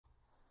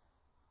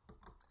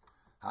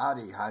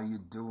Howdy, how you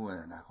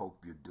doing? I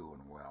hope you're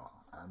doing well.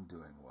 I'm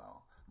doing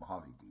well.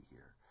 Mojave D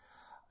here.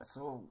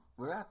 So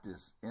we're at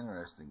this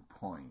interesting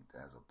point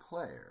as a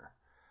player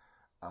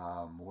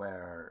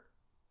where,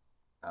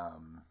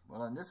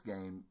 well, in this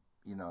game,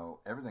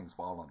 everything's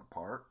falling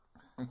apart,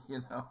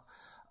 you know,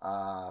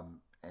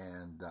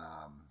 and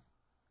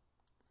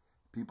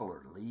people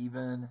are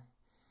leaving,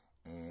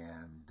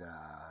 and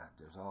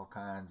there's all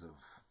kinds of,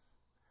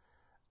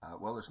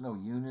 well, there's no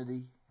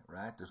unity,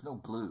 right? There's no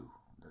glue.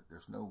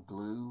 There's no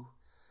glue,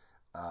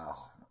 uh,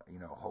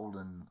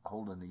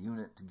 holding the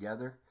unit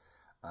together.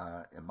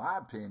 In my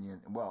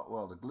opinion,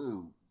 well, the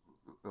glue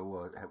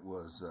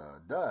was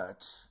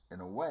Dutch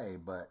in a way,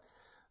 but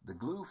the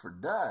glue for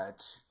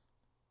Dutch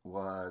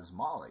was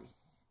Molly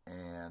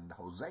and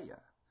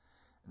Hosea.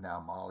 Now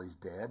Molly's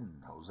dead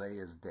and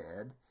Hosea's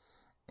dead,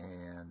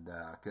 and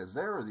because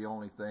they were the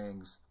only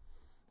things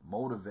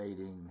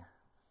motivating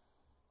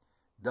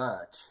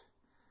Dutch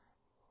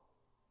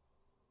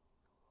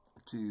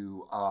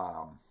to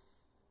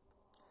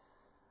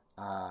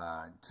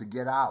to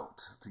get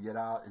out, to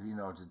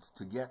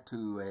get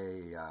to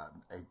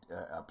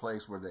a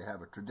place where they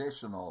have a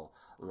traditional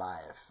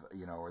life,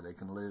 where they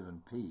can live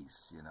in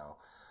peace,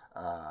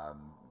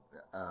 um,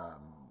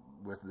 um,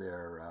 with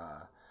their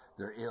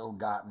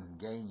ill-gotten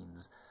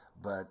gains.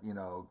 But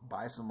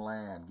buy some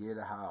land, get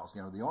a house.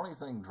 The only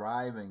thing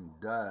driving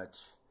Dutch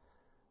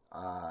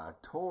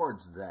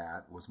towards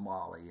that was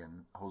Molly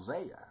and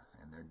Hosea,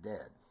 and they're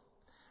dead.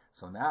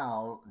 So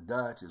now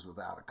Dutch is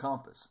without a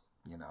compass.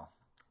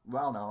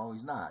 Well, no,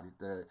 he's not.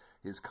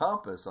 His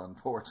compass,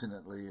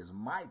 unfortunately, is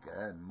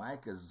Micah, and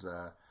Micah's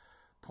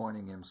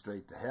pointing him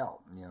straight to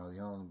hell.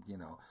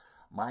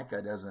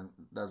 Micah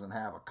doesn't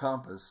have a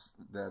compass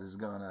that is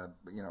going to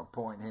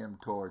point him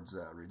towards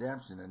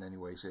redemption in any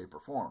way, shape, or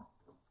form.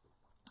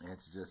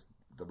 It's just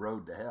the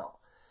road to hell,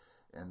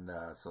 and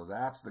so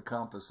that's the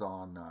compass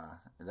on.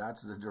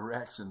 That's the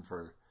direction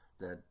for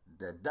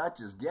that Dutch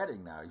is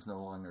getting now. He's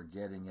no longer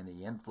getting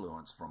any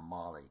influence from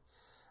Molly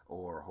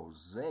or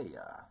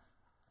Hosea.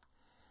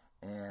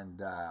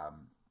 And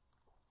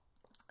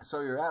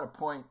so you're at a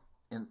point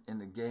in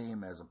the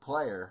game as a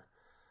player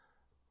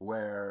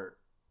where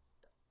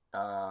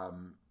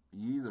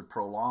you either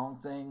prolong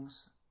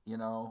things,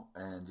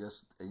 and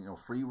just,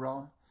 free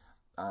roam,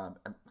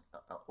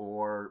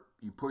 or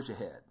you push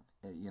ahead.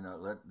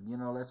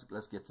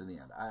 Let's get to the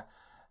end.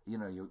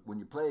 When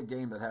you play a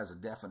game that has a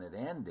definite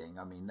ending,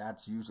 I mean,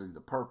 that's usually the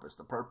purpose.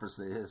 The purpose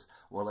is,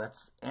 well,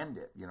 let's end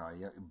it,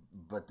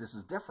 but this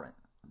is different.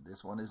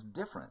 This one is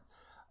different.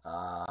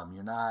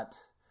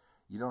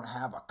 You don't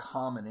have a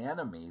common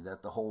enemy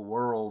that the whole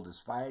world is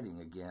fighting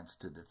against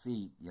to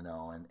defeat,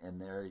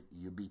 and there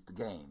you beat the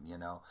game,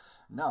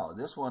 No,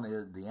 this one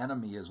is, the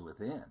enemy is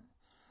within,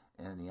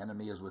 and the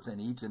enemy is within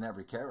each and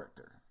every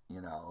character,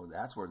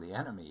 that's where the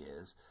enemy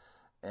is.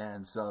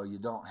 And so you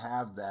don't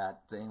have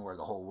that thing where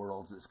the whole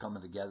world is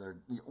coming together,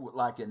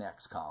 like in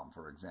XCOM,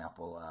 for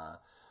example.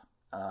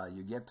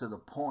 You get to the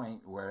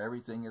point where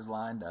everything is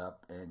lined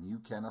up and you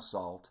can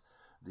assault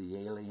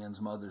the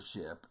aliens'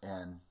 mothership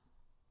and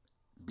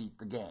beat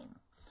the game.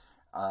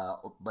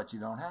 But you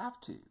don't have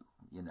to.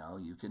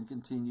 You can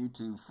continue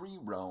to free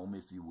roam,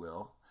 if you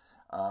will,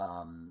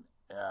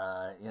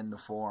 in the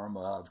form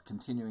of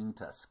continuing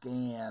to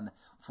scan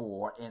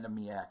for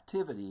enemy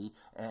activity,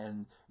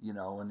 and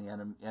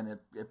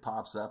it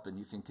pops up, and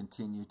you can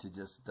continue to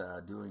just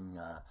doing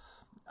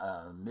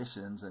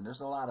missions, and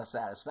there's a lot of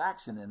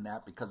satisfaction in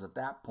that, because at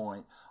that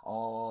point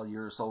all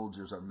your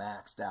soldiers are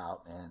maxed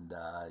out, and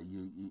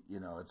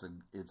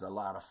it's a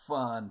lot of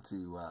fun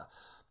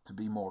to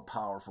be more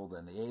powerful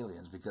than the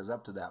aliens, because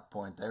up to that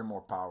point they're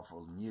more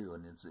powerful than you,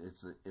 and it's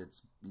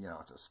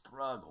a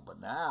struggle. But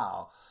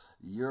now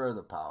you're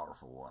the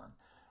powerful one,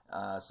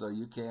 so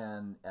you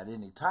can at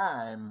any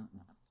time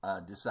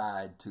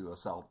decide to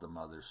assault the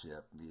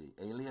mothership, the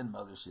alien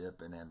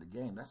mothership, and end the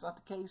game. That's not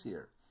the case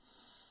here.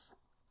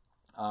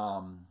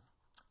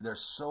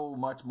 There's so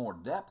much more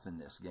depth in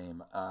this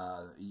game.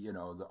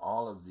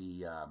 All of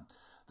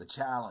the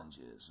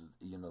challenges,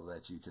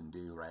 that you can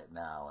do right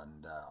now,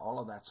 and all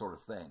of that sort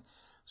of thing.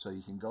 So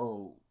you can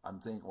go, I'm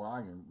thinking, well,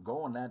 I can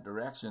go in that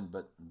direction,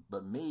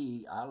 but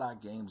me, I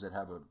like games that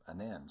have an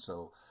end.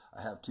 So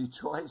I have two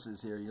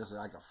choices here. Just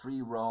like a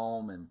free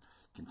roam and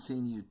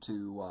continue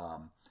to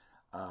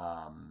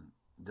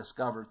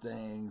discover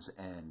things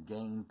and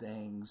gain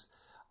things,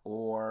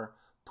 or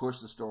push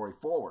the story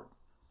forward.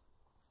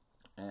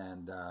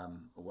 And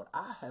what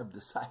I have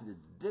decided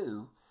to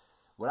do,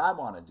 what I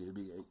want to do,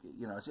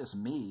 it's just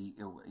me,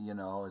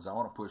 is I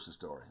want to push the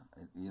story.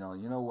 You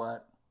know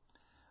what?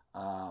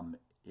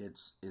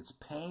 It's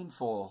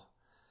painful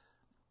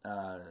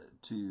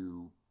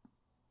to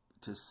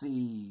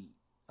see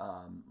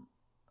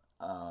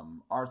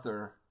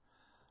Arthur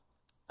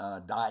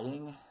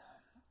dying,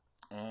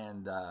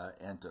 and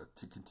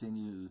to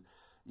continue,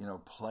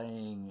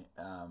 playing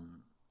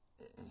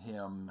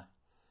him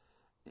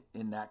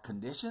in that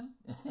condition.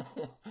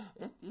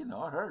 It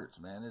hurts,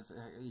 man.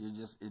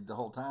 The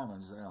whole time I'm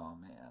just like, oh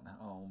man,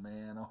 oh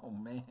man, oh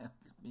man,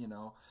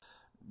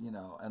 you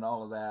know, and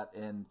all of that.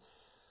 And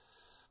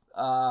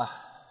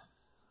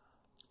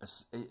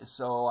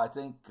so I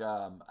think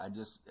I'm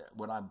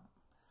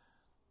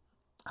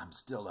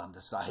still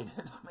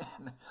undecided,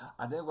 man.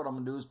 I think what I'm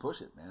gonna do is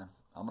push it, man.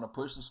 I'm gonna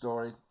push the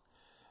story,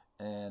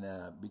 and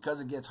because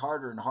it gets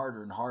harder and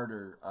harder and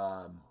harder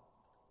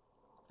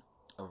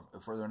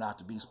for there not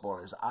to be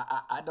spoilers.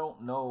 I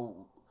don't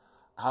know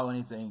how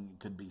anything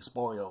could be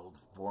spoiled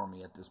for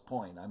me at this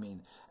point. I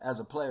mean, as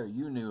a player,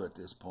 you knew at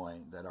this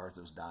point that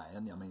Arthur's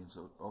dying. I mean,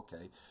 so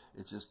okay,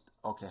 it's just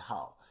okay.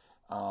 How?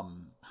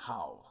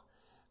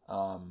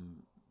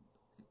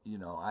 You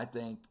know, I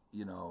think,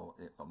 you know,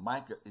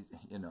 Micah.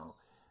 You know,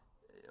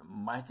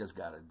 Micah's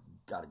got to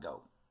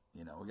go.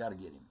 You know, we got to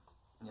get him.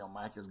 You know,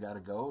 Micah's got to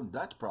go, and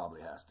Dutch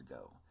probably has to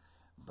go.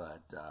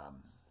 But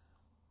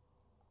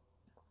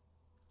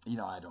you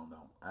know, I don't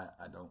know.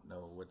 I don't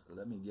know what.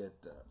 Let me get.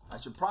 I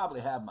should probably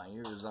have my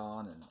ears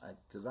on, and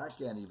because I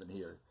can't even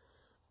hear.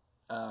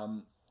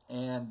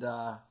 And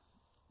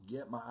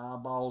get my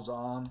eyeballs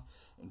on,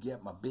 and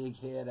get my big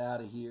head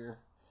out of here,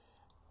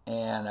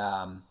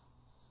 and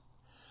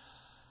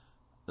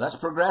let's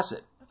progress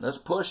it. Let's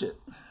push it.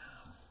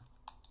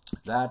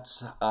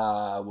 That's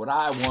what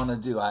I want to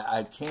do.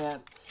 I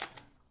can't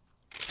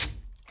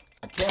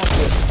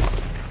just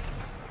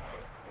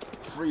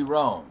free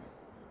roam.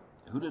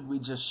 Who did we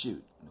just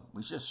shoot?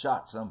 We just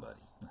shot somebody.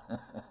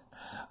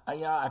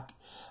 I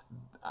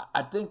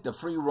think the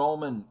free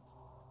roaming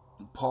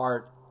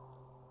part,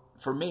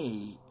 for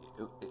me,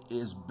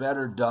 is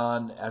better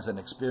done as an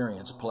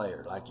experienced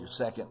player, like your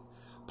second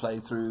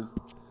playthrough,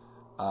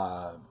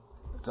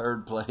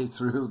 third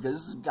playthrough, because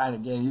this is the kind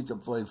of game you can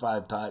play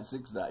 5 times,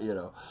 6 times, you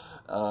know,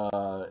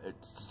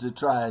 to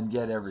try and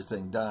get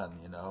everything done,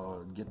 you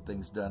know, get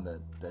things done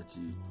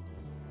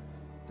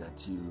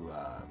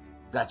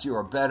that you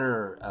are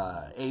better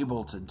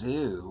able to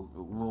do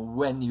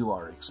when you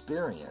are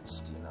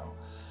experienced, you know.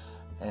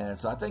 And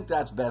so I think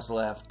that's best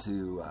left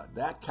to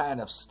that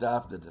kind of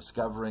stuff, the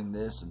discovering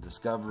this and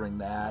discovering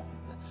that,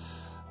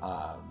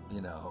 and,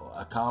 you know,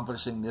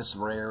 accomplishing this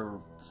rare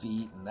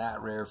feat and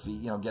that rare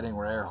feat, you know, getting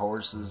rare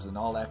horses and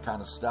all that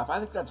kind of stuff. I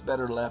think that's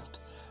better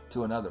left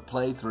to another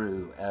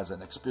playthrough as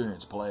an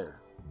experienced player.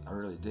 I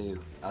really do.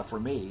 For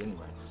me,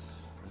 anyway.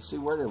 Let's see,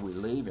 where did we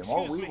leave him?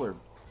 Oh, we were...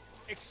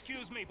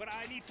 Excuse me, but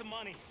I need some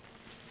money.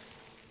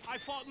 I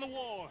fought in the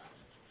war.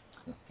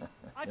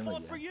 I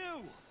fought for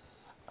you.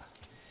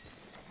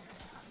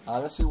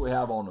 Let's see what we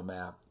have on the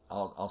map.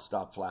 I'll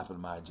stop flapping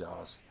my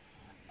jaws.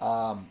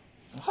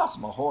 Lost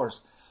my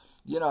horse.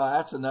 You know,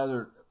 that's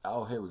another...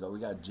 Oh, here we go. We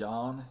got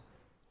John.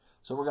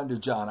 So we're going to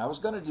do John. I was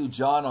going to do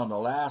John on the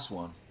last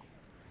one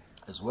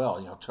as well.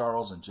 You know,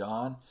 Charles and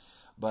John.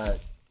 But,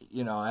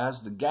 you know,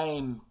 as the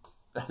game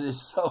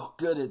is so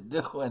good at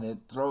doing, it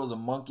throws a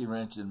monkey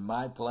wrench in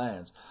my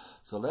plans.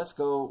 So let's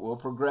go. We'll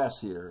progress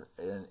here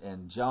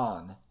in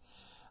John.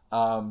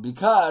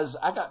 Because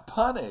I got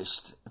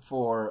punished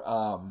for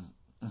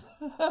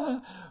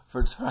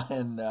for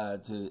trying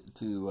to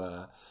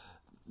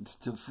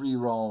free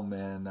roam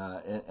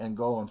and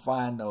go and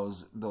find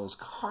those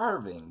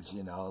carvings,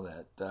 you know,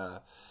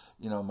 that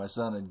you know, my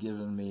son had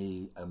given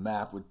me a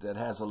map that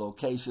has a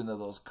location of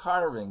those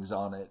carvings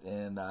on it,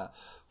 and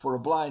for a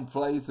blind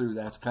playthrough,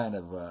 that's kind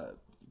of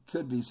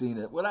could be seen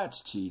as, well,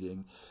 that's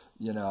cheating,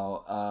 you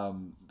know,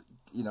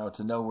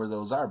 to know where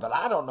those are. But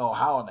I don't know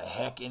how in the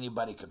heck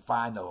anybody could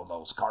find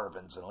those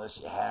carvings unless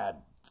you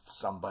had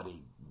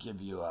somebody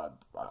give you a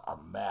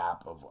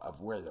map of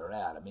where they're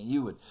at. I mean,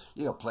 you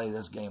could play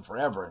this game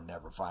forever and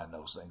never find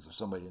those things if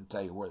somebody didn't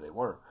tell you where they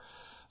were.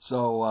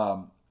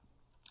 So,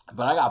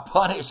 but I got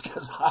punished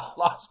because I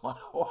lost my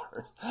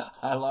horse.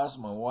 I lost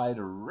my white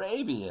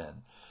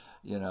Arabian.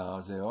 You know,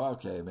 I say,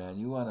 okay, man,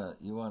 you wanna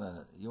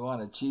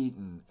cheat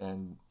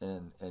and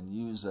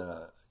use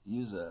a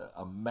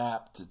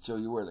map to show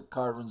you where the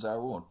carvings are.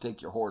 We're gonna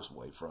take your horse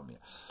away from you.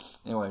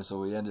 Anyway,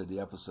 so we ended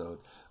the episode.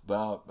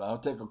 But I'll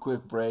take a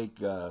quick break.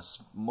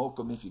 Smoke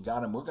them if you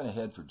got them. We're gonna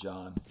head for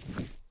John,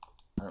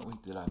 aren't we?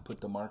 Did I put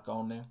the mark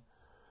on there?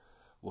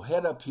 We'll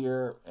head up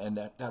here, and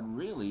that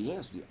really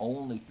is the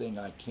only thing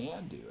I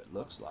can do, it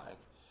looks like,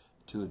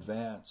 to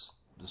advance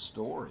the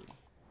story.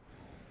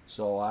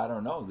 So I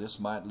don't know. This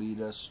might lead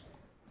us.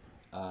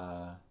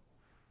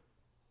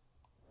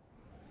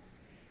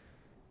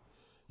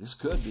 This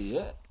could be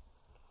it.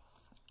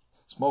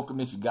 Smoke them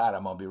if you got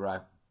them. I'll be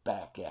right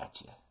back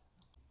at you.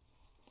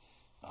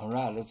 All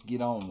right, let's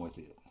get on with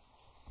it.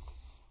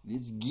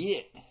 Let's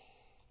get,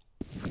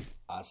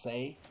 I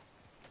say.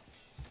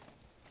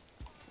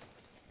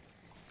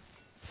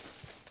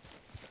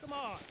 Come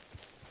on.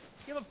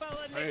 Give a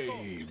fella a nickel.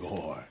 Hey,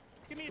 boy.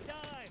 Give me a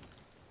dime.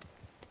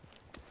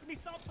 Give me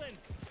something.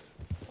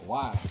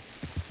 Why?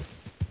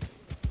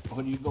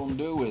 What are you going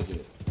to do with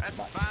it? That's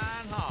a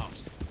fine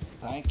horse.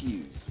 Thank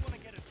you. Just want to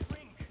get a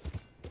drink.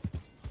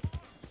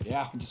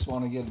 Yeah, I just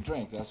want to get a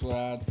drink. That's what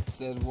I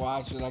said.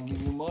 Why should I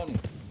give you money?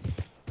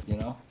 You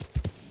know?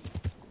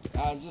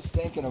 I was just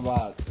thinking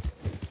about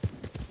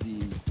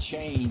the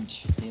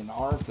change in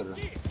Arthur.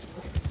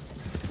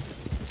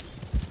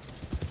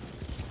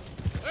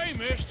 Hey,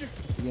 Okay, mister.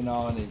 You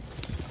know, and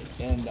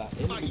in the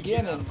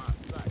beginning,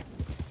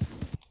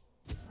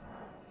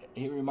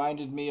 he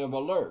reminded me of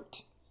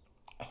Alert.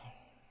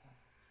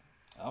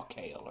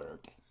 Okay,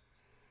 Alert.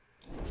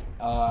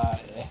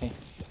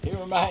 He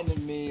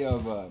reminded me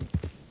of a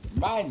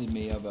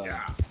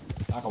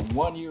like a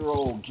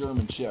 1-year-old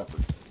German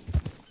Shepherd.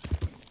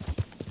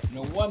 You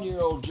know,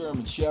 1-year-old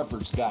German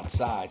Shepherd's got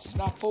size. He's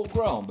not full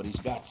grown, but he's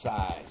got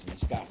size and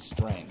he's got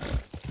strength.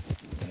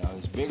 You know,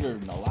 he's bigger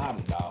than a lot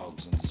of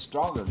dogs and he's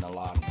stronger than a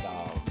lot of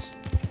dogs.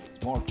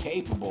 He's more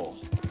capable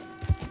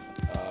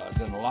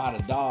than a lot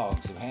of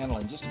dogs of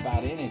handling just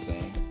about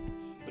anything,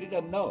 but he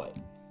doesn't know it.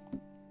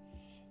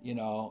 You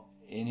know,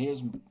 in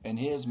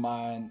his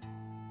mind,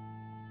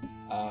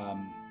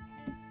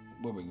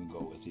 what we can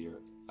go with here?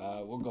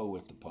 We'll go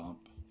with the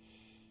pump,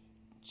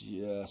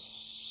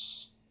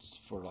 just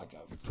for like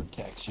a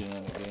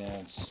protection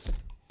against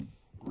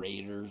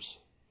raiders,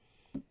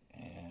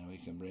 and we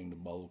can bring the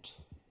bolt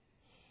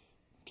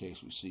in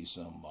case we see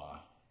some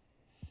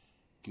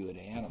good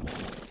animal.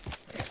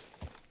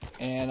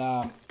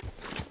 And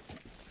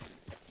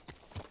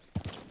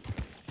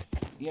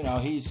you know,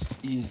 he's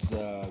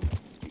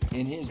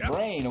in his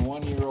brain, a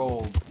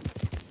 1-year-old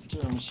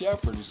German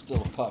Shepherd is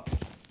still a puppy.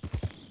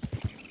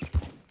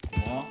 You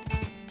know?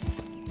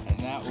 And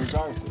that was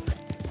Arthur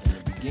in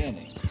the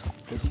beginning.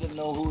 Because he didn't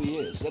know who he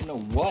is. He doesn't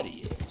know what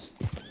he is.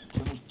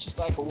 Just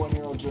like a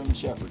 1-year-old German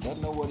Shepherd.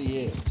 Doesn't know what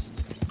he is.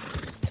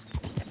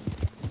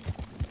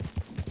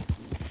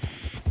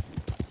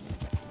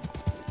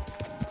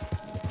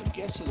 It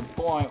gets to the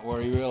point where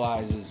he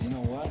realizes, you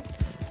know what?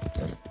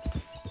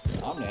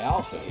 I'm the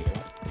alpha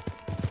here.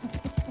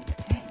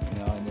 You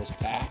know, in this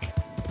pack.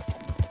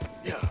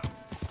 Yeah.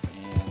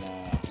 And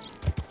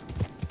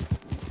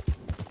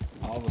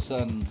all of a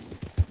sudden,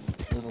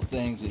 little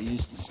things that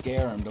used to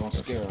scare him don't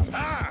scare him.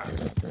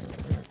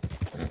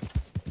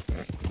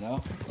 You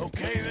know?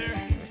 Okay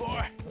there,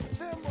 boy.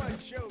 Someone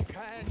show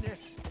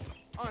kindness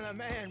on a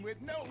man with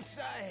no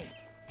sight.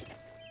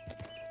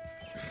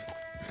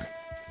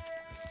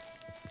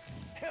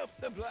 Help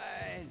the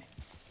blind.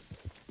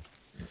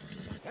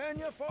 Earn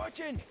your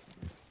fortune.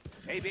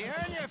 Maybe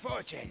earn your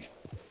fortune.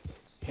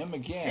 Him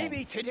again.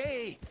 Maybe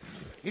today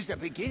is the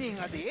beginning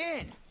of the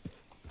end.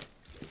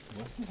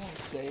 What did I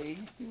say?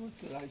 What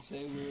did I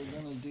say we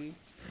were gonna do?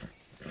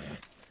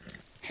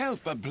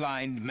 Help a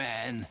blind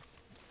man.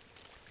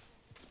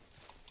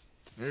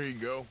 There you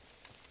go.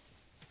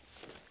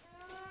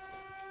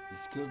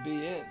 This could be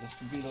it. This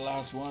could be the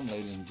last one,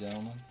 ladies and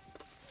gentlemen.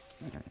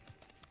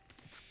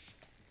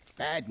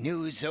 Bad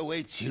news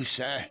awaits you,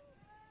 sir.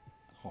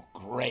 Oh,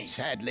 great.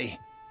 Sadly,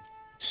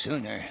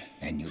 sooner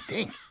than you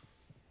think.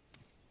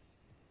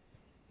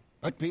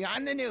 But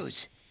beyond the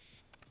news,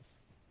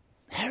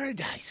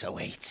 paradise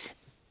awaits.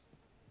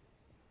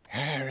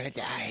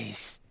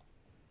 Paradise.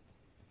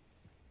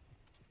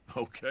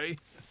 Okay.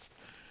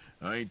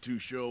 I ain't too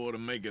sure what to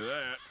make of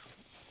that.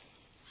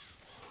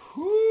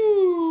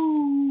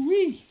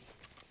 Whoo-wee.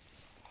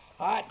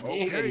 Hot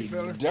Okay, diggity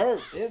fella.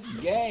 dirt. This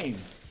game.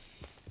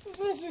 This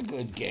is a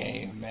good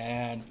game,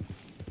 man.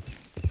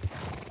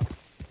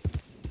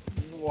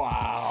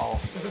 Wow.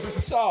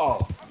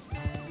 So.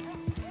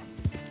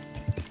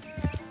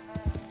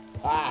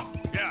 Yeah.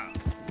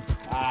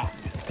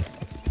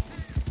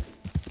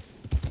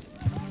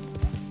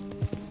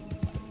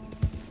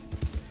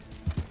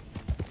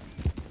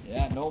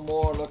 Yeah, no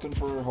more looking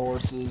for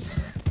horses.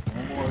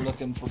 No more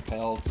looking for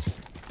pelts.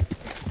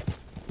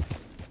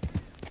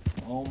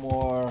 No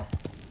more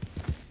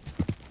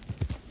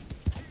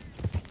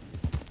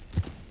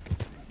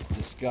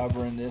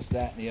discovering this,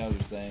 that, and the other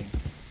thing.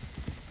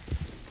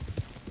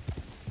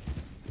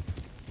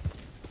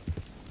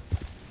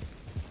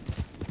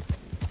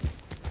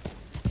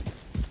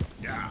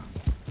 Yeah.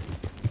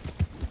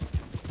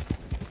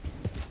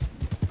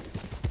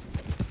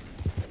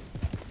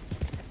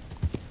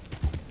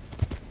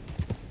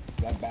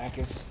 Is that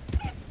Bacchus?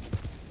 I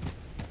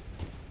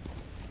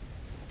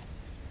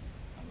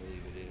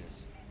believe it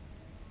is.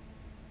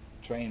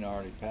 Train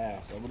already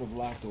passed. I would have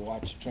liked to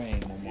watch the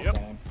train one more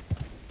time.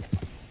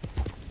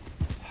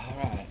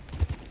 Alright.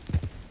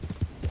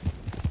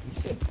 He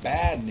said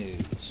bad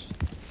news.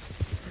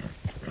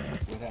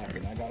 What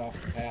happened? I got off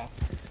the path.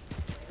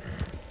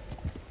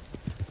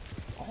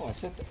 Oh, I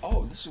said,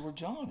 oh, this is where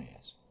John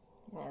is.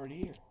 We're already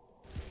here.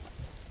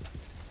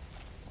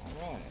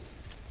 Alright.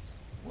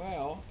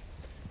 Well.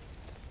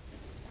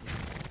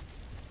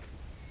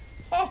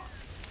 Oh!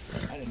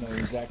 I didn't know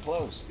he was that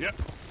close. Yep.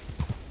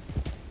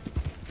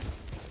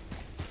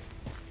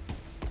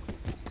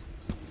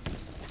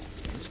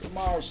 Mr.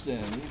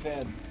 Marston, we've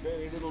had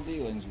very little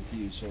dealings with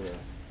you, sir.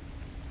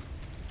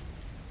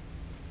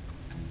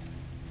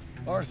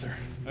 Arthur,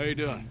 How you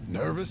doing?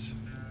 nervous?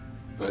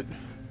 But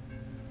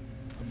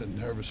I've been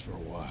nervous for a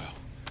while.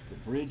 The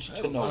bridge I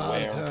to had a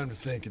lot of nowhere. time to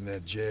think in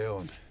that jail,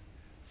 and I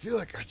feel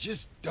like I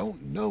just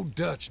don't know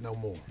Dutch no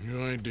more.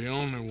 You ain't the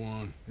only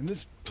one. And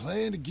this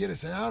plan to get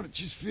us out, it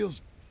just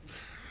feels...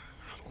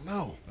 I don't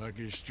know. Like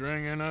you're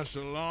stringing us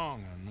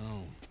along, I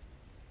know.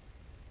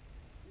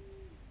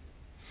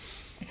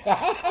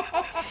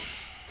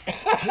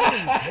 Killing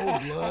in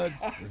cold blood,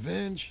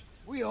 revenge.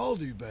 We all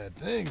do bad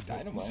things, but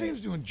he Dynamite.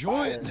 seems to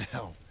enjoy it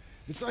now.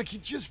 It's like he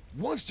just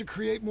wants to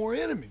create more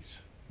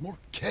enemies, more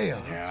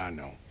chaos. Yeah, I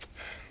know.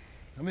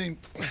 I mean,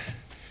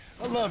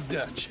 I love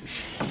Dutch.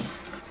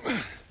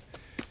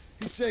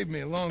 He saved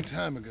me a long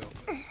time ago.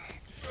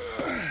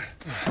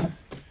 I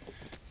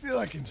feel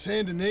like in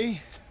Saint Denis,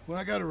 when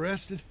I got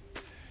arrested,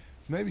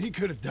 maybe he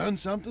could have done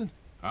something.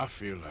 I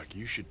feel like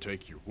you should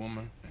take your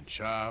woman and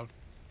child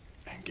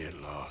and get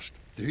lost.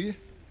 Do you?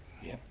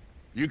 Yep.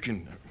 You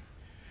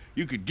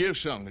could give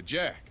something to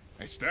Jack.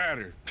 It's that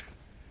or...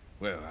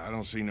 Well, I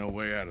don't see no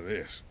way out of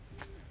this.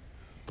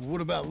 Well,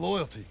 what about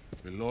loyalty?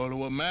 Be loyal to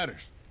what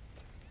matters.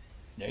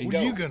 There you What go.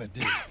 are you gonna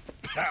do?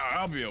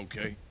 I'll be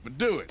okay, but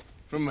do it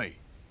for me.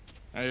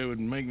 It would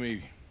make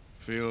me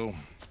feel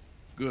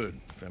good,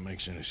 if that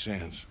makes any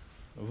sense.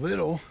 A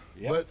little,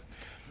 Yep. but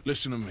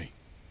Listen to me.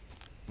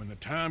 When the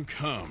time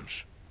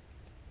comes,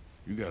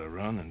 you gotta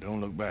run and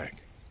don't look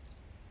back.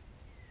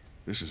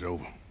 This is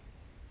over.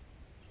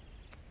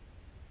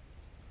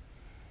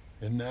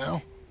 and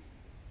now?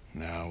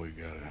 Now we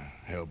gotta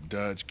help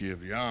Dutch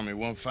give the army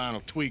one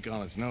final tweak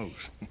on its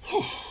nose.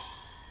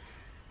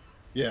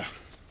 Yeah,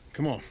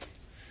 come on.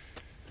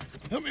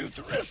 Help me with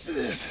the rest of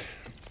this.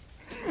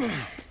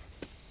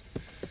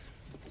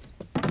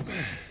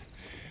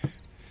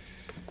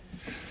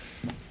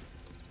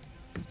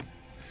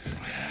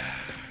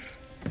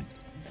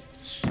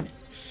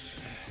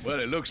 Well,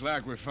 it looks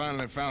like we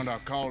finally found our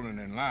calling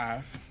in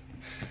life.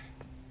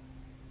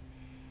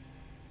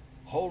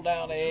 Hold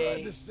down Ride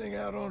A. this thing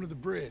out onto the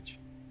bridge.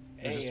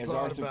 There's A a as spot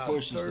Arthur about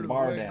pushes a third the of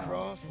bar the way down.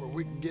 across where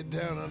we can get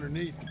down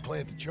underneath to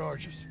plant the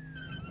charges.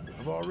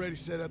 I've already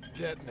set up the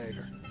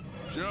detonator.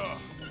 Sure,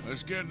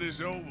 let's get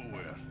this over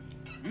with.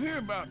 You hear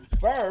about...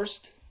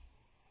 First,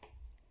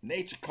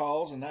 nature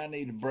calls and I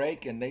need a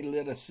break, and they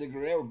lit a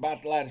cigarette. We're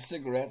about to light a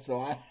cigarette, so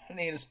I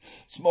need to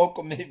smoke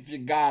them if you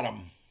got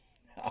them.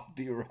 I'll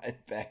be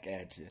right back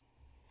at you.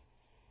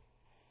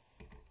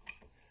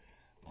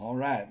 All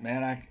right,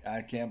 man,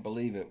 I can't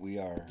believe it. We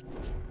are...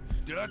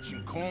 Dutch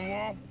and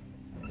Cornwall?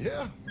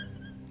 Yeah,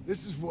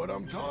 this is what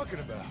I'm talking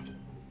about.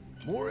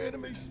 More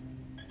enemies,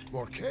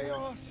 more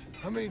chaos.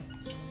 I mean,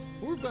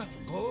 we're about to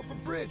blow up a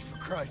bridge, for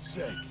Christ's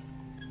sake.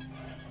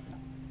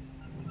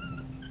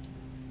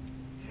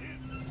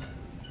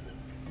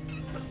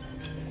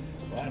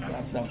 Well, that's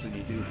not something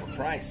you do for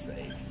Christ's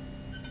sake.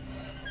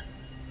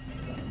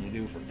 It's something you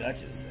do for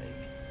Dutch's sake.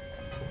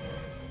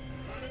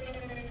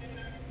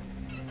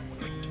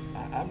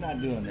 I'm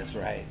not doing this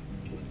right.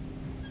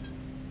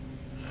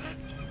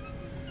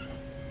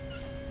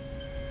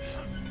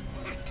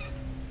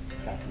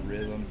 Got the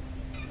rhythm.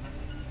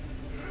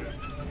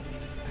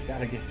 I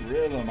gotta get the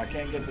rhythm. I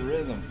can't get the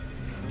rhythm.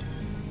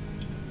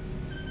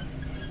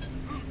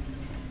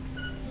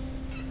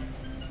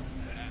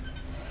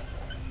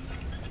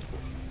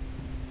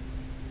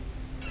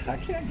 I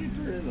can't get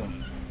the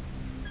rhythm.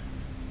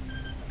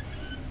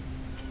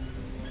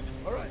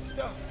 All right,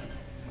 stop.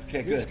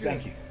 Okay, Here's good.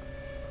 Thank you.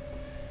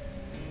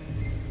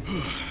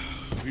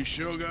 We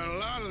sure got a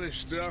lot of this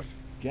stuff.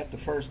 Get the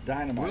first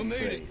dynamite We'll need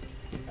crate.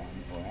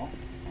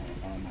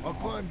 I'll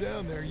climb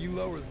down there, you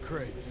lower the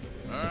crates.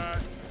 All right,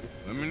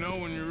 let me know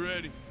when you're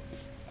ready.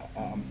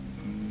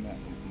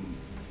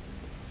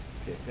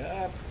 Pick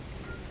up.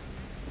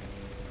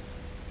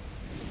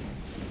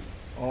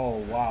 Oh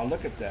wow!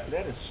 Look at that.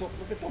 That is so.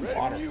 Look at the Ready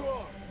water. when you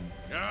are.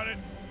 Got it?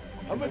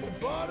 I'm at the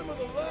bottom of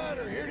the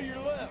ladder, here to your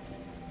left.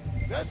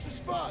 That's the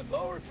spot,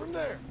 lower it from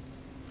there.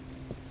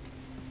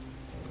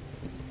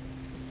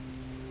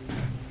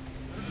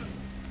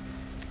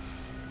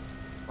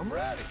 I'm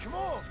ready, come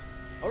on.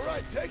 All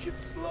right, take it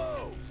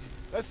slow.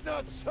 That's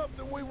not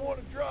something we want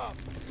to drop.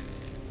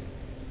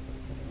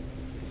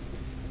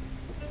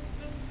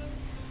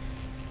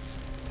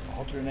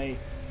 Alternate.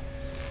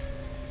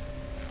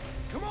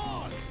 Come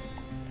on,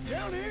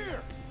 down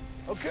here.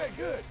 Okay,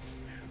 good.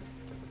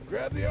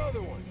 Grab the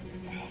other one.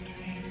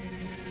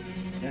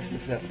 Alternate. That's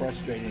just that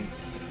frustrating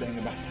thing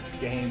about this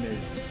game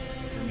is,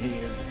 for me,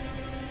 is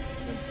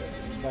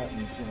the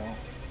buttons. You know.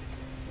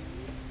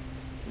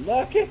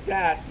 Look at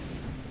that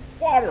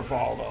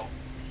waterfall, though.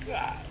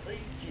 Golly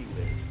gee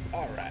whiz.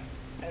 All right,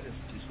 that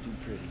is just too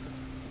pretty.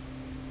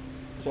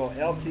 So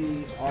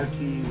LT,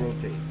 RT,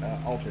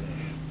 rotate, alternate.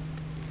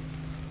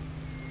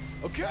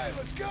 Okay,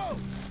 let's go.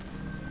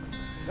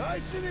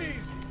 Nice and easy.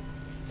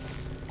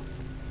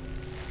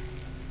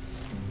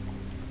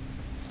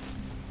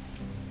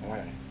 All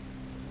right.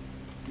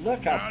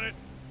 Look how Got it?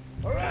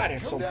 All right, God,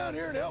 it's come so- down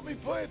here and help me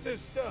plant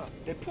this stuff.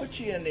 they put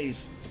you in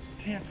these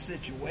tense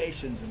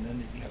situations, and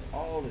then you have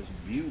all this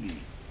beauty.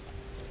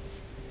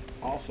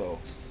 Also,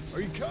 Are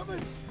you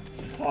coming?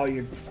 so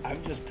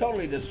I'm just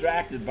totally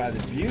distracted by the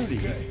beauty.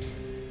 Okay.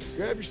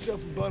 Grab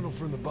yourself a bundle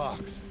from the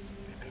box.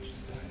 Pick up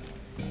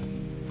some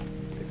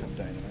dynamite. Pick up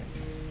dynamite.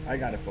 I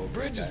got it, folks.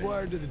 Bridge is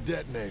wired to the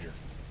detonator.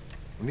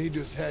 We need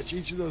to attach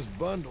each of those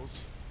bundles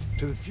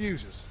to the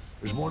fuses.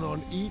 There's one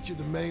on each of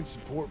the main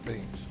support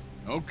beams.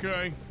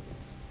 Okay.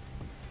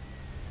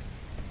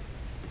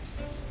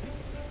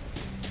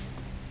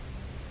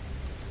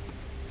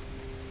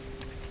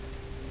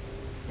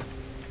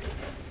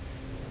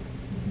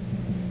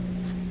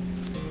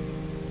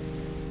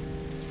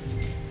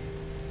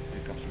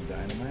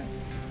 dynamite.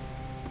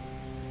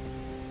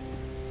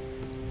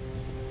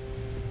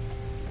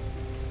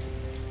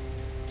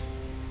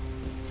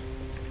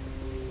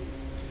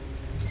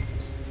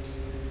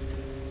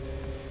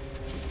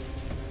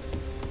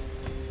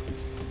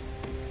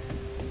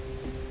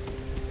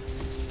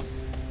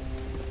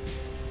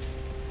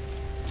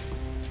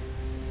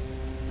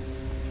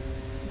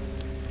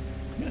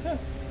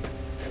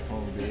 Oh,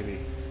 baby.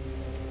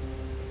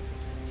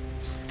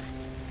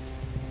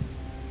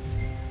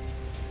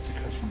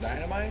 Got some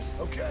dynamite?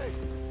 Okay.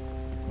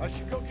 I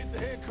should go get the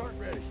handcart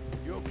ready.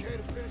 You okay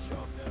to finish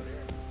off down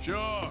here?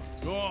 Sure,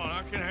 go on,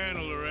 I can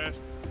handle the rest.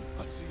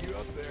 I'll see you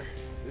up there.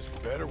 This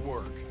better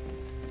work.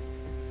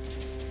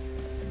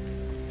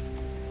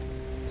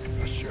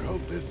 I sure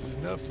hope this is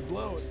enough to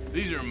blow it.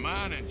 These are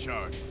mining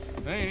charges.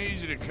 They ain't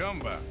easy to come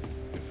by.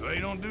 If they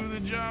don't do the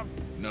job,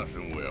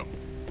 nothing will.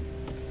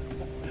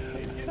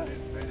 Can you get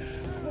this finished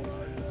soon,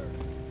 Arthur?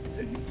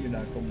 You're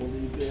not gonna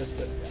believe this,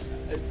 but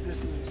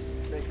this is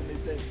making me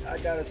think. I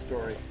got a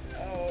story.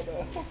 Oh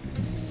no.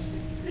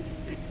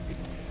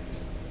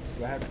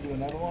 Do I have to do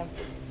another one?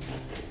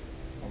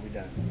 Are we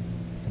done?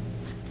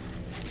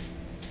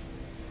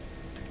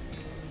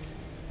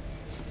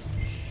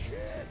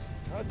 Shit!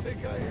 I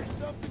think I hear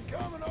something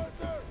coming,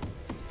 Arthur!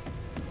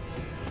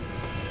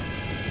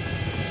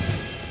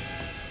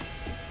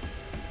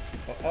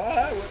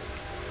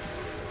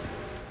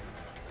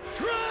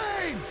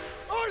 Train!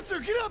 Arthur,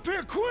 get up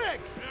here quick!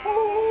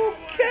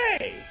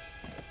 Okay.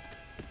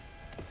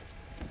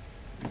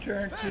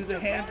 Return to the Faster,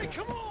 handle. buddy,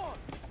 come on!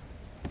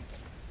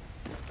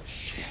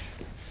 Shit.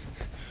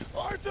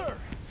 Arthur!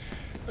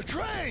 A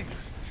train!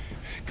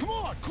 Come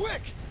on,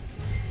 quick!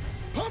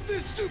 Pump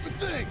this stupid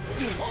thing!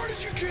 As hard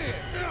as you can!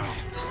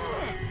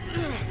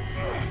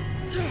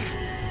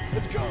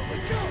 Let's go,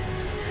 let's go!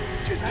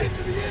 Just get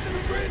to the end of the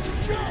bridge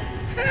and jump!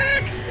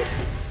 Heck!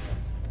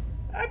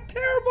 I'm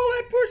terrible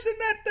at pushing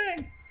that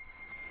thing.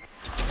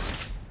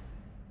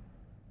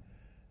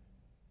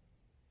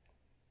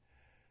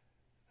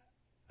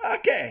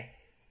 Okay.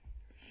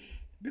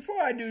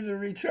 Before I do the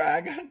retry,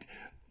 I got to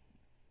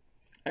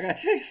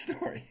tell you a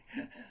story.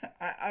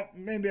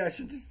 Maybe I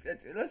should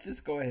let's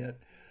just go ahead.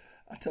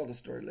 I'll tell the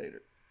story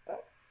later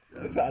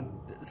about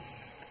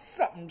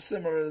something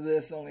similar to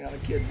this, only on a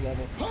kid's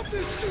level. Pump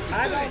this stupid thing!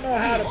 I don't know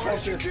how to pump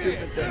this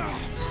stupid thing.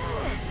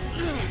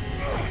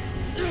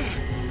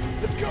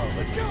 Let's go,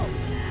 let's go!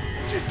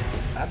 Just...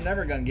 I'm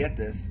never gonna get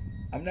this.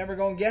 I'm never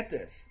gonna get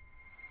this.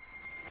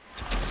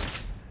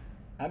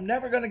 I'm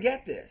never gonna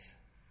get this.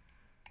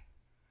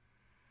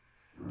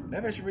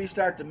 Maybe I should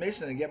restart the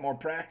mission and get more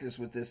practice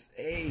with this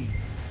A.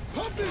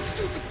 Pump this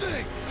stupid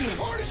thing as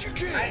hard as you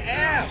can. I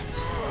am.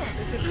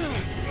 This is.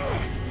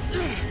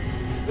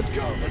 Let's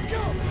go. Let's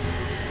go.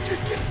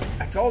 Just get.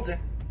 I told you.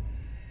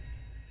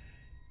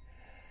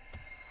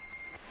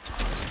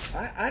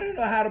 I don't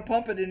know how to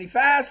pump it any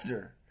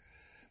faster.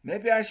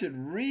 Maybe I should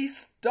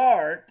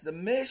restart the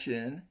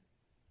mission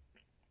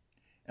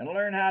and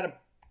learn how to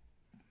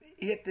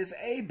hit this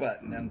A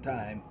button on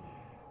time.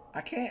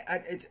 I can't.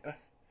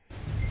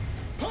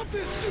 Pump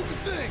this stupid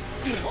thing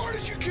as hard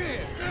as you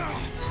can.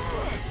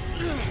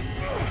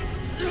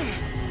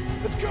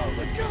 Let's go.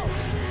 Let's go.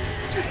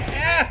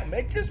 Damn,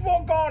 it just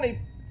won't go any.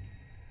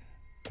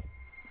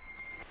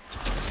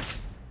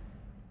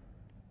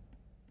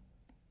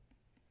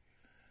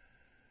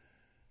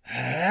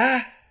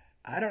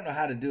 I don't know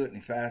how to do it any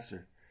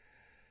faster.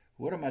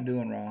 What am I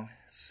doing wrong?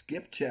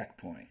 Skip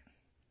checkpoint.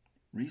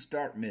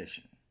 Restart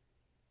mission.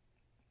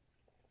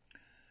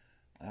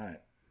 All right.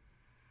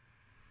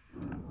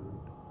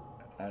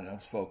 I don't know,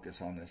 let's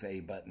focus on this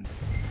A button.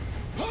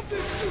 Pump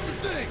this stupid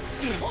thing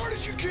as hard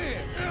as you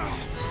can.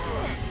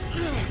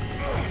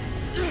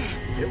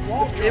 It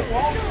won't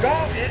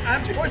go.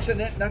 I'm pushing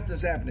it,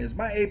 nothing's happening. Is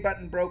my A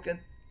button broken?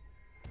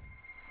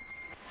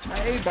 My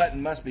A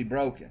button must be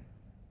broken.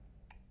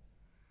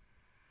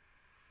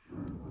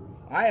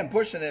 I am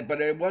pushing it, but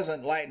it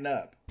wasn't lighting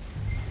up.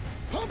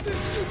 Pump this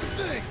stupid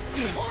thing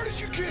as hard as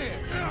you can.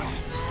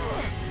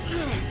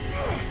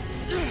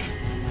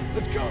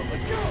 Let's go,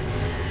 let's go.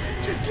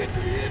 Just get to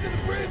the end of the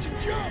bridge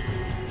and jump.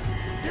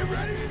 Get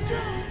ready to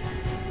jump.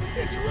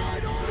 It's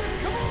right on us,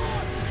 come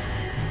on.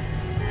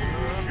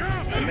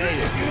 Jump. I made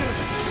it.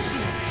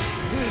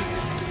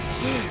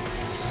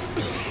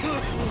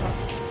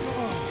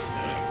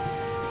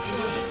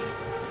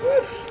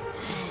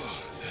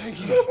 Thank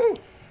you. Woo-hoo.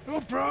 No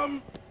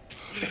problem.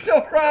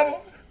 No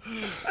problem.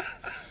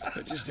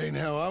 That just ain't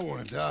how I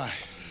want to die.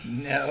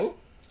 No.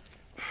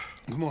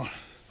 Come on.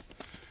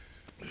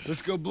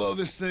 Let's go blow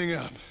this thing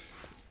up.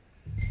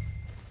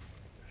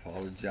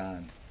 Follow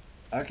John.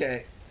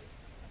 Okay.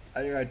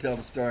 I think I tell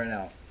the story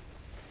now.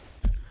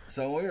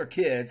 So when we were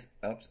kids,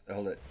 oops,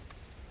 hold it.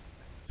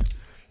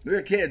 We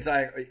were kids,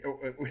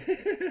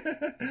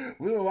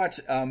 we would watch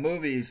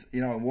movies,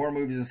 war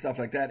movies and stuff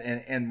like that,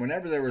 and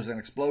whenever there was an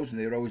explosion,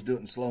 they would always do it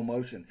in slow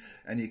motion,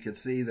 and you could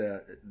see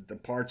the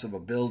parts of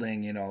a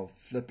building,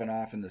 flipping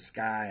off in the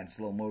sky in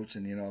slow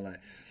motion,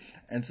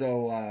 and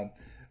so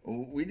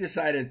we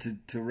decided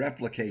to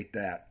replicate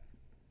that.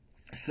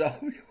 So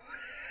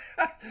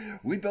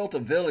We built a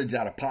village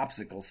out of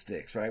popsicle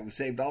sticks, right? We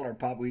saved all our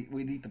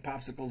we'd eat the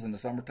popsicles in the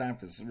summertime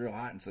because it's real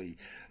hot, and so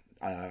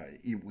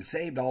we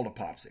saved all the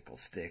popsicle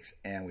sticks,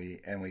 and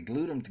we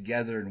glued them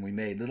together, and we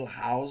made little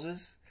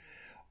houses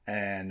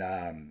and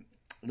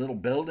little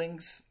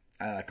buildings,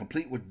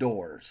 complete with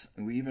doors.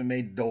 And we even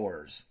made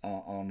doors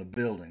on the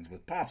buildings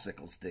with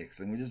popsicle sticks,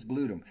 and we just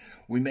glued them.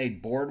 We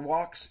made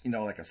boardwalks,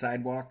 like a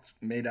sidewalk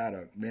made out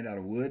of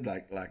wood,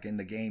 like in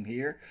the game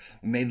here.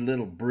 We made a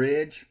little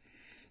bridge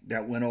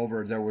that went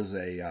over. There was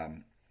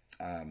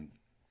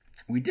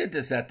we did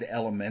this at the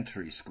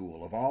elementary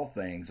school, of all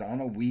things, on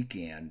a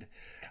weekend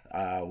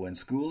when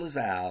school is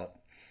out,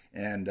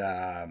 and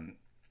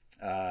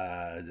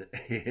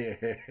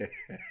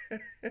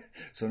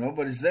so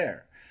nobody's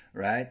there,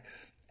 right?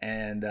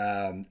 And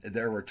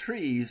there were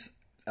trees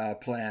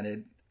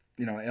planted,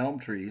 elm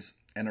trees,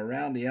 and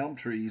around the elm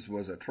trees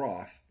was a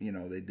trough.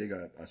 They dig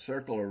a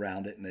circle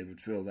around it, and they would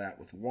fill that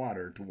with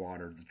water to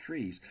water the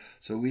trees.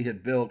 So we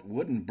had built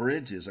wooden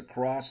bridges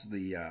across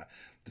the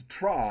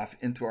trough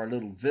into our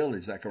little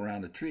village, like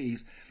around the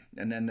trees.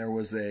 And then there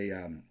was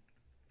a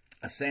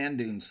sand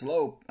dune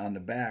slope on the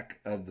back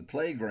of the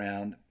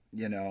playground,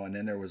 and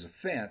then there was a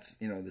fence,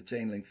 the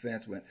chain link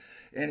fence went,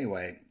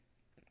 anyway,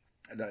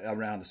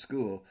 around the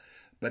school.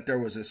 But there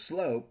was a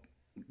slope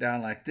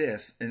down like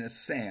this, and it's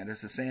sand.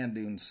 It's a sand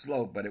dune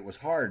slope, but it was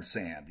hard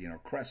sand,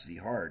 crusty,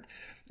 hard.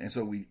 And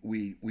so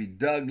we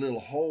dug little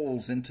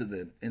holes into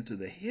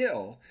the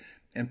hill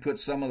and put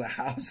some of the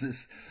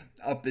houses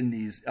up in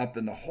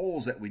the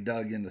holes that we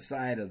dug in the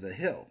side of the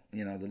hill,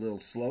 the little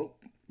slope,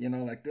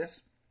 like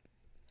this.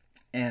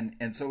 And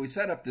so we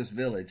set up this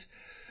village,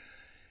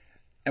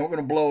 and we're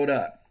going to blow it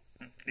up.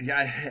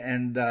 Yeah,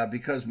 and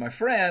because my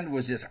friend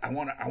was just, I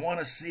want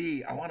to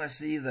see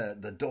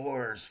the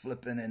doors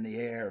flipping in the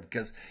air,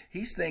 because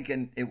he's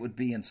thinking it would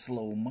be in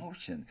slow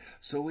motion.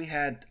 So we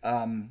had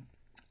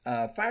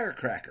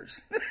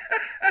firecrackers.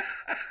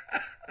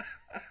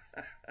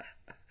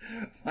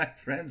 My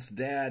friend's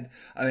dad,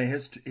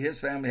 his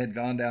family had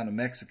gone down to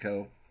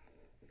Mexico,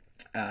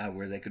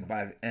 where they could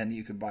buy, and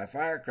you could buy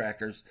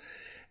firecrackers.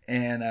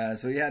 And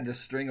so he had this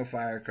string of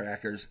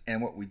firecrackers,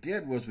 and what we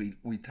did was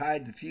we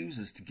tied the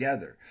fuses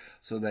together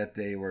so that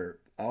they were,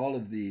 all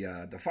of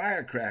the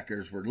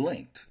firecrackers were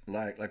linked,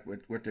 like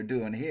what they're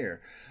doing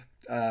here.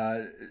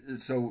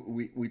 So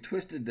we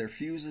twisted their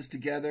fuses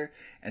together,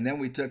 and then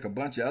we took a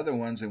bunch of other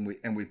ones, and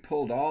we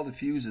pulled all the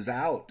fuses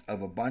out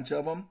of a bunch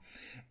of them,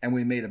 and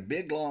we made a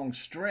big long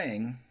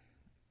string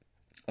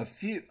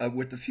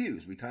with the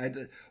fuse. We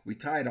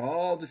tied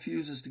all the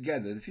fuses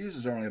together. The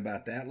fuses are only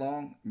about that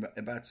long,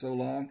 about so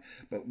long,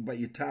 but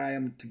you tie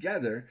them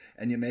together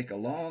and you make a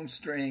long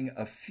string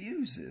of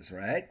fuses,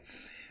 right?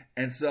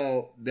 And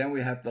so then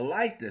we have to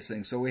light this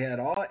thing. So we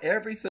had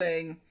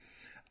everything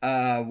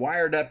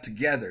wired up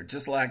together,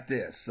 just like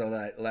this, so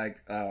that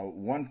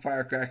one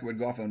firecracker would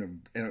go off and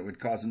it would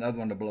cause another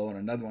one to blow and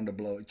another one to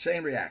blow.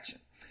 Chain reaction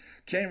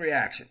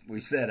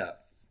we set up.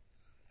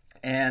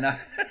 And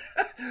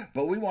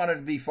but we wanted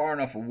to be far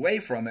enough away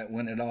from it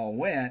when it all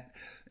went,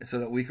 so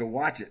that we could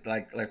watch it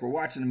like we're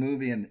watching a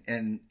movie, and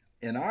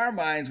in our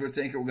minds we're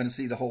thinking we're going to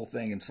see the whole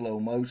thing in slow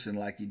motion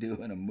like you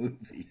do in a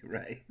movie,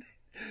 right?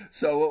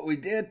 So what we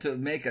did to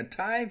make a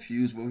time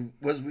fuse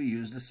was we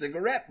used a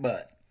cigarette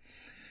butt.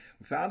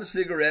 We found a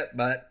cigarette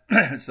butt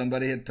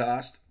somebody had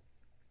tossed,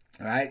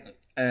 right?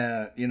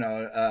 Cut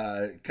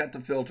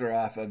the filter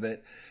off of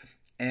it.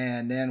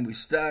 And then we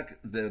stuck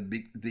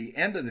the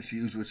end of the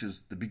fuse, which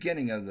is the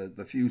beginning of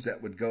the fuse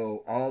that would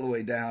go all the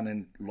way down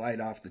and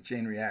light off the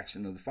chain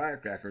reaction of the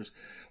firecrackers.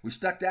 We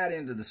stuck that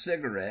into the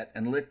cigarette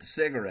and lit the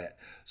cigarette,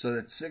 so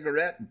that the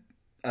cigarette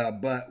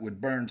butt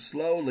would burn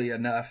slowly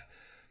enough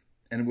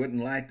and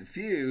wouldn't light the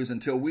fuse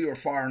until we were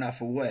far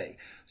enough away.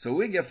 So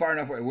we get far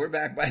enough away. We're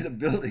back by the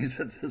buildings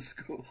at the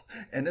school,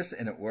 and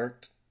it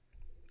worked.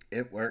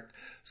 It worked.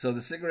 So the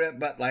cigarette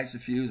butt lights the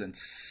fuse, and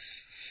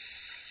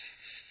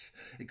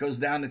it goes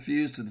down the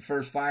fuse to the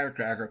first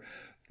firecracker.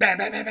 Bam,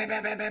 bam, bam, bam,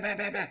 bam, bam, bam, bam,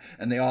 bam, bam.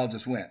 And they all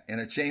just went in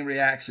a chain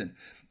reaction.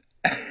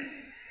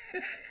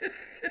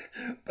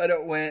 But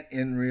it went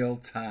in real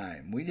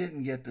time. We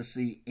didn't get to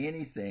see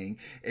anything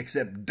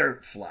except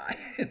dirt fly.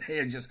 They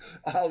had just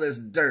all this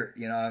dirt,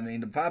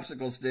 the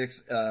popsicle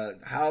sticks,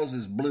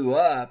 houses blew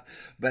up,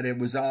 but it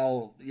was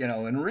all,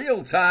 in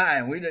real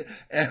time.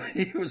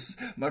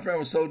 My friend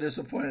was so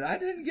disappointed. I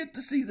didn't get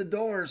to see the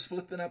doors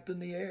flipping up in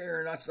the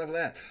air and stuff like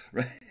that,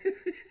 right?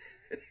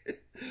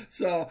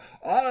 So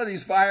all of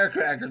these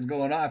firecrackers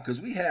going off,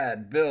 because we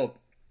had built,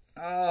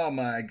 oh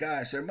my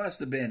gosh, there must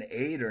have been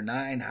 8 or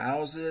 9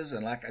 houses,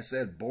 and like I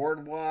said,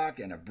 boardwalk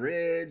and a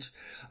bridge.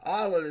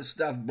 All of this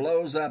stuff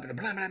blows up, and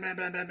blah, blah, blah,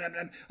 blah, blah, blah,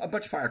 blah. A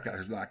bunch of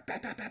firecrackers going like, bah,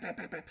 bah, bah, bah,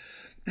 bah, bah.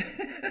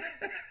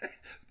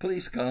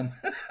 Police come.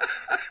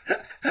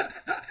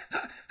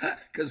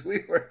 because we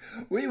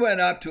went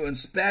up to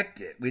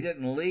inspect it. We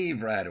didn't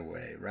leave right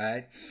away,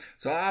 right?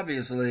 So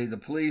obviously the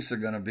police are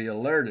going to be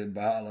alerted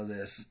by all of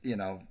this, you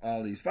know,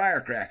 all these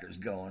firecrackers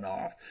going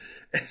off.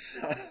 And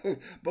so,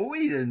 but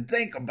we didn't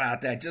think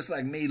about that. Just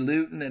like me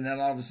looting, and then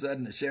all of a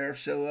sudden the sheriff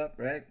show up,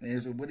 right? And he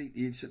said,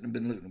 "You shouldn't have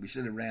been looting. We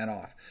should have ran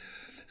off."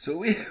 So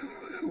we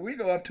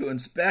go up to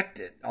inspect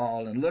it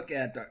all and look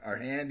at our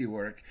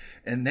handiwork,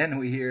 and then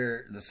we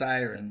hear the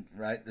siren,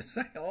 right? The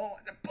siren, oh,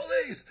 the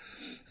police!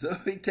 So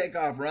we take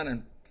off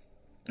running,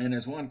 and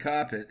there's one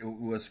cop that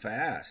was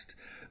fast.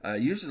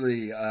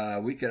 Usually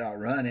we could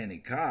outrun any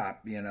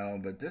cop, you know,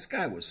 but this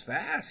guy was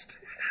fast.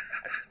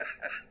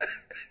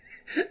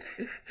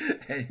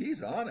 And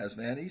he's on us,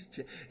 man.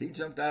 He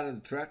jumped out of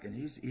the truck, and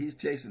he's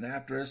chasing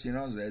after us, you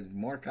know, as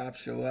more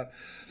cops show up.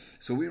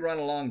 So we run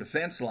along the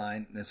fence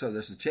line, and so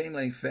there's a chain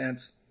link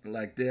fence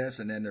like this,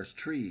 and then there's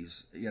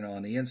trees, you know,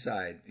 on the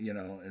inside, you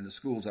know, and the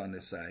school's on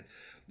this side.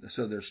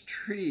 So there's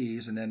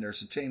trees, and then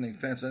there's a chain link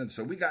fence.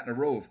 So we got in a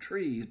row of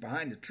trees,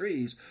 behind the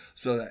trees,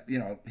 so that, you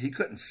know, he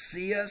couldn't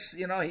see us.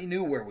 You know, he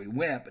knew where we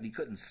went, but he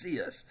couldn't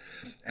see us.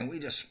 And we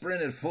just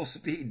sprinted full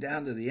speed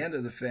down to the end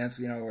of the fence,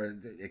 you know, where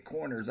it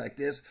corners like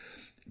this,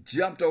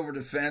 jumped over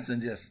the fence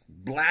and just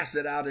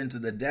blasted out into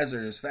the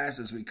desert as fast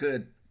as we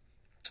could.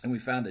 And we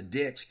found a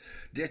ditch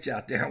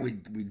out there. We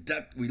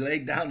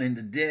laid down in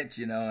the ditch,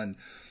 you know, and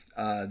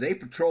they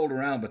patrolled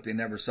around, but they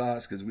never saw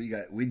us because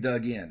we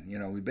dug in. You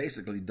know, we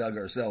basically dug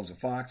ourselves a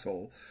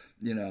foxhole.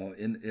 You know,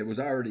 and it was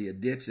already a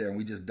ditch there, and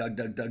we just dug,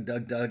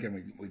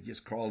 and we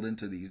just crawled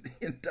into these.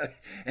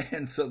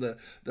 And so the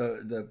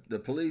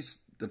police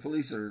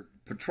are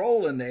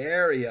patrolling the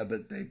area,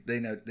 but they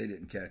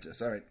didn't catch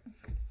us. All right,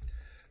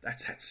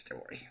 that's that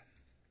story.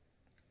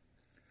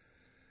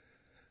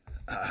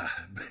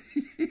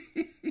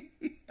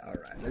 All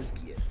right, let's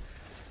get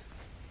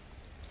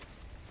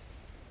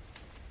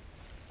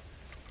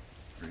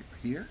right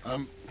here.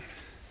 I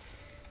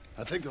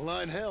think the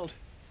line held.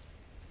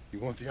 You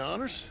want the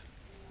honors?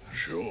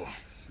 Sure.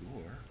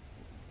 Sure.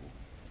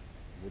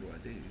 What do I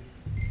do?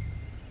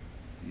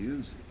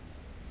 Use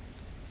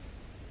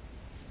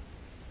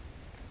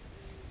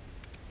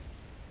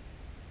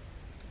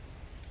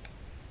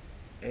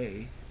it.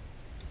 A.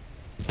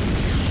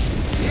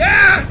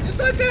 Yeah, just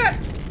like that.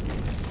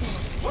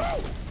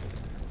 Well,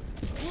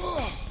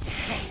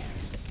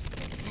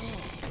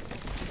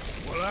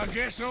 I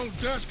guess old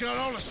Dutch got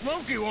all the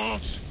smoke he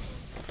wants.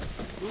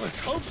 Well, let's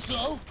hope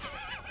so.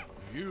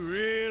 You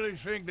really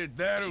think that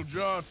that'll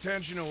draw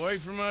attention away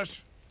from us?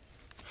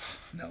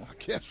 No. I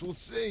guess we'll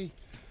see.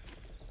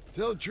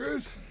 Tell the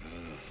truth,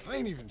 I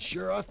ain't even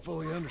sure I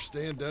fully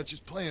understand Dutch's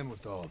plan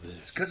with all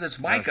this. Because it's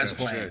Micah's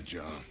like I plan. said,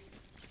 John,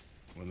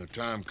 when the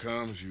time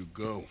comes, you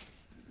go.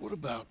 What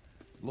about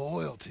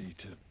loyalty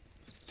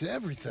to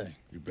everything?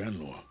 You've been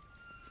loyal.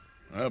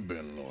 I've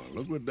been loyal.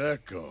 Look what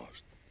that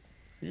cost.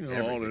 You know,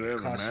 Everything. all that ever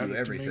Cost you mattered to me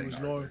everything, was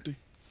Arthur. loyalty.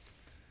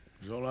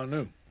 It's all I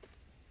knew.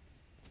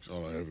 It's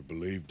all I ever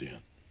believed in.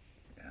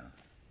 Yeah.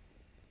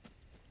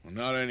 Well,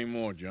 not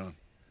anymore, John.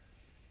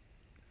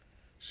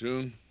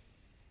 Soon,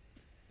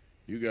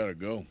 you gotta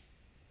go.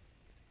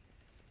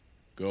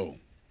 Go.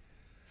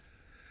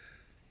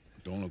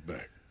 Don't look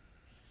back.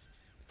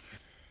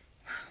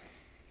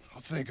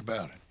 I'll think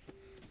about it.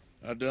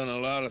 I've done a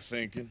lot of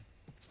thinking.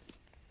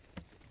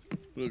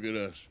 Look at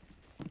us.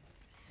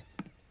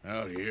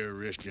 Out here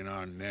risking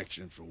our necks,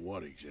 and for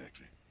what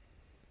exactly?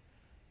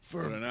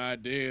 For an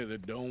idea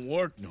that don't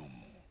work no more.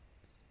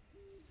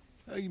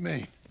 How you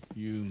mean?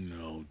 You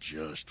know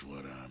just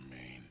what I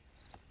mean.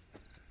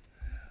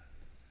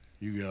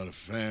 You got a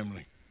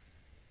family.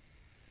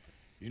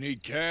 You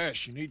need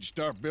cash. You need to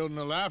start building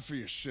a life for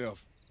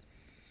yourself.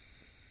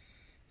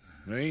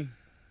 Me?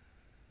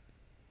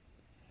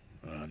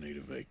 I need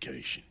a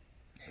vacation.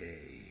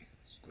 Hey,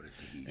 let's go to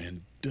Tahiti.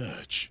 And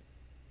Dutch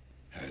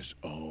has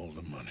all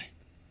the money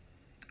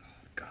Oh,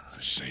 God.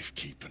 for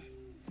safekeeping.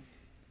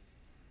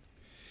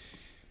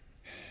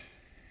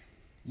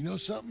 You know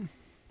something?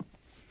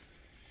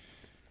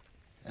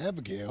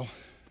 Abigail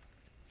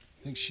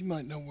thinks she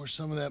might know where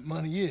some of that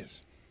money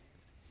is.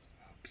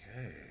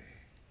 Okay.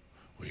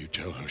 Well, you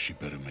tell her she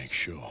better make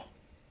sure.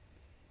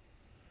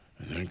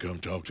 And then come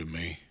talk to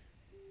me.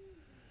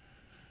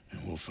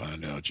 And we'll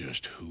find out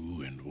just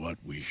who and what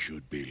we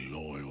should be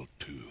loyal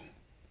to.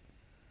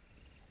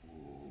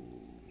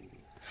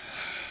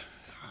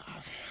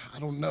 I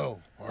don't know,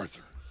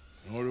 Arthur.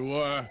 Nor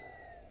do I. Here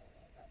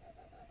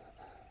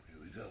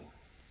we go.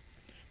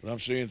 But I'm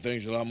seeing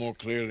things a lot more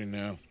clearly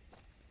now.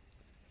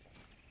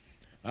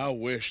 I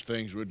wish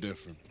things were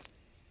different.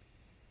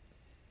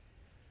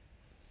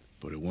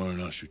 But it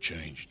weren't us who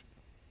changed.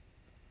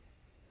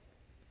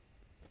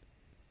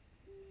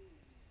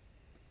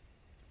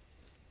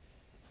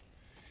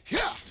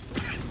 Yeah!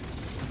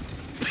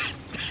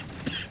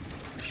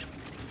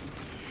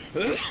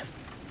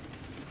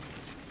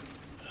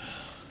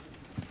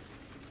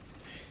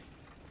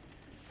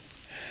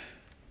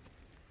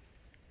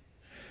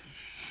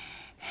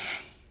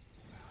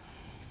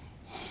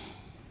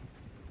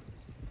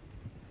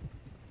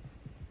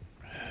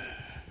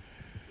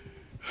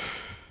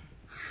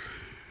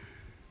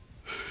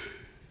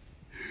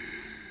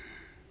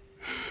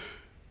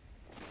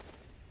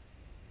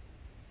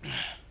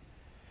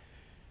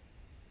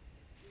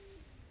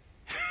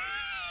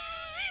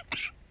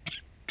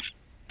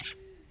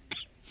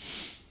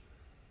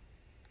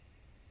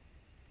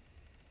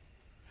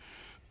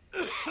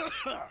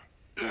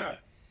 Yeah,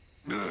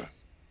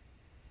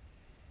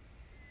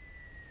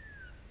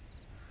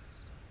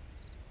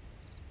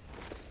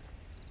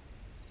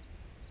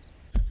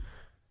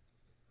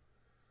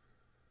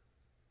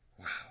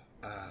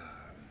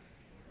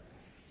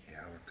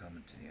 we're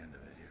coming to the end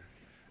of it here.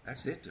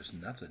 That's it. There's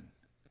nothing.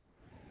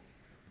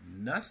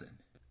 Nothing.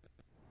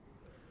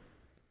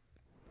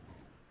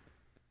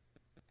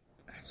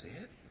 That's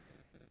it.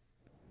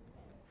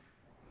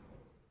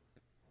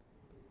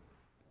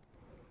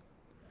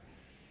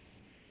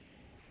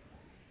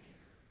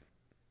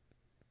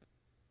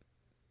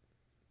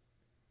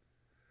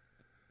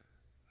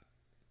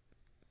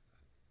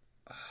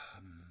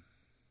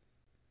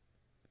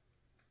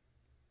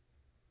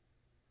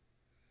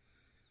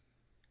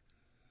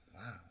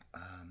 Wow.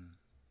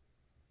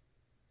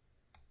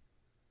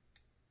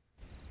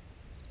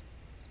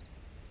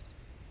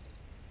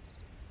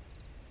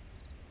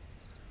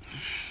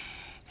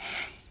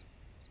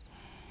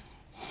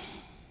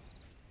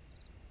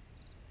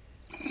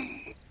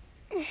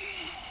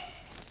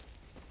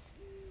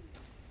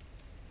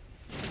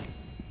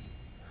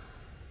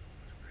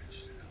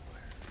 Bridge to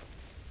nowhere.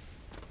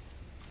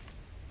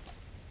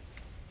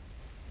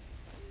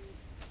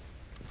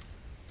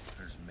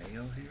 There's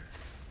mail here.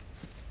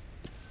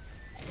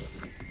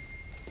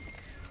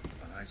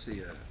 I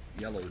see a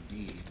yellow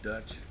D,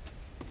 Dutch.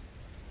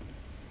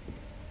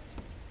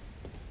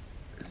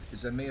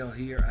 Is there mail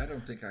here? I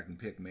don't think I can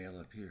pick mail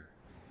up here.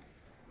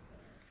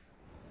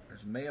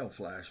 There's mail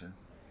flashing.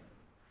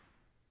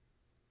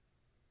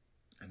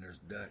 And there's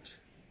Dutch.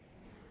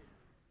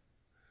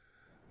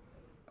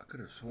 I could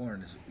have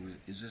sworn,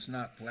 is this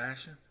not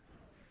flashing?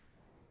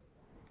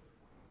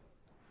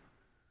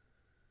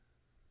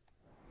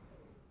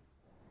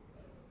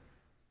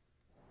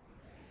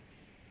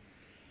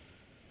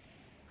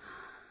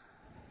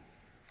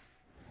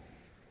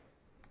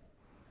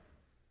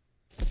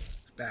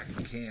 Back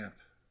in camp.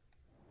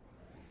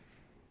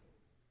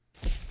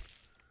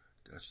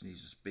 Dutch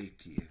needs to speak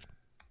to you.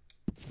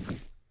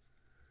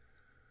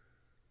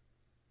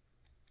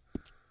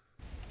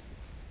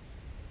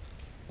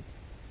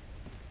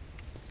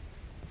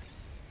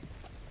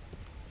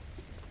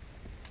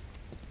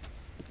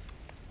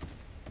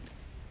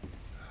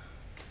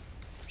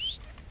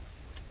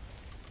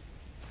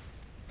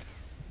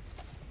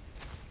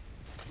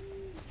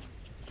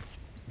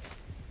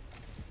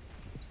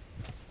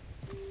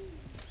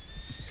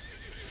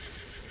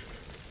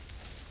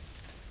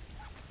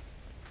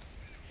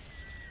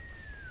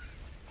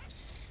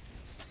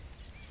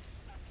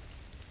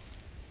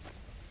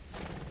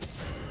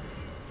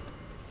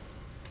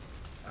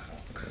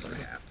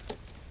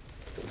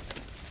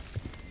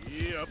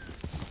 Yep.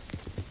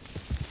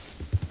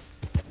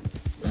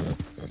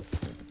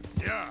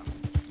 Yeah.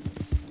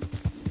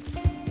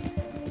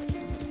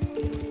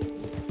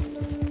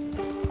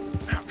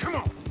 Now, come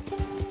on.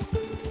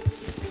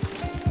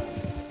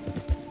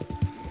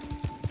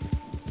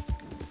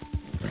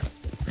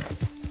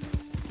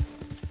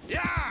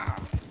 Yeah.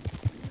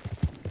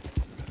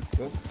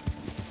 Whoa.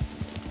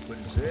 What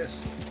is this?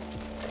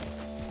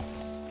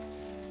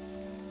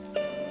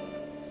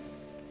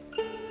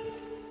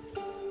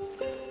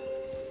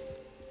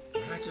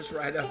 Just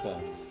right up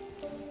on.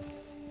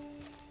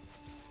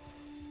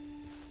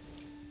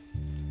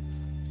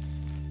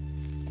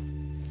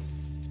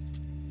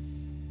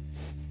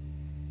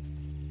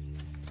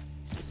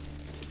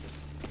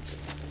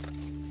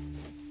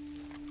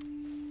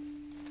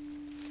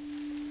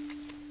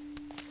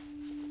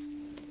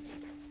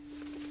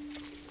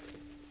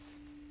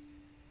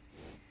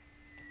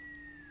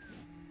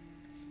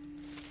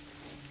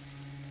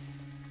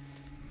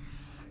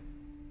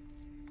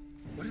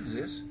 What is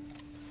this?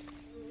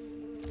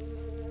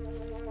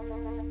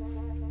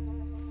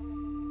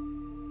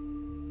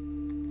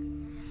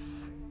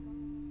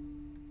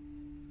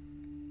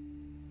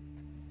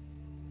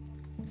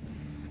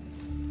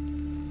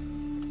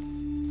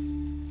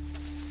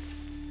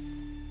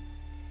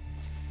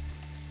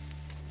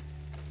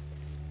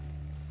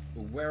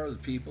 Where are the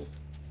people?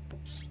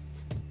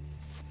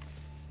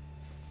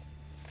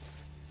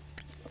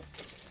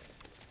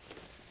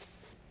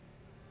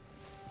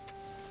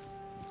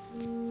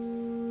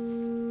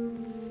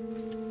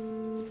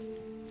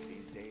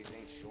 These days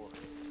ain't short.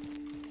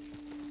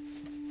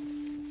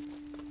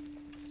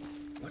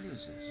 What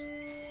is this?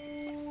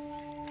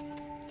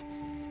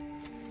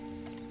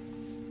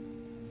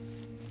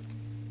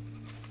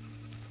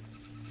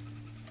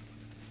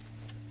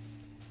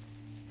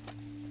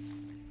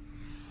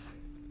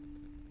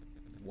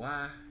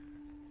 Why?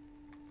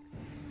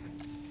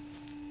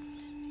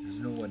 There's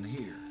no one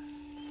here.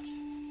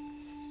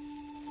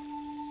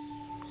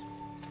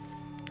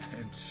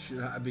 And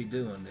should I be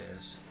doing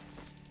this?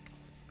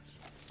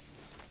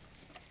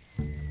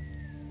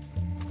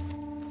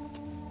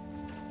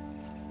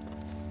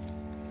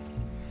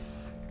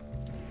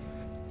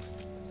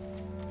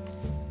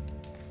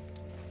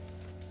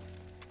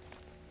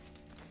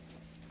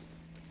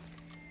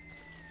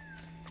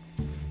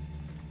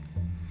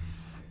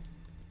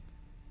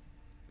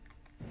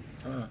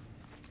 Huh.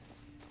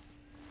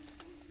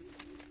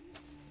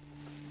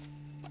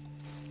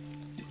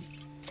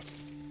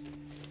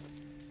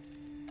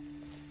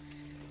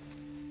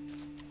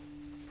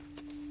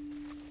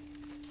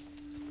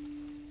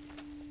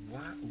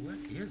 What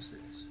is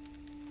this?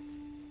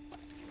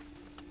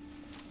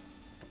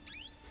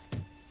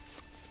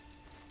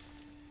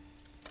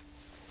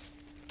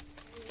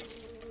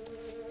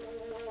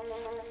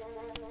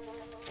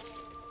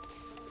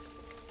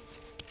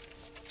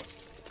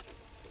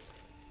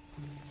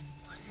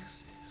 What is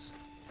this?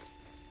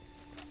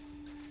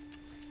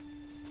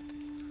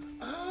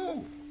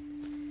 Oh!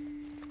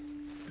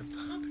 The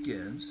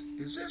pumpkins?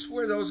 Is this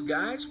where those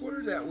guys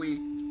were that we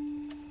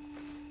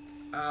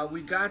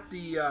got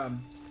the,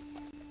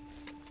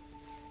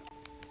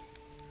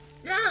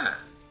 yeah!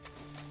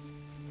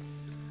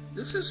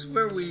 This is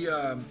where we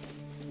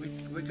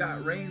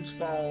got Rains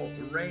Falls,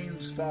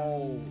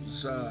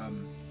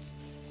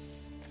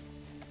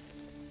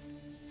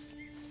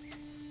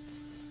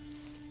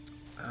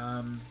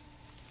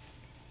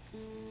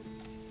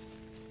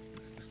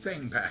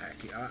 thing back.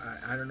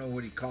 I don't know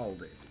what he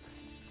called it.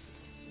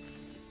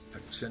 A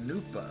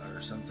chanupa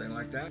or something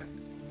like that.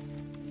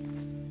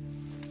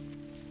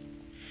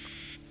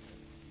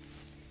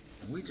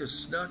 We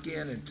just snuck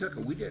in and took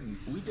it. We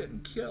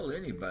didn't kill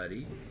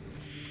anybody.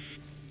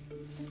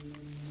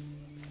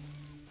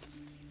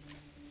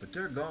 But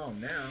they're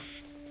gone now.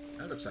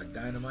 That looks like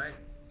dynamite.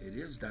 It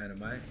is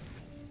dynamite.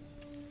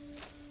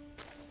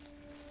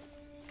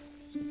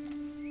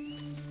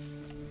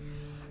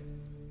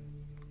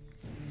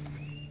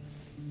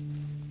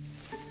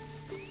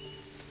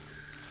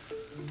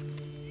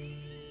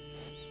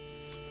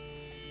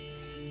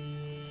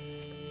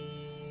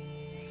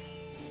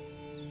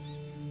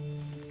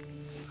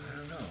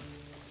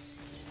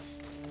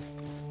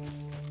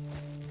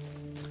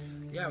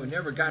 Yeah, we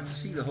never got to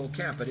see the whole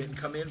camp. I didn't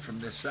come in from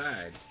this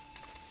side.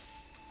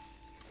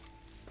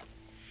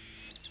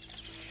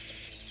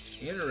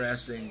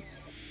 Interesting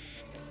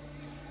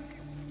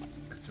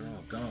that they're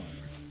all gone.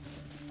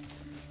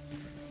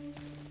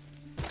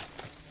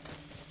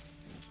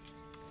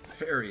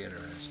 Very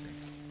interesting.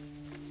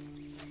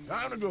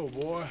 Time to go,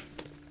 boy.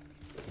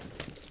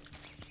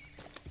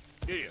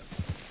 Yeah.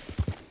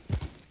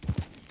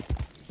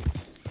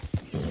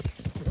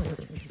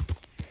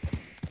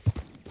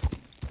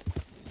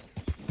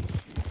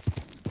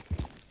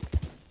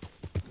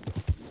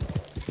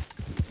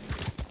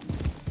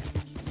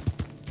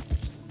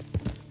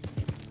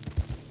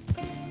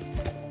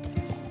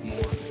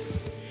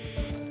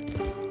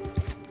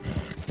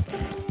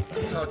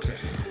 Okay.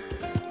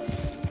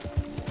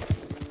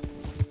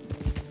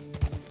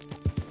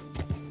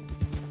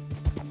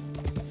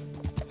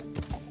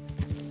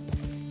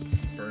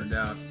 Burned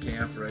out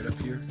camp right up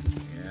here.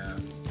 Yeah.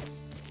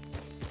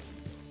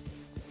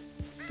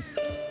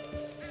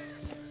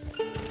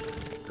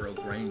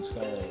 Broke Rains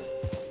Fall.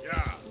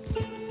 Yeah.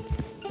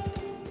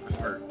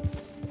 Heart.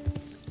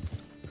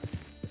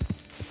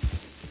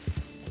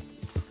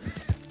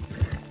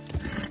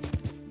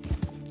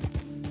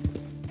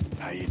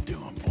 How you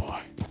doing, boy?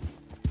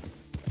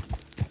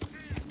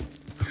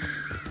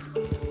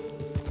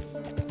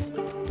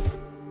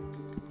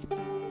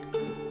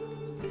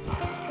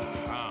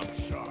 I'm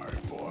sorry,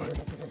 boy.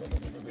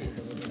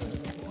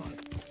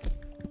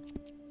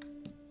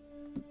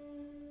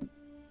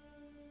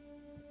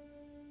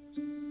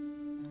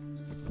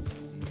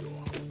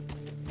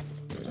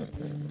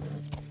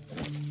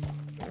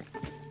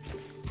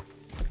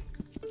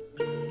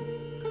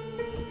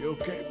 You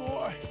okay,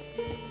 boy?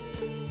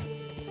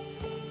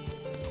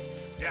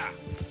 Yeah.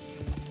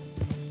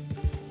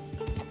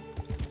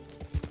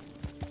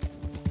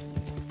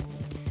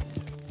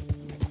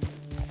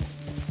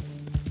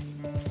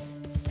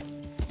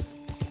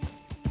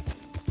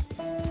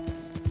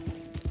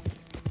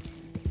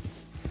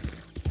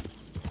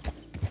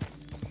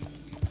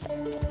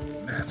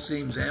 Map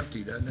seems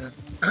empty, doesn't it?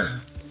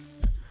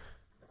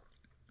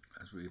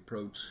 As we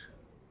approach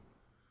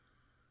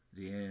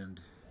the end.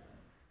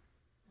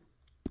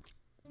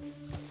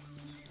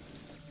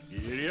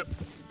 Yep.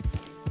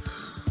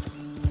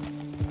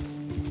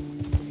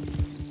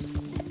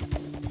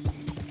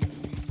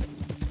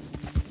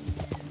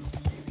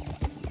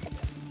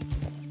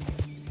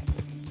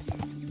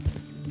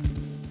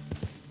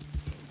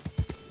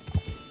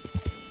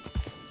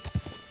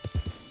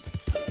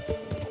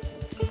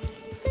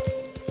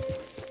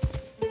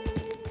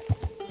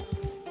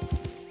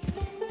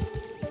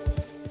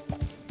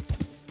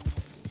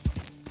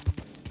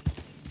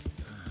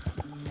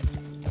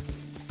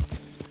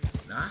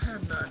 Now, I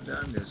have not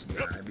done this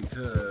guy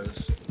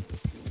because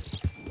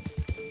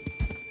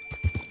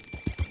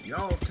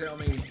y'all tell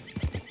me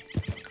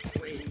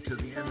wait till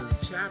the end of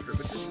the chapter,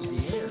 but this is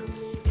the end.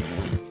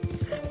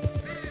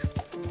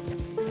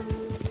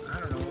 I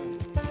don't know.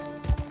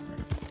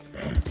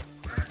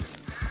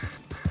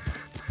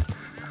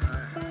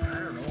 I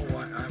don't know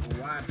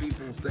why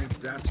people think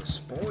that's a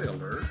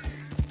spoiler.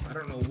 I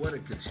don't know what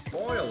it could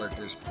spoil at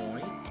this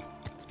point.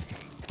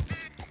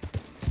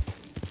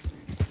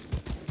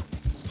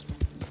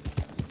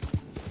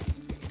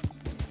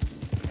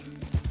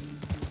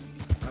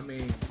 I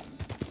mean,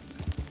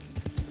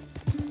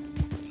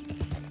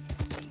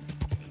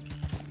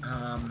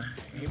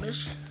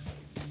 Hamish,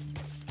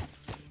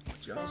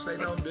 y'all say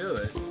don't do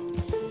it.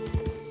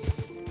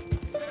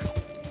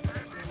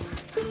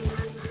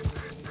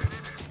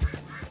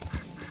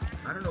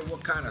 don't know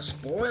what kind of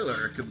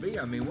spoiler it could be.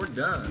 I mean, we're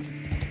done.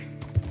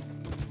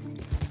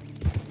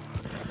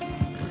 I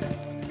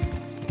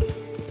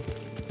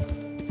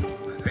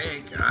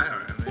think. I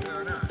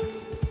don't know.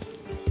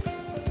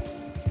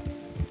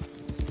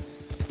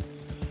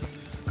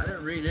 I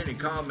didn't read any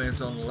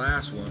comments on the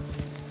last one.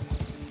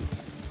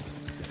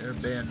 There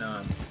have been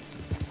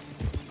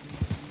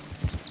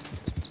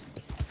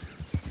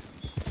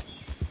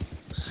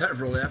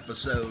several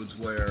episodes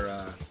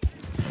where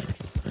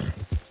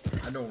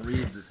I don't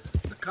read the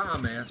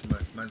comments,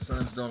 but my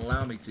sons don't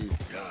allow me to.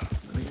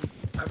 I mean,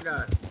 I've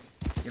got,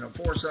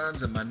 4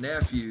 sons and my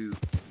nephew.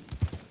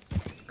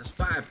 There's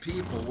 5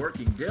 people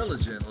working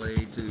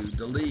diligently to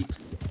delete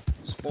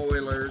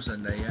spoilers,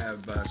 and they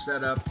have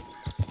set up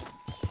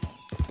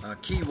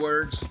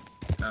keywords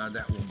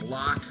that will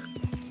block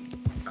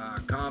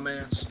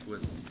comments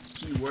with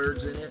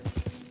keywords in it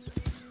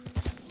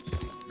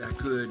that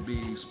could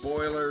be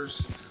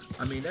spoilers.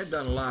 I mean, they've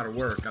done a lot of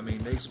work. I mean,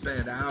 they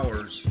spend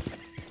hours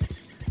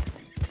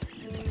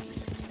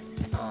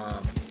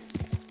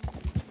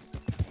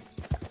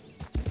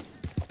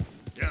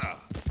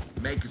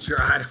making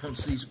sure I don't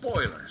see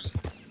spoilers.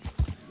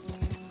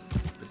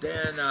 But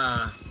then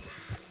I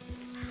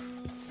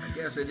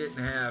guess they didn't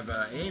have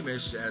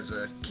Amish as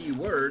a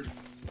keyword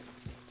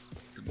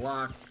to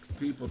block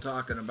people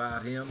talking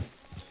about him.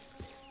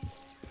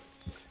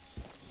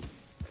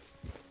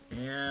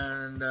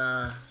 And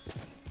I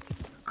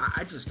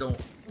just don't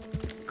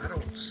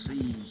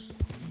see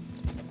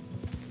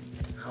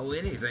how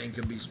anything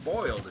can be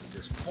spoiled at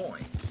this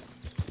point.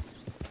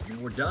 I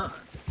mean, we're done.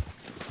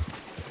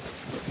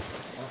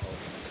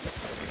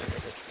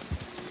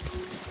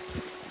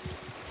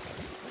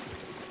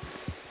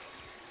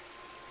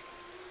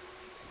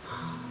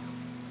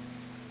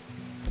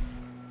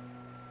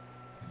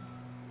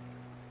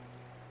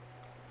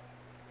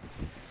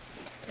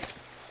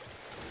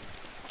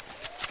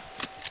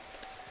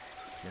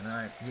 Can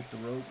I hit the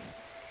rope?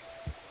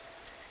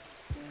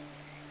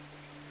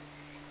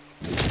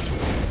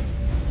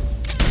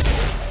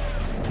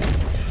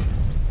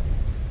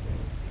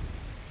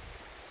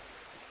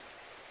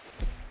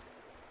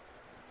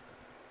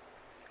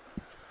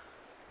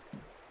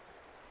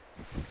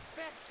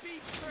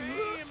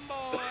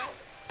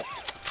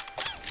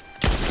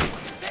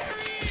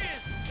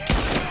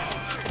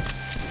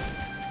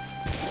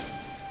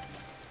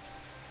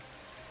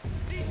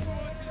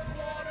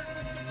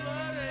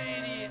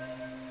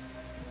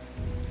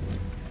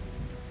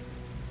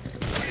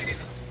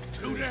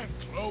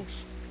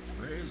 Close.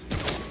 Where is he?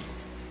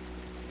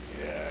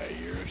 Yeah,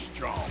 you're a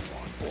strong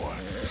one, boy.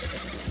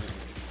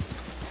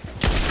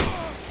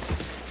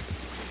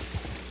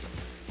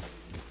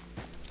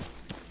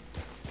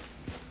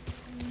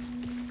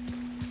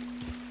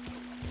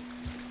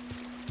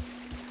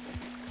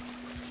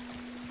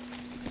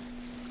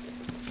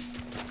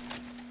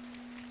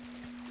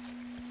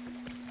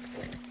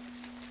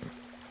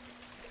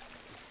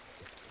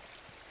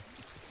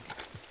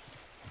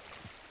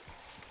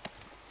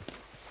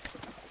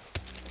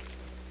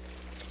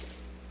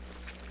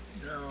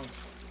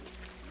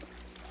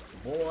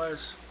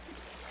 Boys,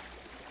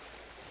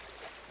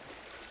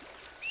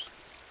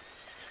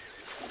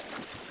 I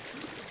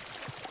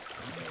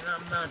mean,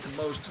 I'm not the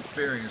most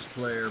experienced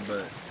player,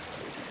 but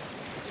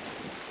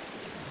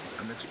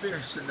I'm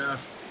experienced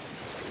enough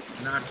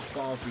not to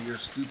fall for your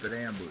stupid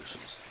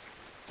ambushes.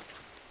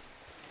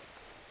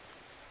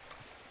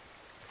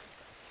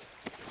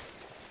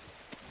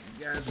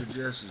 You guys are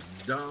just as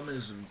dumb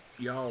as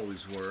you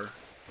always were.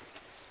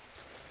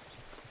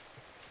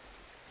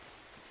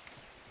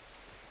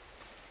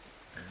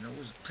 And there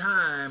was a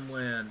time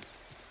when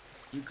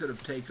you could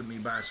have taken me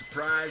by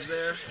surprise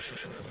there,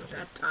 but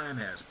that time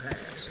has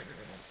passed.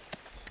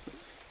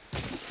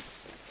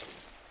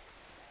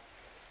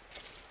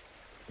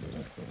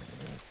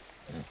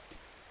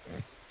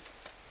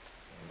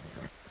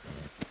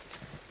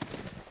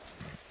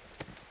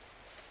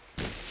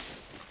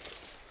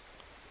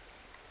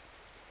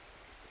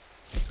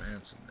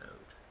 Ransom note.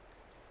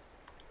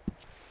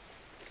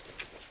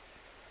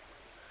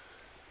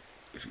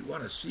 If you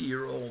want to see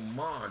your old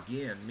ma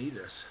again, meet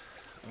us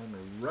on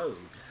the road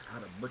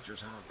out of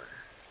Butcher's Holler.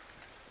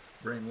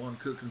 Bring 1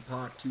 cooking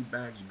pot, 2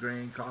 bags of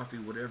grain, coffee,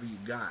 whatever you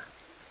got.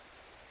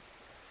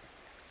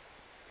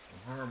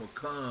 No harm will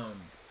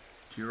come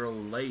to your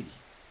old lady,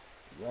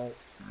 Walt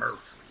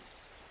Murfree.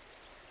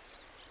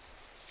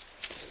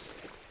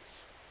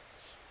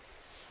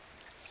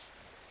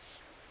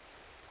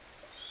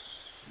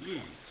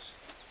 Jeez.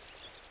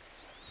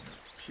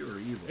 Pure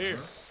evil, Here.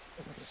 huh?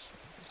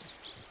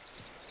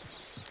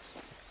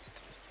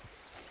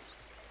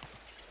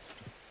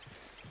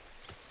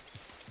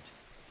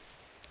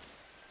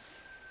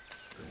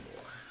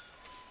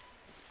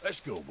 Let's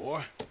go,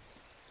 boy.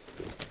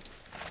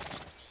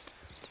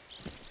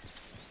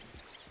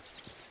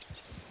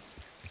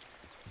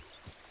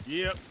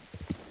 Yep.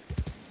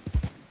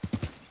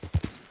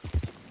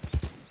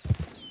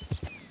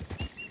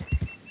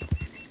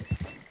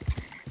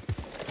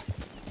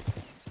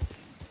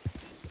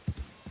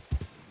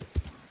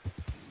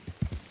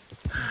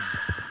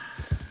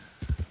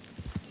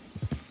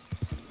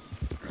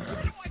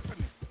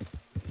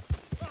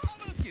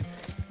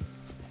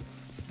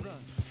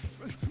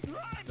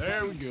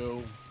 There we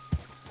go.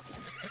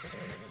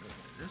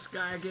 This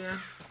guy again?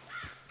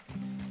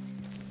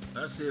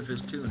 Let's see if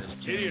his tune has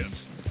Idiot. changed.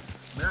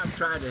 Man, I've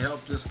tried to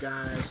help this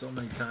guy so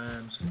many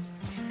times.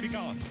 Be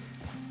gone.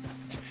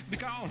 Be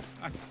gone.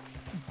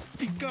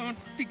 Be gone.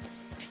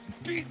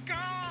 Be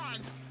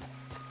gone.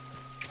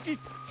 Has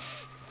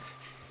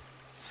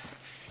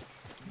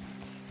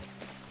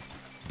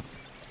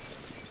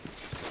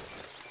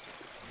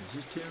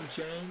his tune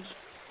changed?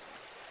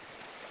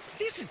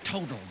 This is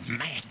total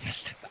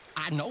madness.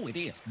 I know it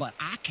is, but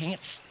I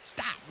can't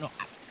stop. No,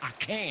 I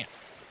can't.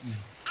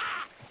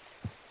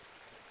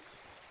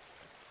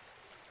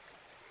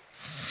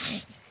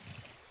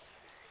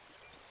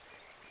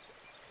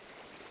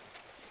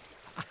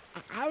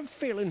 I'm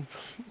feeling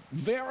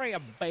very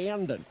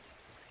abandoned.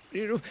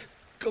 You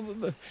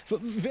know,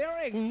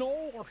 very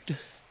ignored.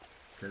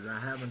 Because I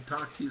haven't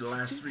talked to you the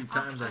last 3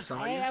 times I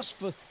saw I you. asked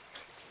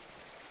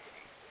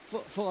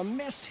for a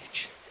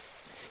message,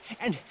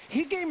 and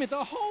he gave me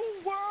the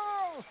whole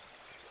world,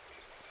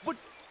 but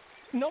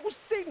no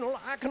signal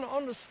I can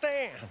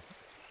understand.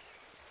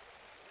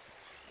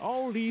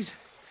 All these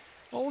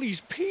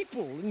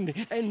people,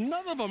 and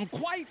none of them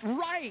quite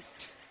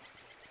right.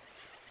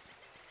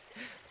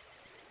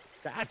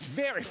 That's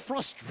very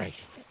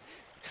frustrating.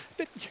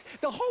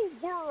 The whole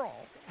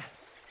world.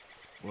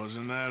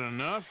 Wasn't that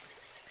enough?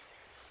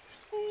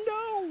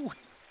 No!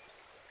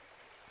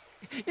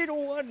 It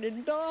wasn't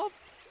enough.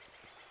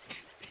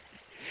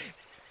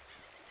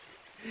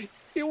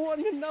 It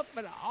wasn't enough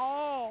at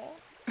all.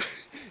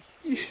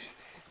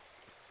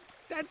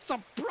 That's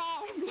a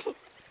problem.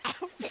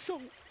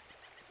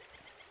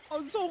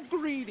 I'm so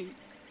greedy.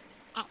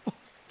 Well,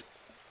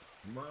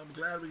 I'm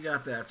glad we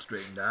got that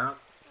straightened out.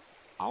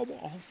 I'm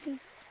awful.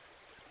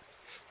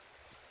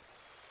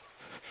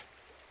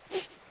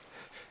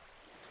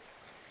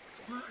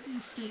 Well, he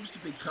seems to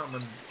be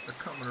coming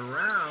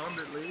around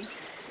at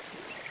least.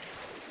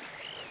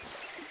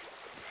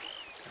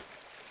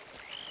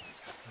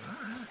 All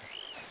right.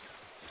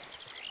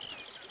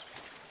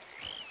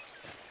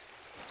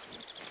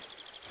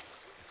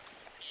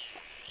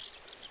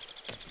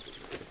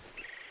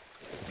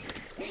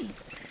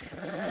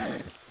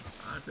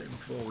 I think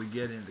before we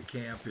get into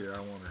camp here, I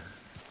want to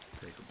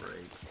take a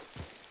break.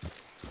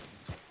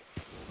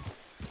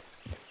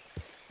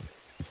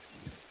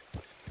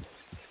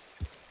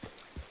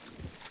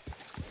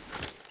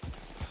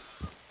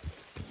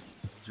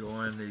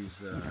 Join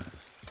these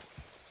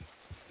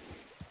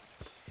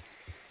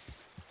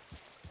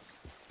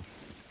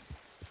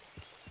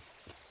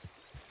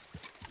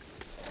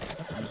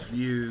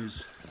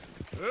views.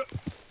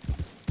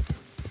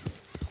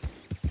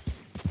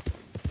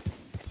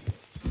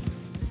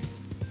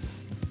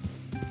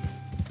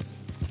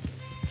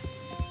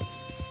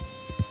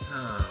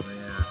 Oh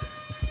man.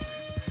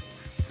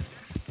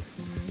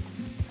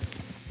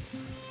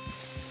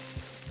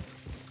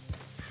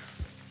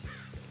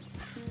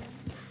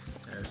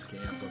 There's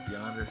camp up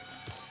yonder.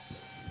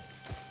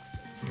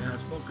 Yeah,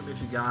 smoke 'em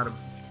if you got 'em.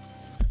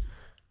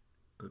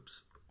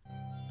 Oops.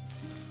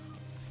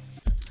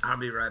 I'll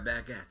be right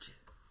back at you.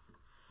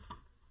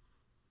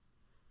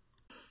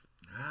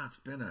 Ah, it's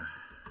been a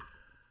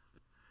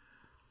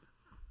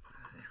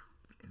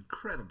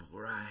incredible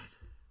ride.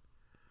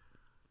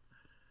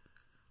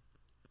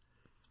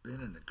 It's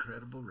been an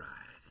incredible ride.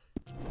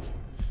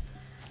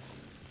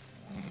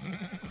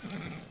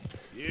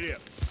 Get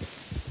up.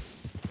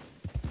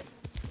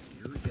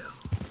 Here we go.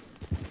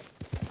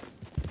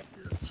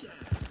 Little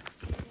Jack.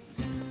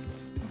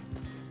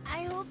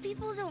 I hope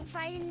people don't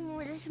fight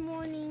anymore this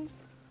morning.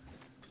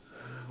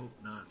 I hope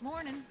not.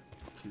 Morning.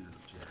 Too,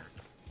 Jack.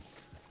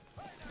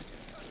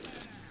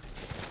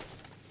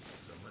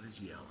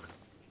 Somebody's yelling.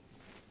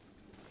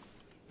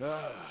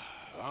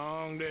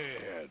 Long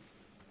dead.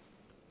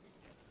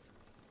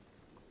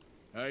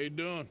 How you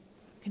doing?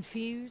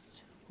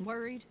 Confused?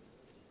 Worried?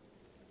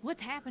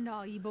 What's happened to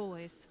all you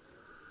boys?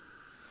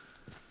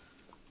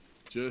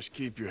 Just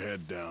keep your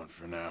head down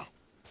for now.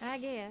 I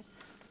guess.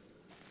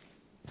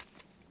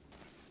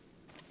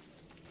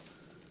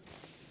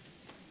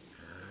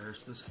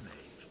 There's the snake.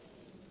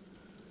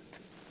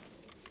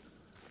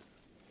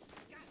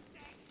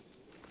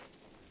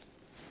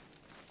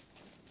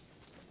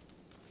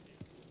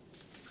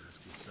 Let's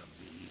get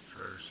something to eat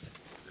first.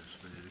 There's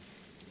food.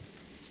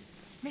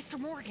 Mr.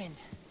 Morgan,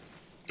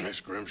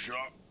 Miss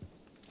Grimshaw?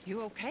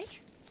 you okay?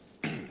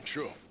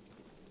 Sure.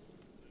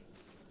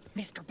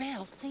 Mr.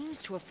 Bell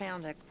seems to have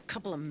found a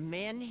couple of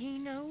men he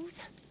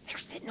knows. They're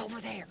sitting over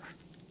there.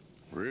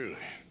 Really?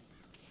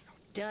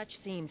 Dutch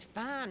seems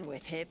fine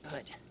with it,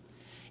 but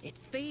it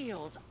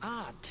feels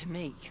odd to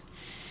me.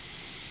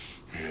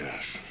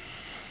 Yes.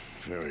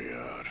 Very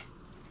odd.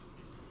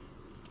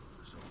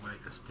 So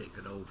make us take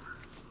it over.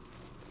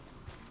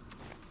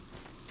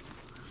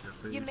 Is there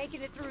food? You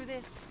making it through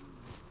this?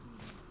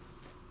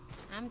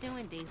 I'm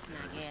doing decent,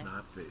 I It's guess.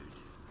 not food.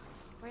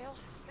 Well,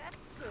 that's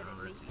good Now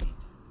at let's least. eat.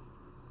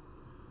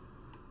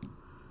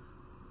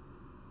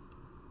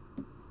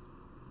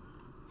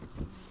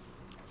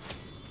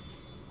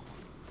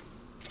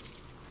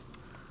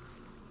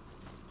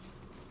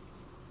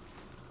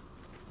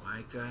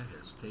 Micah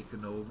has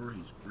taken over.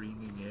 He's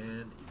bringing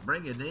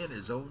in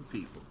his own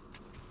people.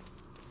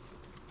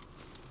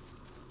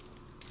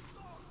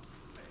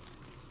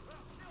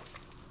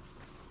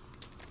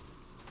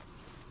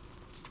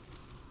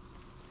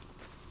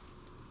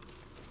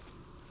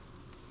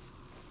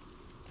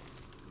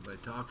 Everybody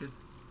talking?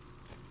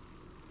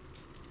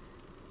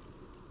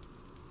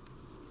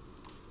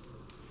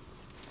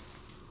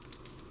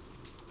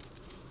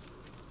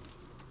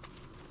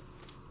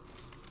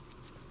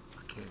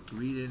 Can't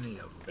read any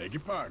of them. Beg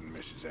your pardon,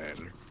 Mrs.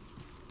 Adler.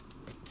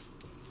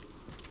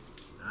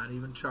 Not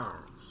even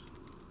Charles.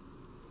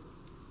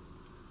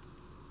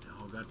 They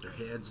all got their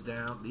heads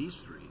down. These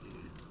three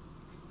did.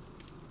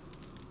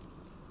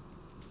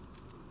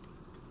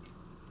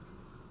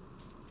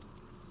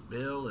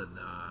 Bill and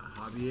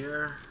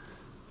Javier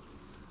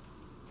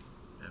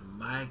and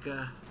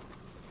Micah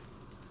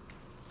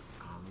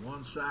on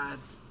one side.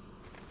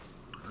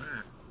 All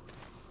right.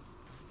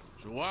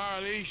 So why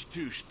are these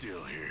two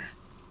still here?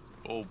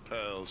 Old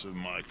pals of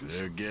Micah's.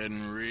 They're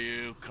getting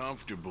real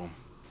comfortable.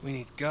 We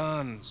need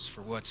guns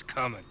for what's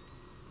coming.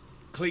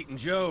 Cleet and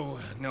Joe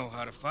know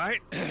how to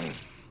fight.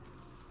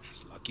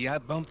 It's lucky I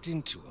bumped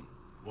into them.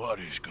 What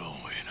is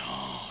going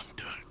on,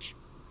 Dutch?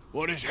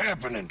 What is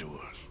happening to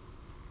us?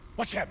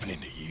 What's happening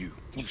to you?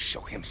 You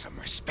show him some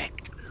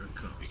respect. There it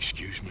comes.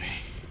 Excuse me.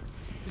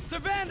 Mr.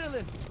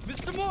 Vanderlyn,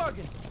 Mr.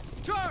 Morgan,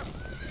 Charles,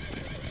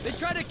 they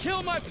try to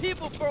kill my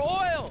people for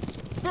oil.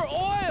 For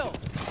oil!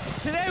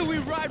 Today we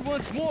ride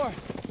once more.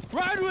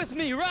 Ride with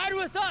me, ride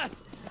with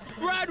us!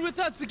 Ride with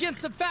us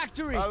against the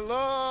factory! I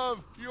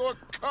love your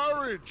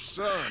courage,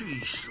 son.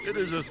 Jeez, It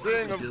is a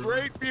thing of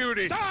great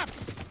beauty. Stop!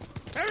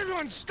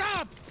 Everyone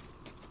stop!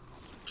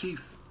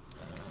 Chief.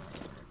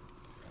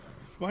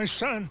 My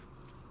son,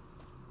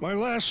 my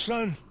last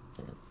son,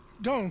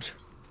 don't.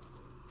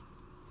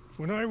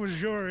 When I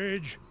was your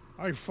age,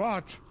 I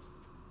fought.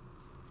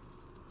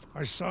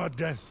 I saw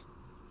death.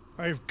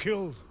 I have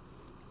killed.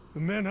 The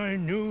men I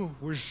knew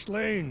were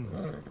slain.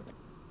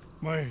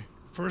 My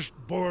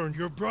firstborn,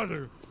 your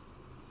brother,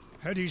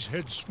 had his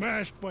head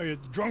smashed by a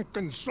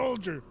drunken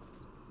soldier.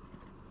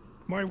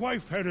 My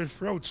wife had her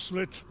throat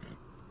slit.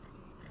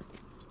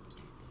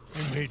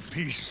 I made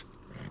peace.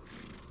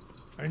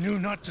 I knew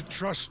not to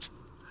trust,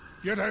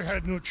 yet I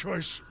had no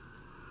choice.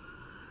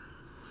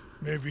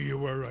 Maybe you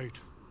were right.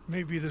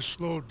 Maybe the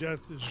slow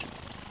death is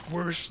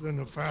worse than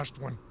the fast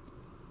one.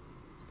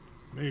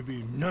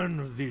 Maybe none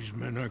of these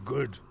men are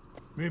good.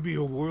 Maybe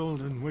a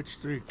world in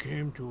which they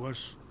came to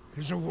us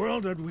is a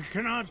world that we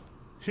cannot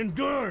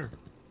endure.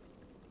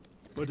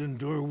 But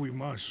endure we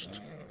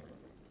must.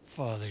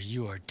 Father,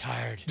 you are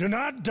tired. Do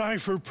not die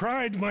for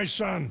pride, my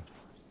son.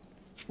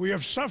 We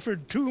have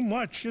suffered too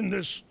much in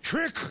this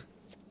trick.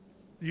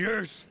 The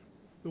earth,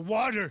 the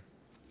water,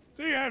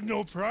 they have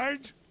no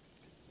pride.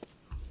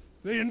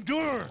 They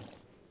endure,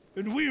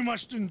 and we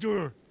must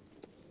endure.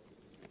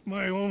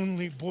 My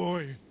only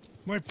boy,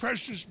 my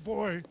precious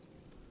boy,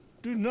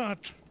 do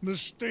not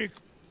mistake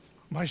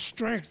my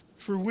strength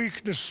for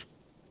weakness.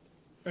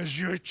 As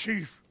your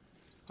chief,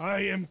 I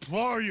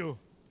implore you.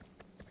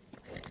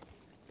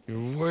 Your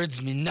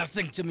words mean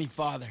nothing to me,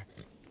 Father.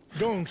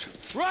 Don't.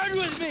 Ride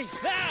with me,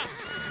 now!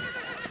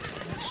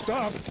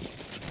 Stop.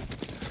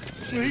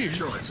 Made his Please.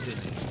 choice,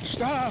 didn't he?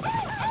 Stop.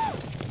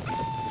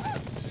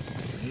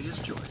 Made his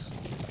choice.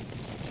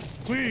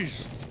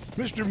 Please,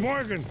 Mr.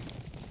 Morgan,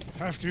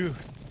 after you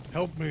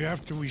helped me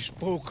after we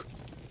spoke,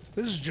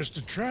 this is just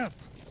a trap.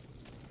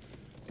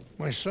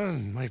 My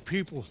son, my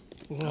people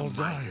will all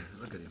die.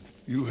 Look at him.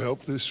 You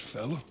help this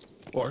fellow,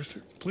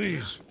 Arthur?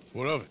 Please.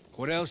 What of it?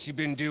 What else you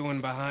been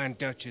doing behind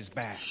Dutch's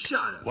back? Shut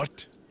up.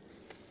 What?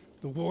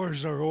 The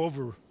wars are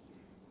over.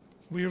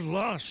 We have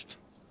lost.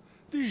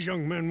 These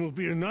young men will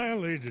be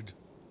annihilated.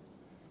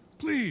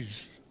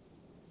 Please.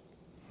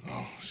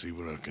 I'll see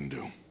what I can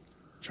do.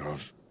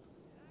 Charles?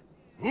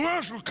 Who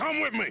else will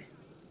come with me?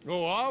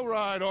 Oh, all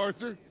right,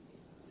 Arthur.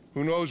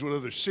 Who knows what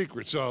other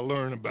secrets I'll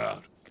learn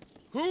about?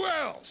 Who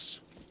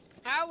else?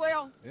 I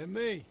will. And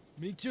me.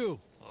 Me too.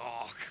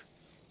 Oh,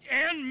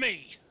 and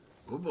me,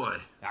 Oh boy.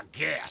 I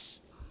guess.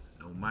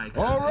 No Mike.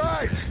 All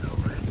right. No,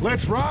 right?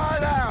 Let's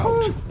ride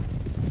out.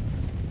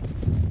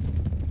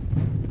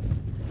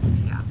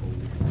 Yeah.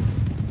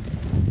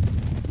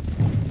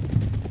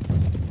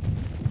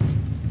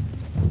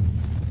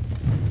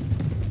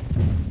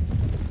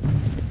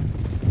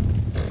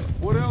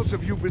 What else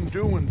have you been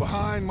doing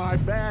behind my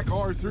back,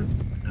 Arthur?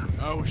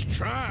 I was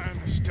trying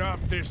to stop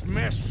this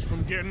mess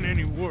from getting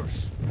any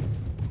worse.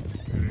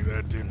 Maybe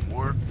that didn't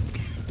work.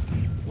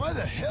 Why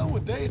the hell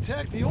would they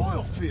attack the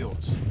oil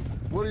fields?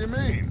 What do you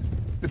mean?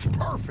 It's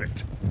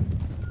perfect.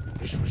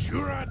 This was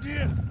your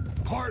idea?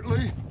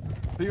 Partly.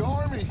 The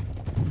army,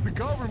 the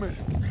government,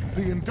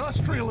 the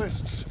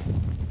industrialists.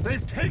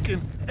 They've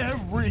taken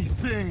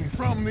everything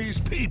from these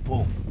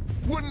people.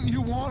 Wouldn't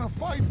you want to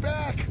fight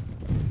back?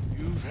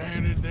 You've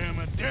handed them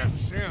a death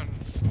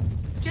sentence.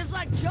 Just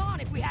like John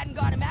if we hadn't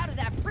got him out of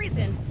that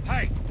prison.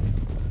 Hey,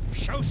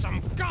 show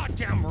some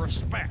goddamn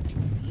respect.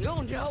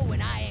 You'll know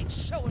when I ain't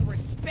showing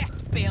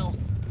respect, Bill.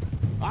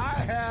 I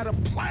had a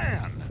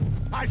plan.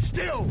 I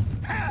still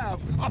have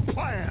a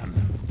plan.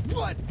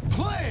 What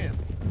plan?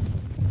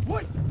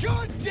 What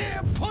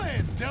goddamn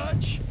plan,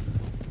 Dutch?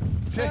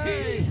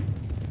 Tahiti?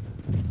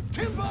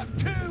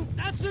 Timbuktu?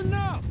 That's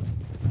enough!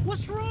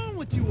 What's wrong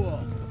with you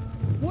all?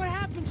 What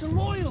happened to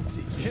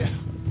loyalty? Yeah,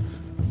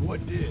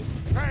 what did?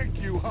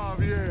 Thank you,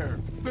 Javier.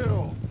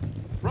 Bill,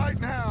 right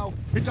now,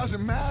 it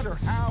doesn't matter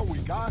how we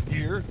got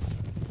here.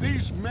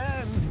 These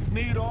men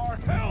need our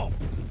help.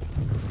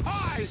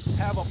 I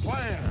have a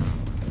plan.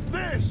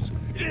 This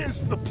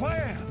is the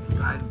plan.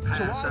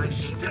 So either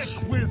stick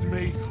with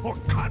me or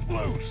cut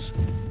loose.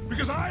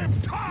 Because I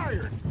am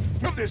tired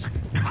of this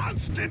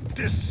constant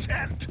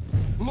descent.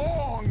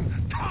 Long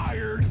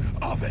tired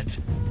of it.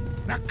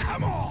 Now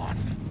come on.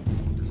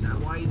 Is that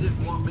why you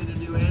didn't want me to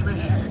do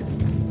Amish?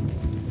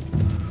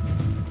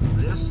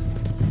 This?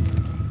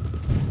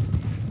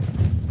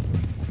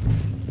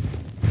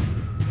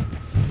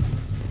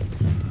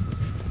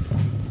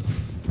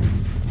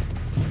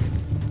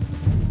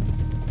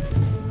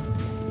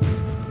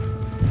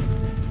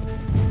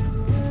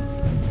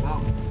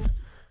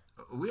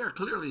 We are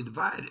clearly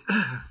divided.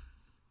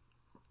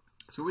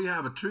 So we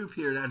have a troop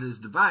here that is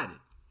divided.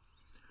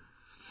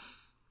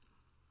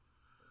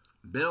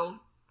 Bill,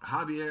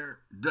 Javier,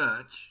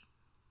 Dutch,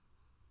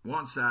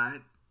 one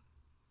side,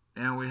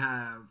 and we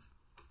have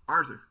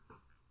Arthur,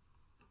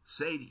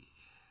 Sadie,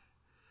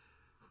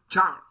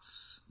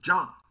 Charles,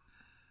 John,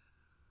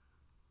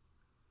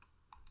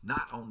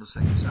 not on the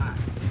same side.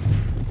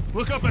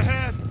 Look up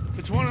ahead.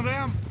 It's one of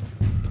them.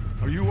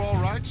 Are you all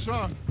right,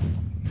 son?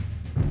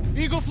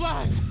 Eagle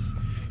flies!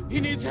 He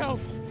needs help.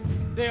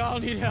 They all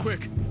need help.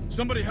 Quick,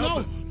 somebody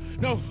help him.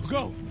 No,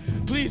 go.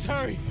 Please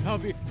hurry. I'll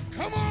be...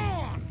 Come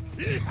on!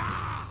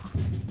 Yeehaw!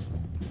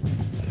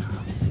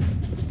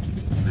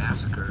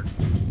 Massacre.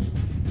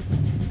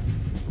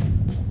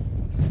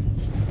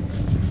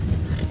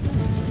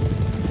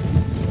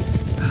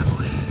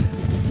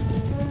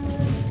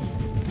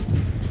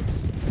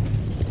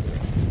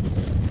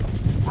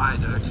 Why,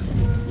 Dutch?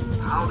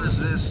 How does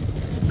this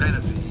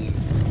benefit you?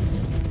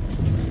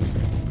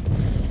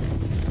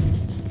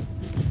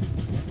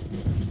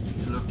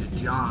 You looked at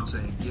John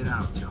saying, "Get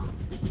out, John.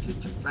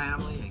 Get your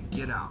family and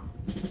get out."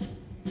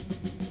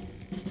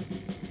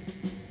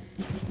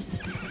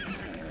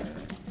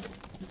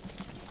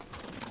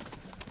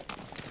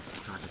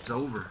 Like it's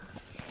over.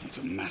 It's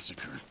a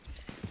massacre.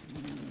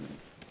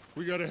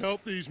 We gotta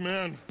help these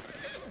men.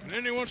 Did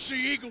anyone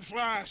see eagle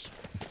flies?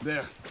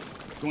 There,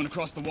 going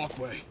across the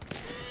walkway.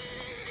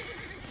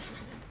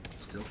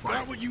 Still fighting.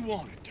 Got what you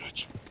wanted,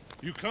 Dutch.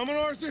 You coming,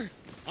 Arthur?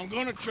 I'm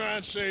gonna try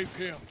and save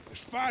him. This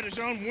fight is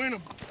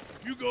unwinnable.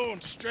 If you go and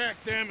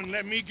distract them and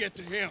let me get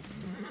to him.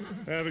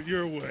 Have it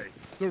your way.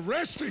 The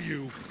rest of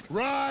you,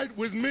 ride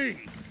with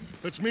me.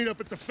 Let's meet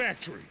up at the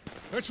factory.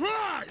 Let's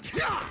ride!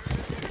 Yeah!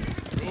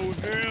 Go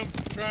with him.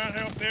 Try and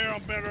help there.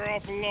 I'm better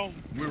off alone.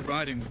 We're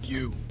riding with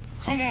you.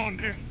 Come on,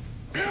 then.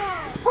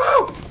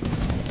 Woo!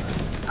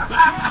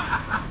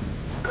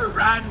 We're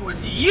riding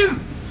with you.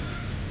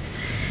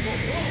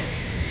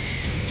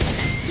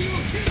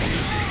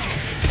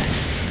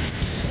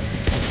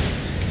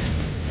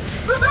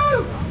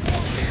 Woohoo!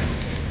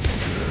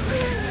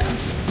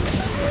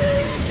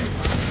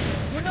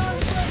 We're not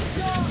afraid to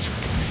go!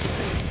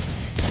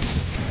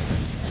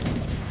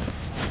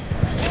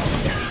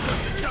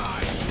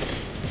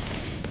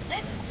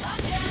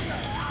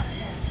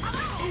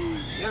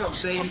 Get him,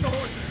 Sadie.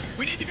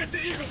 We need to get to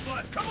Eagle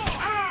Flies. Come on!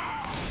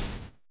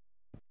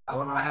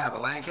 What do I have, a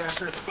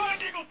Lancaster?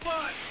 Find Eagle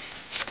Flies!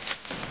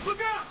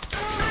 Look out!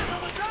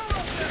 On the tower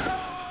up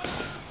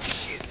there!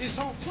 Shit, this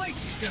whole place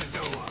is gonna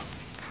go up.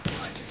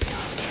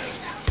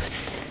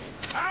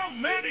 How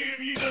many of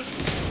you does...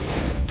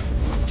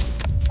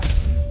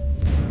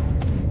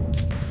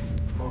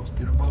 Folks,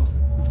 get them both.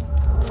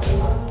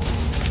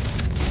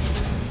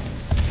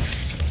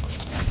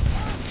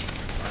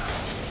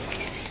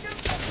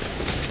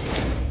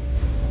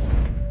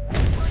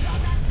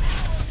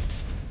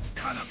 What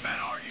kind of man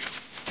are you?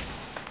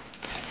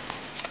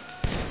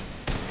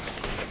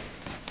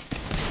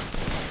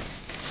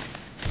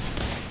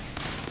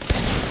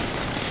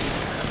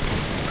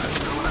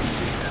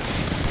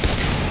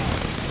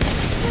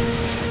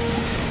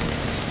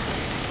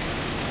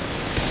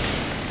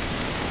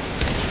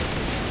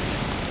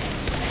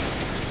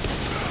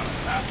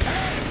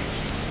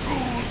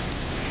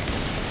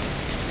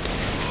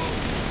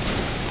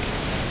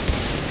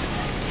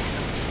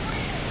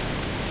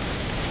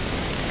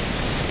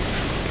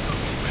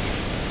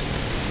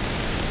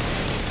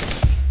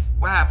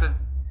 What happened?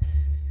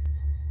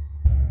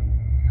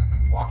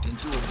 Walked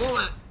into a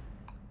bullet.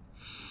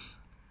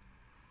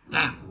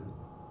 Damn.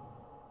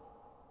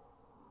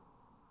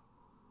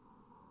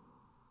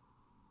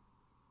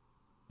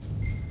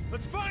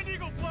 Let's find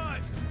Eagle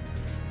Flies!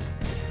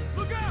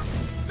 Look out!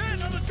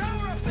 Ben, on the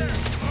tower up there!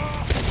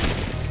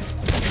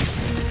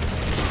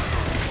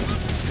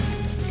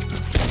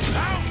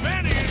 How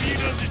many of you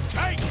does it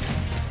take?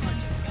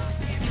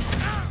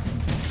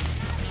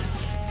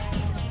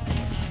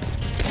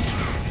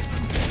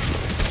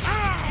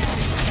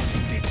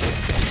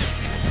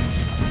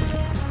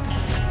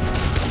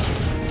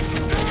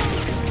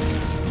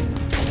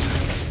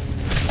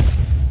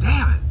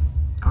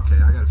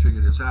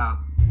 us out.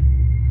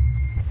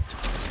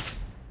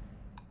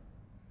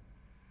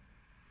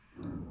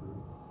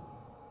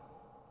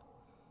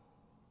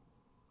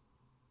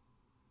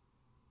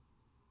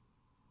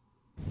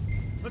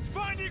 Let's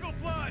find eagle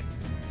flies!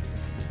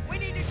 We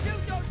need to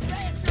shoot those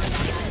bastards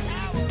on that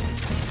tower!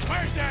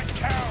 Where's that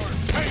coward?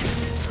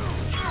 Face!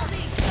 All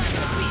these sons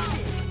of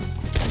bitches!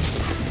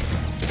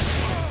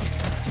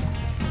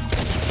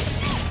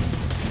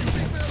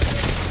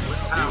 What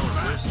tower?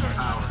 Where's the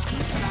tower?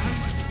 These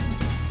guys?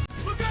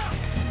 Look out!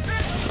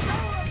 There's a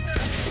tower up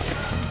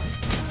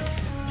there!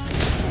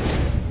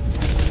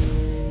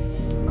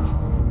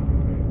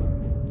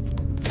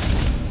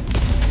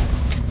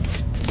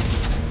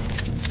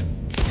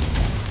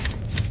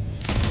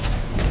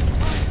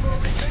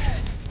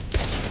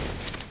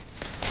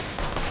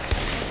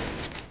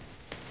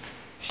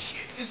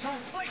 Shit, this whole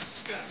place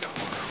is gonna go.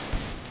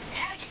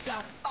 Now you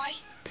gotta fight!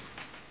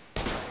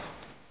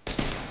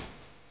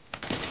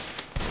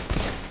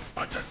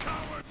 Bunch of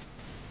cowards!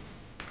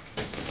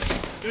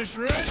 This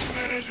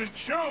regiment is a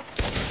joke!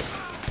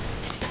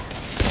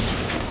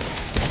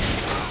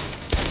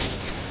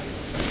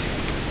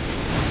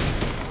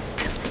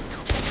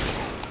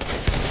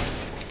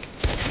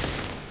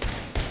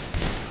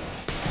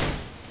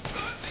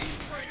 Got these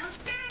traitors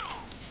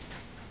down!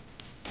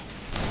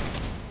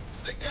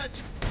 They got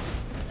you.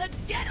 Let's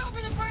get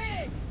over the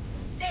bridge!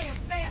 Damn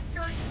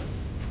bastard!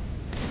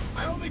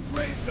 I only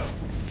grazed them.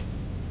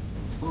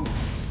 Ooh.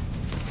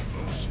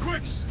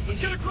 Quick! Let's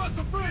get across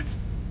the bridge!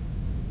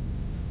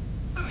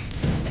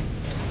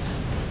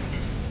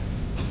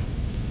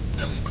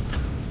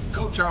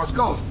 Go, Charles,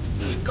 go!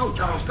 Go,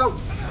 Charles, go!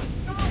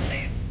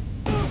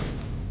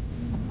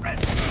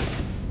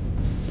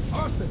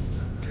 Arthur,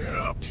 Get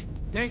up!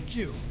 thank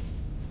you.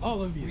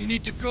 All of you. We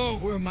need to go.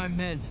 Where are my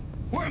men?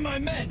 Where are my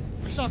men?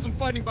 I saw some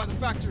fighting by the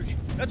factory.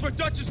 That's where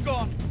Dutch is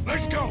gone.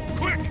 Let's go,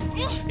 quick!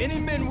 Any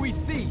men we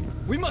see,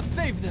 we must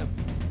save them.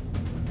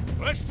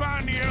 Let's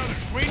find the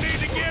others. We need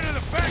to get to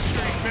the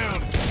factory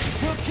building.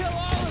 We'll kill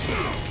all of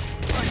you.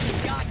 Bunch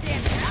of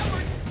goddamn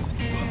cowards!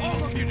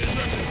 All of you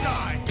deserve to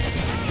die!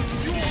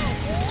 You want a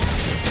war?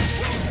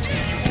 We'll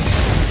get you!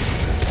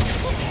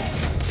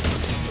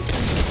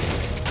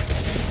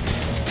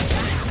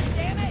 Ah,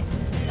 damn it!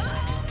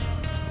 Ah!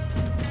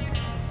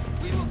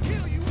 We will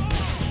kill you all!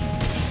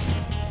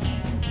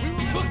 We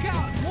will Look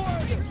out, more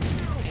of them.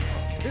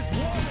 This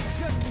war is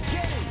just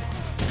beginning.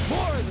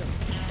 More of them.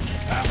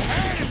 I've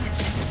had it with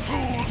you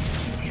fools!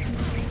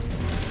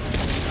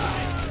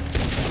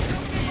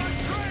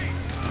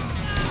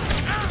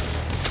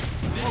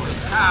 Holy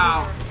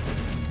cow!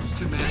 There's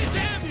too many.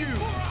 damn you!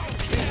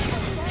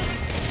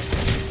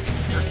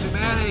 There's too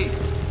many!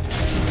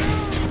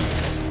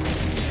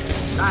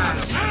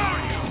 Guys!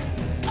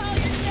 Oh,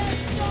 you're dead,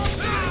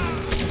 soldier!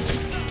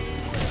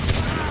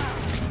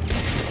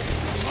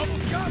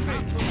 Almost got me!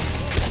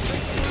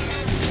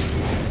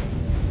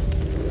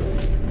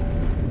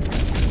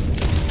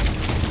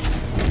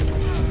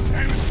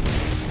 Damn it!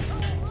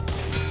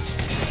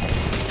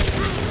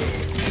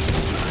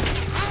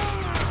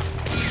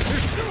 They're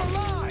still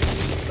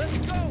alive! Let's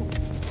go.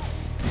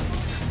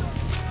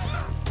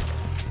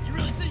 You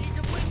really think you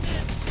can win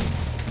this?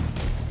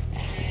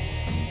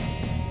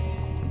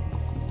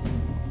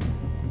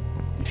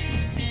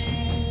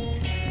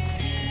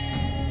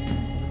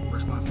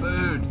 Where's my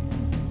food?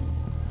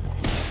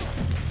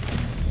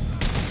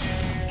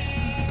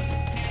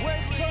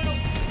 Where's Colonel?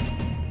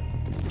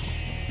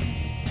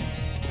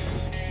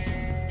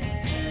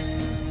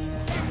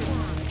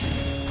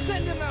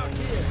 Send him out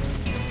here.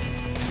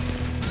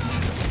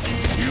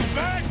 You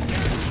bastard!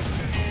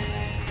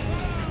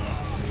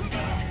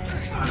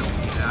 I don't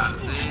get out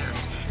of there.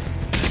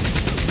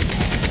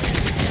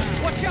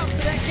 Watch out for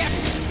that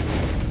captain.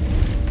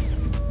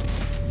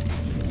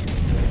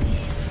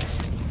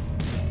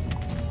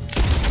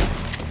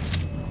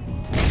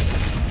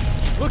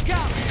 Look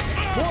out!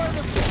 More of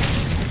them.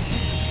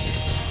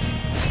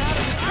 Out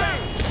of the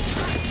train.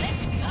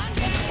 Let's gun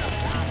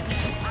down!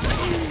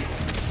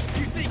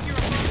 You think you're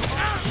a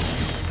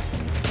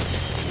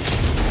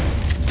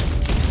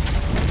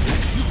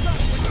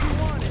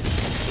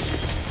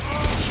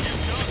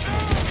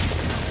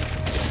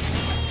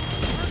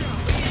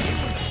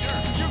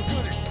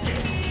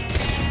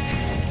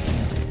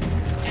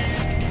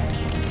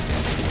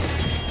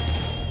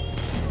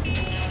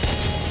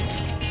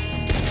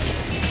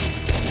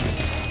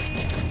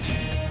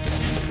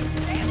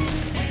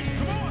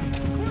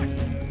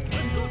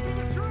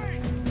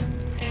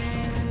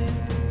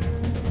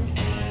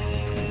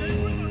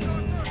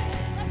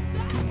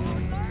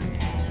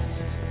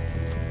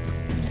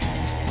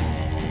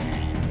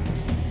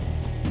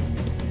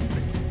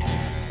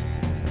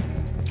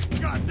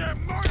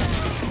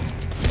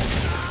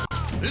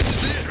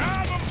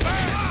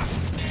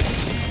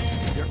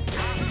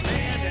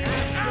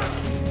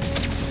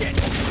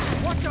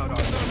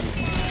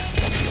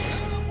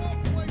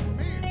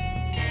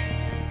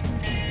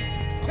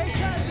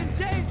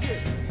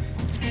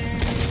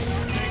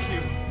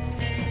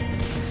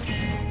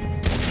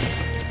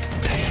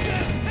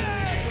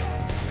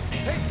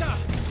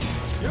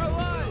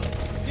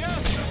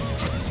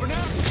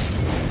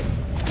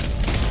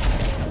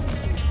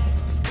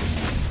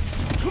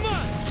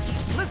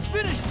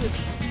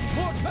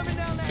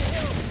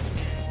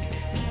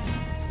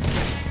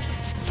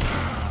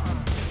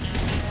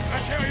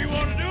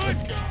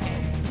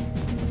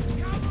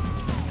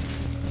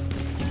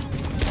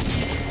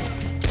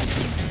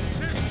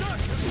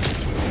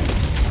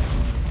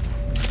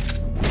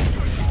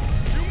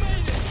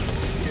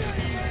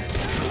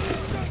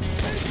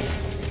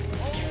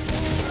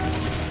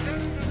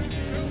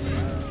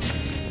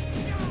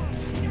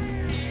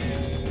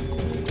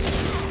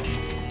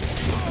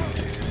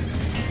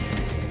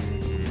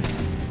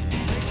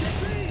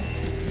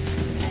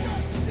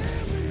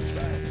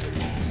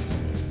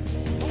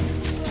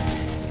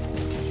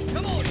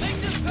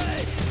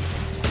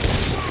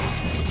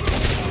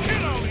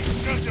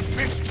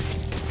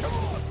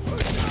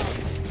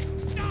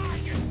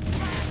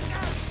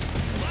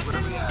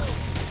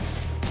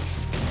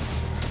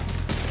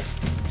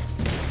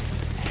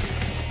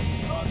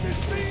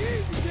me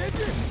easy, did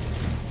you?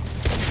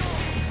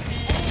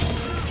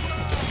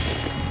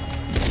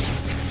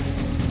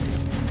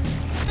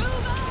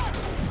 Move up!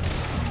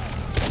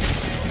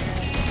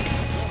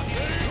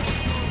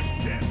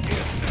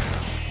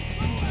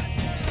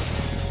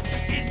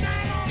 Is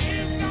that all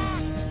you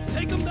got?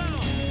 Take him down.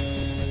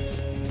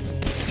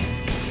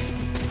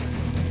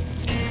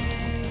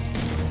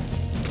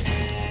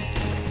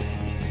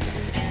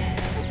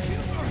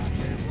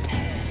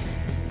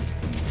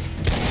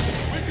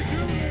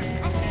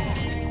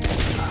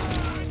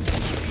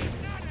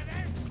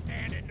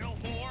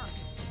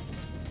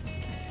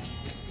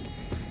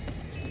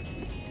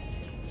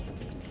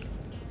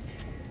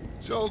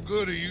 So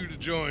good of you to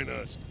join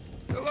us.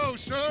 Hello,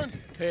 son.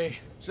 Hey.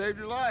 Saved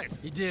your life.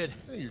 You did.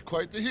 Hey, you're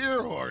quite the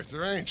hero,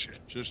 Arthur, ain't you?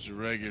 Just a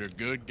regular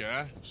good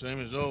guy, same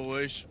as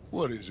always.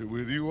 What is it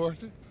with you,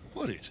 Arthur?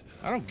 What is it?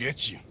 I don't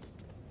get you.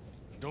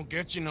 I don't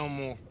get you no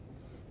more.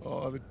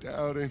 Oh, the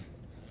doubting.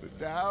 The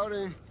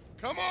doubting.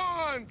 Come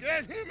on,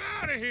 get him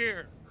out of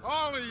here.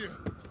 All of you.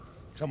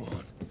 Come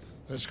on.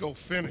 Let's go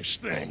finish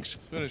things.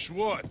 Finish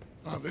what?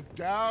 Oh, the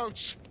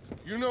doubts.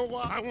 You know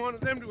why I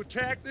wanted them to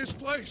attack this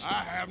place?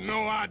 I have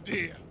no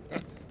idea.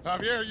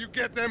 Javier, you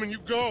get them and you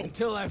go.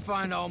 Until I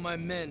find all my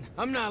men.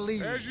 I'm not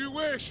leaving. As you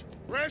wish.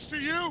 Rest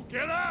of you,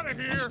 get out of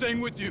here. I'm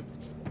staying with you.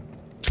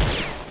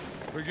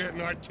 We're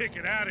getting our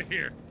ticket out of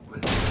here.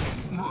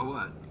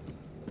 What?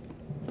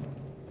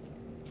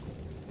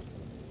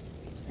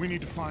 We need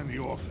to find the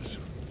office.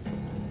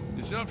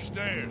 It's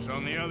upstairs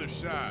on the other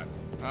side.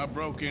 I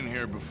broke in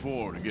here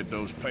before to get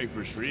those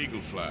papers for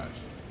eagle flies.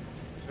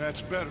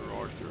 That's better,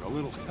 Arthur. A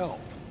little help.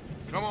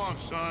 Come on,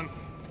 son.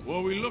 What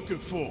are we looking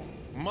for?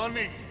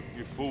 Money,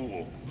 you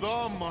fool.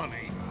 The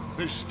money.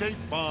 There's state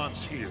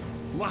bonds here.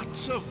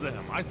 Lots of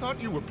them. I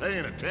thought you were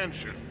paying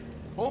attention.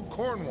 Old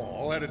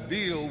Cornwall had a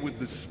deal with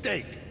the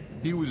state.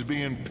 He was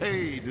being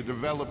paid to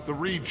develop the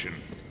region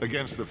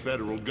against the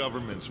federal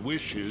government's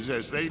wishes,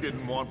 as they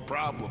didn't want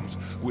problems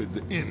with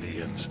the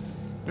Indians.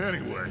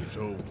 Anyway.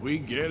 So we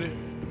get it,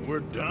 and we're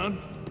done?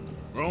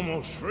 We're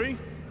almost free?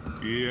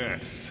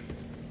 Yes.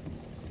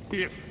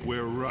 If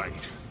we're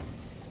right.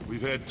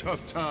 We've had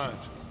tough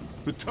times.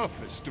 The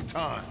toughest of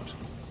times.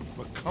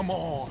 But come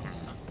on.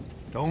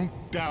 Don't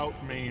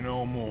doubt me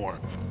no more.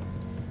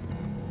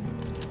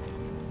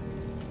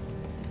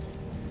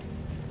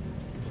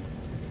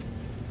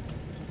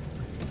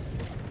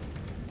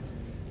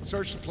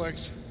 Search the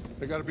place.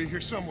 They gotta be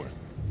here somewhere.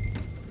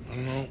 I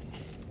don't know.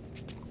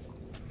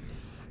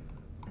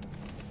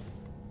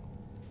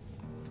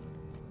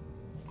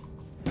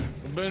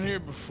 I've been here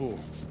before.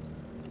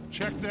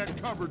 Check that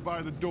cupboard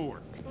by the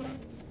door.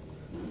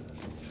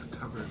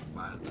 Covered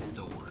by the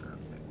door,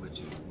 which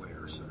is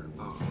where, sir?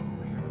 Oh,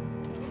 over here.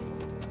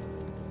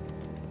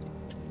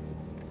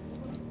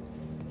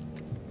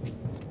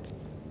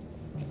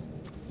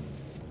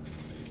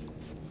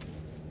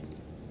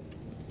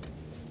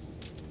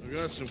 I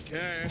got some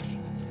cash.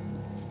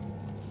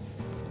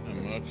 Not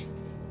much.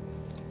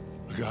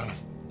 I got him.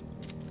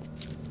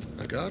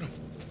 I got him.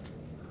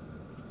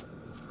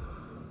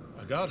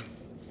 I got him.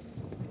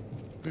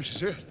 This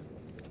is it.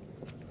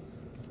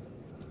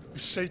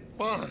 It's state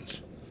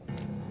bonds.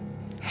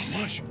 How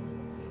much?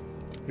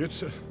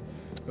 It's a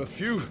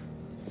few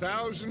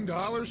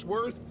 $1,000s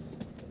worth,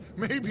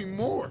 maybe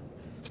more.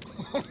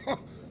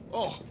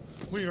 Oh,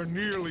 we are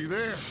nearly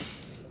there.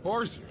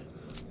 Arthur,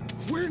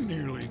 we're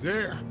nearly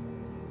there.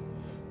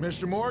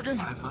 Mr. Morgan?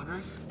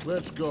 500?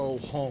 Let's go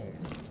home.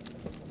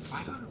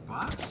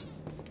 $500?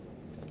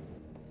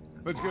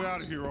 Let's get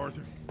out of here,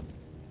 Arthur.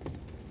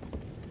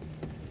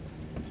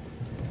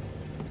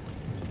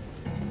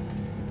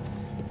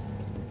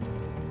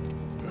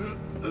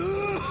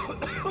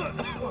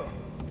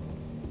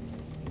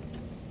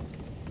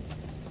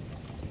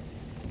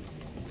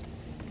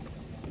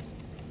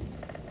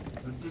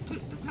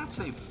 Did that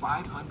say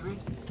 500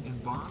 in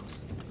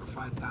bonds or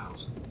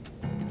 5,000?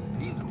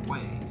 Either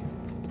way.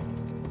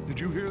 Did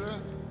you hear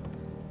that?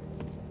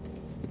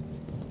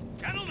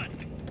 Gentlemen,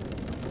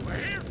 we're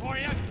here for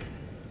you.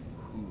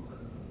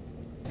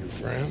 Your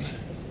friend?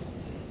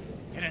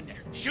 Get in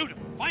there. Shoot him.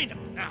 Find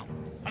him. Now.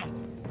 Come on.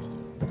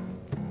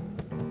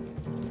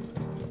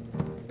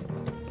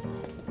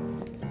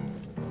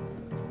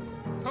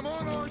 Come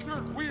on,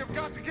 Arthur. We have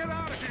got to get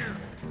out of here.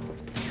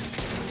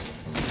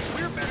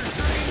 We're better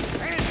trained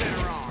and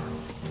better armed.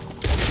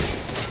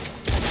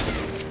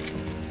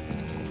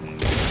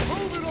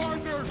 Move it,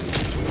 Arthur!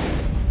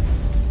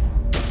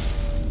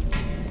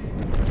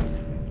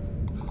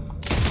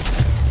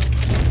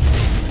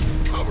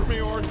 Cover me,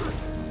 Arthur.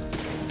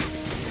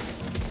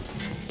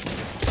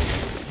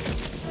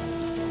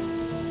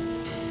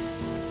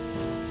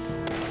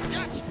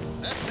 Gotcha.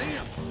 That's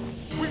them.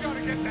 We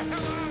gotta get the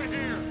hell out of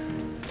here.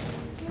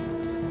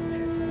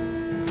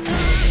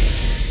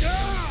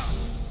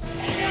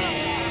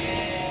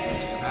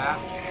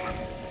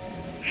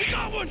 He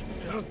got one!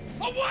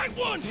 A white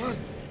one!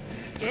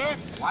 Dad?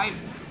 White?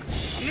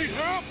 I need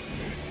help!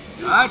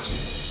 Dutch!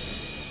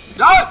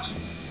 Dutch!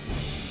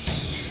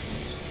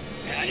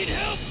 I need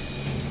help!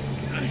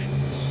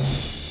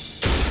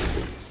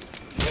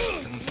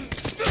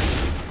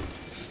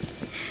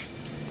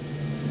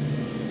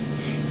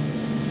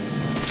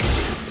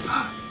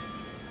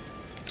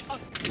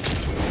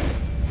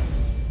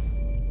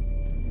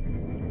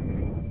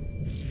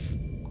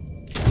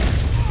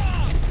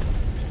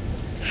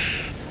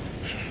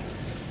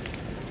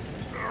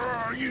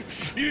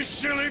 You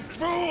silly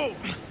fool!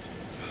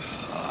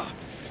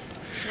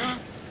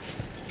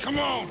 Come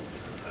on!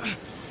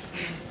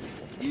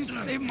 You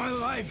saved my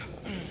life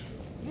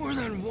more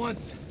than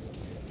once.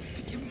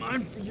 To give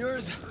mine for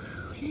yours,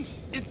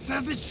 it's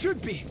as it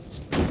should be.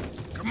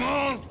 Come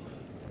on!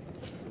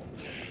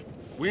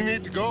 We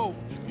need to go.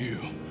 You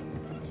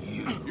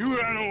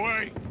ran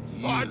away.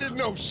 Oh, I did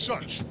no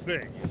such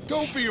thing.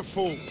 Don't be a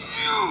fool.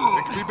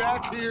 They could be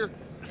back here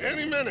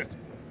any minute.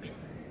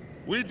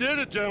 We did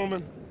it,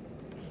 gentlemen.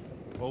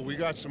 Well, we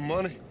got some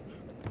money.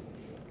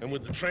 And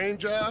with the train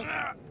job,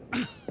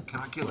 Can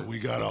I kill him? we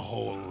got a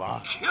whole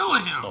lot Kill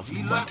him! of He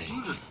money. left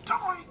you to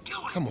die.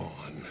 Kill him. Come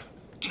on.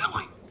 Kill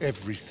him.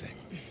 Everything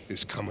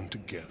is coming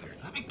together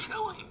Let me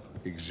kill him.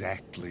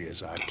 exactly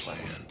as I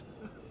planned.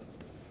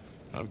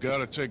 I've got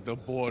to take the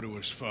boy to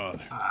his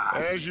father.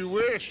 As you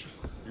wish.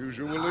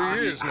 Usually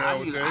is How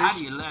nowadays.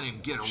 do you let him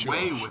get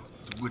away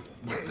with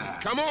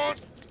that? Come on.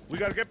 We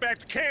got to get back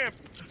to camp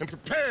and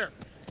prepare.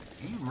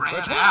 He ran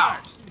Let's out. ride.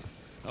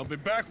 I'll be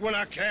back when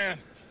I can.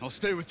 I'll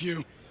stay with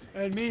you.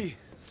 And me,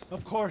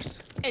 of course.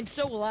 And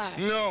so will I.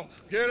 No,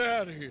 get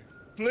out of here.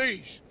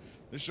 Please.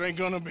 This ain't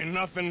gonna be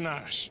nothing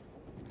nice.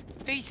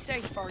 Be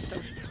safe,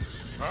 Arthur.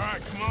 All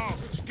right, come on.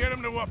 Let's get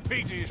him to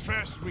Wapiti as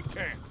fast as we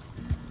can.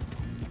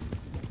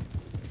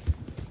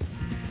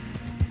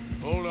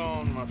 Hold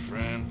on, my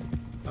friend.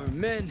 Our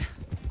men.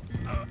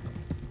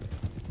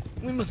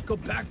 We must go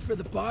back for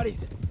the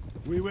bodies.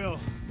 We will.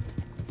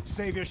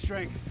 Save your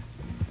strength.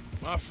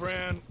 My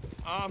friend,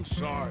 I'm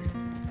sorry.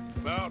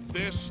 About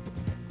this,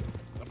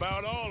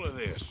 about all of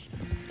this.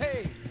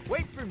 Hey,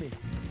 wait for me.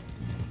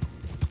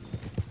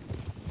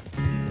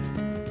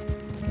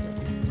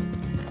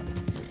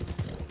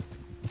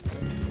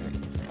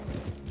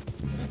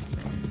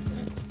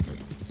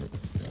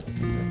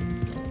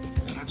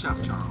 Catch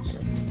up, Charles.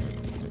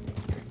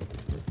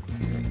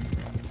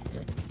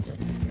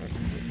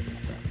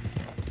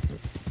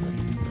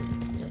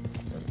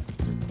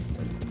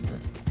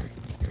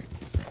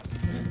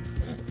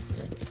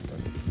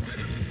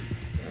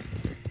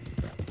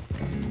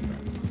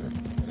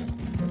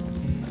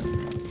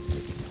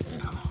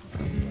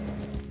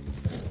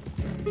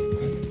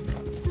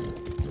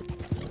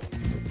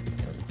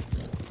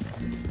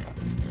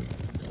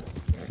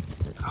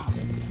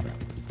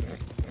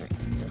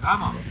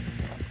 Come on.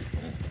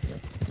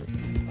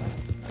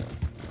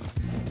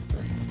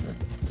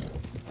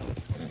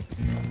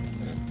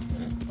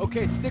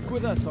 Okay, stick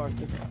with us,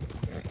 Arthur.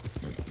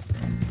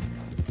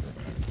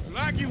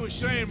 Like you were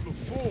saying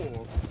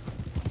before,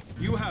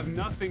 You have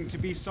nothing to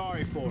be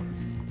sorry for.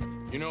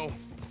 you know,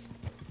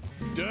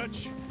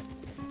 Dutch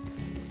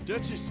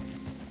is...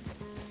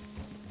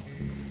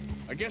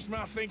 I guess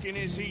my thinking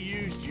is he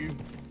used you.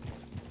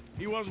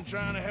 He wasn't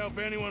trying to help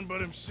anyone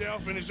but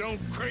himself and his own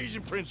crazy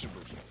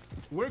principles.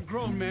 We're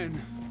grown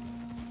men.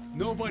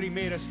 Nobody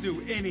made us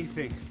do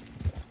anything.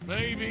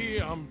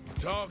 Maybe I'm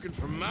talking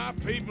for my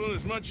people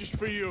as much as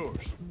for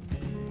yours.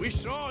 We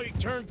saw he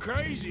turned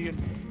crazy and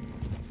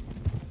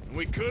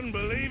we couldn't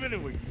believe it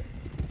and we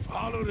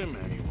followed him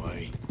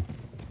anyway.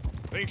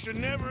 Things should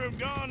never have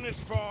gone this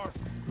far.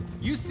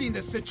 You seen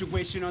the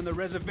situation on the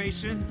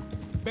reservation?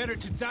 Better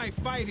to die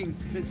fighting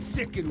than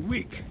sick and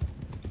weak.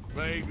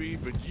 Maybe,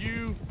 but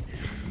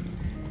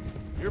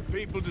your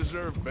people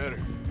deserve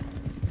better.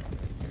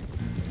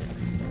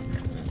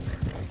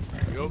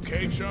 You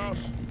okay,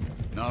 Charles?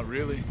 Not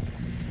really.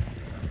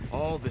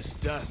 All this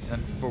death,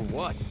 and for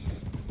what?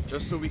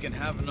 Just so we can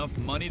have enough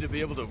money to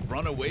be able to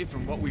run away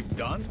from what we've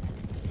done?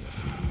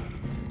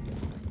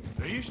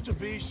 There used to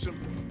be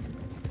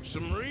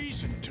some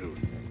reason to it.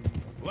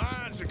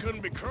 Lines that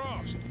couldn't be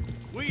crossed.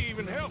 We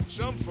even helped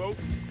some folk.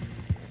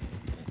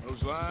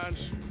 Those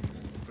lines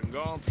have been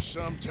gone for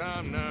some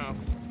time now.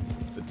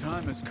 The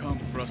time has come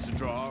for us to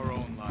draw our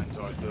own lines,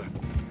 Arthur.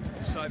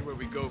 Decide where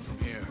we go from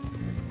here.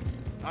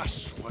 I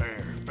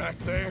swear, back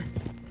there,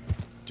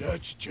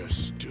 Dutch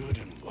just stood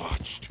and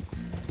watched.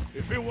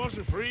 If it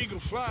wasn't for Eagle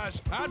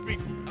Flies, I'd be...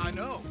 I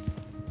know.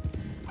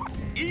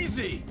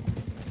 Easy!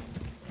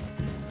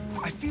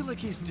 I feel like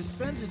he's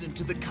descended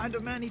into the kind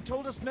of man he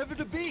told us never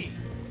to be.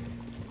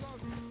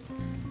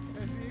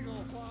 As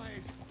Eagle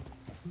flies.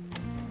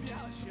 Yeah,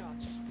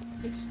 shots.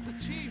 It's the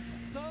chief's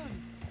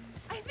son.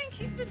 I think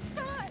he's been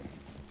shot.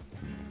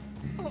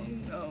 Oh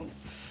no,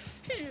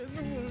 he is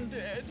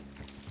wounded.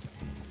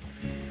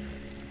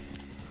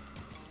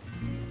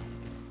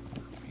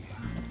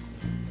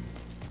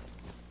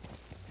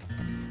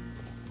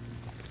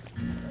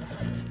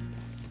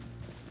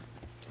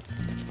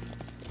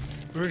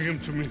 Bring him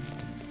to me.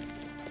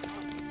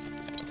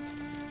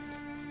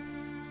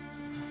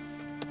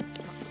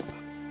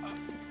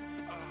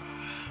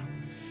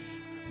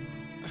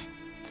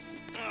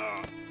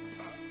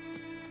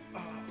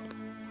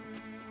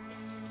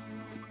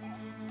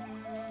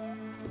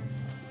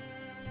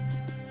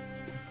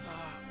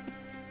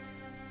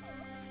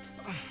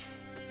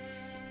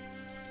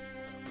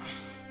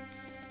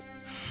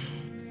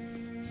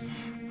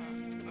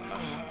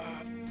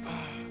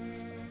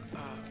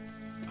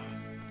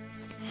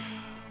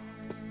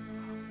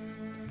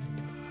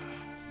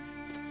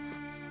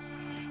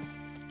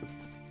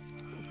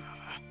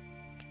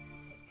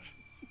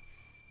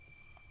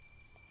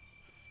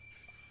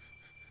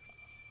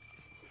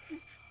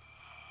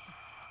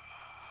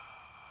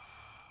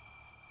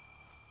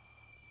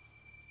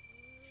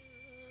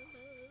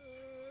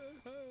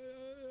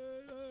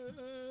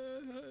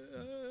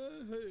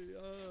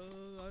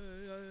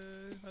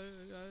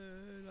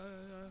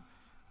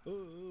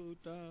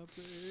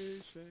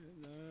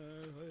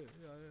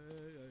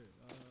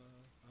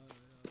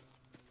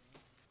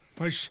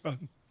 My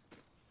son.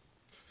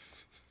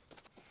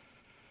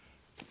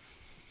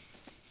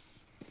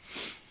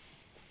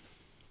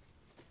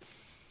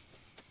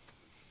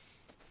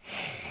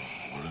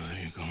 What are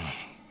they gonna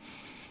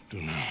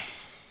do now?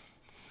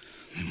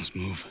 They must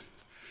move.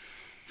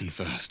 And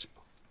fast.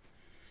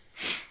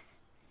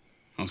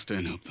 I'll stay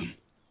and help them.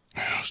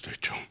 Yeah, I'll stay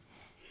too.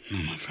 No,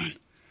 my friend.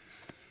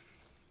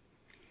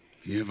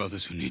 You have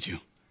others who need you.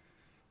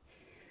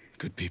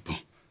 Good people.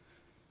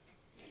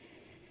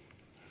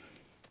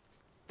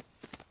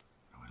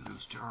 We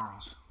lose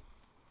Charles.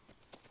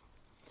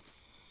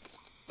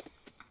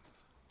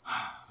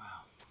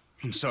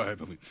 I'm sorry,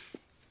 but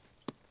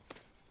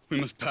we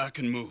must pack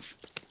and move.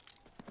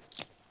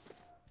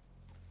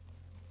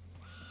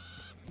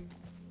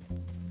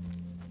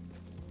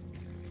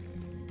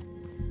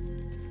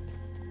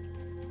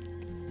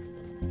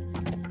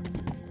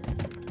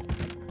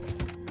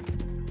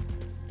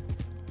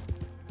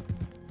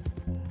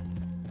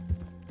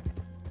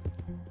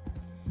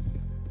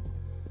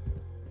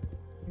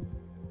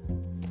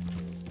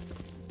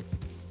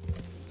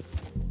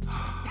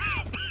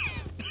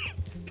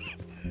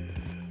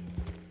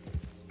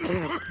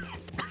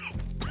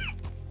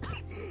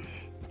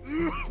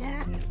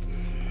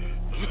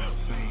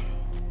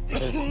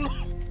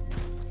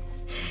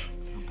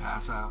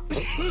 Pass out.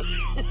 These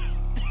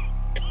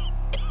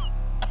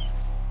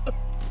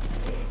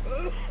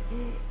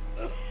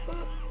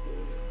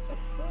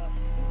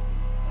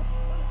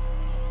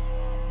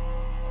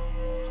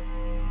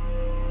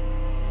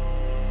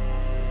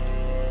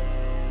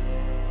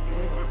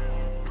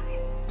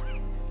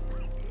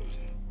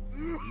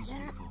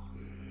people.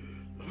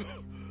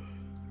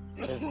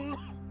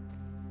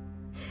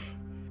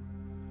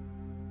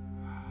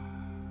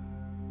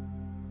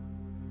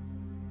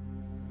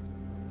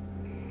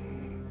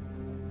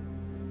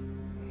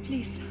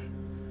 Please,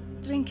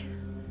 drink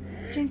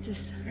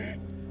this.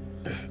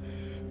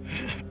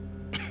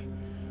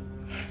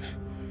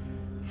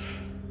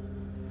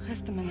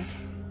 Rest a minute.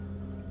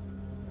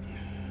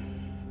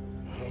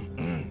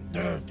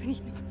 Wenn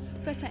ich nur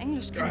besser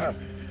Englisch könnte.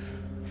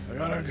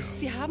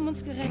 Sie haben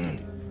uns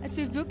gerettet, als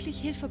wir wirklich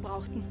Hilfe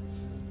brauchten.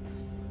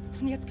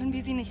 Und jetzt können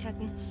wir sie nicht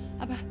retten.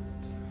 Aber...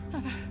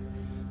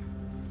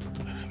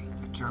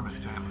 The German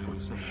family we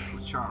saved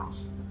with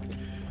Charles.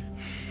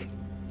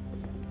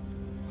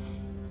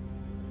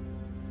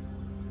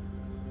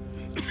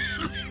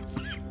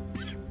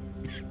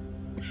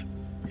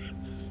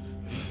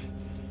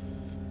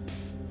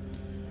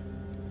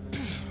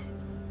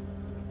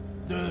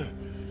 Where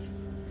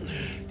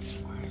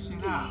is he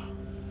now?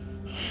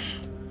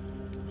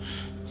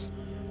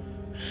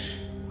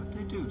 What'd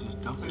they do? Just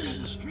dump him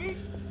in the street?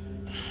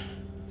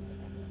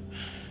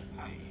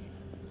 Hey.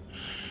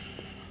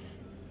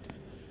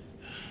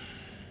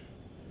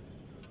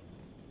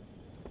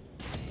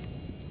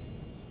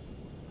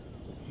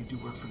 You do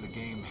work for the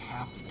game,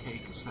 have to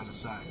take a set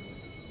aside.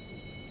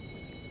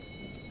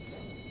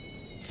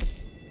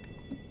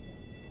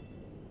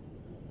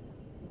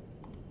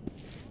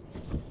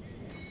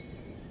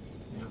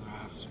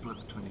 Split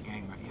between the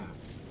gang, right? Yeah.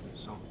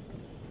 So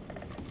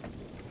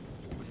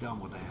we're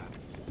done with that.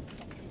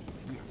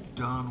 We are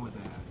done with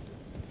that.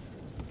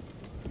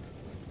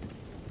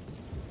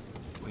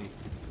 Wait.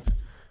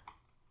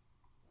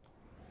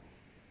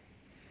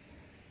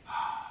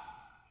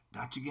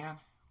 Dutch again?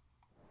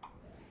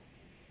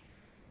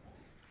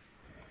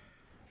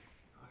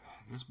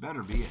 This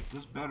better be it.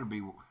 This better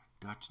be.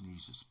 Dutch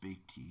needs to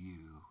speak to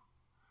you.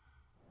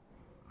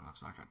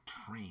 Looks like a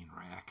train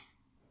wreck.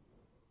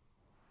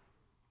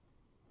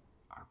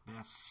 Our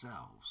best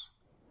selves.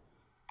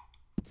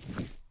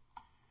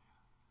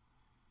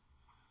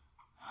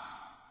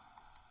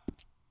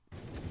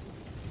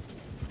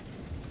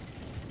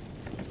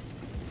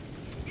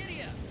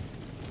 Giddy up!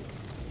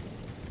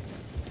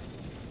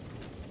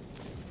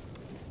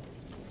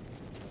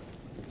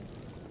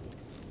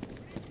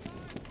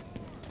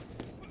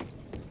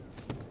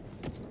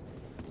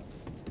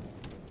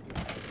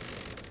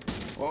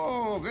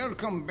 Oh,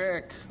 welcome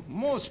back.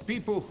 Most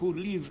people who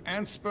leave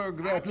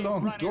Annesburg that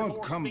long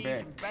don't come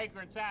back.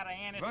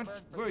 What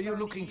were you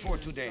looking for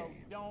today? So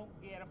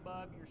don't get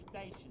above your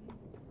station.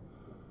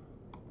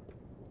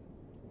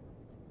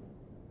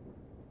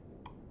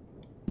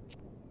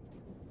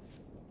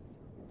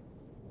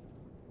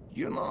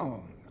 You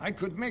know, I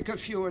could make a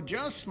few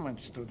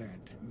adjustments to that.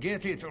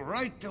 Get it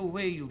right the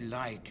way you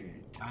like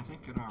it. I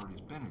think it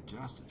already's been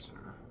adjusted,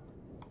 sir.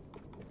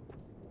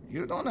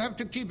 You don't have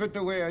to keep it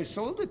the way I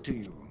sold it to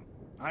you.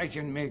 I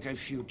can make a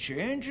few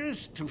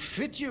changes to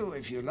fit you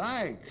if you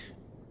like.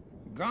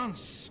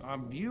 Guns are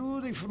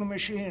beautiful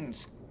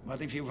machines, but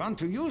if you want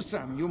to use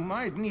them, you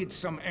might need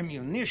some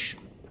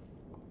ammunition.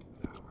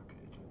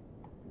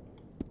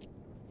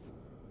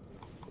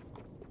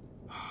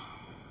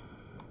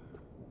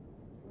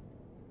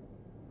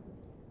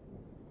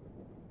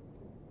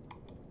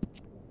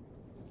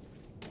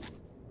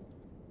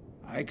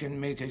 I can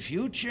make a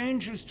few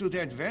changes to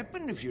that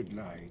weapon if you'd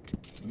like.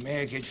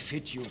 Make it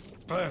fit you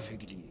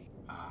perfectly.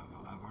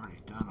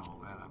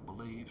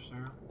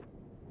 sir?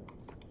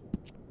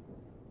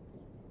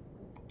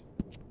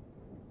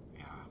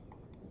 Yeah.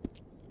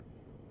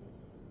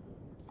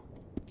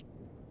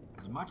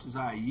 As much as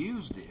I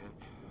used it,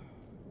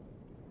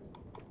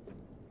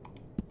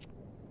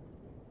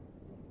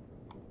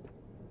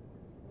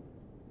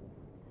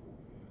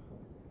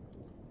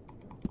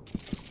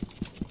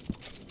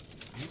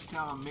 he's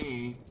telling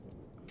me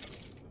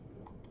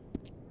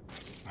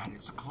that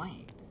it's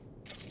clean.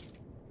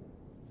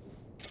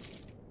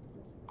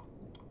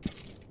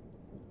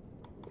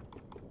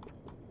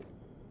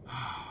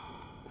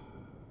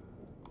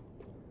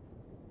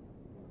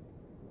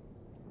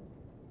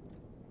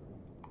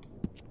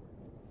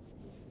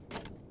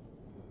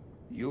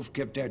 You've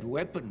kept that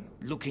weapon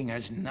looking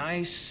as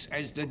nice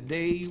as the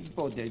day you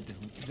bought it.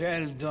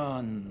 Well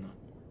done.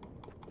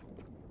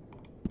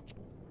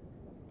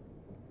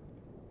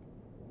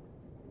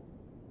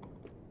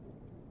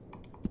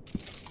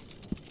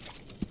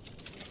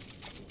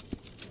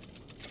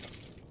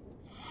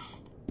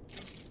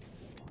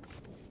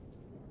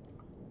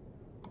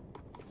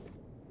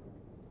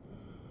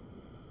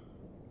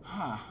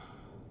 Huh.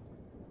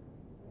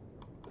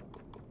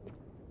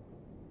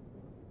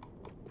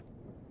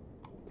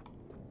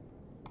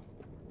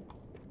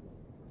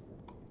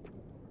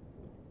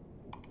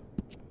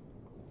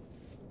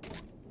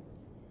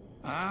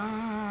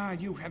 Ah,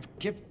 you have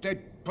kept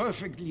that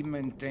perfectly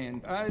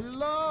maintained. I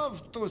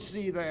love to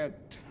see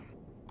that.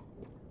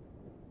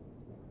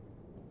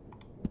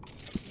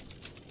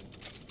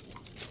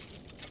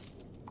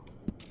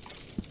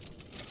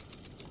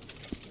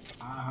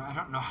 I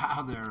don't know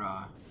how they're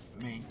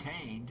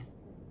maintained.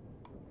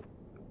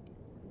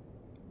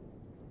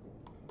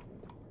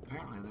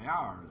 Apparently they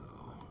are,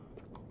 though.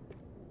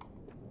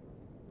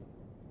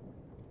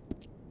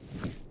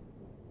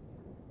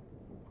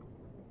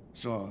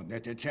 So,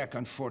 that attack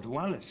on Fort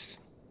Wallace,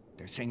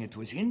 they're saying it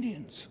was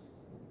Indians.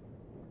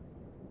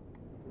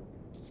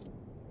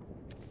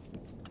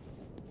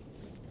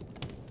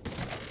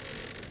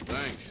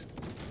 Thanks.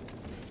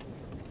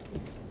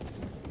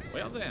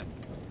 Well then.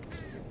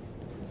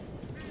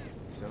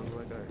 Sounds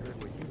like I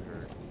heard what you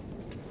heard.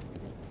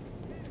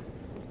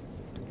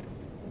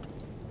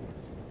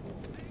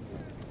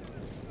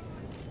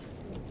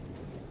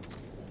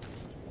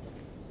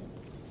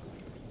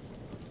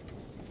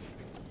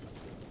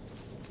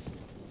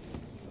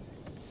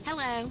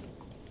 Hello.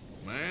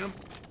 Ma'am?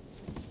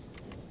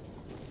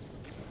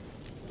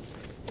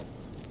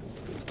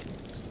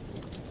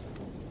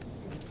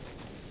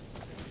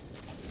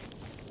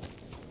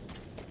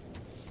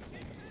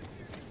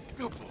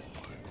 Good boy.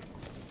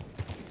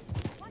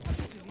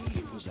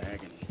 It was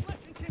agony.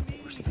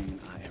 Worst thing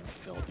I ever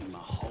felt in my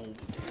whole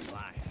damn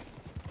life.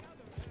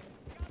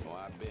 Oh,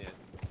 I bet.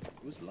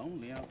 It was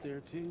lonely out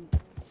there, too.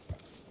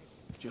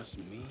 Just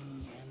me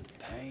and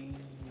pain.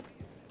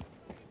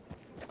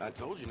 I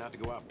told you not to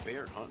go out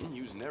bear hunting.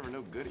 You was never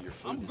no good at your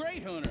food. I'm a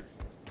great hunter.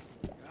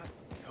 Got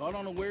caught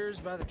unawares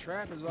by the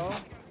trap is all.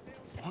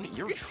 On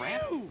your It's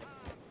trap? you!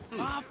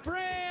 My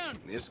friend!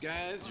 This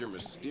guy's your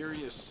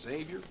mysterious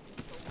savior?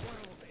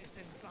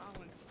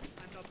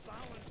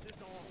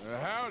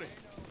 Howdy.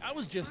 I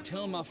was just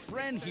telling my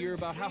friend here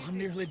about how I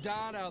nearly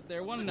died out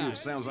there one night.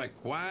 Sounds like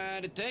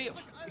quite a tale.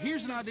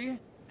 Here's an idea.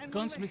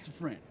 Gunsmith's a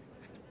friend.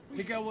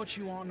 Pick out what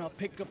you want and I'll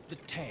pick up the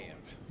tab.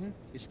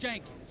 It's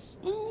Jenkins.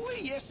 Ooh,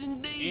 yes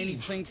indeed.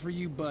 Anything for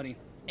you, buddy.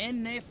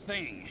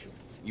 Anything.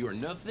 You are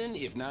nothing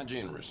if not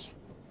generous.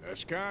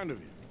 That's kind of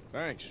you.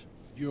 Thanks.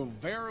 You're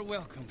very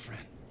welcome,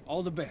 friend.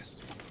 All the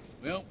best.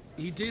 Well,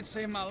 he did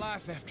save my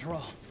life after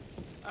all.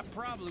 I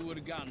probably would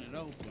have gotten it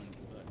open,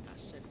 but I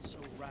said it so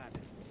right.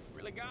 It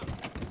really got me.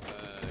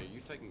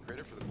 You taking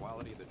credit for the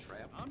quality of the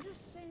trap? I'm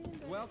just saying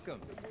that...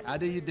 Welcome. How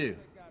do you do?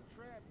 Got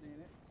trapped in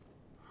it.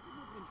 It would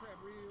have been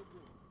trapped real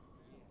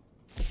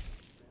good.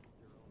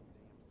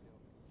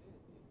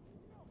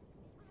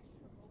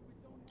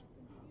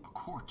 A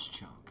quartz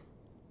chunk.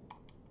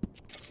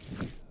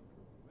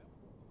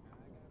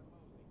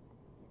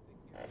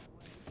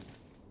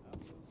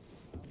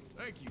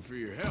 Thank you for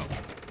your help.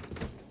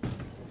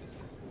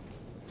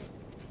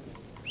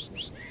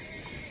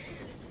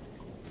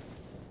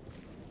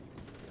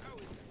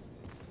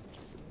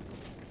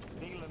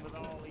 Dealing with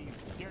all these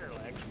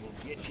derelicts will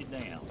get you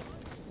down.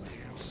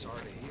 I'm sorry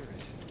to hear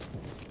it.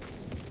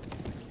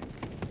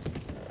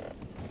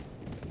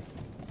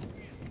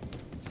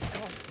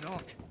 Scoff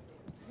not.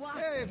 What?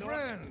 Hey, not?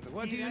 friend,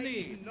 what do you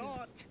need?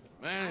 Not.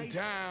 Man in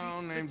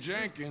town named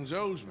Jenkins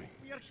owes me.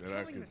 Said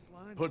I could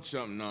put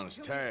something on his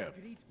tab.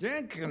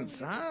 Jenkins,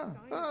 huh?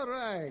 All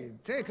right,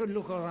 take a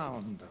look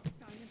around.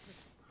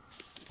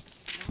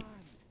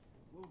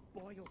 Will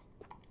boil.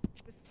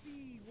 The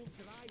sea will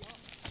dry up.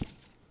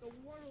 The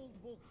world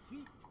will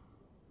heat.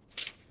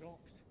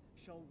 Crops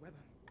shall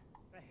wither.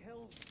 The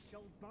hills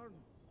shall burn.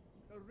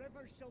 The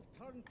rivers shall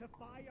turn to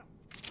fire.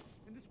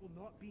 And this will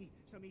not be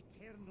some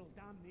eternal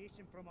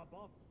damnation from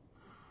above.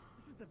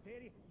 This is the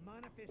very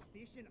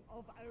manifestation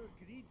of our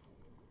greed.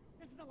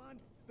 This is a land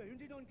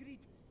founded on greed.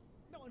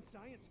 Not on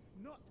science,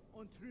 not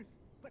on truth,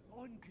 but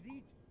on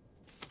greed.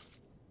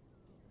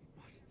 We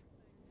must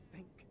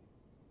think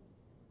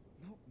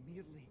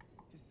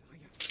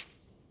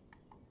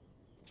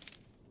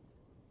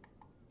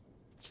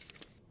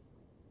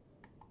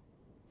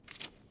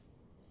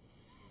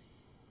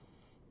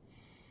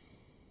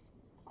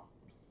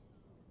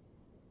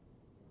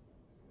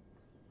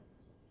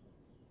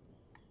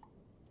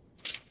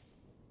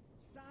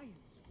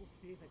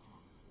David.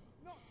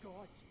 Not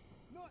gods,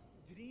 not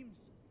dreams,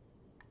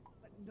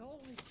 but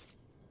knowledge.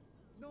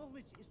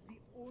 Knowledge is the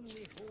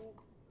only hope,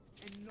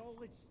 and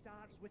knowledge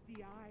starts with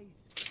the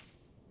eyes.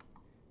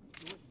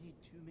 We don't need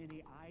too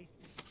many eyes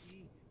to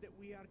see that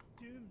we are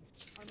doomed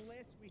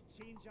unless we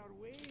change our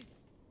ways.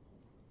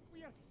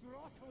 We are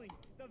throttling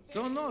the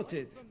So very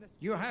noted. life from the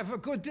You have a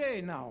good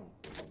day now.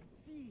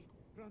 sea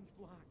runs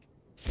black.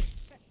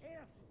 The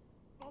air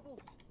bubbles.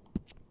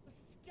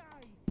 The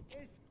sky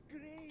is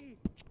grey.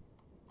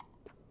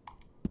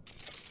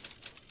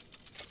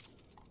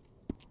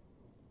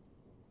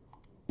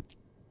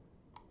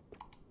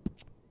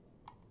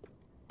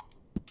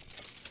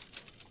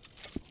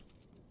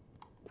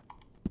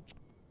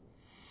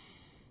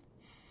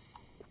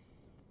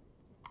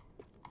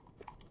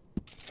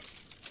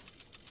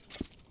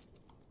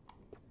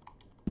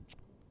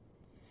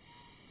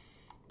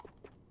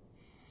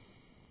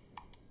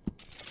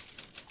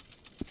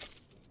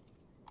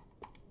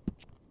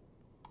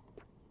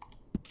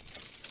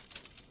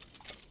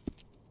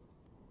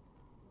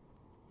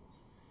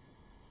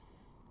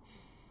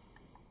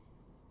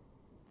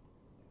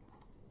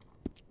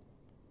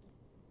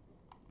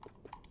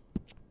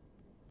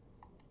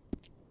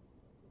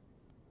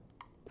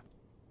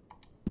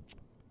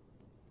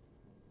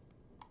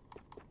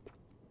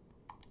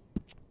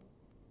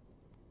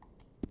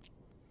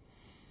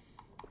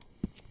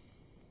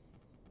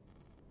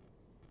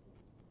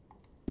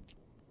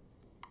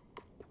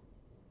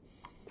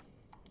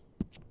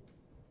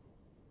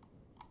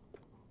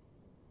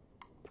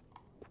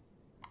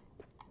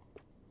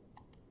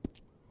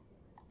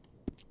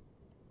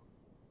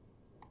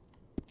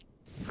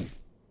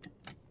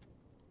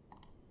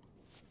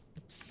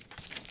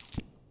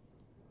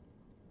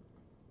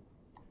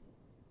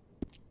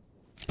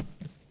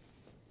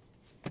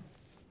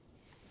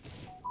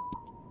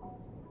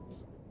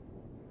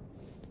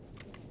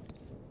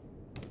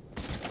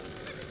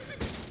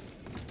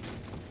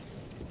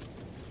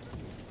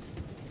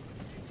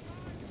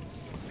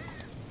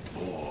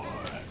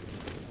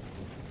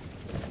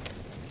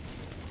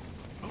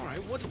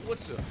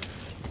 What's up?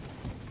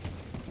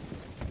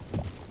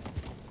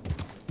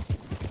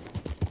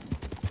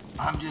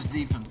 I'm just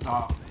deep in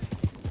thought.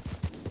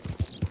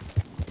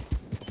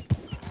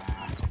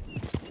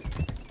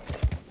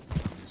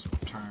 Just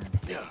returned.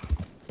 Yeah.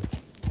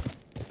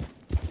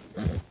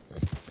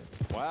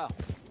 Wow,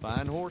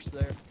 fine horse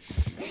there.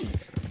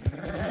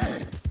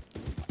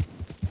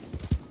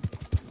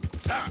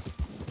 Ah.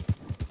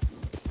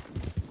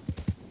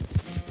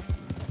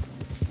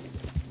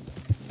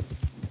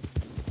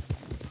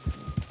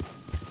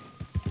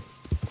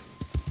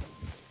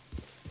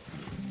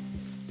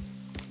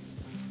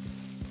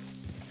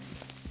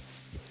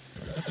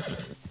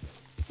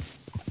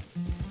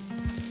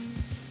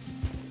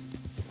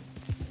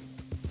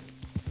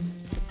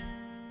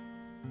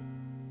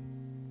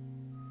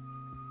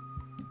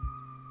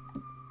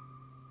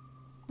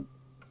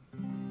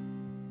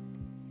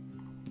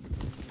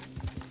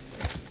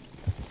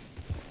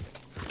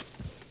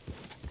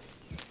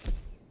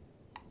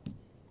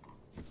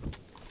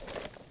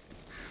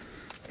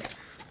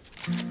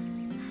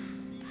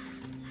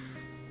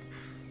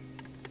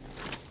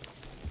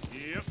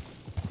 Yep.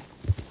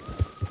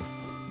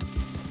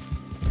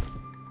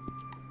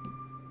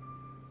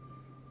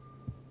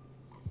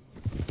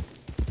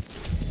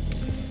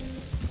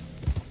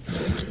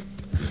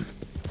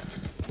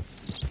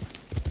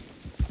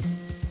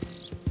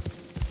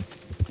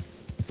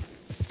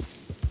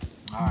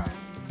 All right.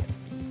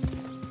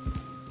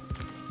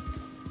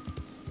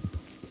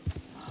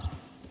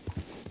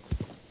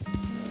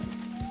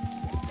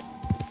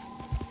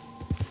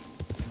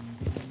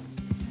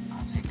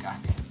 I think I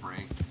need a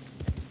break.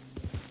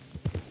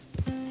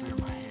 Clear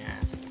my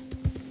head.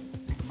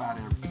 Think about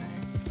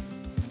everything.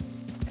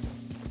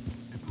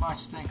 There's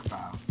much to think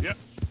about. Yep.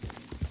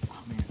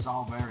 I mean, it's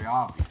all very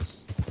obvious.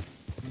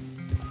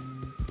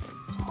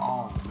 It's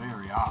all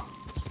very obvious.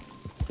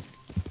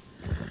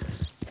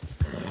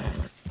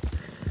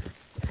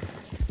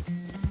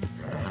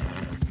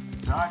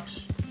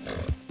 Dutch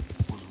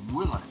was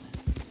willing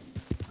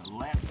to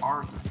let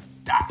Arthur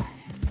die.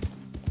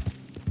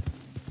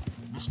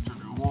 Mr.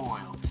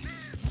 Loyalty,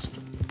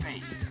 Mr.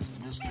 Faith,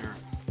 Mr.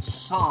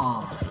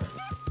 Son.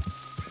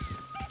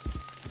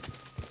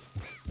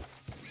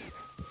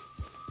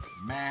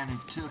 The man who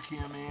took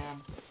him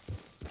in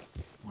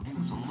when he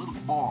was a little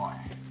boy.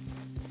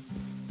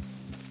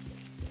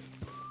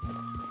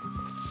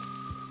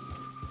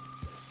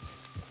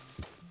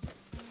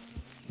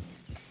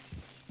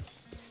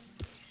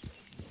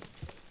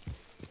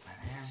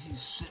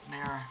 He's sitting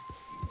there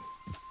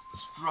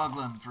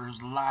struggling for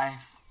his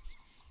life,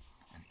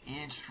 an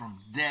inch from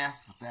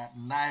death with that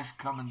knife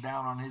coming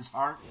down on his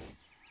heart.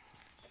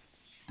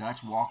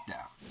 Dutch walked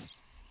out.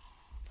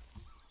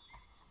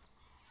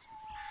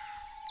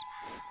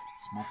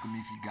 Smoke him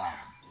if you got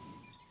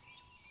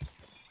him.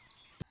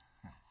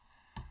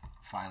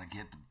 Finally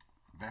get the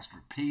best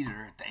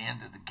repeater at the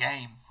end of the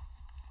game.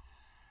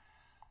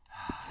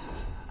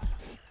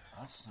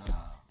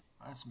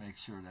 Let's make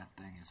sure that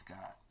thing has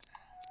got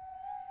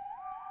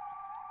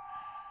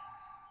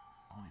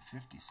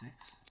only 56.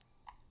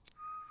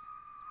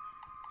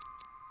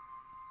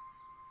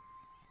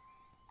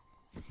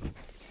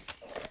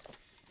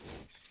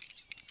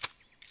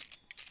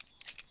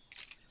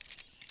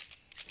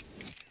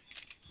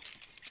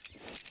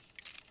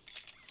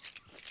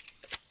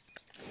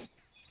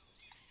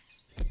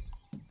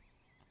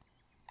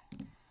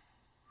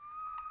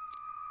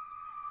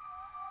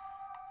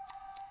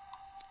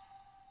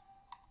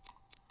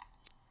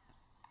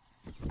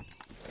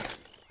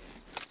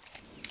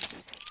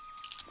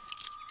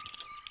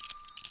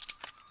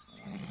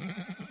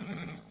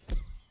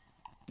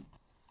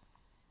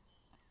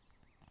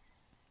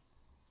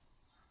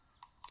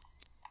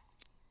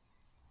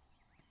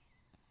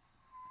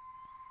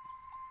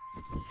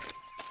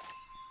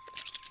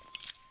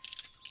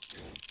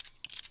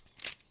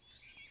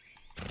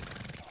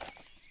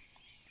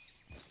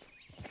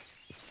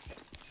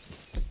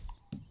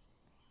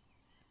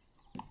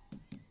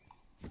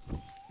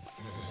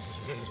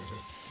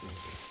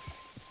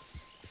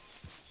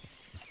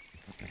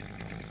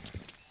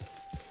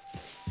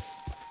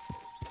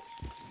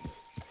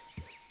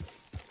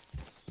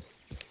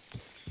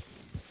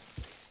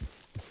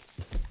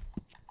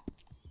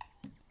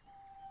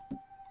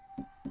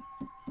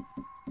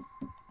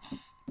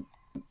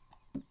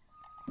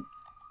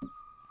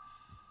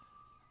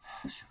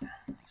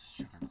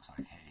 Sugar looks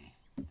like hay.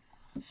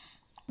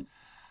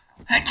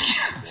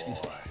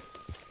 Boy.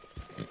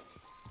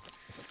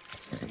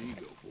 There you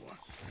go, boy.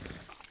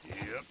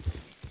 Yep.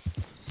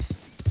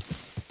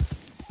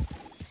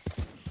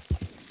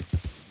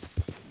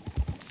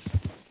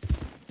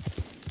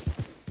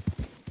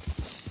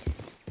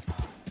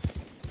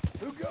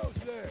 Who goes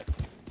there?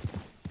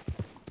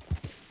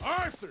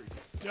 Arthur,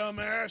 you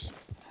dumbass.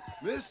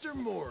 Mr.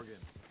 Morgan.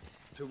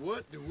 To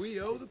what do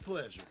we owe the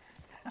pleasure?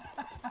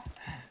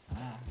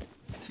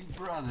 Two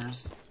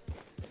brothers.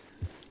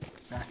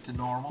 Back to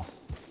normal.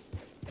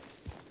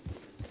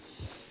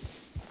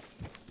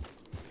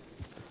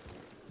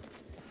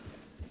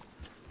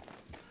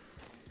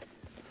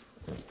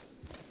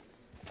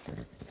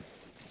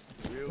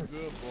 Real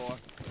good, boy.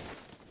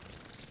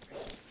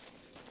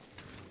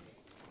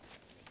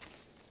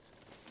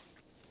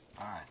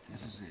 Alright,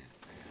 this is it,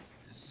 man.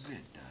 This is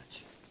it,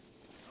 Dutch.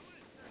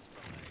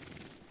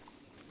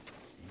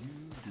 You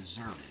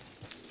deserted.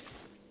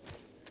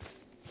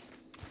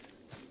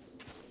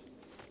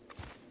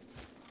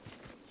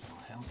 So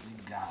help me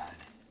God.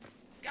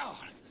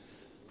 God,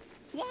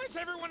 why is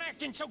everyone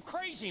acting so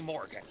crazy,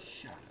 Morgan?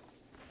 Shut up.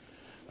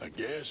 I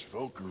guess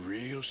folk are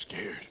real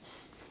scared.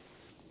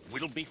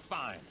 We'll be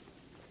fine.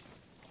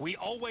 We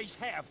always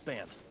have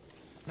been.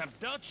 Now,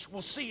 Dutch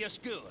will see us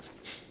good.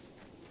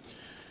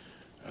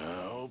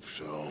 I hope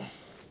so.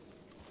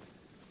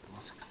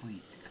 What's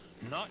Cleet?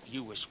 Not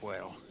you as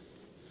well.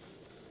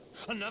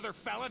 Another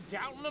fella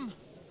doubting him?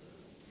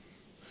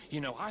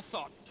 You know, I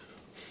thought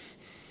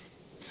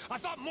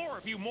more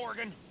of you,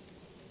 Morgan.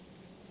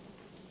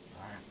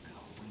 Alright,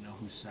 Bill. We know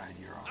whose side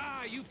you're on.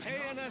 Ah, you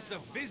paying us a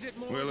visit,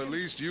 Morgan? Well, at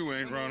least you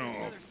ain't run On the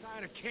off. other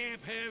side of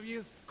camp, have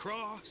you?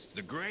 Crossed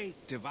the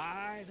Great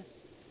Divide?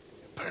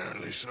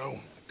 Apparently so.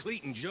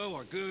 Cleet and Joe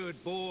are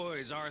good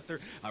boys, Arthur.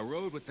 I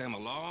rode with them a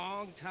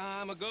long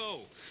time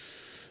ago.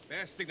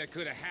 Best thing that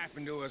could have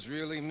happened to us,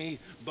 really, me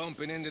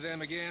bumping into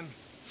them again.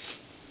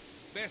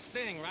 Best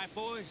thing, right,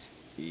 boys?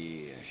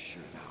 Yeah,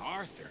 sure. Now,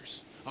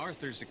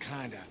 Arthur's a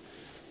kind of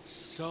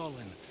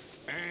sullen,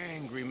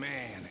 angry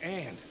man,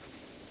 and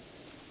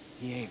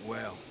he ain't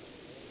well.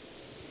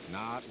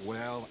 Not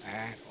well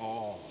at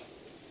all.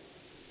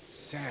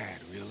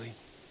 Sad, really.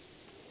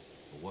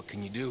 But what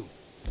can you do?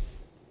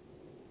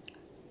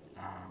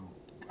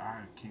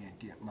 I can't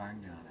get my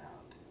gun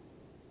out.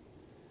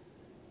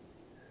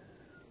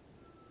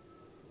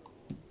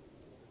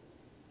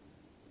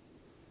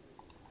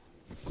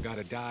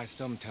 Gotta die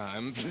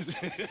sometime.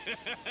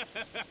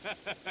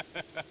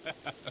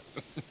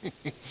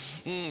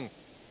 You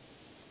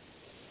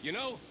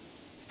know,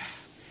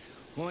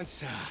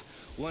 once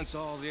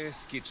all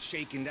this gets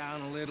shaken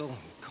down a little,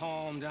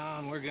 calmed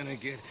down, we're gonna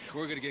get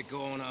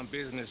going on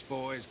business,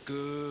 boys.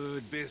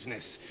 Good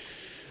business.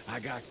 I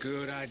got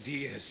good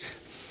ideas.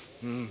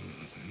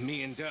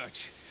 Me and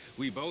Dutch,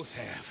 we both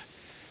have.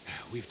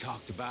 We've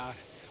talked about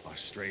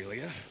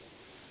Australia.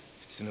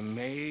 It's an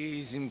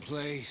amazing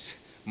place.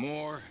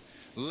 More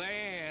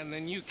land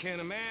than you can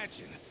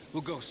imagine.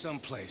 We'll go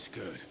someplace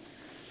good.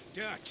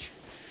 Dutch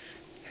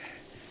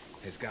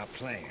has got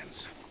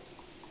plans.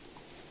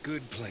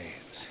 Good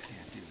plans.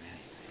 Can't do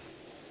anything.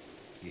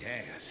 He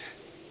has.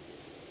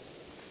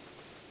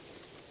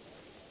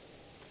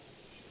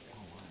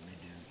 Don't want me to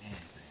do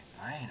anything.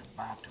 I ain't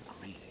about to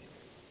greet him.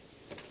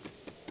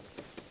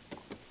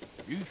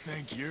 You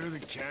think you're the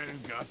cat who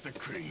got the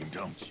cream,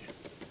 don't you?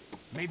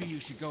 Maybe you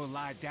should go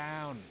lie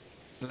down,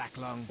 Black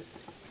Lung.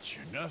 But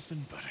you're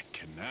nothing but a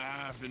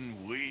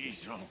conniving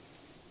weasel.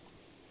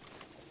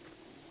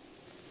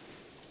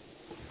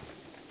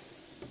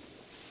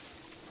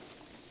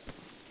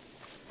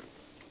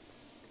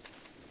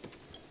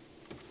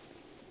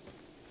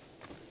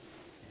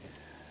 Yeah,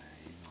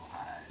 you go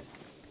hide.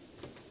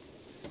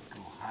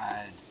 Go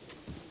hide.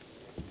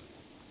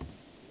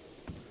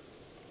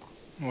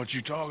 What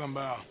you talking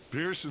about?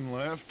 Pearson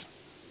left.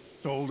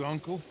 Old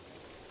uncle.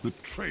 The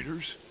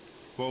traitors.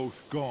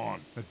 Both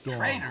gone at dawn.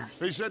 Traitors?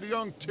 They said the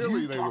young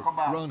Tilly You they talk were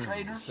about running to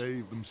traitors?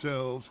 save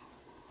themselves.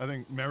 I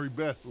think Mary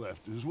Beth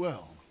left as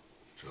well.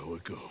 So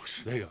it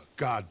goes. They are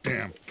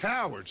goddamn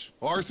cowards,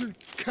 Arthur.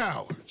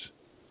 Cowards.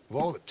 Of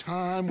all the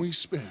time we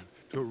spent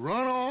to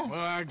run off. Well,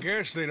 I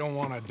guess they don't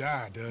want to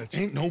die, Dutch.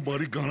 Ain't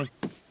nobody gonna...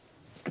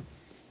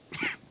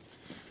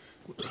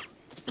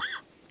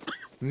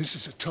 This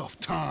is a tough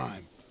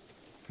time.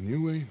 And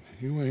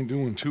you ain't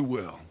doing too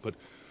well. But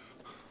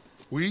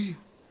we,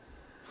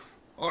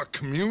 our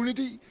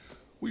community,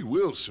 we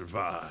will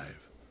survive.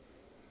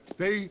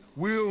 They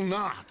will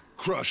not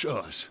crush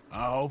us.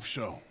 I hope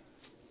so.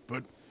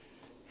 But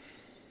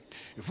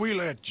if we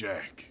let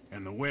Jack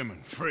and the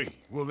women free,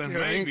 well, then There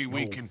maybe ain't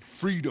we no can...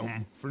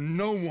 freedom for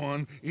no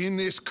one in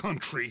this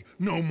country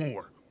no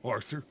more,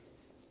 Arthur.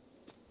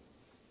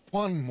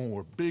 One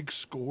more big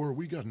score,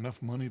 we got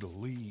enough money to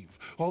leave.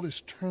 All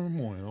this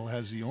turmoil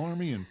has the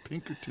army and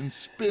Pinkerton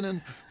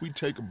spinning. We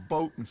take a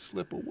boat and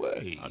slip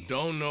away. I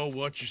don't know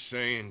what you're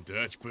saying,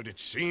 Dutch, but it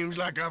seems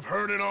like I've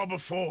heard it all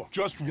before.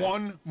 Just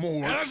one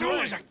more And there's train.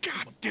 always a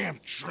goddamn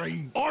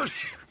train.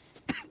 Arthur!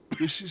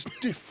 This is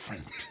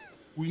different.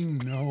 We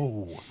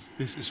know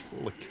this is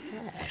full of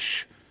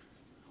cash.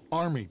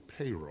 Army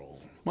payroll,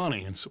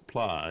 money and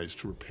supplies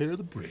to repair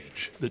the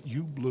bridge that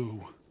you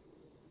blew.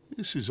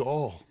 This is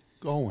all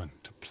going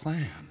to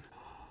plan.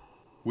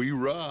 We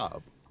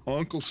rob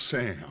Uncle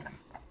Sam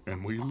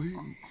and we leave.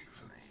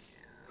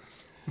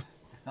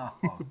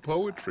 The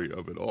poetry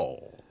of it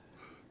all.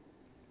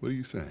 What do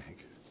you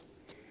think?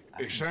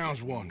 It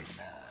sounds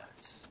wonderful.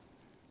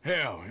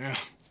 Hell, yeah.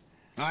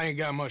 I ain't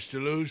got much to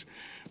lose,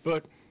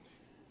 but...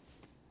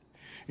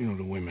 You know,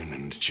 the women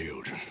and the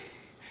children.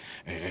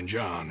 And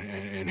John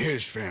and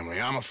his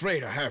family. I'm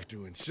afraid I have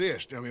to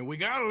insist. I mean, we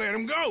gotta let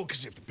them go,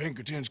 because if the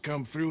Pinkertons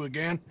come through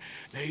again,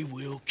 they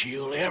will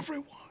kill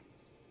everyone.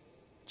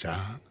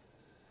 John?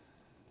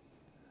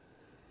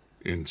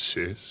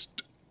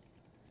 Insist?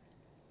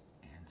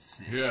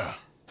 Yeah.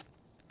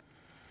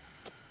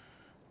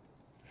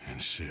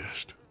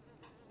 Insist.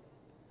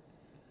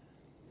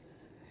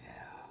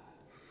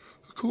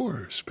 Of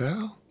course,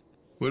 pal.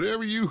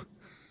 Whatever you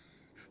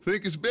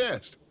think is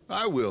best,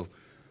 I will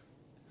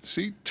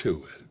see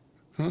to it.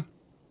 Huh?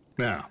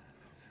 Now,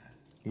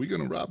 we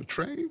gonna rob a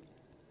train?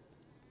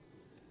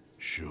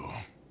 Sure.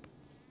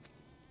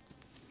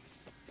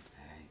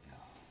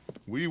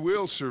 We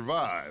will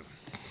survive.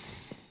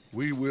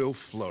 We will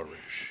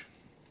flourish.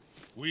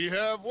 We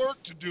have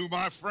work to do,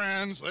 my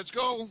friends. Let's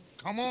go.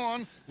 Come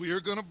on. We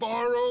are gonna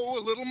borrow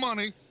a little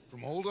money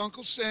from old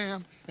Uncle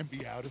Sam and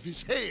be out of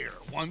his hair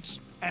once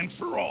and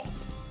for all.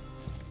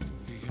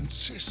 He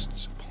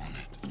insists upon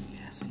it.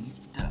 Yes, he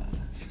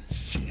does.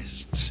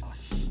 Insists. Oh,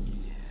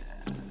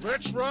 yeah.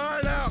 Let's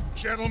ride out,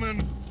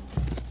 gentlemen.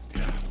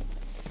 Yeah.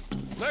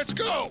 Let's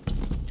go.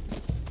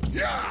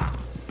 Yeah.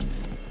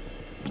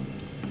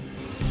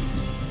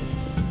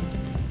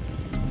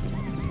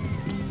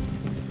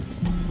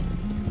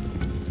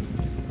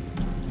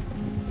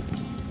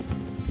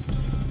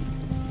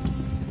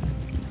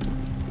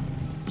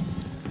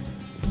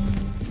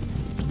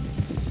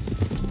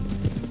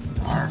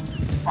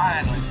 Arthur's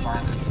finally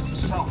finding some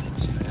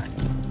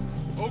self-respect.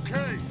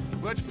 Okay,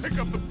 let's pick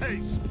up the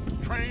pace.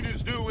 Train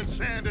is due in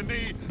Saint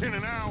Denis in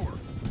an hour.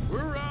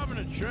 We're robbing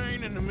a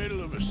train in the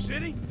middle of a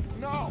city?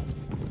 No.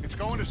 It's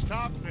going to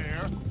stop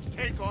there,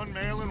 take on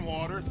mail and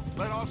water,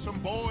 let off some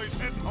boys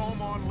heading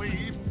home on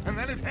leave, and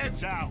then it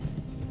heads out.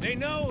 They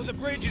know the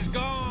bridge is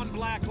gone,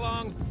 Black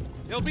Lung.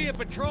 There'll be a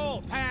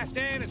patrol past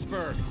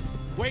Annesburg,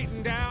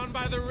 waiting down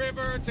by the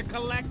river to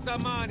collect the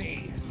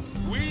money.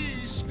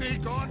 We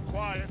sneak on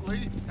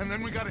quietly, and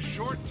then we got a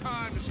short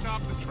time to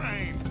stop the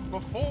train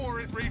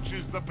before it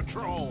reaches the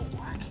patrol.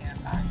 Why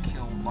can't I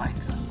kill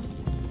Micah?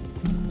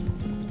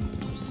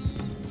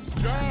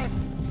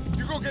 John,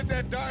 you go get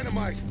that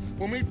dynamite.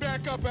 We'll meet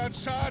back up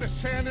outside of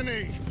Saint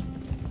Denis.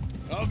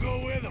 I'll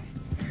go with them.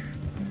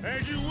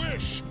 As you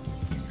wish.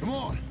 Come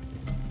on.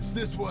 It's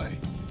this way.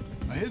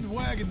 I hid the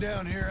wagon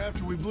down here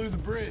after we blew the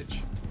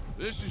bridge.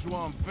 This is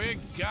one big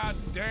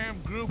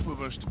goddamn group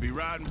of us to be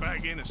riding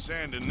back into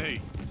Saint Denis.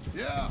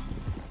 Yeah.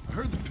 I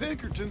heard the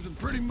Pinkertons had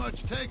pretty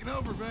much taken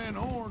over Van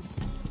Horn.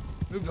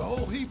 Moved a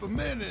whole heap of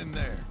men in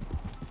there.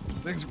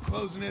 Things are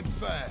closing in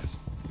fast.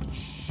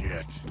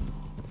 Shit.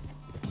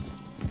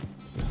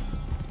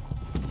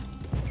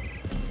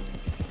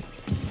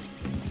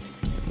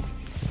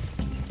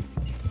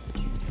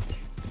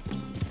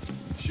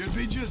 Should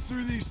be just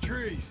through these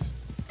trees.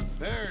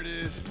 There it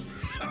is.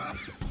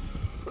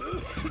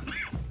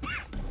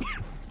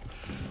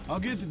 I'll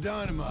get the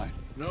dynamite.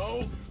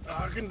 No,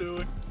 I can do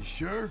it. You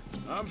sure?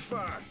 I'm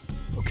fine.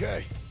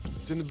 Okay,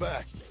 it's in the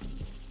back.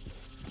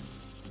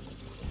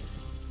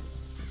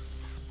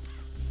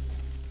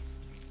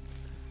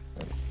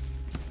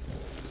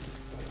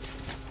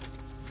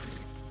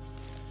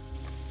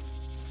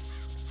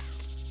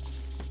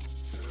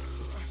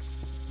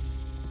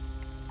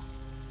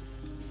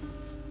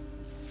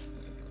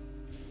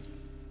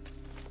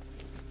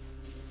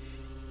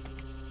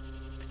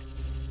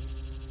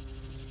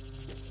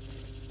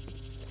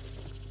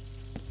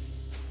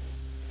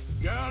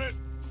 Got it.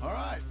 All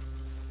right.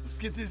 Let's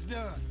get this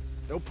done.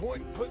 No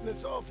point in putting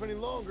this off any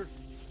longer.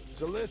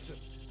 So listen.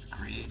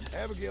 Agreed.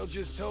 Abigail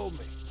just told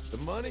me. The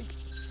money?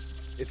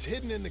 It's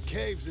hidden in the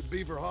caves at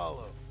Beaver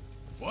Hollow.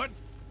 What?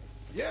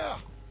 Yeah.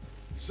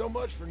 So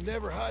much for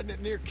never hiding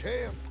it near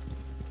camp.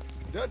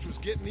 Dutch was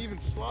getting even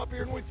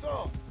sloppier than we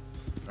thought.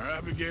 Are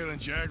Abigail and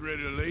Jack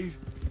ready to leave?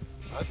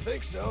 I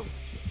think so.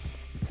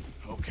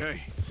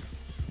 Okay.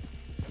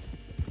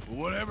 Well,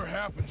 whatever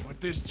happens with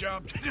this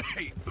job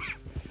today,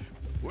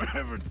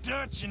 wherever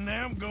Dutch and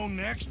them go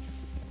next,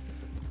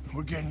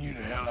 we're getting you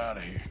the hell out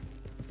of here.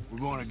 We're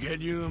going to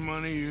get you the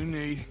money you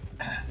need.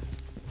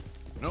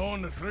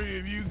 Knowing the three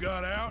of you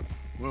got out,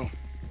 well,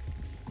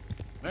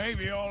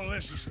 maybe all of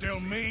this will still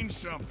mean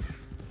something.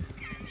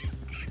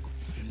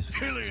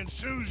 Tilly and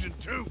Susan,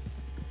 too.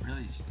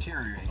 Really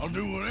deteriorating. I'll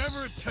do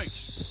whatever it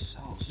takes.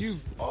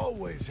 You've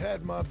always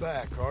had my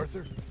back,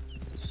 Arthur.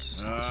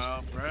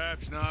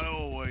 Perhaps not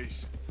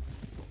always.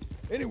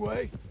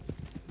 Anyway,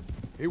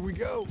 here we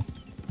go.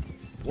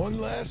 One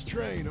last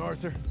train,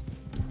 Arthur.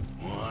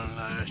 One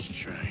last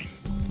train.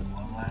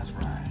 One last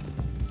ride.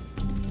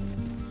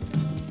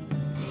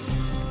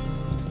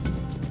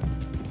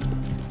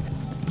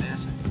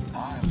 Miss it.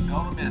 I'm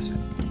gonna miss it.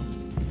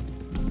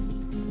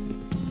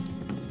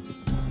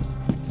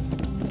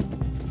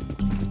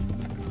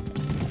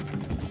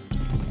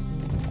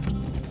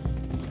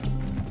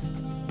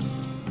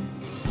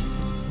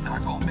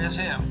 Not gonna miss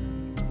him.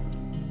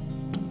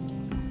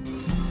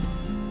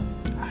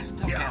 I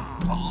still can't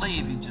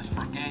believe he just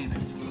forgave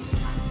him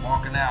for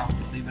walking out,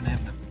 leaving him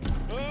to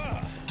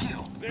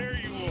kill. There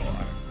you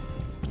are.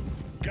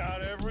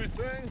 Got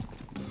everything?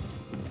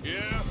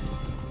 Yeah.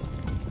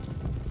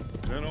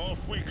 Then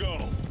off we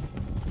go.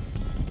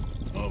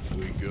 Off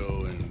we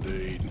go,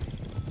 indeed.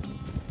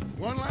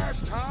 One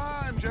last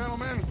time,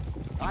 gentlemen.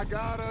 I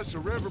got us a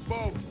river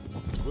boat.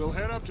 We'll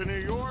head up to New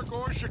York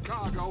or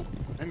Chicago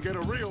and get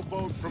a real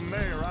boat from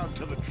there out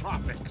to the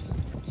tropics.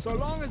 So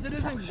long as it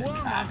isn't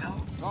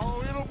Guam.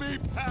 Oh, it'll be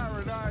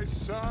paradise,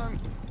 son.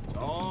 It's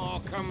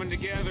all coming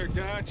together,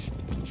 Dutch.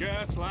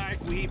 Just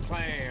like we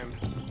planned.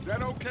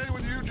 That okay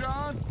with you,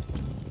 John?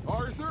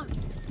 Arthur?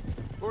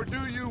 Or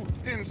do you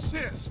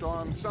insist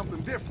on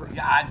something different?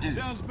 Yeah, I do.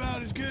 Sounds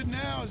about as good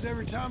now as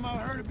every time I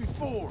heard it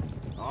before.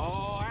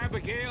 Oh,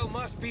 Abigail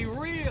must be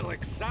real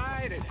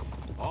excited.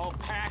 All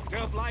packed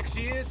up like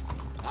she is.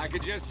 I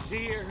could just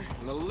see her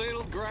in the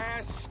little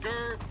grass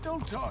skirt.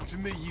 Don't talk to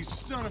me, you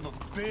son of a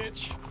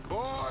bitch.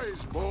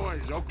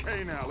 Boys,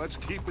 okay now, let's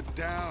keep it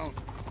down.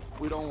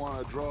 We don't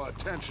want to draw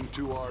attention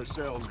to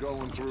ourselves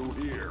going through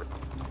here.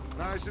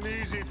 Nice and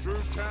easy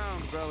through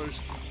town, fellas.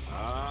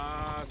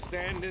 Ah,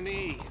 Saint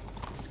Denis.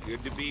 It's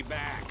good to be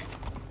back.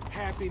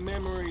 Happy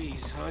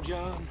memories, huh,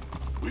 John?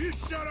 Will you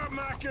shut up,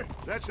 Micah?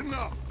 That's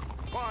enough.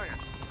 Quiet,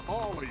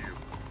 all of you.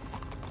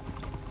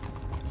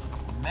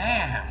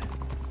 Man,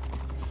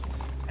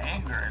 there's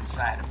anger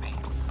inside of me.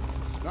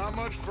 Not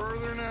much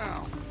further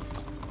now.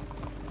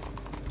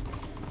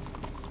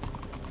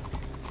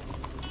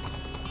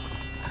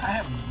 I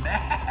am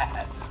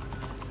mad.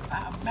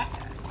 I'm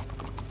mad.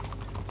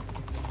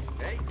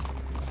 Hey.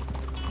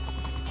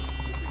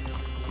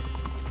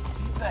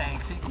 He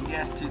thinks he can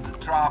get to the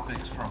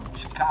tropics from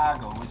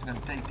Chicago. He's going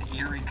to take the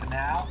Erie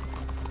Canal.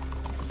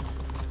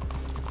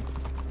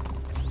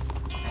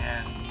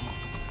 And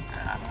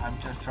I'm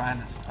just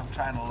trying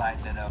to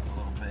lighten it up a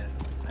little bit.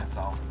 That's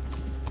all.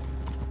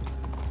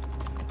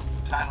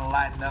 Trying to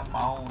lighten up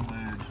my own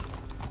mood.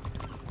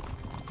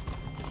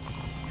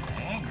 Get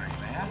angry,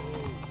 man.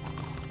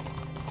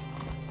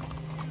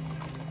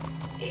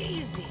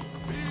 Easy.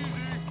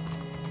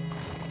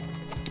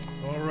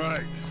 All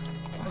right.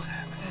 What's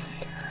happening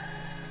here?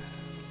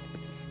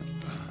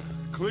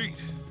 Cleet,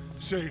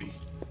 Sadie,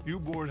 you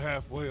board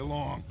halfway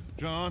along.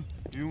 John,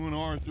 you and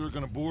Arthur are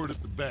gonna board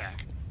at the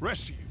back.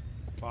 Rest of you,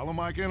 follow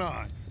Mike and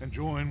I, and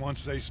join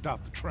once they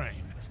stop the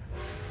train.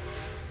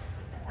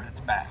 Board at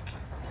the back.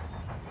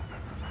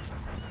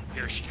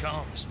 Here she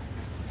comes.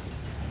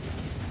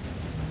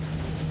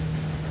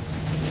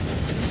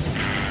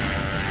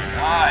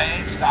 I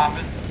ain't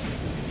stopping.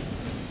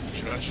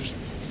 Should I just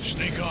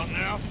sneak on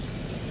now?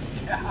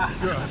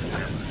 God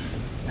damn it.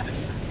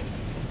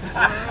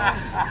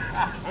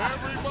 Well,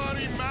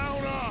 everybody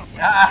mount up.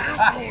 We're still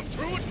going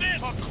through with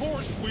this? Of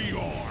course we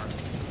are.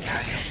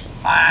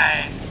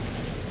 Mine.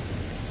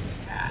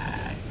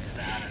 He's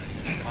out of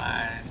his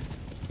mind.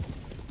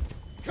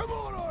 Come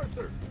on,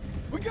 Arthur.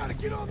 We gotta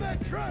get on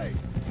that train.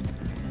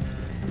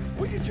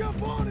 We can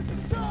jump on at the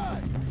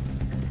side.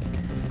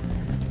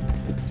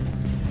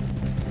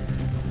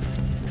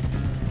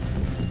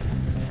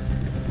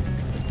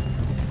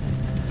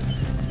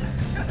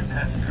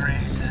 Goodness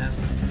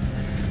gracious.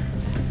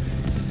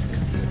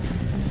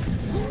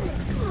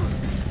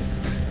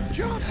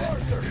 Jump,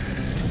 Arthur.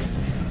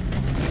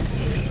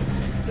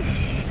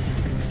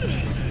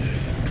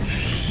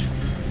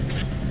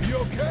 You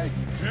okay?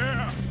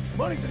 Yeah.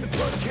 Money's in the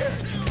front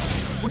carriage.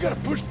 We gotta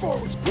push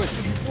forwards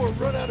quickly before we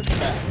run out of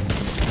track.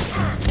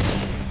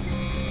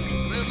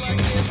 Live like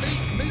they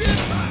beat me. This is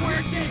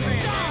where they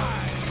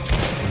die.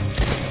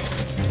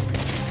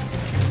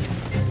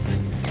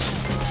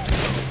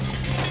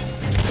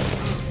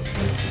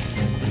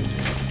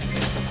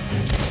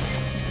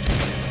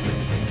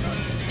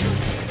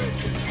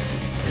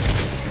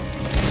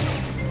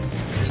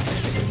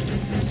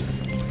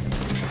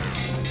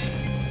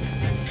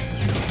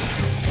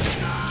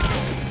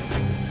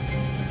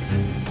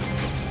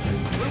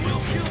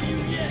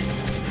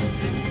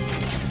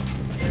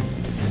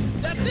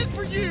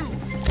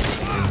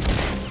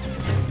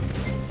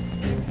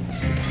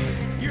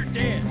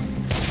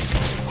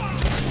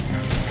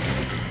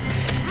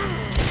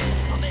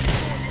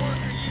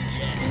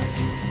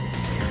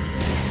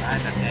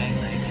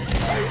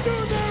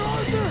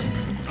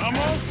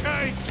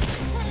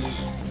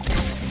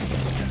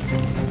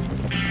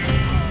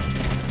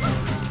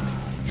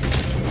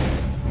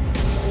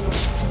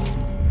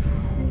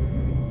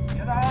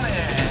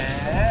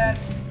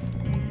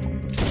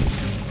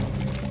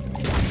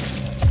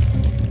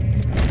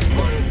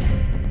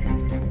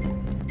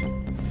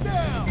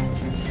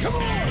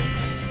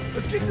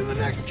 Get to the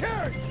next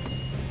carriage!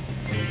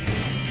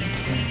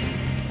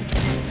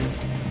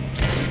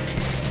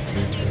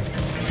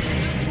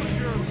 This was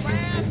your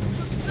last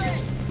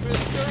mistake,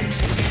 mister!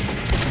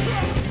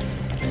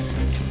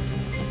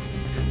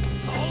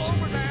 It's all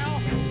over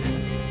now!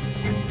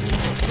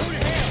 Go to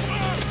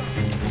hell!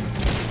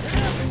 Get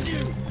up with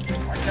you!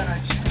 Why can't I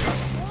shoot?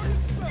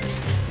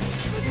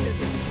 Let's get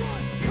to the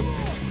front! Come on!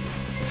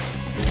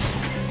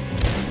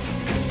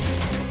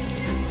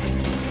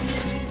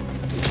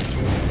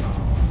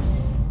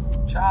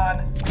 John!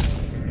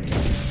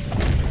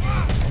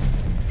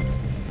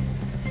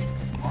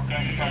 Walk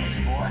right in front of me,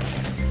 boy.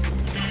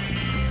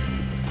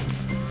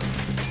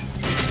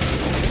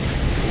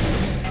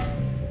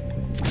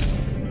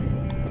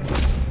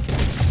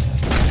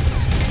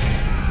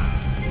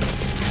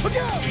 Look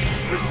out!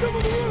 There's some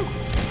on the roof!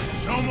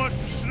 So much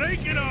for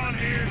sneaking on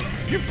here.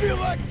 You feel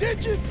like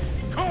ditching?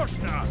 Of course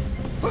not.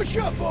 Push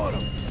up on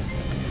them!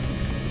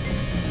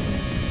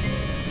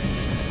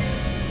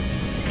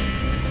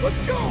 Let's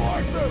go,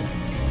 Arthur!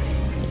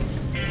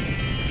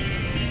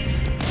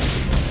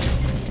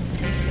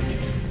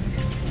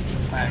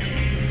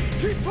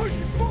 Keep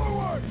pushing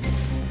forward!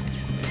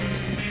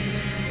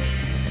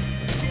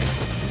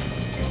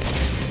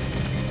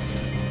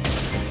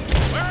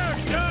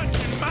 Where's Dutch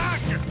and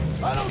Micah?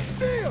 I don't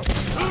see them!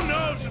 Who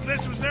knows if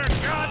this was their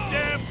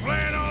goddamn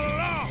plan all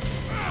along?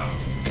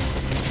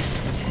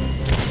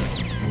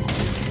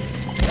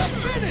 Now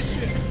finish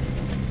it!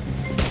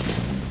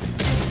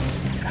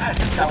 God,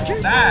 this guy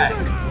won't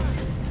die.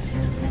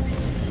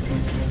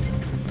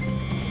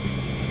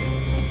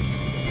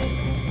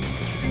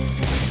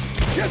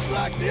 Just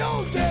like the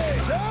old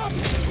days, huh?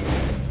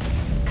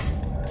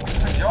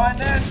 Enjoying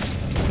this?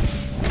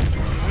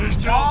 This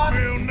John?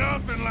 don't feel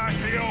nothing like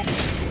the old days.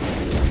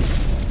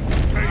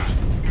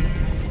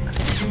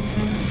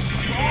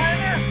 Enjoying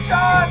this,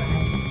 John?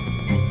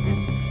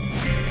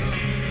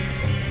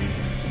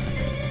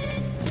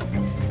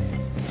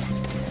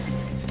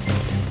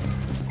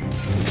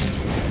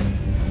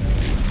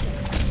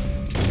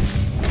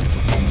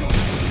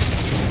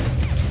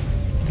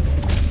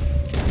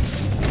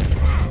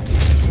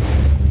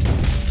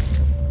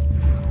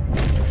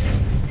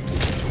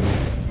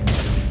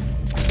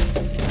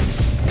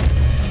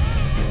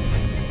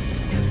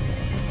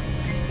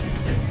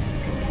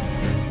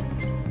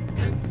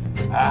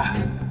 I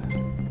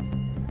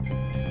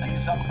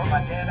need something for my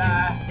dead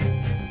eye.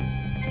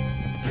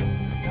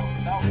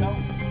 No.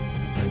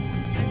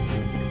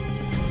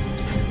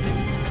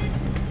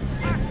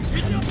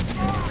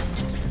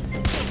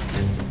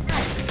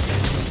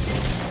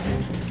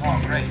 Oh,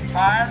 great.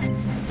 Fire.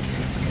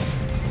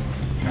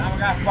 Now we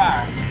got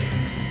fire.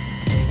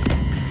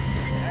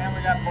 And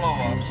we got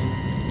blow-ups.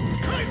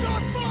 Train's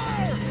on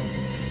fire!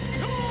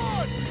 Come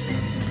on!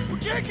 We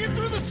can't get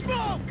through the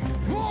smoke!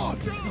 Come on,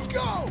 let's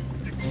go!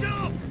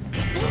 Jump!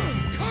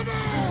 Come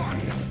on!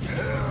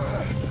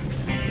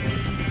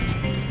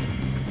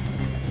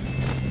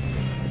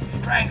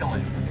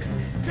 Strangling.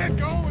 Get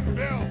going,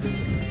 Bill!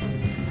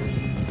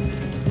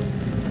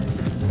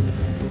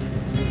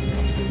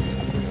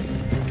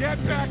 Get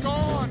back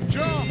on!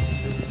 Jump!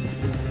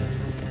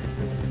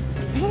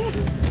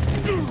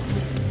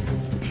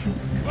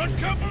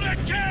 Uncouple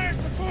that gas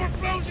before it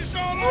blows us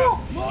all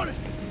up! Morning!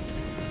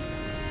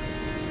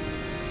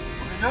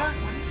 What are we doing?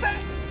 What did he say?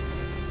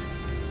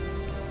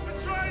 The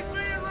train's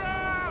being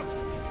robbed!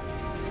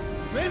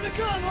 Lay the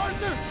gun,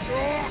 Arthur!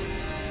 Sure.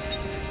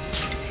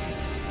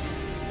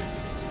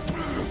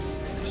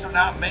 They're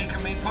not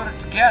making me put it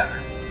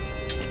together.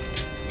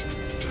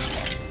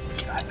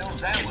 God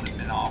knows that would have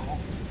been awful.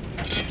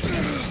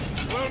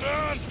 Well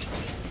done!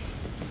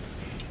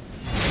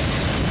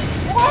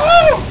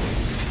 Woo!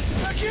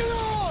 Now get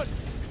on!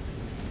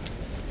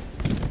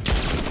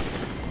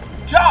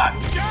 John!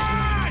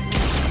 John!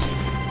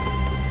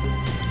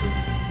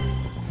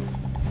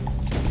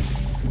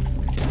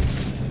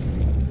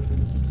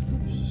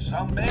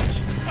 Some bitch.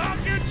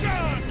 Uncle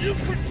John, you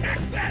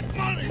protect that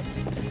money!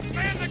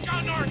 Man the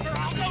gun, Arthur!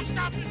 I'll go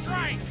stop the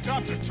train!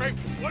 Stop the train?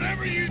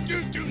 Whatever you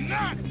do, do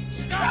not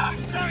stop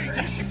the train!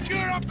 You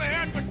secure up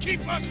ahead, but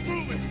keep us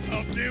moving!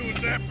 I'll deal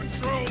with that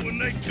patrol when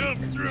they come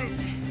through.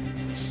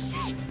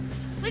 Shit!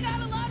 We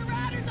got a lot of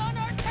riders on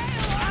our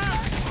tail,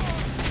 Arthur!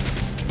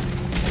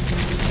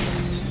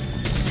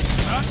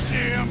 I see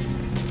him.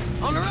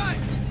 On the right!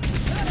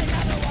 Got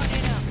another one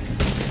in him!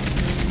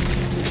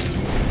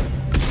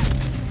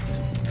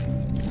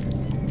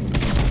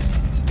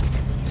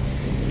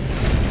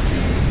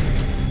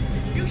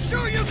 You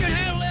sure you can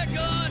handle that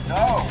gun?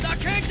 No. I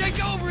can't take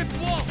over if you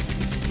won't.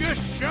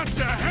 Just shut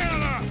the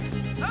hell up!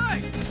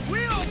 Hey,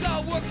 we all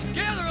gotta work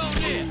together on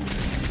this.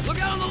 Look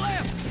out on the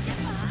left.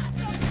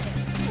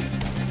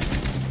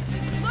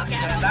 Look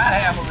at him! Cannot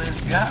handle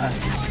this gun.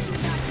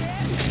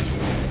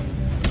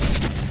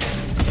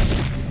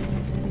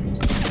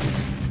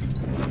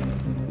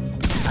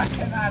 I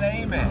cannot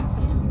aim it.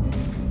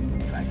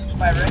 Can I use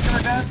my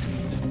regular gun?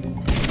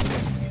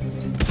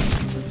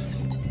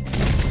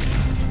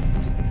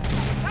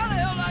 How the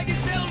hell did I get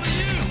settled with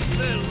you,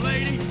 little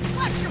lady?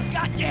 Watch your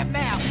goddamn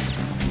mouth!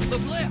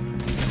 Look left.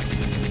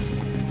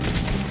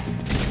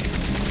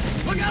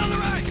 Look out on the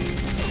right.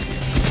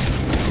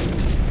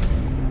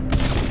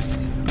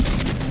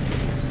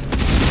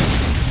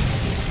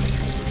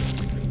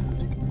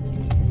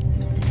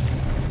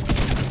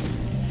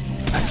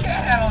 I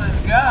can't handle this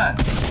gun.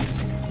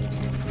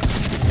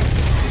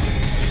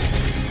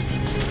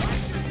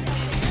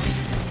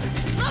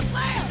 Look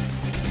left.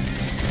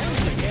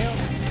 What the hell?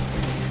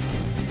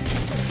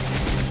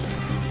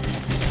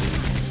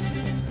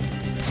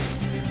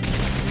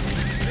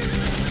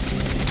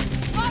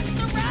 Watch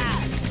the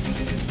right.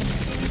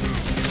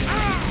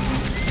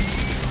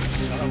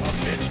 Son of a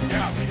bitch,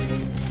 got me.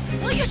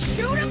 Will you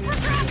shoot him for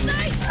Christ's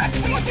sake? I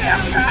can't,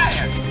 I'm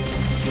trying.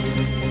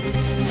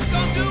 What's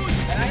gonna do it?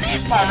 Can I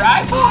use my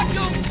rifle? I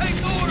don't take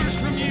orders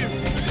from you.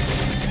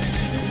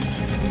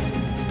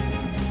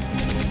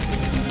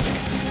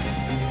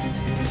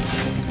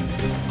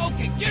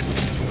 Okay, get me.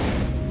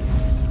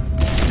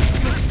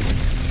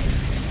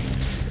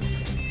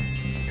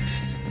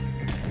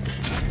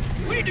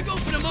 We need to go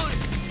for the money.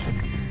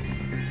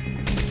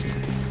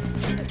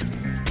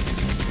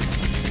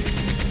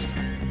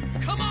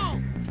 Come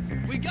on.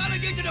 We gotta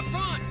get to the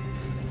front.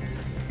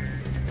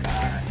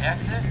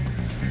 Exit?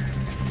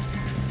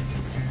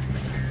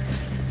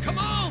 Come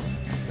on.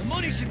 The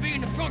money should be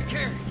in the front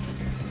carriage.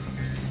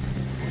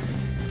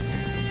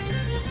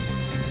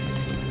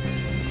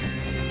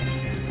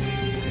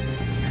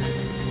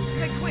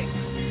 Okay, quick.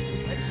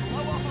 Let's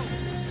blow a hole.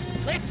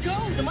 Let's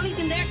go. The money's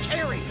in their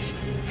carriage.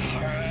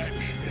 All right,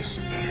 guess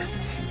I better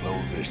blow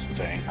this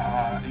thing.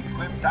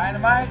 Equip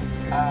dynamite?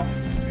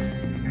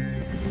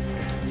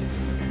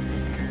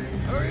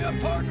 Hurry up,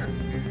 partner.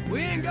 We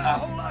ain't got a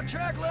whole lot of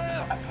track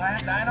left.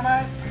 Plant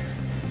dynamite?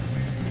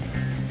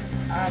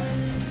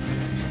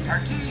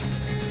 RT!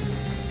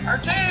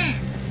 RT!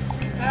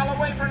 Get the hell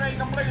away from there. You're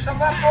gonna blow yourself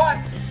up,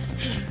 boy.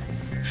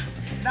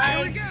 Ignite.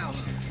 Here we go.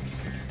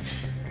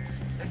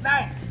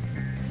 Ignite.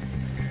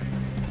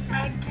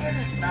 I did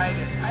ignite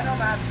it. I don't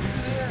know how to do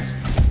this.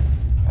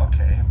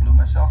 Okay, I blew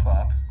myself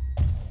up.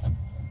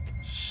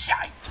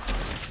 Shite!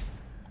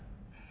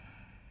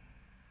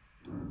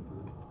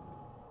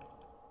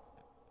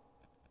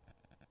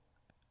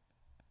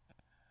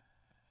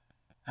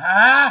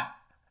 Huh?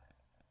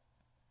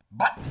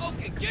 But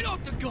Okay, get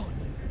off the gun.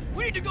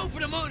 We need to go for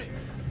the money.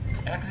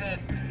 Exit.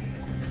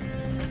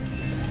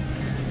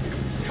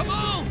 Come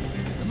on.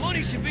 The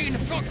money should be in the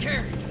front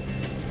carriage.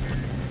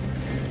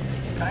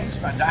 Can I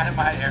use my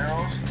dynamite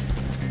arrows?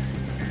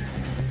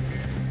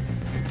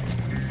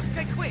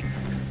 Okay, quick.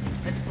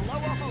 Let's blow a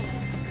hole.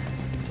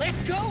 Let's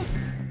go.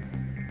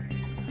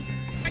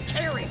 A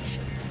carriage.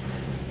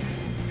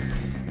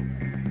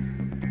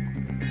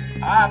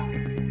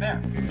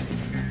 There.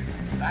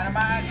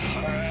 Dynamite.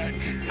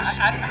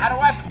 How do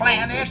I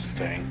plan this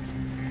thing?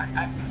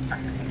 I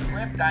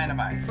equip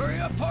dynamite. Hurry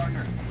up,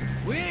 partner.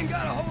 We ain't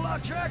got a whole lot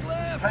of track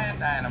left. Plant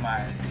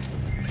dynamite.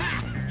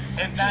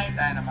 Ignite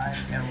dynamite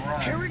and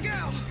run. Here we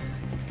go.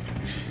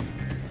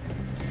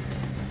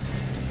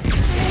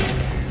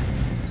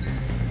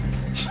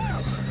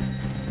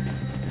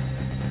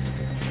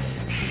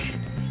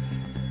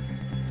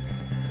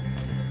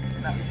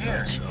 Now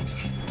here.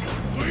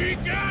 We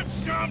got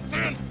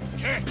something.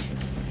 Catch.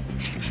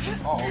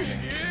 Oh, okay.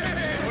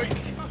 Yeah. Wait,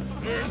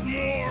 there's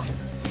more.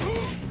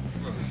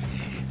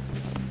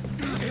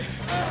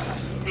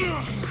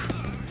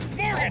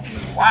 Morgan!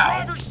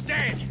 Wow. Driver's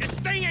dead! This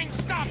thing ain't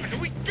stopping!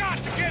 We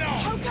got to get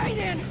off! Okay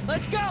then,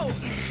 let's go!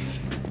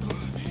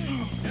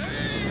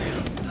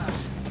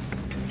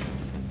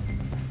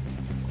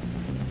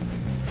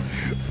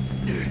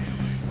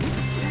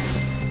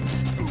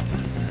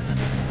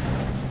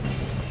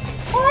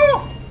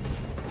 Woo!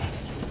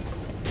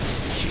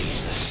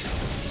 Jesus.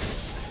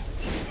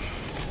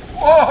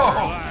 Whoa!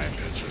 We're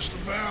alive, just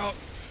about.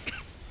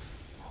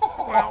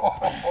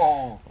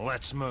 Well,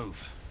 let's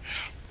move.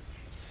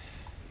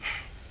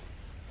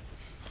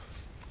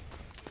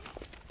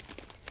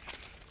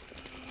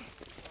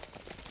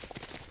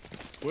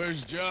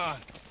 Where's John?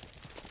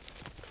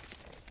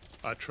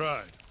 I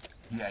tried.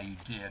 Yeah, you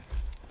did.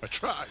 I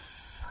tried.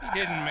 He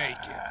didn't make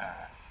it.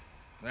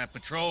 That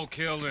patrol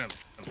killed him.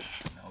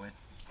 No, it.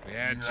 We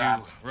had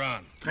to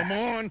run. Come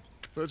on,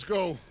 let's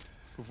go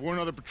before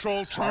another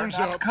patrol turns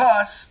Not to up.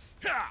 cuss.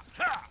 Ha,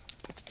 ha.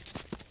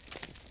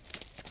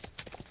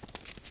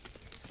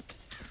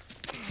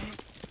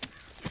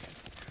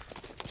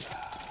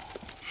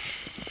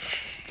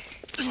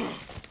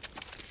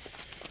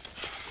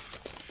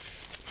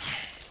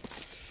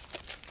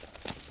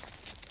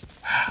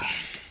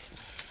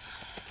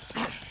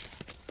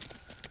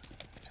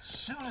 As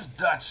soon as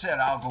Dutch said,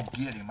 "I'll go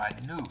get him," I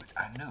knew it.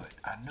 I knew it.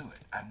 I knew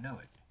it. I knew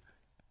it.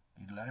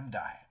 You'd let him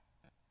die.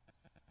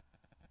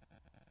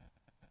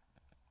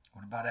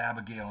 What about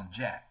Abigail and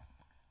Jack?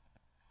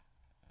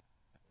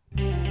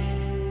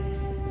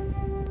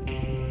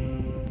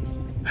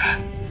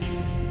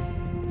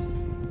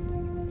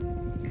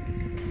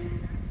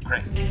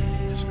 Great.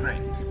 Just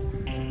great.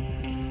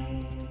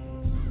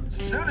 As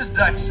soon as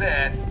Dutch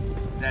said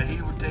that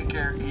he would take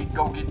care, he'd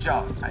go get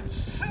John. As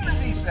soon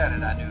as he said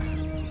it, I knew he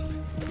was.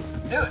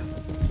 do it.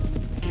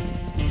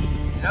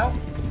 You know?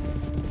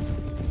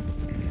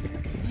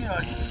 You know,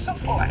 it's just so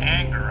full of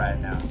anger right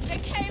now. They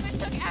came and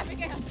took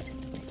Abigail.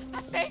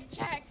 I saved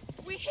Jack.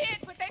 We hid,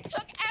 but they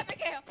took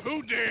Abigail.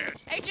 Who did?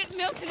 Agent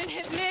Milton and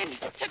his men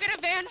took her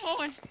to Van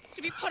Horn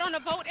to be put on a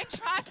boat and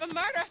tried for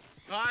murder.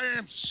 I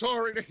am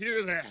sorry to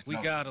hear that. We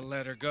gotta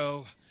let her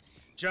go.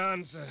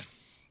 John's,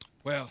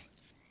 well,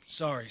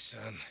 sorry,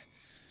 son.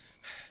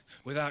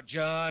 Without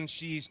John,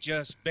 she's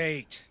just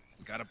bait.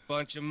 Got a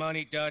bunch of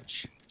money,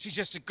 Dutch. She's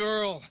just a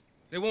girl.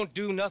 They won't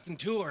do nothing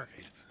to her.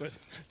 But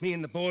me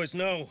and the boys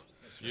know.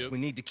 We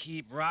need to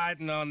keep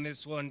riding on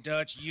this one,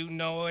 Dutch. You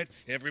know it.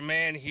 Every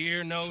man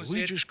here knows So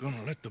we it. just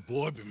gonna let the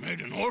boy be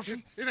made an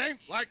orphan? It ain't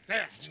like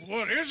that.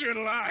 What is it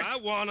like? I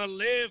wanna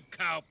live,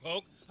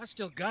 cowpoke. I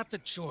still got the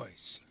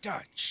choice.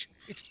 Dutch,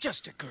 it's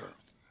just a girl.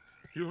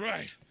 You're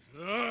right.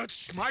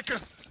 Dutch.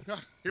 Micah,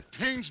 it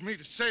pains me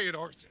to say it,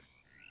 Arthur.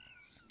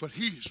 But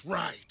he's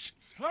right.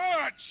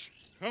 Dutch!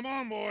 Come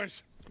on,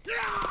 boys.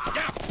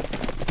 Yeah!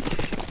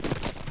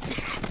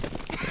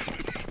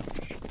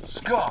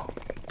 Skunk.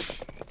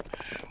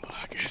 Well,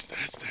 I guess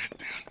that's that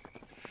then.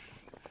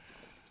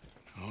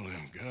 All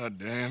them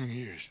goddamn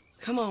years.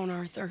 Come on,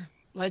 Arthur.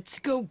 Let's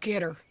go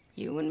get her.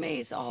 You and me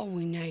is all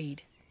we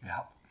need.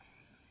 Yep.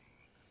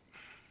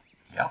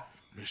 Yep.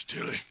 Miss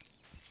Tilly.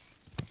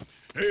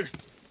 Here.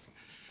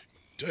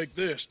 Take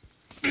this.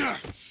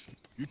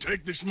 You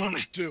take this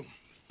money, too.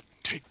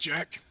 Take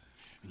Jack,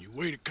 and you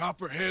wait at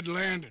Copperhead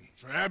Landing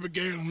for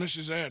Abigail and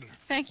Mrs. Adler.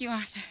 Thank you,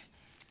 Arthur.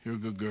 You're a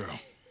good girl.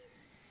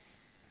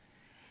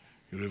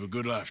 You live a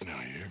good life now,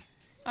 you hear?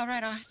 All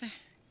right, Arthur.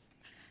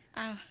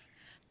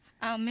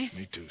 I'll miss...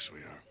 Me too,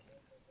 sweetheart.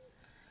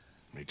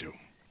 Me too.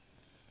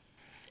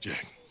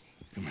 Jack,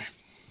 come here.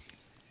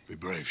 Be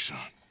brave, son.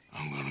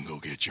 I'm gonna go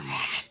get your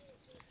mama.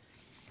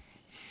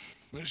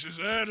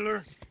 Mrs.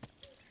 Adler.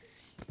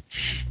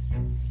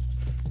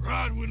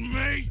 Ride with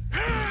me.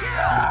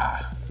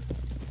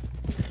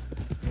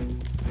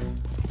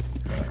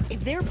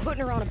 If they're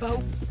putting her on a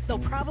boat, they'll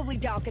probably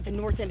dock at the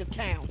north end of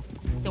town.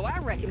 So I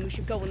reckon we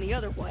should go in the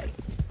other way.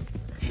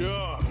 Sure,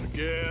 I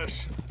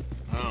guess.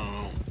 I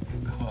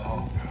don't know.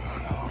 Oh,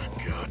 those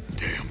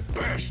goddamn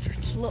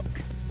bastards. Look,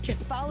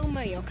 just follow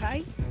me,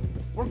 okay?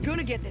 We're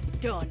gonna get this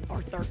done,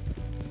 Arthur.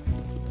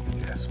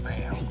 Yes,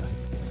 ma'am.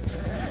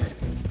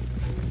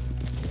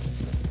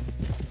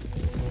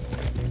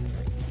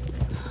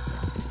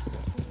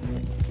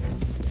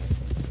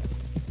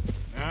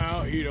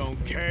 Now he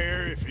don't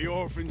care if he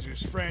orphans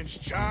his friend's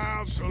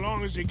child so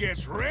long as he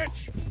gets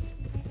rich.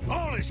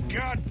 All this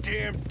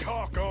goddamn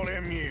talk all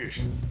them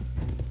years.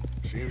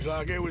 Seems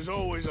like it was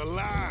always a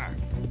lie.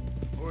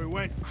 Or he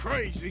went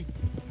crazy.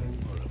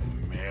 What a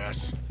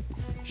mess.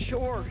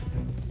 Sure.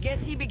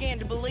 Guess he began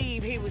to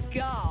believe he was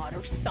God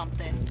or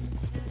something.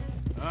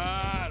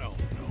 I don't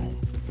know.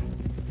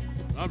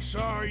 I'm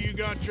sorry you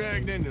got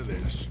dragged into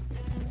this.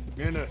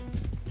 Into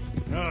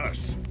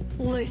us.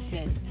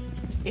 Listen,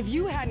 if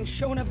you hadn't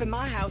shown up in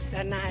my house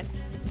that night,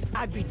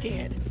 I'd be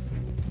dead.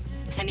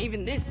 And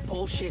even this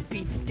bullshit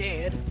beats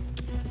dead.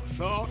 I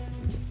thought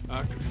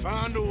I could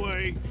find a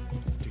way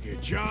to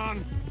get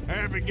John,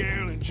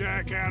 Abigail, and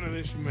Jack out of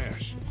this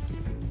mess.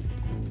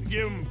 To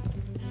give them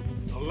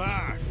a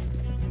life.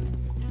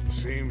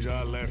 Seems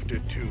I left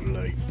it too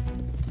late.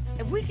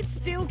 If we could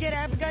still get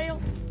Abigail,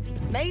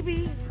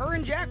 maybe her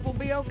and Jack will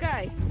be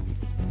okay.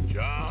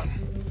 John,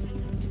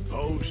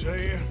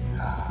 Hosea,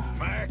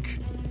 Mac,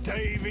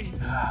 Davy,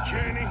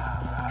 Jenny,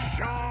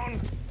 Sean,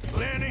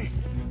 Lenny.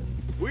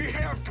 We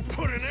have to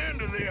put an end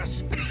to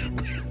this.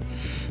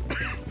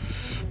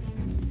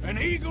 An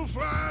eagle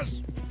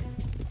flies.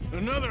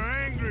 Another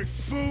angry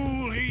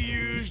fool he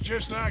used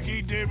just like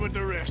he did with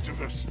the rest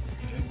of us.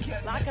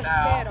 Like I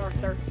said,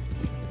 Arthur,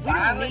 we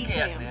don't need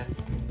them.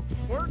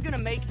 We're gonna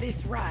make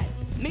this right.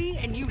 Me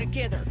and you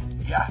together.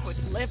 Yeah.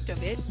 What's left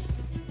of it.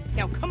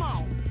 Now come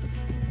on.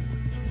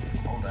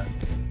 Hold up.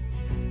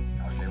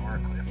 Okay, we're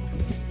equipped.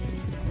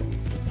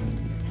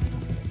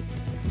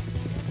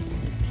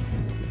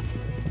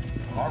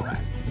 All right.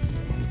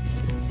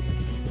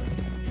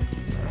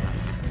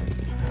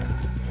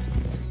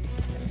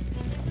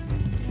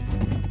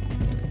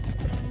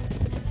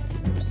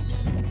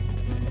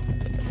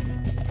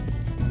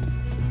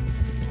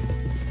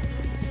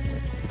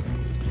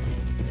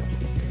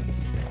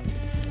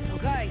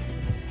 Okay,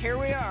 here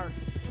we are.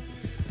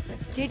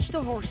 Let's ditch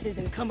the horses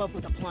and come up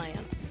with a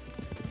plan.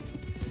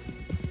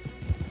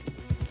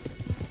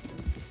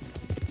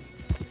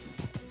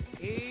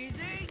 Easy.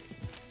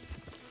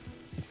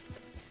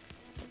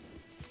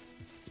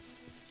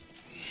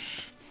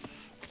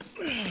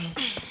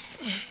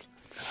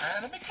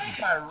 Let me take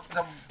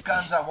the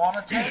guns I want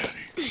to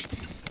take.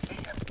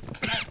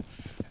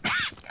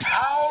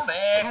 Hold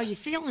it. How you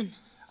feeling?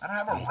 I don't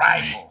have a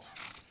rifle.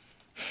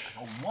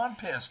 I have one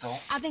pistol.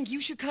 I think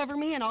you should cover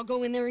me and I'll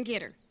go in there and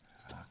get her.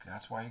 Okay,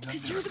 that's why you're gonna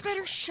Because do you're it. the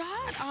better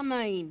shot, I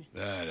mean.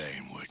 That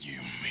ain't what you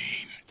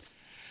mean.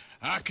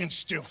 I can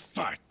still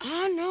fight.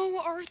 I know,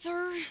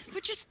 Arthur,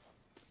 but just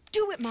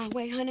do it my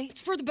way, honey.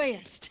 It's for the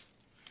best.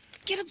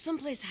 Get up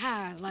someplace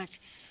high, like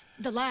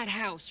The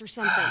lighthouse or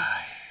something.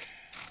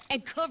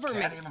 And cover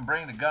me. Can't even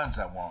bring the guns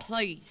I want.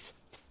 Please.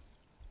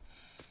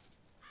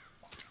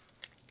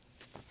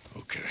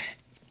 Okay.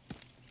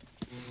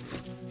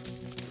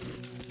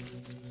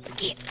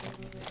 Get.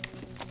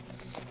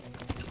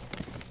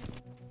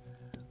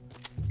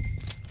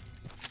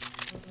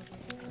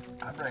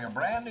 I bring a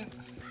brand new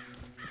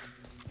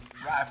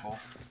rifle,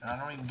 and I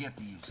don't even get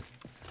to use it.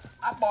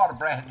 I bought a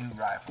brand new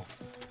rifle,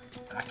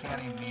 and I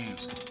can't even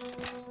use it.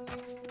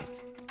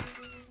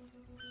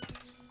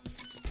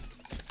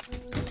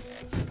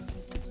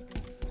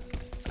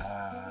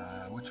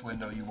 Which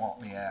window you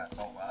want me at?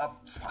 Oh,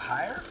 up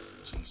higher?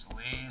 Jeez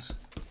Louise.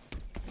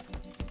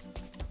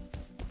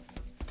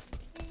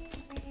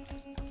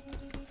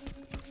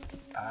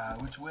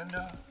 Which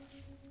window?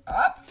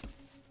 Up?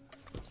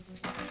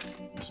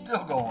 We're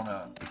still going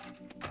up.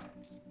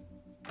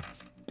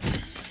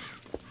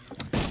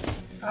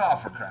 Oh,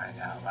 for crying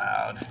out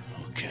loud.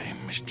 Okay,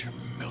 Mr.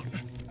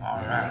 Milton. All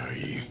right. Where are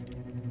you?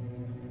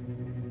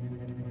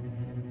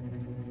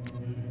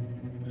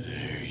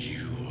 There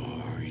you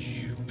are,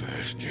 you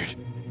bastard.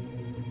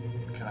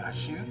 Can I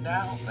shoot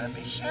now? Let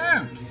me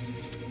shoot!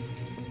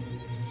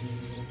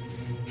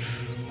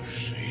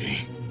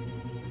 Sadie.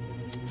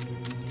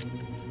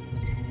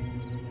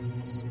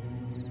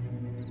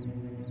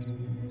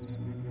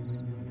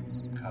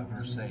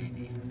 Cover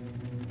Sadie.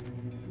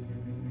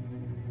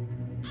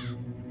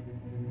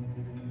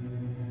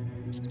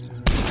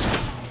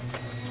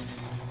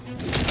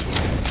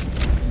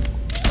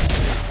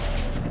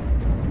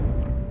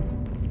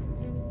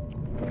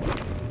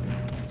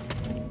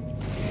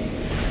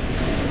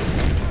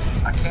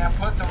 I can't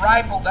put the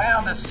rifle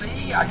down to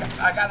see. I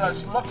gotta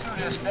look through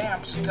this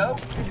damn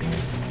scope.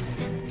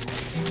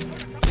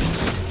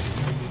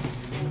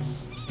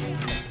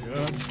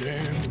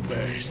 Goddamn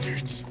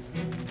bastards.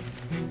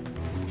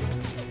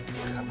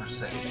 Cover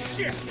Sadie.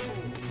 Shit!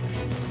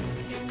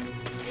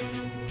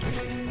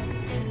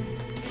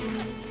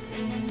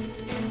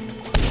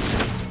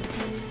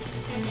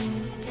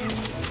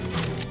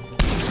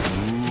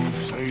 Move,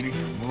 Sadie,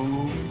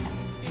 move.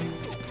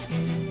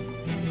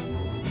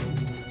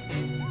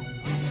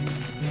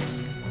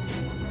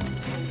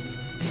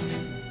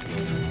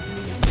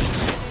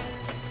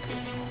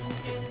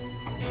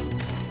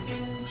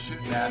 I'm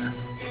shooting at her.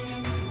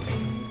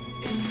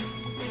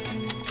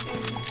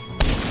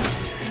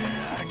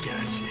 Yeah, I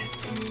got you.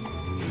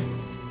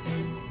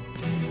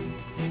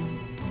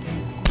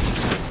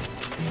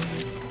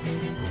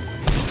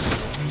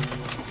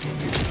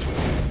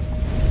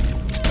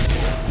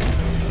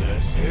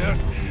 That's it.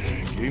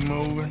 Keep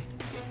moving.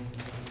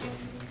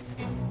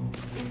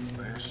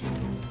 Where's she?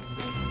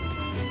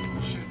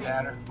 I'm shooting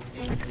at her.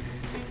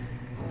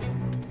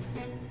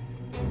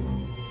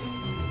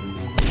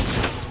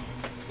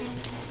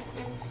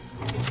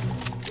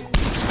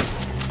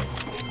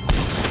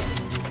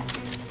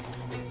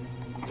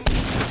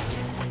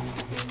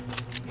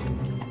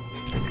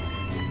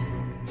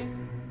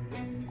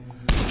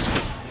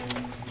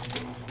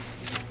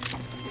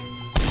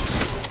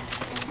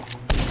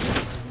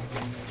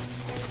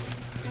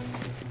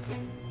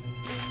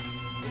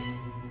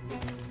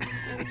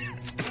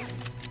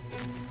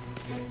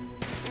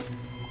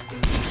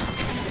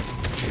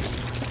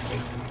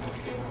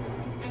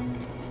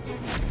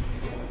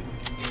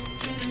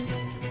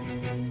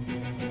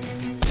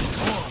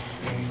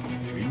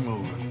 Keep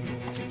moving.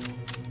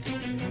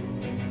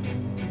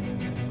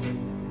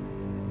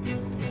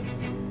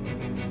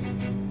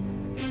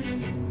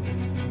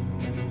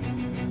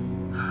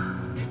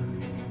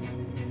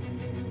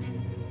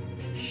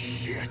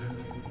 Shit.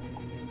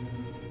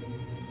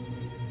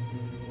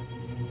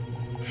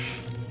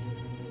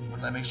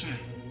 Let me shoot.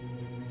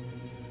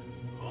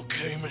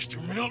 Okay, Mr.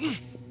 Milton.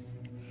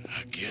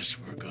 I guess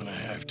we're gonna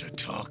have to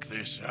talk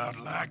this out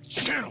like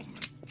gentlemen.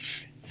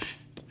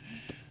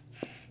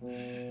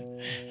 All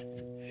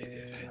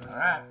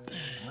right.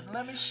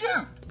 Let me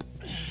shoot.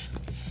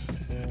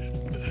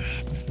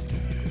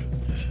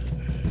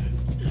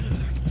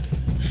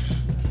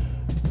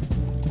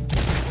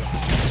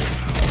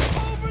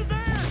 Over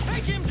there!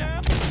 Take him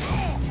down!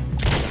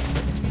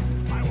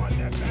 I want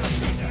that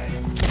bastard dead.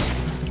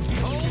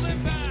 Hold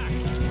it back!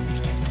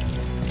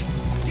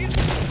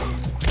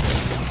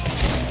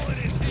 Hole in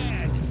his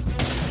head!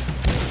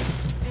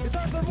 It's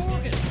Arthur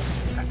Morgan!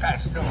 That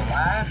guy's still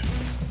alive.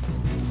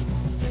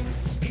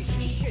 Piece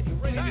of shit, you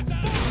ready to die?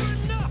 That's far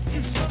enough,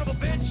 you son of a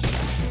bitch!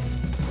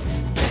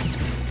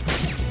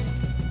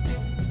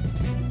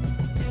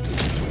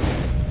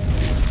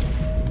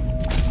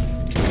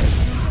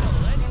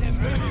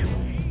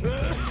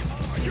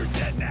 You're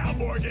dead now,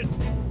 Morgan!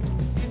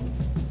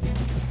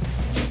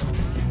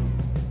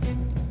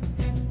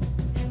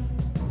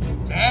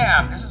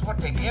 Damn, this is what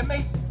they give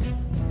me?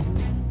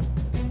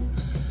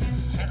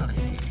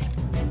 Fiddly.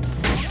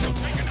 Don't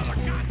take another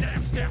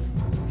goddamn step!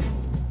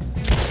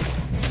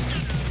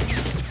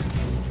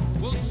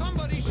 Will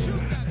somebody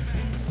shoot that man?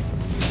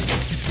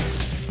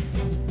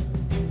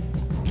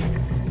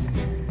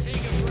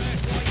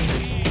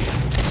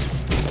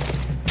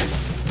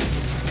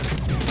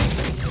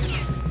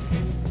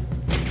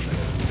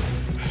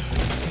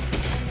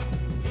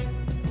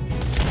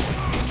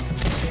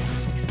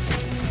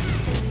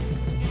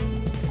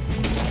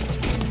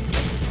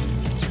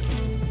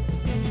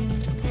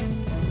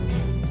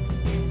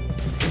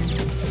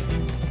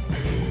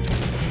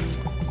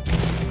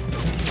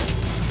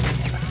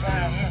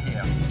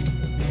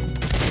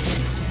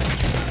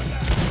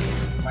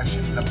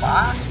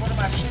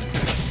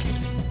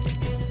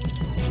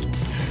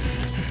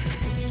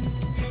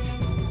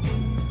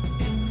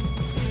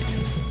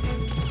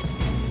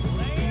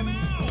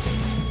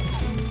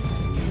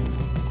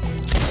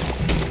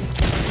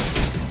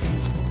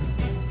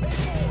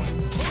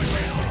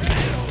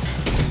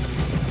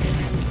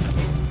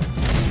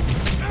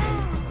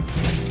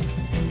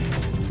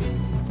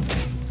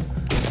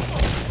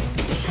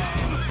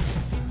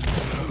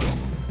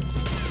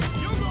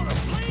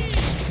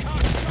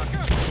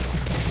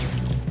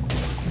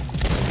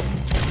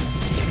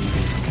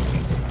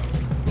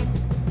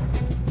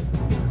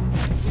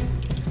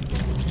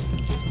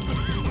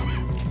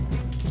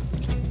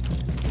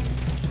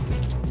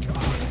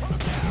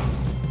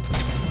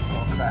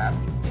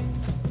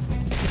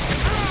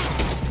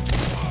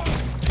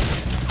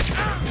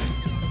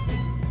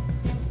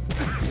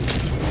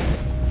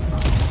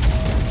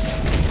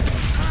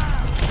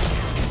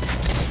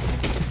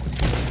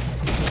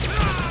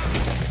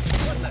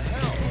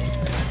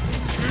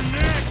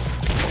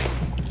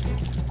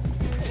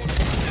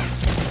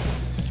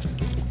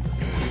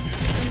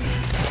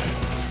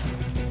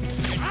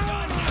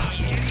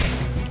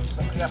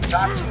 you have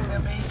talked to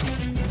me?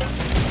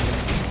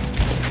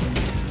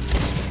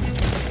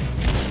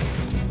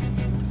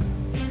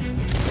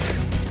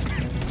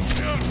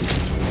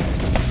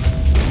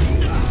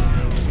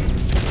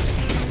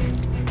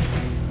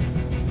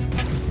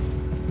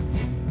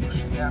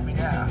 She got me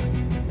now.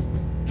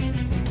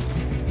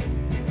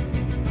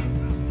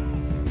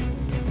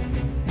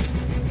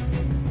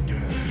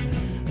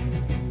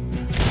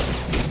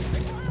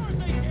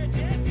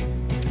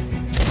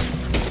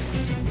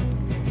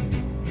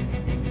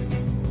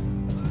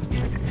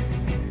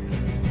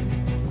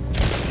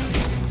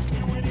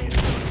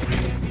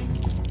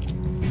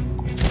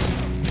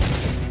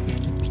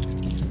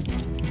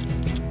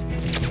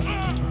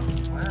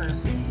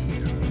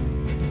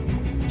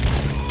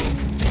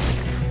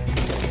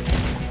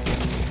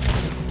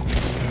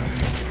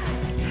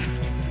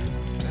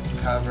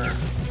 Cover.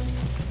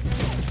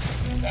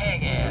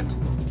 Dang it.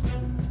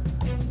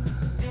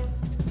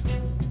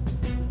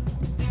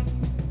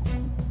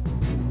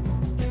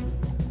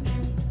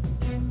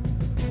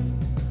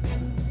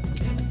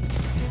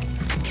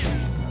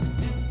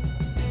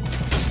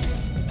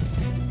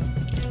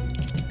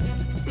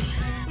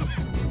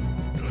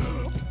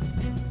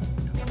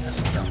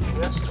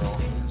 This pistol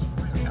is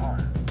really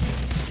hard.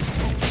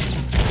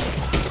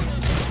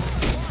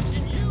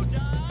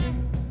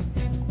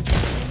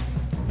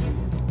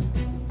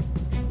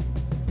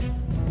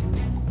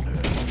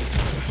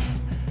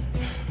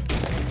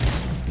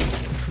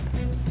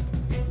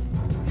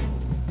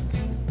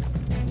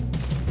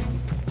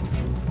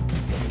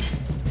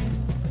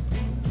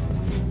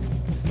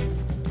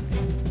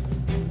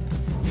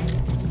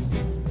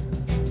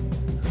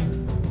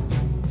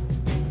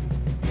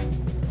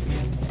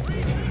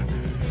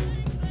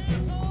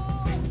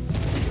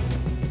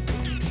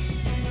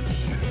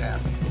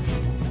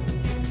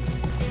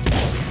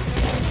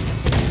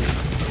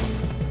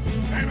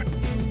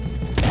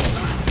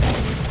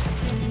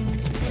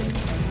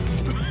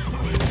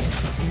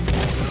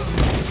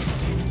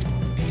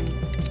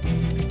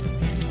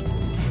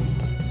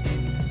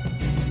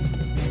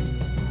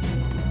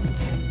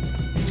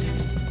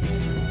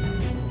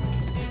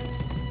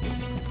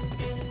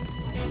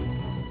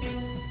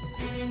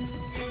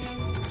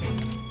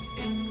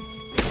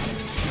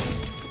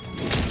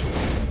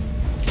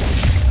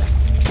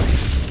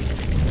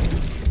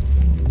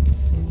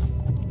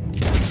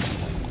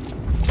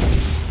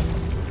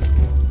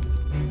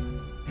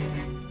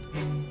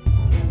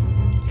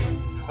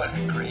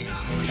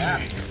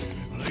 Okay,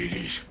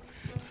 ladies,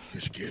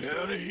 let's get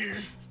out of here.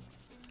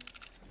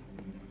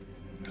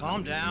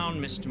 Calm down,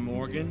 Mr.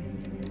 Morgan.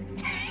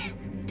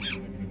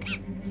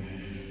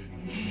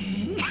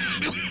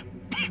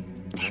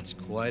 That's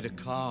quite a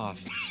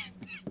cough.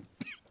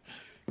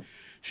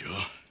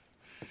 Sure.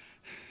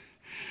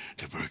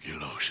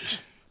 Tuberculosis.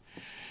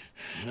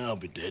 I'll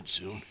be dead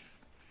soon.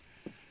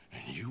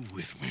 And you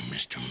with me,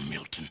 Mr.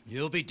 Milton?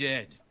 You'll be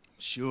dead,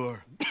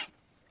 sure.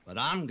 But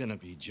I'm gonna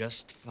be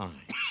just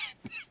fine.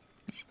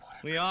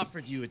 We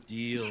offered you a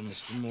deal,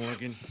 Mr.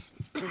 Morgan.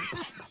 You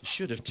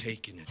should have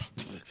taken it.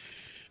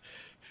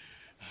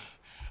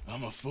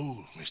 I'm a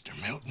fool, Mr.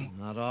 Milton.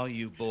 Not all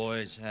you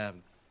boys have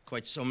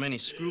quite so many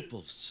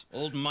scruples.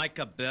 Old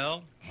Micah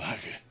Bell.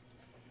 Micah?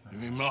 You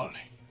mean Molly?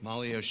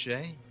 Molly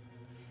O'Shea?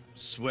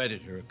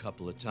 Sweated her a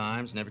couple of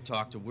times, never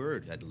talked a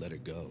word, had to let her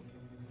go.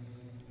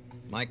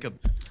 Micah...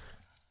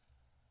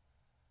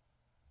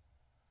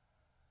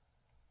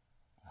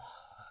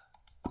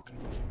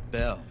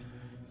 Bell.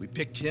 We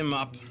picked him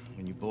up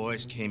when you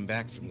boys came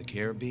back from the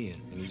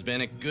Caribbean, and he's been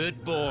a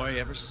good boy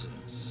ever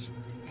since.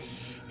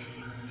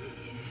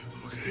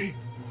 Okay.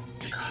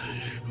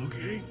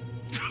 Okay.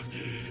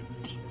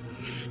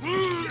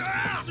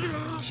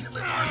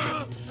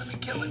 Let me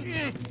kill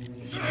him.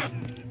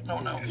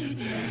 No.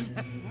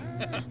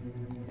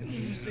 You're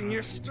losing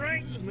your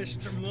strength,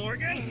 Mr.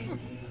 Morgan.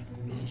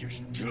 You're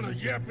still a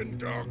yapping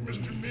dog,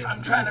 Mr. Milton.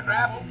 I'm trying to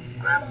grab him.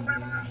 Grab him.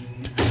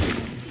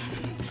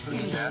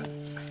 Please, Dad.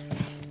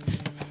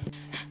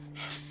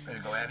 Way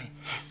to go, Abby.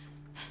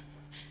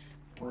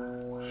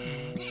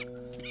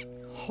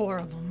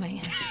 Horrible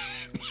man.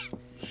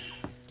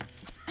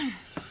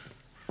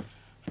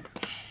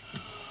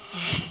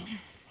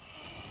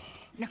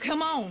 Now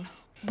come on,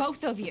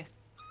 both of you.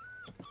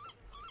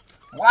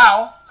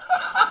 Wow.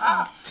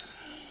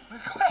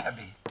 Look at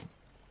Abby.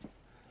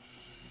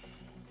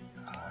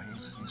 Oh,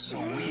 he's so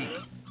weak.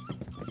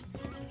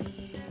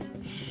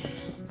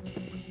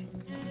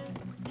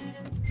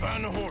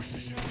 Find the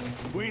horses.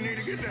 We need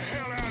to get the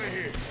hell out of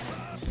here.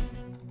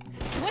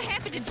 What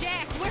happened to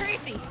Jack? Where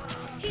is he?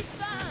 He's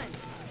fine.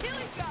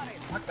 Tilly's got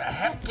him. What the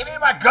heck? Give me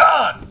my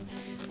gun!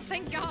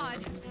 Thank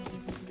God.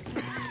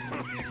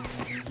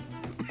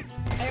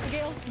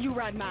 Abigail, you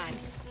ride mine.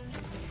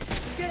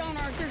 Get on,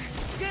 Arthur.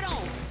 Get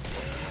on.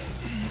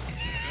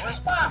 Where's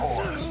my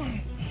horse?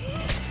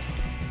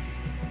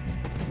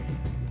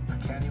 I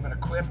can't even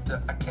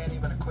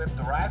equip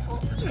the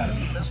rifle. It's gotta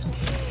be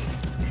pistols.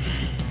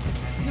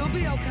 You'll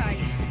be okay.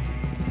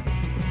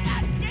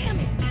 God damn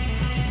it!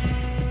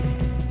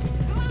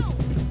 Come on!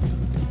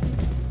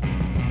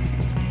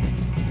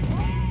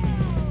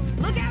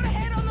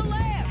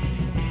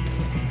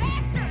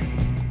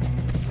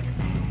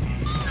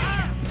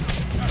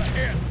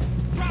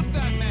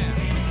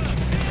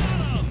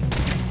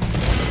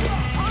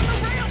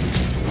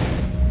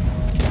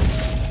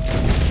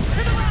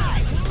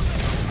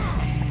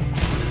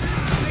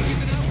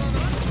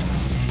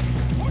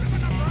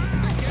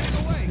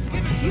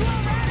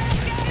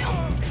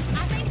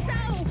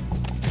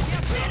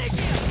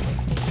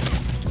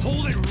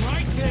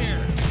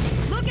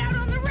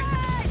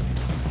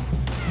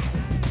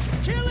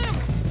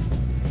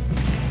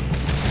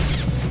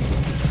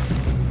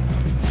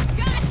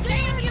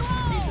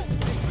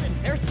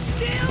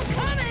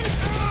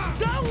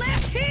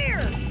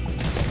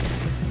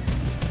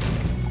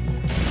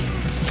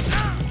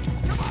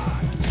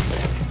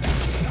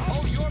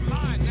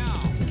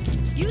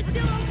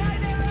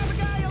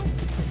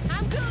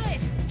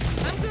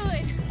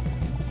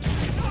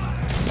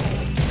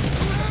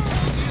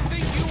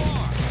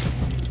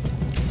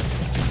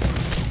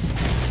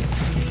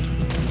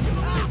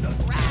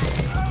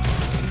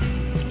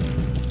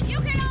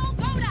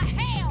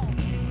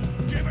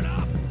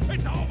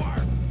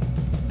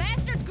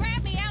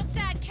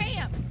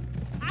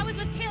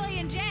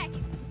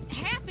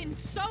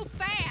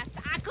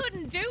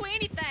 do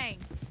anything.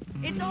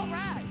 It's all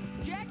right.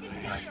 Jack is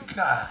here.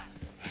 God.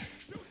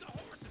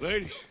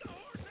 Ladies.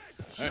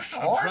 Shoot the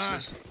I'm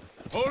horses. fine.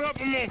 Hold up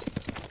a moment.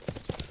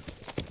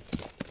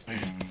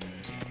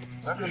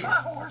 Let me my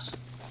horse.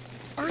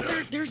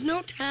 Arthur, there's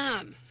no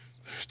time.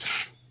 There's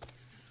time.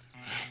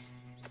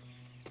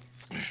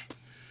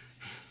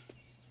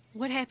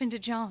 What happened to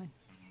John?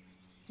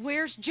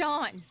 Where's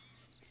John?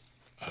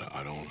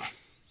 I don't know.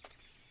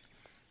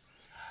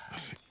 I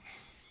think...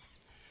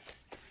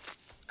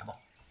 Come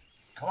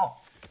on.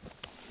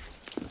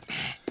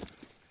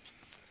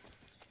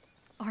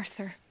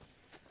 Arthur.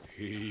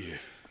 He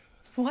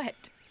What?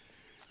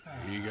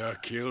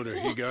 got killed or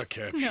he got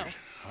captured. No.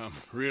 I'm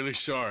really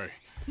sorry.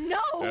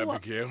 No!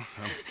 Abigail,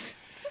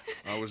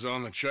 I was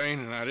on the train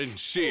and I didn't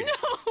see it.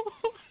 No!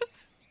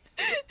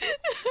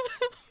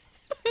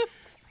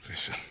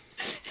 Listen,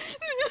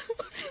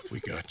 we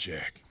got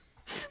Jack.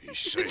 He's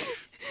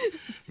safe.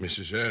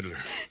 Mrs. Adler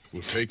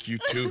will take you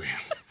to him.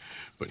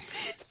 But,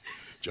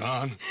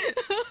 John,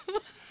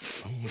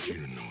 I want you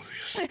to know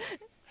this.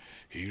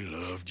 He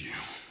loved you.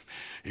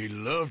 He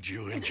loved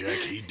you, and Jack,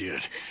 he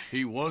did.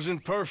 He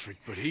wasn't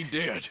perfect, but he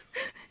did.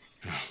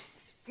 Now,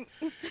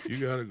 you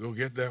gotta go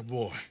get that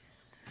boy.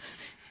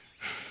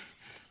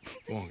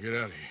 Go on, get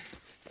out of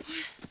here.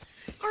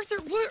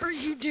 Arthur, what are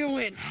you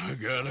doing? I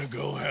gotta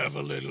go have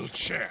a little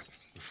chat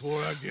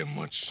before I get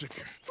much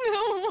sicker.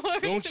 No,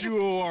 Arthur. Don't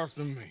you owe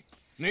Arthur me.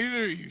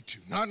 Neither of you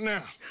two. Not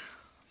now.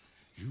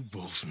 You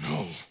both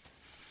know.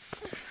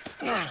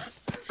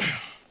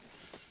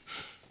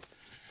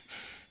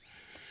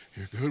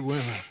 You're good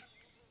women.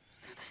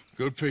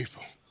 Good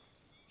people.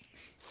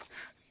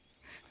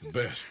 The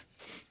best.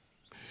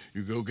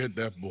 You go get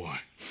that boy.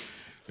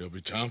 There'll be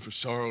time for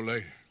sorrow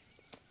later.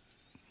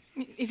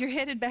 If you're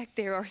headed back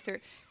there, Arthur,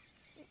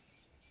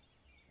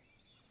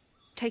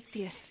 take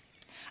this.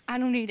 I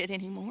don't need it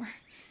anymore.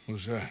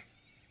 What's that?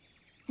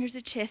 There's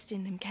a chest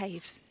in them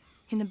caves,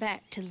 in the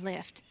back to the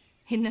left,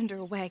 hidden under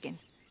a wagon.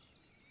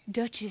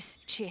 Dutch's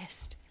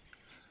chest.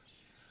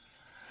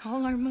 It's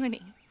all our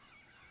money.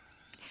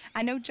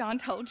 I know John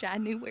told you I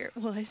knew where it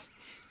was.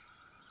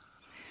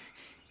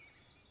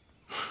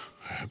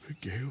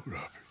 Abigail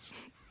Roberts.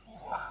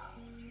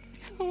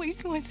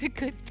 Always was a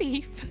good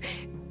thief.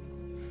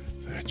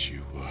 That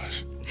you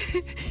was.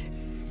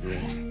 Go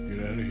on, get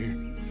out of here.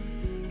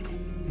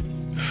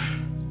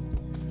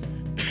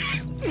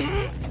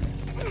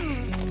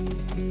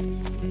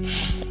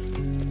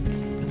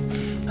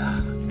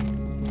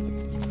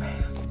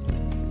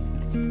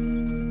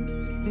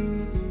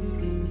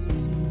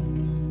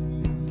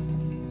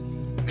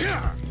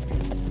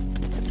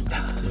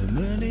 The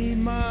many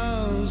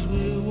miles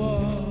we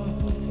walk,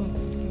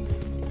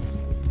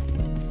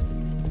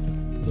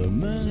 the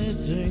many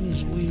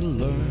things we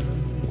learn,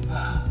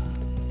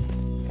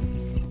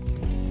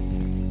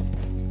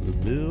 the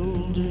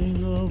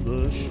building of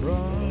a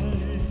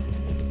shrine,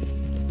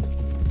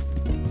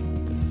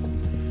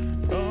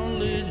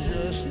 only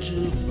just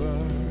to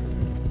burn.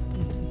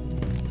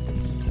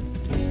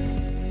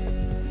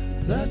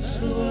 That's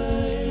the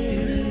way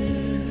it is.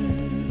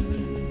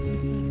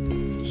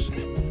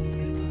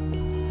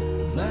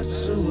 That's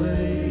the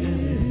way it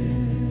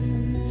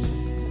is.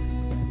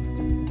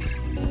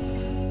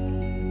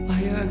 Well,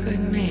 you're a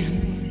good man.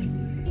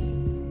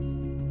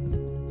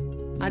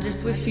 I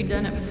just wish you'd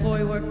done it before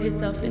you worked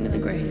yourself into the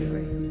grave.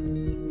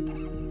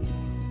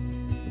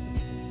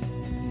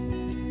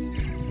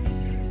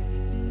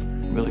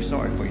 Really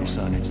sorry for your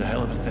son. It's a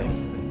hell of a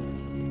thing.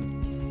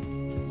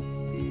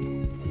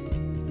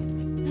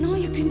 And all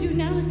you can do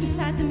now is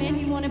decide the man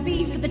you want to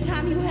be for the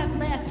time you have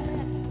left.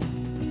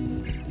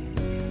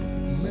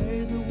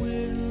 May the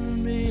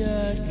wind be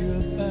at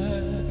your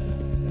back.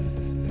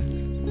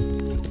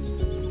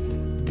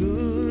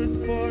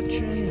 Good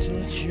fortune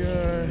touch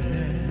your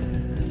hand.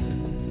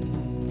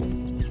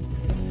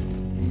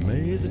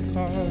 May the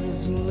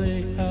cards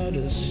lay out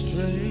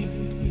astray.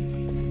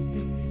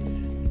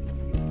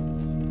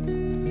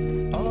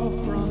 All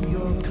from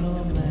your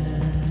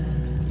command.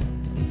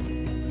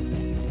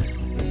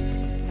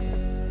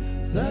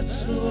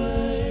 That's the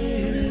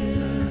way it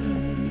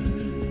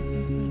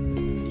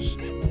is.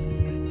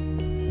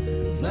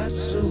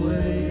 That's the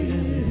way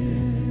it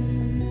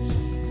is.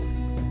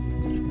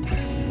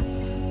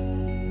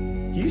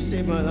 You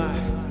saved my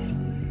life.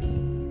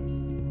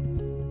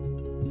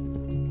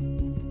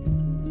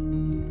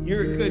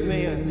 You're a good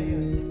man.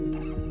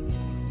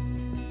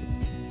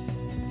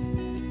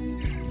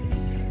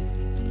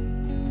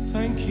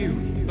 Thank you,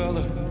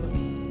 fella.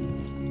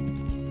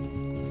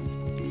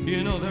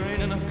 You know, there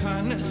ain't enough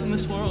kindness in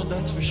this world,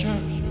 that's for sure.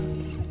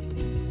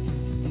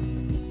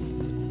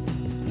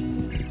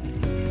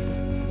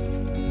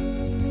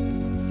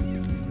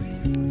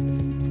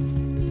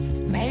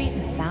 Maybe it's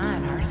a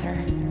sign, Arthur.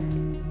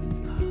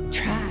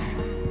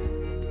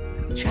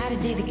 Try to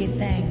do the good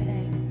thing.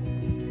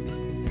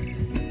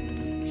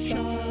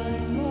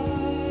 Shine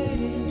light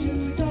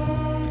into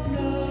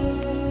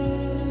darkness.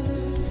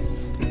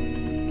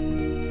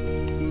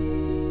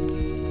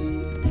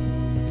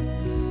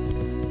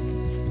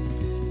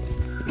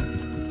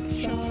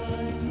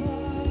 Shine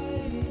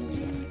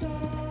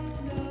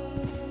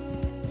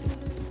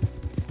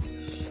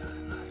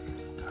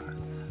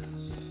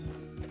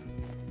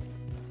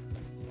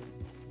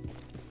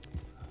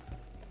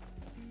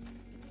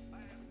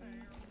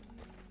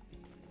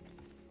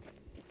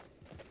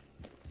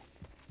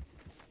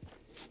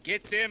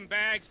Get them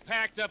bags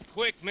packed up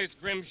quick, Miss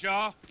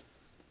Grimshaw.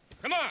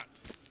 Come on,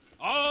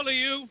 all of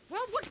you.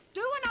 Well, we're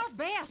doing our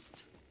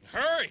best.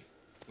 Hurry.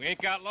 We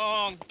ain't got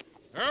long.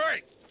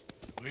 Hurry.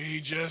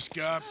 We just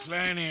got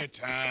plenty of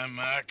time,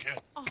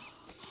 Micah.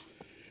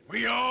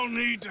 We all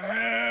need to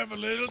have a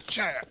little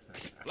chat.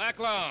 Black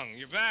Lung,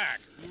 you're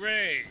back.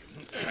 Hooray.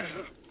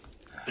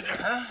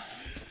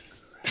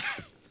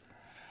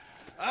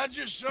 I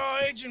just saw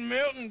Agent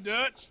Milton,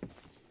 Dutch.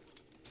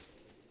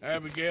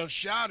 Abigail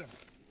shot him.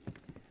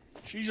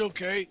 She's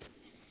okay.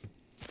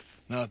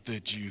 Not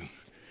that you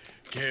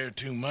care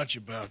too much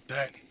about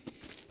that.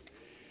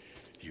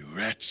 You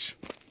rats.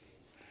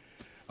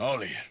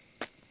 All of you.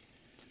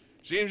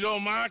 Seems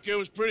old Micah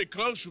was pretty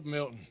close with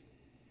Milton.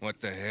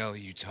 What the hell are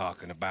you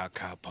talking about,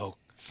 cowpoke?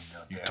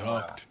 You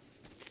talked.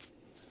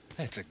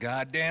 That's a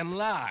goddamn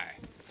lie.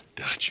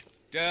 Dutch.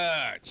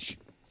 Dutch,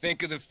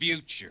 think of the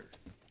future.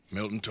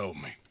 Milton told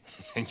me.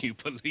 And you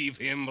believe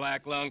him,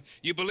 Black Lung?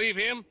 You believe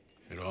him?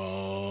 It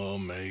all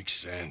makes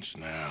sense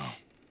now.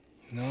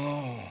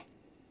 No,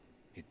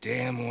 it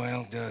damn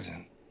well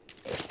doesn't.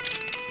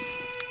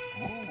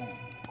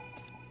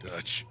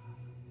 Dutch,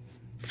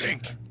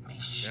 think.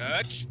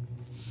 Dutch,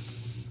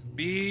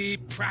 be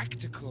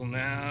practical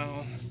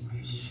now.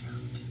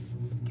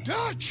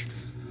 Dutch!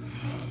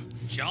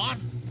 John?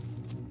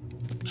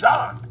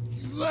 John!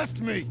 You left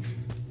me!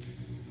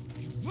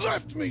 You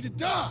left me to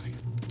die!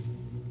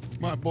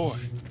 My boy.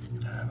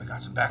 We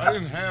got some backup. I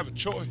didn't have a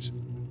choice.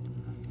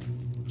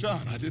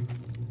 John, I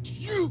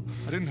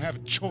didn't have a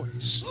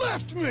choice.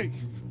 Left me!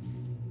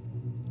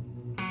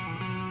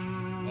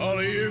 All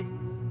of you,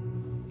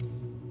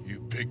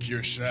 you pick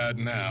your side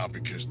now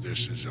because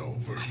this is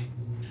over.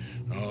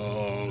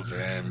 All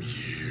them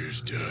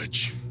years,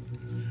 Dutch,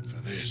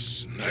 for this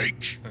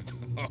snake.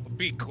 Oh,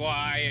 be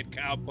quiet,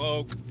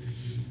 cowpoke.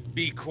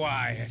 Be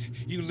quiet.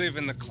 You live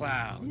in the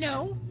clouds.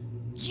 No,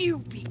 you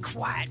be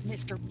quiet,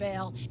 Mr.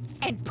 Bell,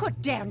 and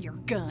put down your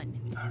gun.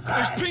 Right.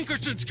 There's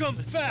Pinkertons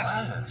coming,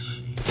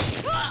 fast!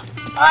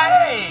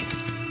 Hey!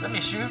 Let me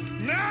shoot.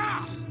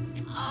 No!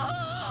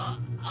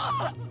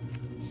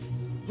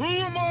 Who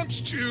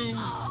amongst you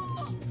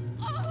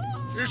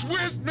is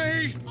with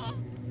me?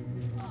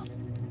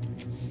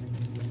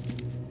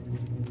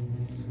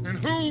 And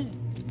who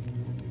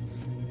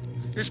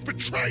is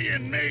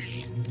betraying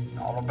me? It's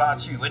all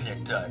about you, isn't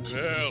it, Dutch?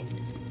 Well,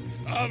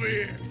 I'm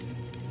here.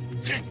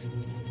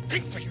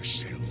 Think for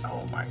yourself.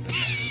 Oh, my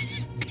goodness.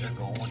 They're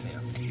going with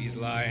him. He's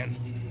lying.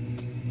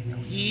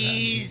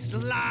 He's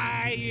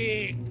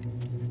lying.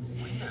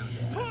 We knew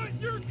that.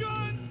 Put your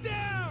guns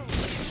down!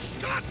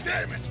 God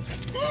damn it!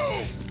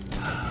 Move!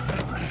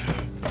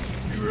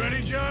 You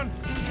ready, John?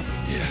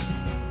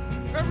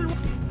 Yeah.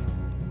 Everyone.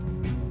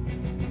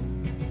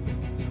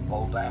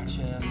 Bolt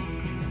action.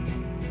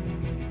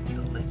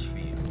 The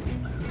Litchfield.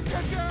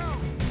 Get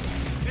down!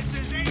 This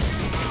is Agent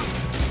Milton,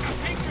 a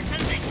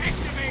Pinkerton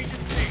detective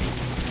agency.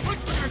 Put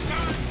your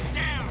guns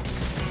down.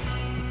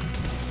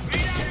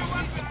 Lay down your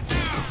weapons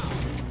now.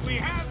 We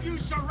have you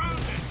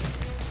surrounded.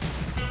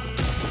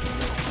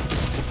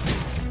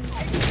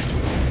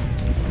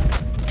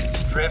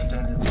 It's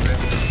drifting.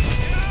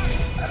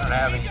 I don't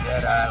have any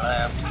dead eye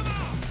left.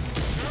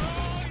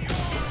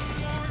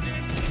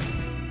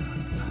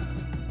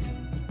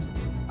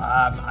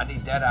 I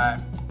need dead eye.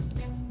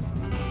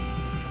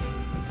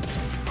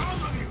 All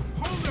of you,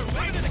 hold it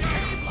right in the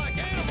cave like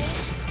animals.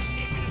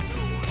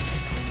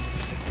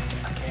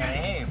 I can't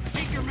aim.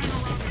 Take your men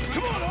around the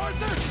Come on,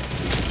 Arthur!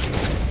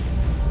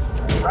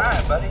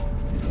 Right, buddy.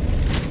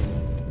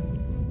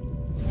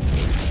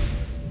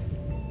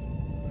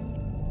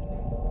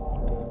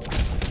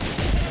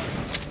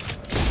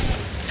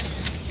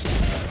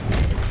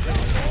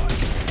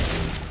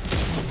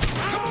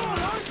 Come on,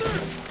 Arthur!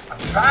 I'm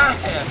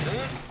trying,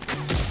 dude.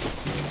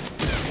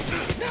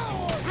 Now,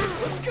 Arthur,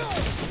 let's go!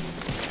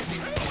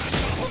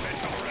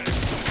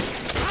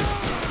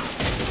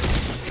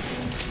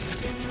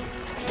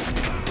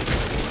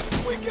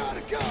 We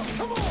gotta go!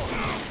 Come on!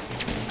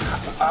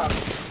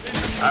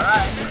 All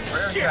right,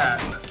 where are you at?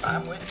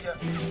 I'm with you.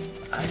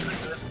 I agree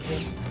with this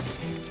kid.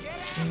 Get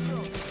after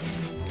them.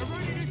 They're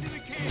running into the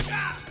cave.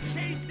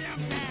 Chase them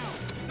down.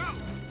 Go.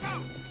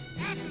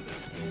 After them.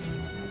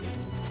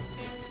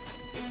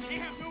 They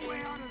have no way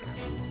out of there.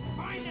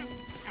 Find them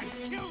and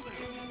kill them.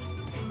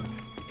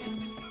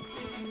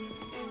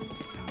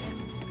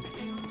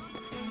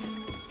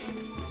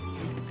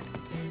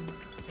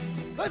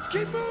 Let's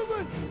keep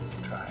moving!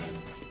 Try it.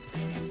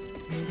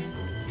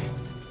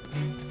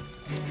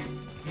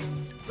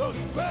 Those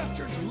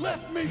bastards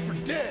left me for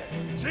dead!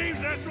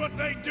 Seems that's what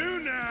they do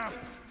now.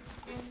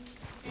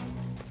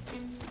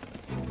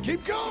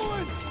 Keep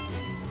going!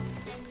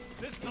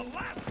 This is the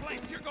last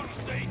place you're gonna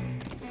see.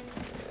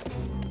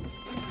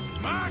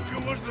 Micah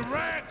was the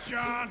rat,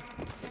 John.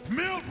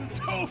 Milton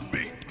told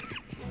me.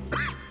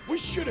 We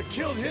should have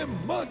killed him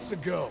months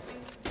ago.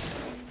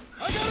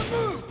 I gotta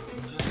move!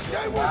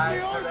 Stay with me,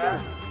 Wise to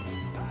Arthur!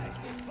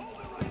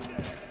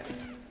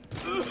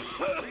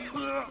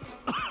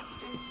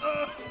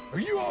 Are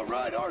you all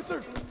right,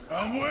 Arthur?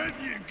 I'm with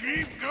you.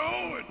 Keep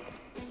going.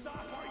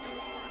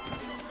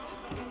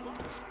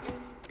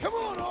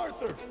 Come on,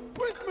 Arthur!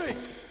 With me!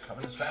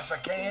 Coming as fast as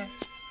I can.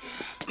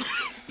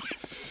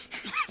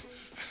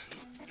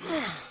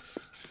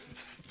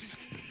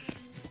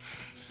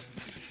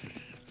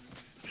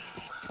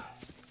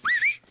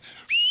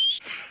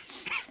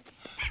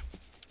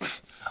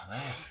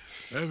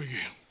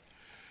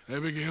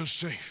 Abigail's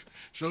safe.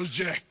 So's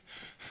Jack.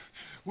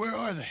 Where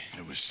are they?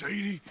 It was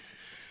Sadie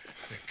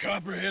at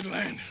Copperhead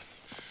Landing.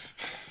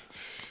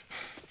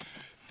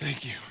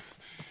 Thank you,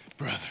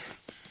 brother.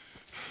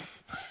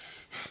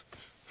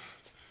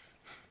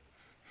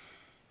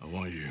 I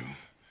want you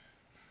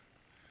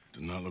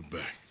to not look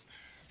back.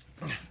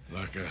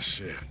 Like I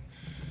said.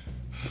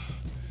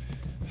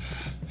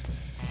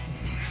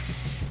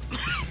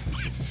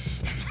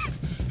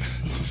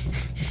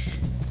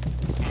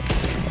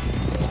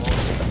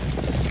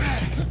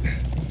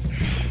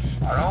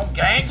 Our own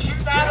gang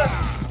shooting at us?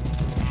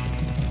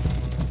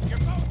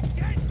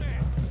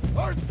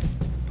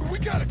 Arthur, we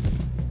gotta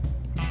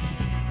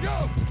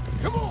go.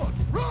 Come on,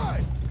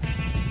 ride.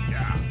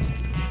 Yeah.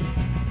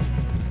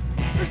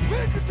 There's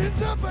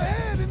Pinkertons up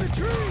ahead in the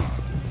trees.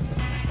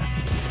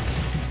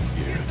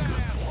 You're a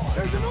good boy.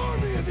 There's an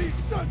army of these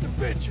sons of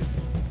bitches.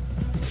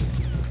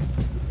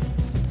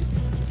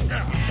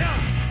 Yeah.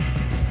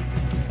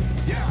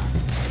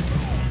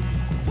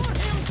 Put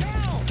him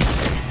down.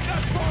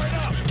 That's far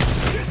enough.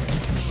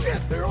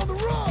 Shit, they're on the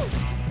road!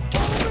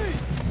 Follow me!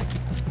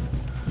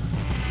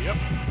 Yep.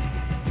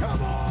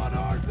 Come on,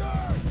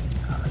 Arthur!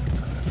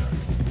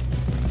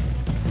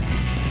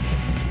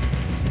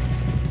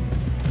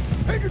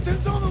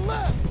 Pinkerton's on the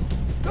left!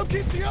 They'll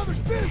keep the others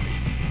busy!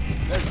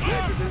 There's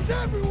Pinkertons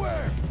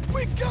everywhere!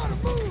 We gotta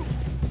move!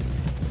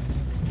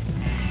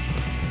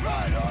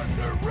 Ride,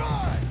 Arthur,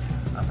 ride!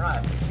 I'm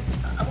right.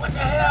 What the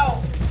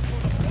hell?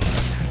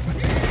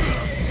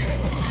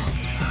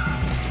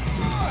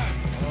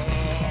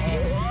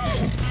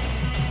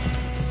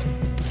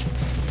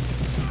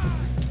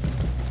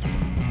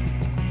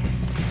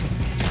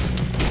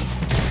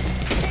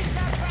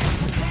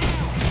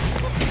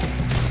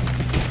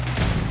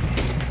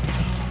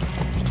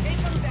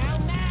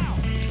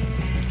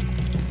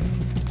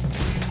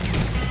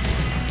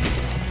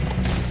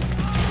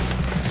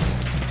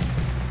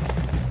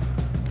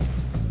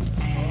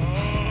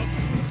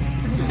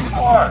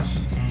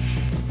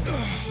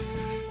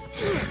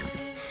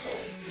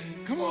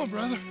 Come on,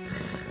 brother.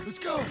 Let's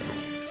go.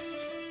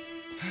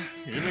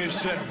 Give me a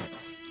sec.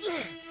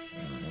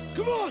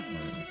 Come on.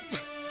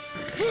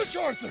 Push,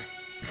 Arthur.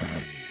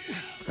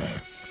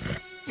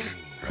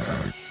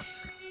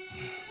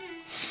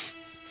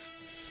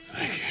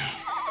 Thank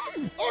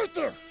you.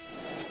 Arthur!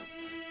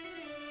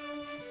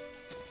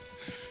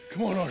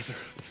 Come on, Arthur.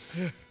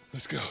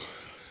 Let's go.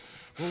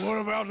 Well, what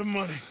about the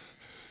money?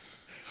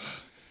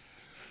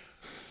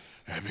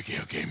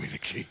 Abigail gave me the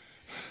key.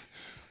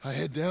 I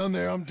head down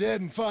there, I'm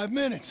dead in 5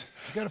 minutes.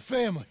 I got a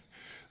family.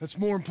 That's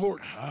more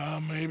important.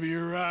 Maybe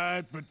you're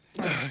right, but...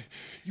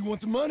 You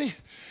want the money?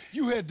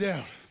 You head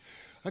down.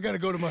 I gotta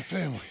go to my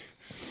family.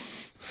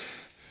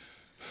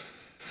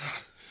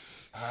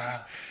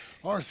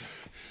 Arthur,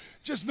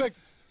 just make...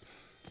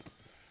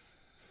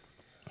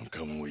 I'm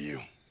coming with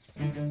you.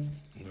 I'm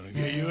gonna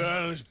get you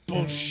out of this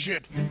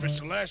bullshit if it's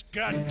the last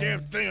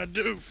goddamn thing I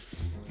do.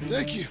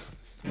 Thank you.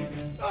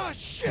 Ah,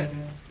 shit!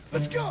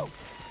 Let's go!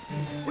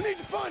 We need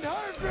to find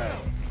higher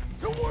ground.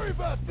 Don't worry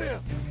about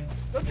them.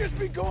 They'll just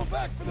be going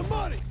back for the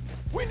money.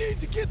 We need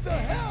to get the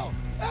hell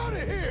out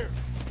of here!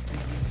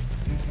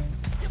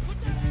 You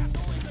put that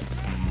asshole in the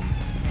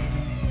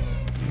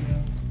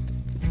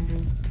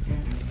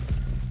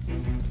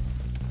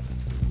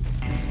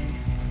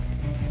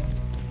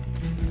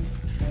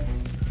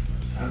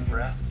Out of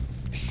breath?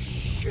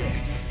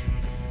 Shit!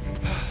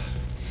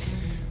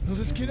 Well,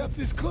 let's get up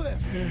this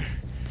cliff.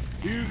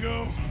 You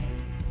go.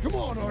 Come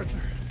on,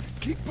 Arthur.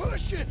 Keep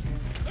pushing.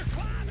 They're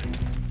climbing!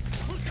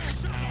 Who's gonna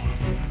shut on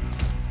them?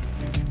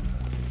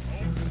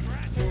 Old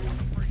Scratch is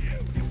coming for you,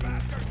 you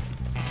bastard!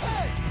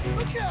 Hey,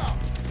 look out!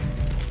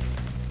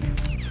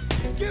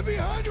 Get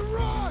behind a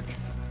rock!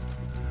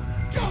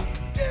 God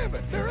damn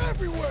it, they're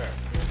everywhere!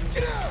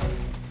 Get out!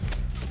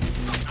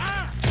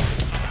 Ah!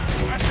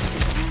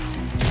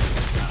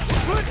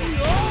 Put me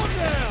all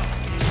down!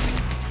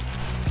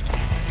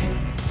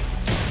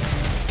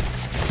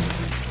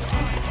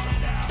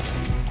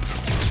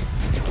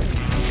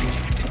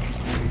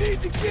 We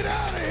need to get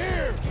out of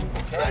here!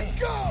 Okay. Let's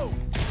go!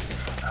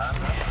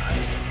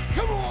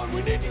 Come on,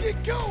 we need to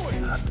get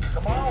going!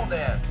 Come on,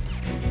 then.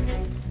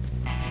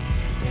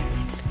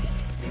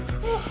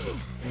 Come on.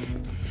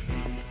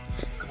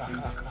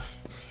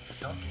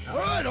 Don't. All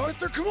right,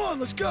 Arthur, come on,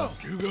 let's go!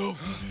 You go.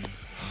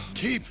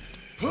 Keep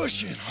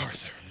pushing,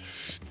 Arthur.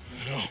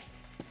 No.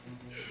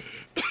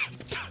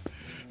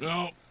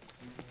 No.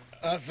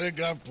 I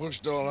think I've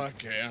pushed all I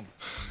can.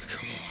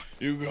 Come on.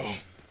 You go.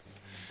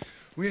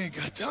 We ain't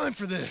got time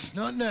for this,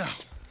 not now.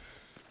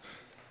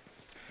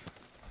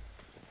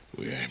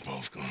 We ain't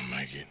both gonna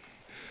make it.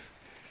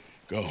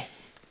 Go.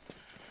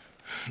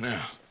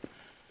 Now.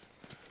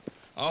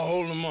 I'll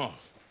hold them off.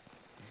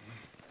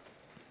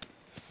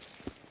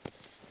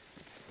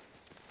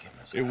 Get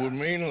It would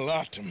mean a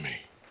lot to me.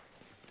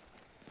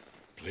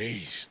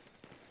 Please.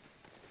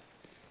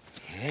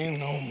 There ain't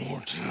no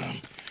more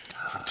time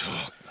for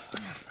talk.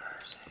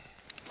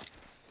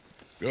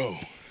 Go.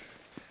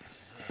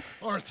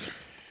 Arthur,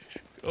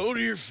 go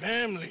to your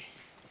family.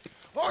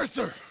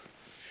 Arthur,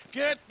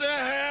 get the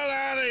hell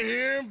out of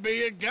here and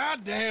be a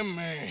goddamn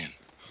man.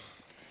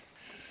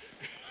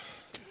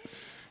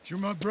 You're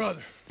my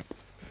brother.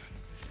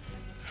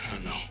 I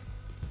know.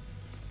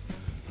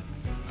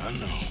 I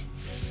know.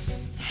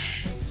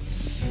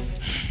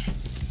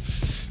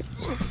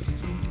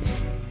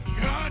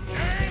 God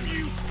damn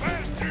you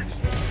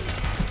bastards!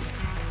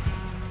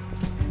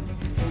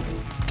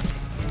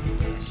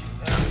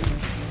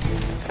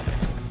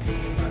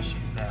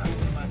 Shoot now.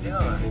 What am I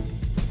doing?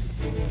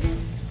 I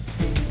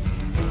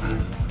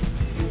don't know what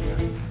to do here.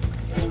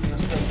 I guess we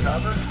just take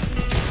cover.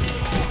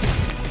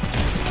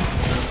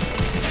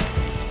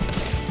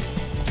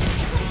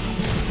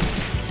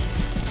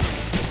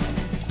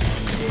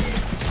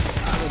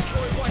 I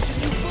enjoy watching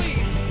you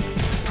bleed.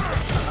 It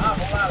takes an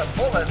awful lot of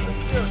bullets to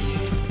kill you.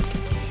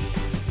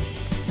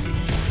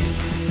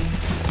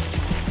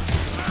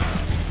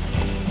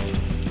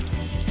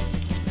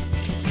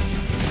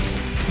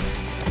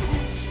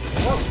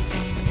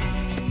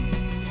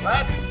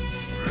 What?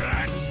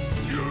 Rat!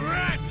 You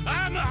rat!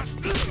 I'm a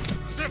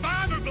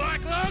survivor,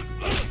 Black Lung!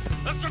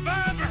 A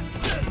survivor!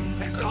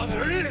 That's all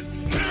there is!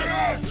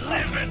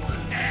 Living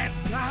and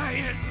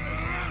dying!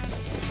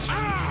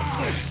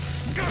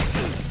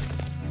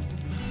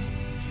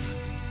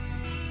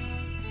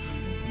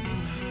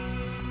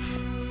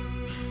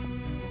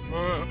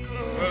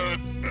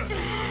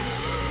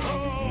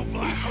 Oh,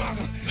 Black Lung!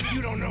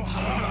 You don't know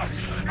how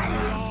much I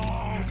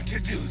long to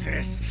do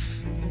this!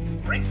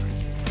 Break free.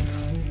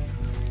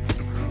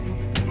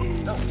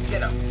 No,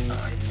 get up. All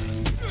right.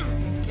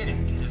 Get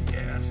him. Get his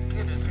ass.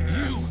 Get his ass.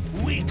 You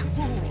weak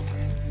fool!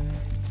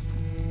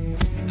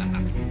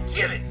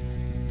 Get it.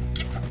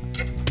 Get him.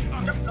 Get him.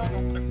 No. Get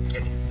him.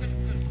 Get him.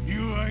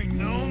 You ain't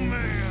no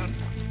man.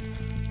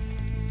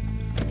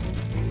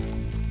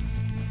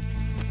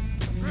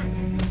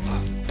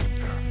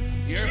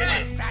 Get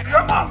it.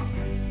 Come on.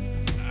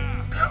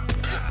 Come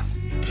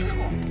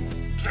on.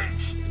 Get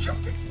it.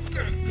 Jump it.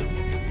 Get it.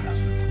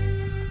 Bastard.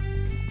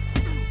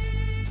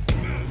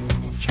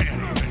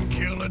 Can't even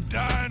kill a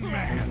dying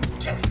man.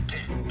 Get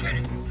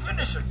it.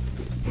 Finish it.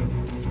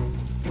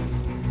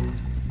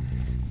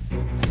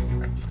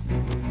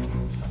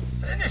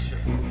 Finish it.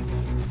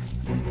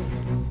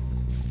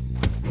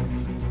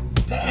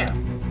 Damn.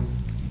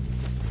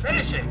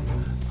 Finish it.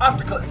 Off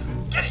the cliff.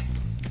 Get it.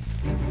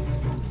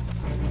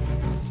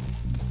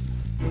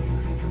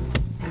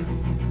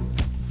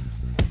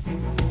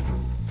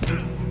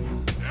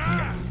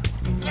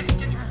 Get it.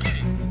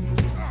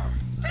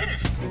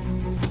 Finish it.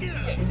 He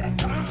ain't that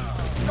tough.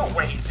 There's no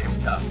way he's this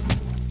tough.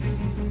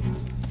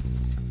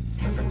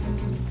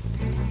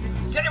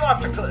 Get him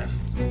off the cliff.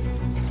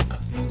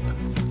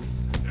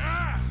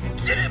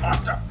 Get him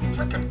off the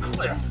freaking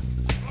cliff.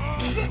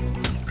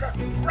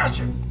 Rush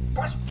it.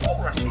 Bull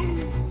rush it.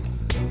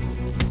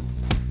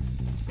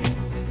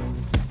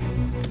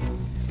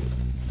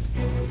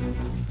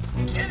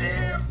 Get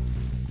him.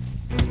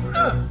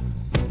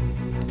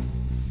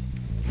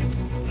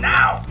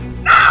 Now.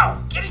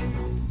 Get him.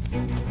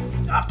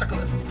 Off the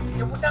cliff.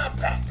 Yeah, we're not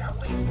back that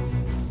way.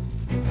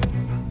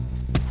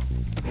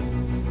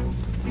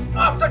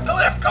 Off the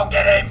cliff! Go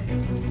get him!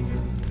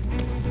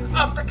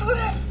 Off the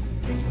cliff!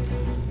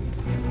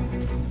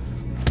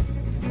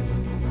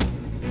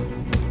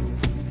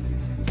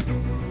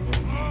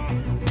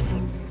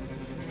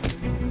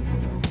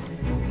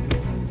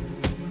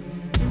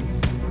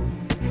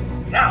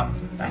 Now,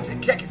 that's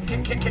it. Kick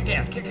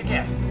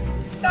again.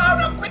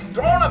 No, quit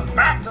throwing him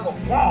back to the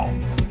wall.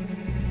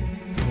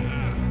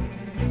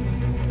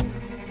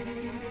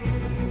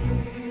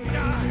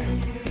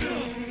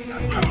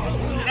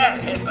 That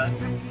headbutt.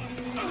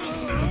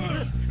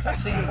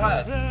 Cutscene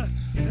what?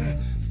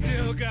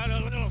 Still got a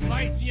little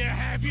fight you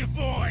have, you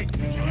boy.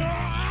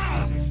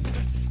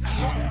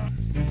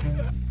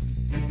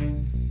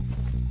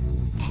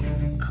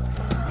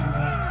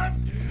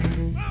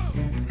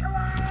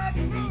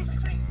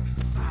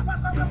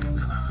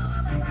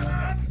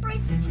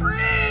 Break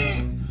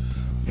free!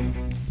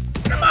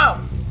 Come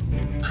on!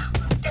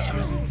 Damn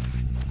it!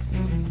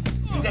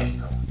 There you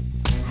go.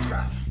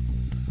 God.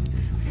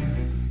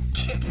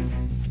 Kick him.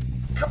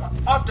 Come on,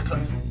 off the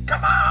cliff.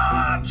 Come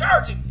on,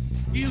 charge him!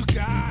 You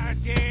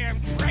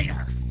goddamn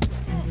traitor!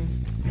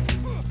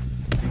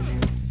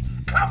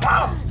 Come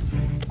on!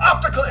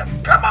 Off the cliff!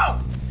 Come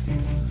on!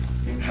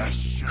 I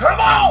should Come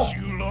have on!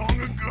 killed you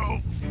long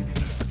ago.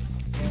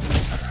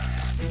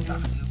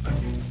 Nothing you but...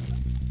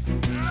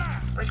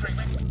 Break.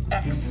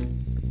 X.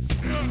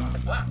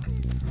 Block.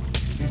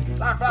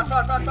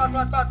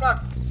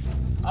 Block.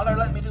 All they're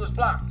letting me do is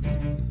block.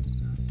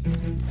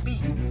 B.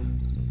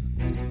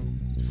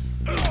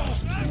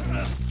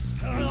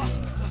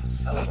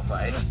 Hell of a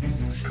fight.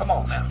 Come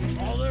on now.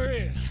 All there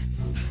is.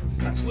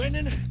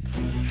 Winning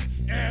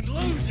and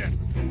losing.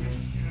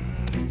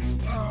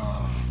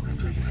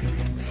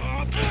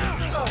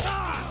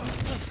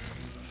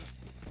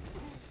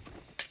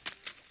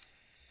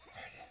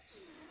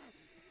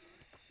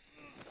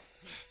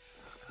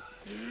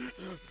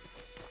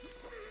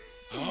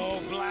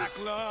 Oh, Black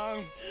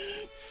Lung.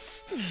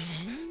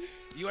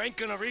 You ain't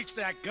gonna reach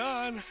that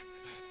gun.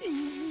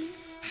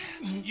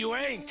 You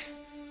ain't.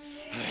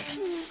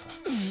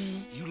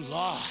 You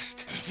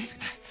lost,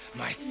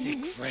 my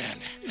sick friend.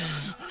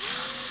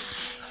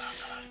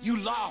 You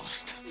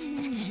lost.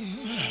 In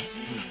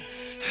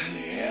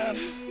the end,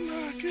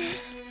 Margaret,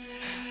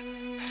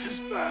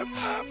 despite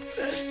my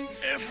best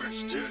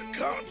efforts to the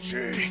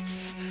contrary,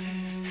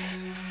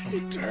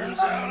 it turns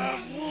out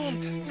I've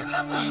won.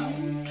 Come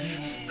on.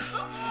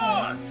 Come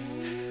on.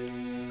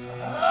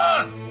 Come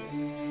on.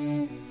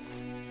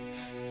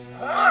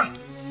 Come on.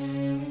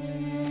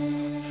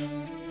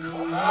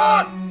 Come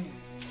on.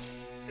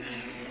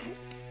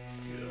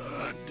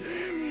 God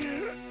damn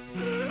you.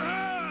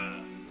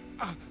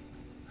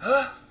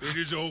 It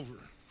is over.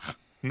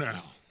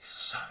 Now.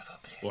 Son of a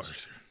bitch.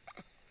 Arthur.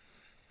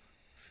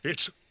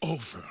 It's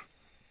over.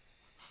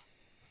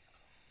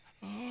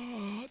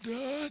 Oh,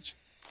 Dutch.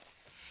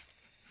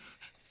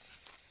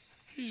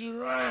 He's a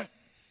riot.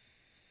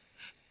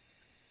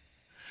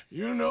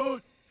 You know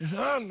it, and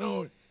I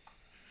know it.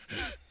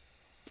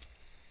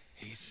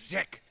 He's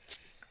sick.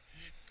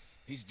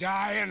 He's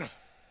dying.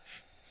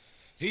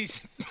 He's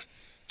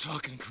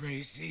talking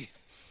crazy.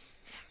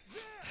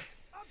 There!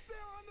 Up there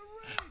on the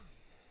ridge!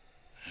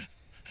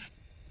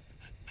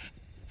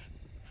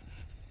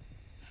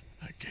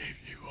 I gave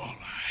you all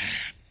I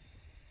had.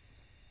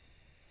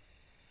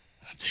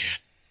 I did.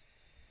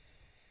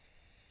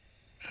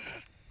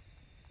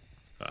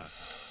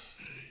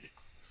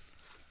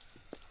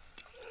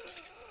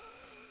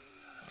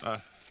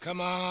 Come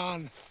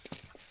on.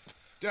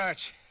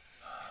 Dutch.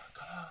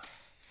 Come on.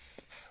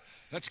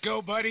 Let's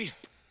go, buddy.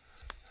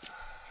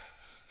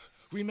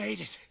 We made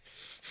it.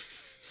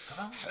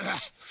 Come on.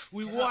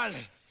 We won.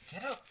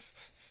 Get up.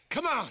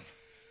 Come on.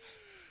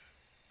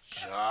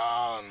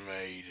 John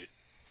made it.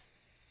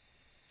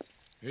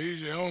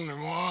 He's the only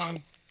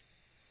one.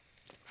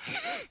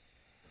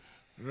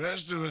 The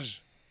rest of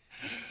us...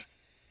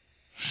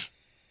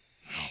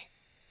 No.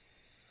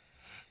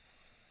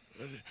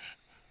 But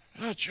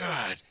I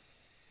tried.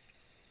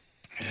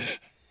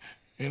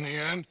 In the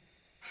end,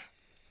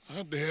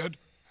 I did.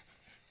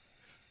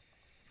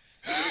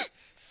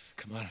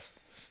 Come on.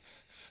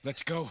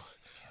 Let's go.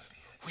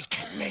 We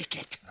can make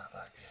it. Not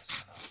like this,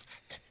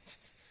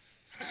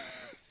 you know.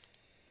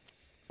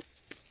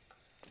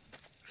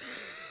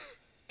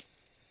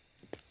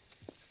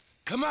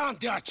 Come on,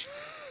 Dutch.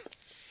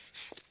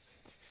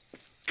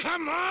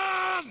 Come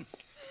on!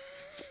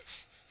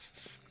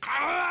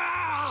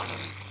 Ah!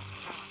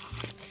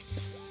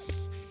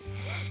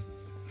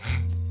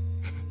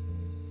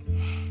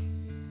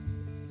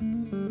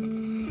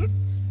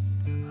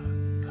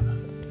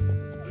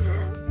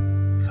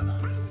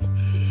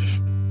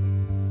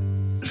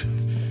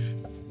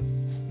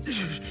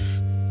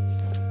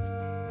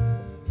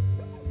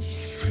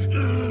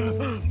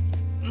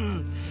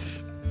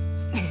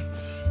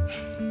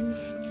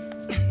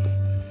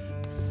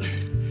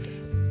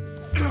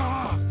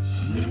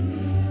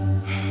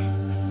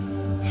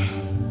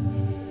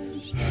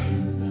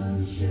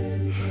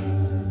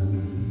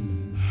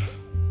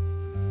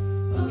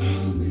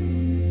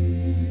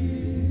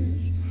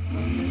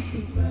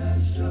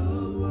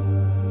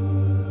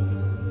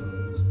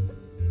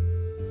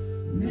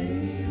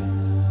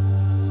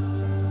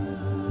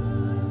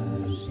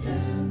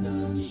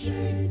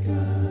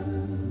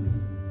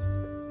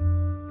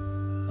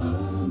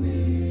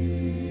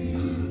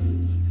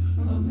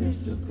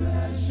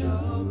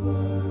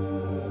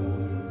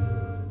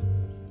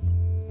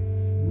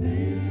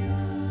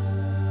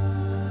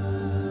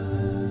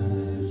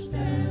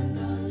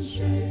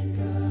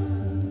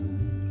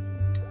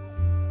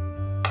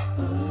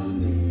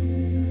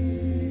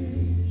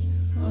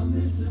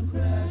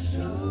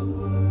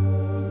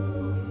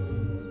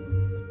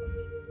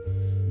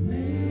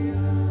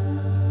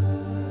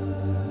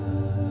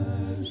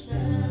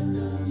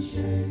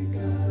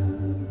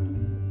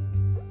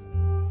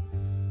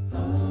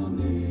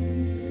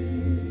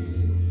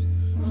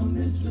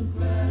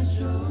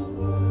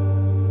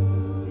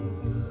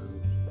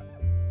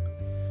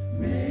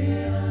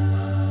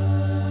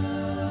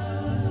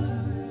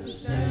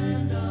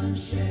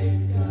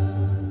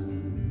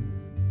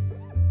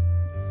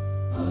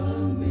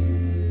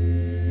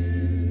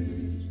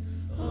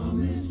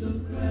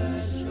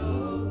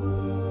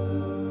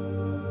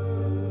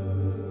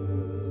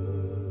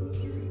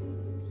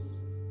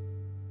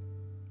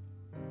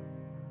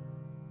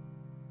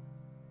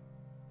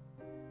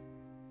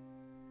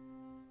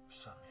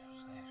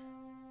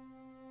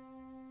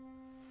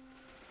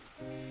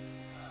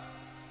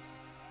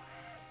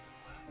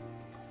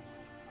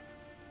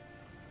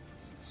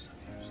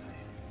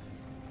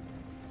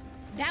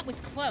 That was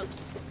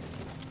close.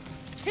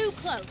 Too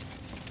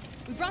close.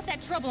 We brought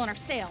that trouble on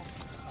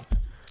ourselves.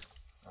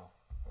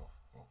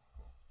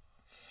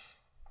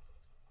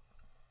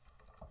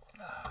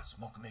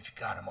 Smoke him if you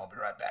got him. I'll be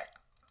right back.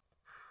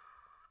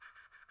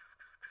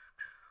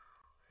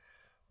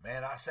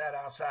 Man, I sat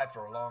outside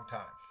for a long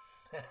time.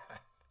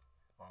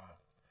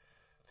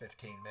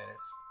 15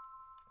 minutes.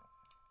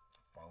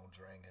 Phone's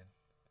ringing.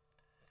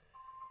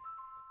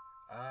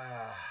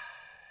 I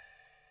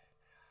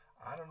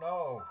don't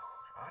know.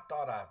 I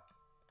thought I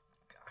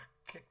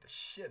kicked the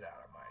shit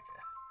out of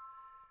Micah.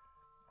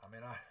 I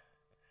mean,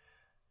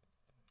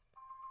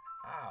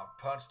 I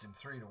punched him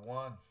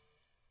 3-1.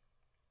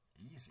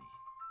 Easy.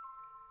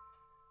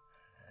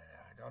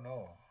 I don't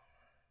know.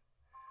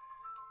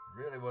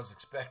 Really was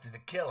expecting to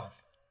kill him,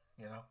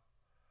 you know.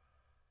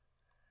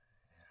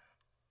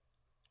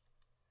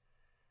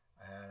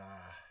 Yeah. And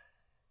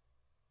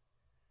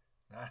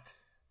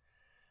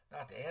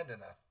not the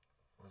ending I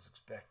was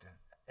expecting.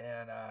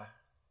 And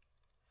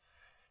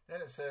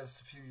then it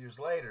says a few years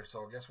later,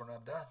 so I guess we're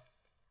not done.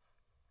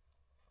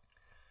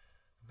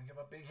 Let me get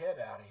my big head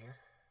out of here.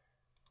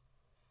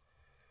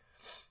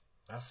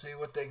 I'll see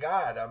what they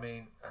got. I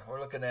mean, we're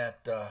looking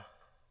at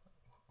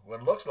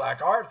what looks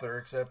like Arthur,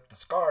 except the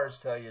scars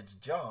tell you it's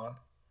John.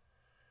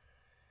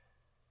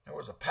 There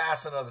was a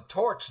passing of the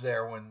torch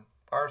there when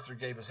Arthur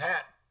gave his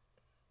hat.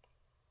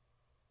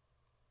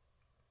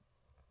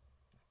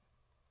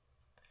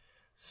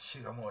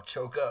 Shoot, I'm going to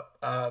choke up.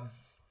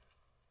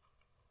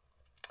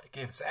 He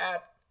gave his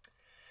hat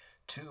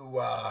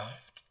to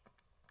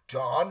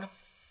John.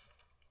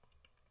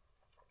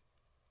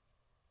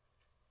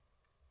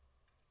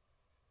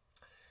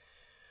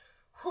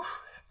 Whew.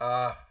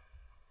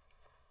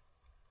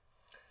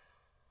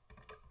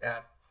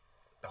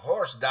 The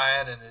horse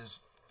dying and his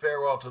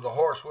farewell to the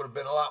horse would have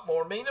been a lot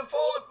more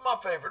meaningful if my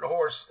favorite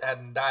horse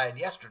hadn't died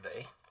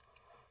yesterday.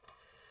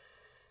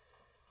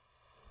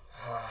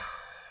 I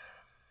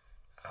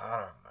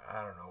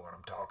don't know what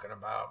I'm talking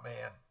about,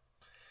 man.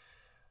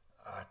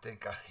 I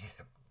think I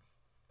need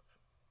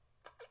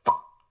a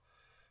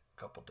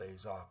couple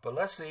days off. But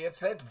let's see, it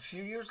said a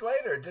few years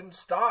later it didn't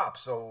stop,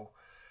 so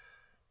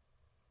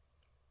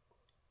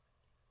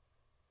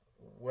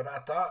what I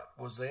thought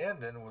was the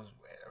ending was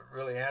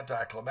really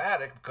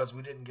anticlimactic because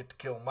we didn't get to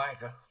kill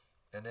Micah.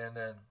 And then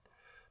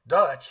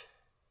Dutch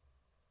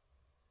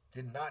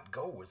did not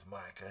go with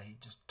Micah. He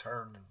just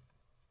turned and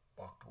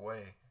walked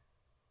away.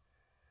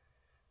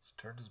 Just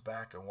turned his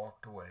back and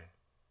walked away.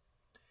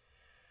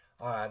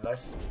 All right,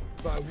 let's...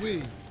 By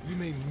we, you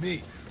mean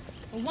me.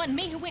 It wasn't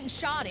me who went and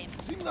shot him.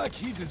 Seemed like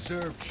he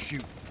deserved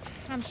shooting.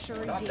 I'm sure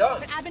he Not did.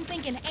 done. But I've been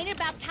thinking, ain't it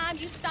about time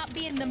you stop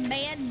being the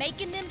man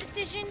making them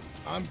decisions?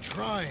 I'm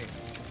trying.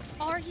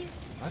 Are you?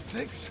 I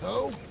think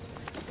so.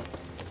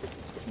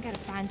 I gotta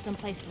find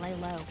someplace to lay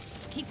low.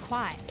 Keep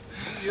quiet.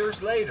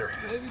 Years later.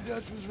 Maybe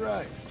Dutch was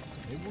right.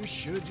 Maybe we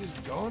should have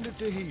just gone to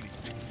Tahiti.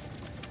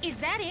 Is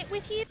that it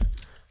with you?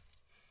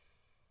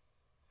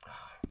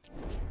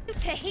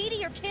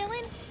 Tahiti or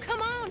killing?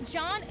 Come on,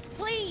 John.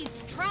 Please,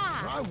 try.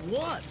 Try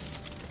what?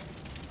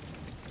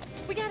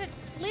 We gotta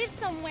live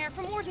somewhere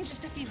for more than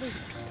just a few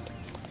weeks.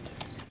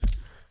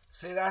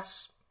 See,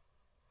 that's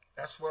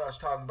what I was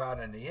talking about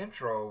in the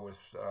intro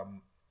with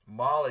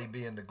Molly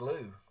being the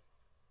glue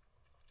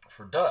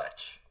for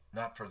Dutch.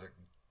 Not for the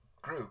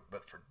group,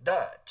 but for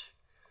Dutch.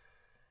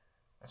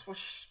 That's what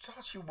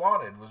she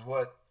wanted, was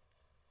what...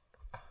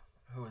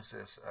 Who is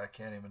this? I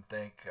can't even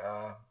think.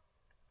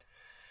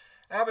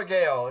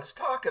 Abigail is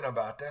talking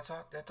about. That's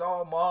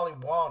all Molly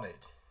wanted.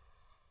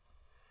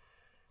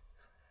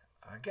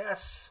 I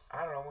guess,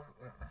 I don't know,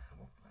 we'll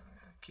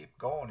keep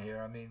going here.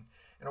 I mean,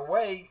 in a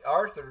way,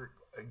 Arthur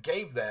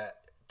gave that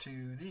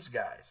to these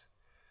guys.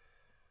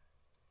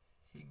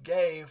 He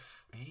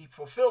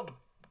fulfilled,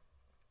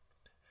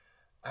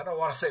 I don't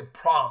want to say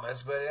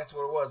promise, but that's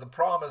what it was, the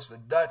promise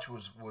that Dutch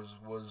was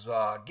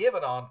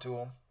given onto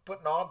him,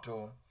 putting onto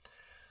him.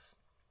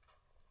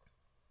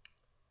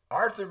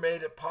 Arthur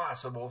made it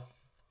possible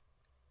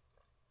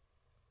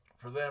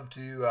for them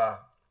to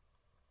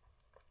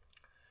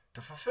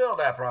fulfill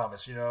that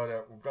promise, you know,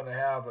 that we're going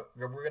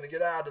to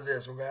get out of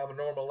this, we're going to have a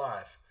normal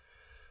life.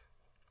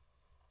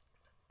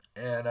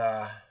 And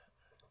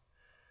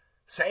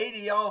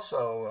Sadie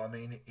also, I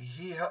mean,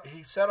 he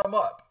set them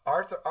up.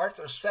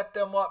 Arthur set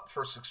them up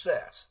for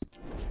success.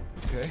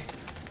 Okay.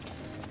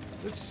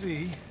 Let's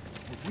see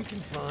what we can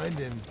find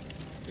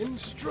in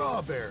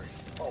Strawberry.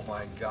 Oh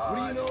my God.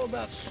 What do you know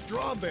about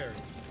Strawberry?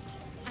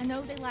 I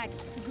know they like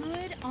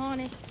good,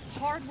 honest,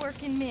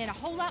 hard-working men a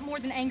whole lot more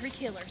than angry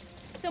killers.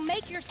 So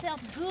make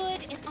yourself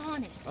good and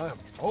honest. I'm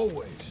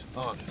always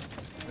honest.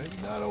 Maybe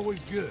not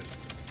always good,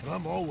 but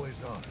I'm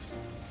always honest.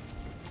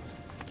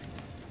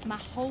 My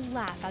whole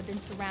life I've been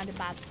surrounded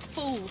by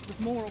fools with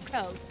moral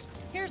codes.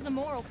 Here's the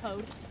moral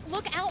code.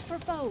 Look out for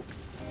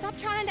folks. Stop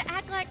trying to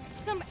act like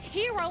some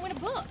hero in a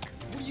book.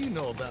 What do you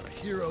know about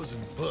heroes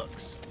and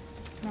books?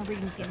 My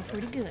reading's getting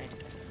pretty good.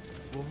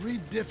 We'll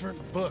read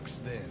different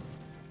books then.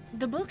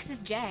 The books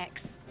is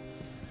Jack's.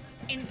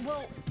 And,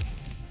 well,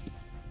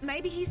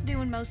 maybe he's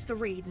doing most of the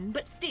reading,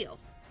 but still.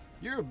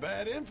 You're a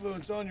bad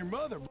influence on your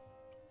mother.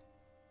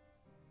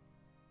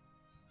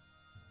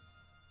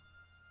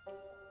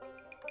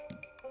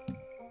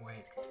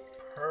 Wait,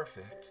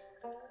 perfect.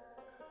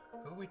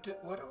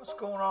 What's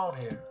going on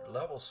here?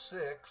 Level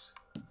 6.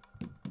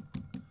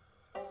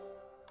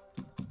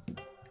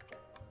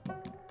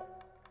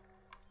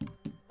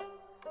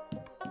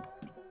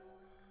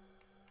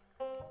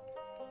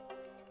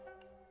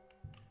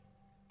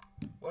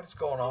 What is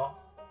going on?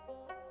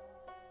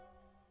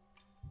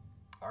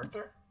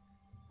 Arthur?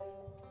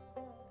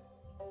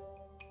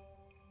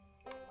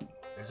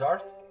 Is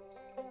Arthur?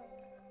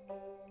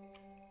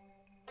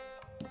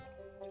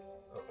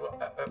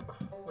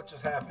 What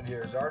just happened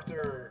here? Is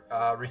Arthur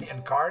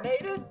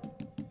reincarnated?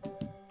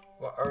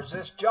 Or is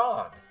this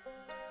John?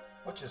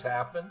 What just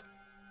happened?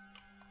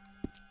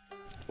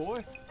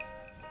 Boy?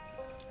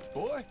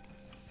 Boy?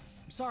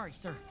 I'm sorry,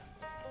 sir.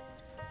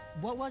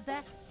 What was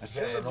that? I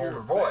said you're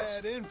a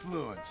bad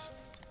influence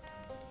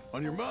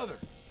on your mother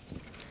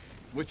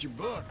with your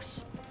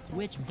books.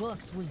 Which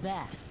books was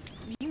that?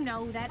 You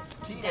know, that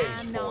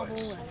dime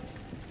novel,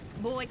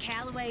 Boy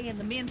Calloway and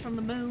the Men from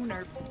the Moon,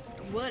 or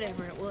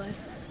whatever it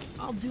was.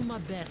 I'll do my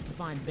best to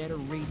find better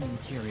reading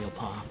material,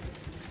 Pa.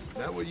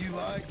 That what you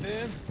like,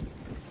 then?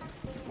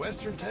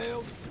 Western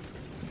tales?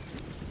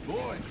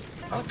 Boy,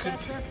 I'm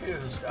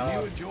confused. Do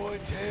you enjoy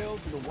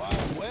tales of the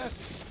Wild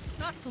West?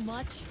 Not so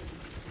much.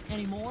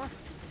 Anymore.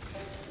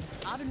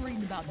 I've been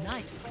reading about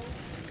knights.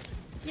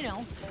 You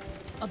know,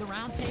 of the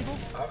Round Table.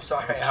 I'm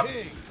sorry,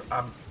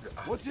 I'm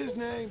what's his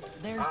name?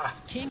 There's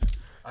King.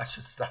 I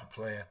should stop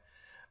playing.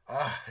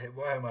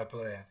 Why am I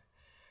playing?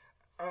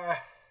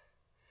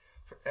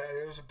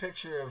 There was a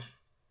picture of.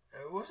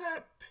 What was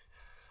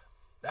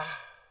that?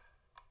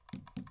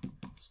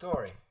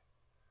 Story.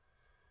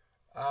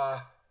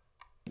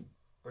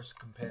 Where's the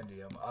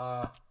compendium?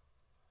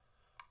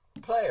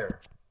 Player.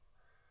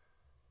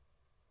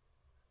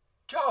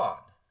 John.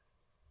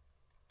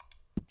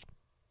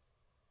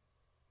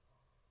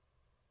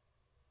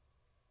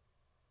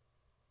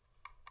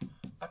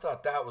 I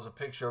thought that was a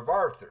picture of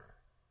Arthur.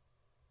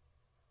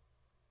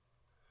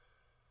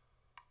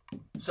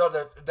 So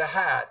the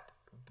hat.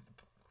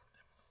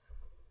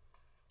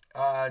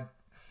 I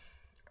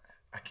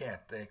can't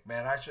think,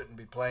 man. I shouldn't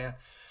be playing.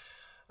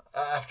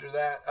 After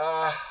that,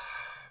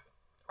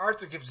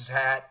 Arthur gives his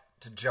hat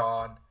to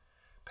John,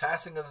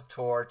 passing of the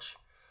torch.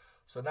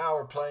 So now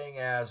we're playing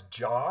as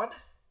John.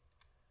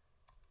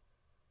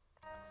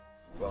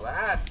 Well,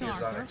 that is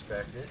Arthur.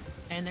 Unexpected.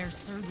 And there's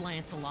Sir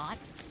Lancelot,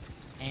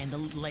 and the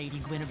Lady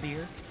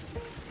Guinevere,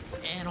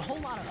 and a whole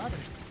lot of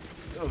others.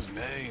 Those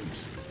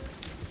names.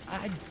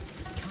 I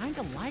kind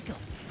of like them.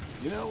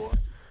 You know what?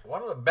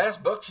 One of the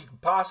best books you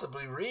could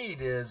possibly read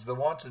is The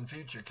Once and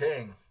Future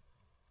King,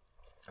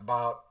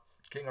 about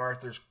King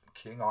Arthur.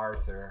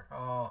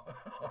 Oh.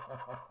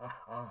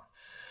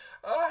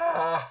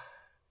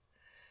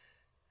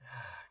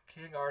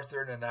 King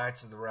Arthur and the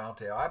Knights of the Round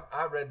Table.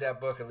 I read that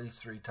book at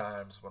least 3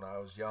 times when I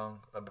was young.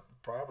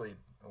 Probably,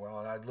 well,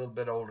 I'm a little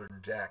bit older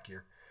than Jack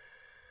here.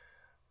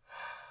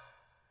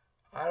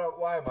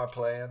 Why am I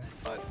playing?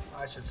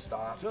 I should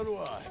stop. So do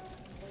I.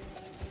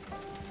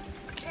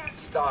 I can't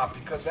stop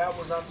because that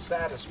was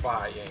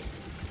unsatisfying.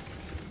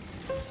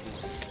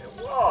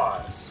 It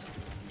was.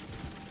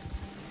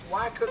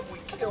 Why couldn't we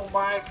kill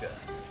Micah?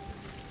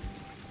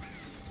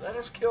 Let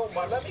me kill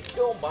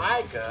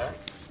Micah.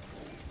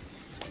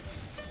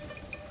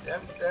 Then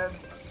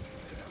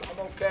I'm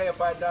okay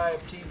if I die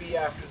of TB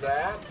after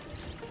that.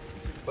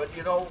 But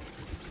you know,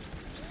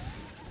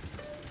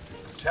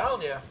 I'm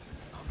telling you,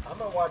 I'm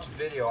gonna watch a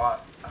video. I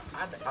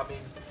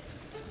mean,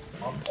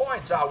 on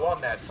points, I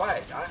won that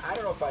fight. I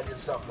don't know if I did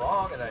something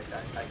wrong and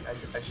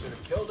I should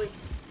have killed him.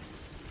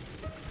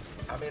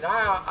 I mean,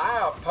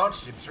 I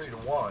punched him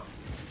 3-1,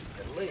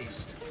 at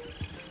least.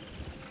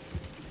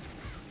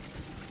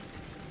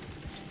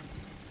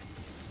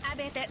 I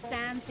bet that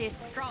sign says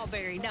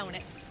strawberry, don't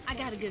it? I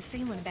got a good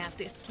feeling about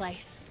this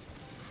place.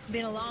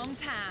 Been a long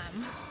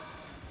time.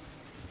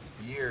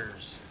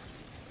 Years.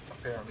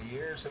 Apparently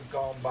years have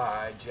gone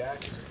by.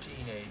 Jack is a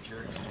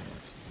teenager.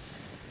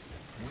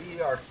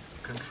 We are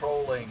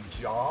controlling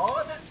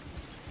John?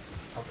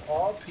 Of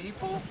all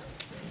people?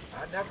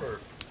 I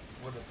never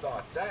would have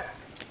thought that.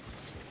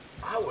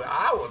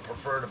 I would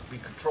prefer to be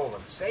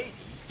controlling Sadie.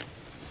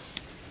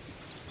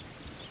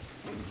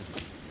 Or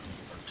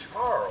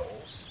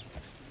Charles.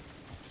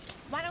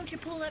 Why don't you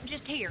pull up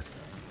just here?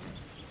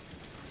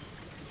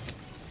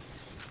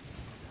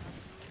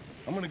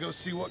 I'm gonna go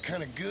see what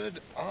kind of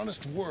good,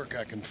 honest work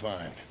I can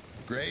find.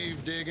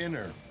 Grave digging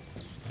or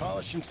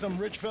polishing some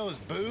rich fella's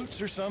boots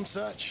or some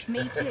such.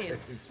 Me too.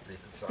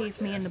 See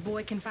if me and the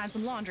boy can find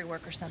some laundry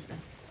work or something.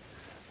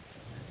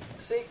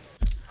 See,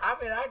 I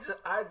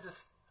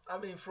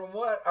mean, from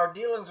what our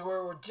dealings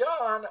were with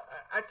John,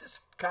 I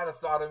just kind of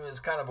thought him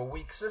as kind of a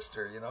weak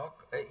sister, you know?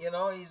 You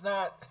know, he's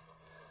not,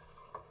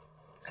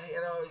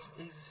 you know,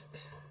 he's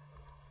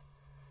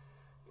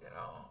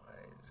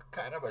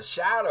kind of a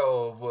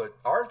shadow of what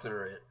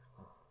Arthur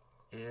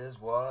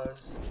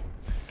was.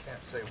 I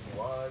can't say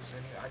was.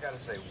 I gotta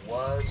say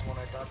was when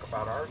I talk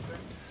about Arthur.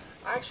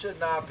 I should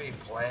not be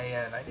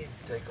playing. I need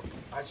to take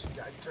I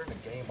turn the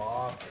game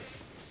off.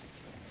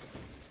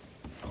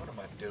 What am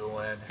I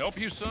doing? Help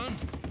you, son?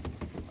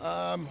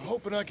 I'm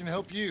hoping I can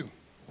help you.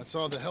 I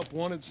saw the help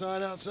wanted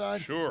sign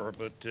outside. Sure,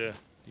 but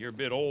you're a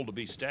bit old to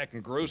be stacking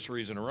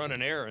groceries and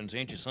running errands,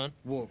 ain't you, son?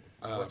 Well,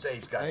 what's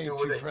age got I to do ain't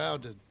with too it?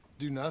 proud to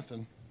do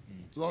nothing.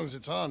 As long as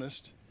it's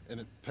honest and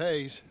it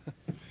pays.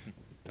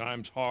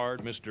 Time's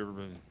hard,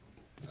 Mr.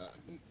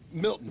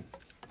 Milton.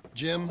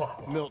 Jim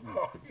Milton.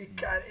 You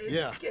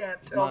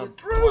can't tell my the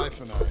truth.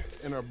 wife and I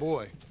and our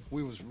boy,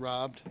 we was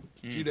robbed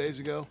a few days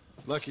ago.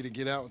 Lucky to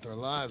get out with our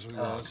lives, we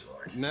was.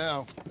 Lord.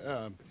 Now,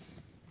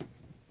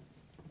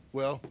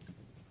 well,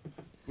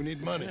 we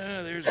need money.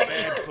 There's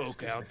bad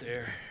folk out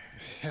there.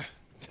 Yeah,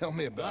 tell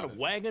me about Got a it.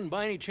 wagon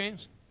by any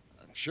chance?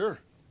 Sure.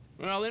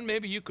 Well, then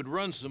maybe you could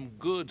run some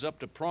goods up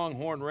to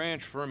Pronghorn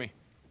Ranch for me.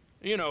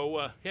 You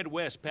know, head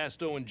west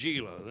past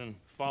Owanjila, then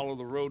follow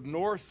the road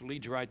north,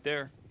 leads you right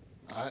there.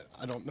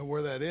 I don't know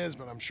where that is,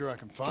 but I'm sure I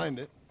can find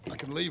it. I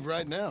can leave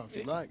right now if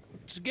you'd like.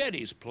 It's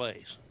Getty's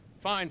place.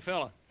 Fine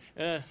fella.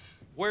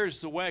 Where's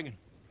the wagon?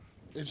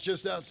 It's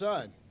just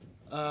outside.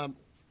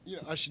 You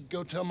know, I should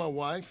go tell my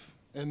wife,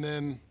 and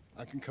then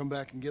I can come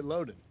back and get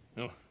loaded.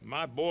 Oh,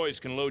 my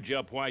boys can load you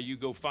up while you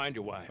go find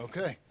your wife.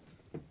 Okay.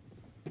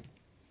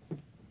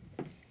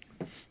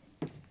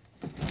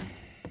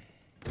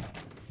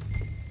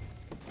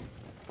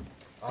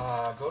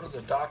 Go to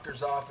the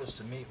doctor's office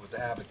to meet with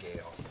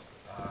Abigail.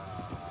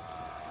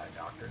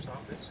 Doctor's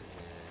office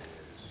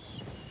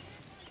is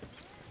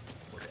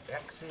where the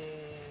X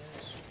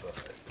is, but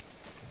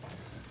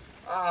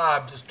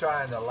I'm just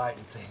trying to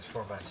lighten things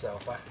for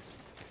myself.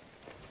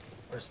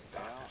 Where's the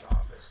doctor's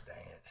office? Dang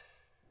it.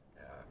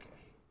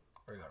 Okay,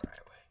 we're going the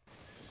right way.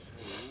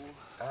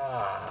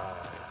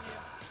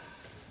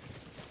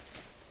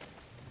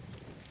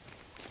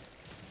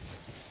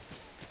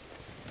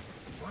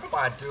 What am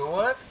I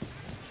doing?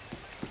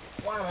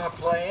 Why am I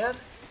playing?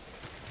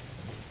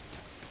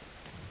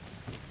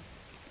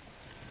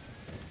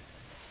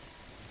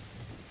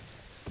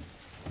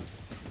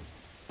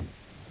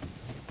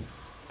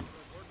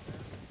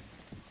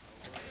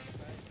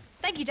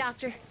 Thank you,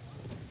 Doctor.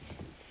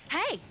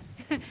 Hey,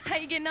 how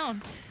you getting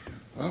on?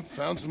 Well,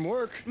 found some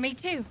work. Me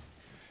too.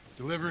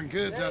 Delivering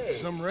goods out to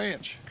some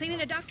ranch.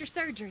 Cleaning a doctor's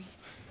surgery.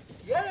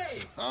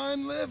 Yay!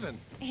 Fine living.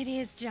 It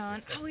is,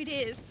 John. Oh, it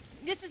is.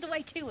 This is the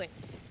way to it.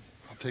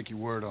 I'll take your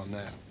word on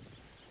that.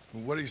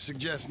 What do you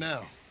suggest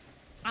now?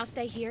 I'll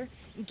stay here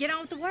and get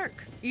on with the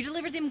work. You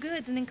deliver them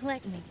goods and then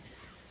collect me.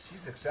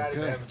 She's excited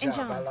to have a And job.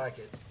 John, I like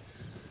it.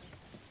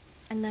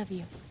 I love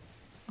you.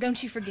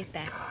 Don't you forget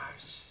that.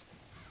 Gosh.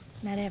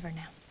 Not ever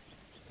now.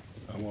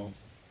 I won't.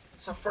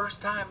 It's the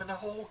first time in the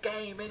whole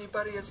game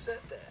anybody has said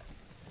that.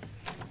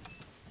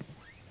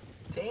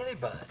 To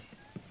anybody.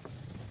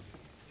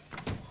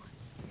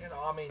 You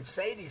know, I mean,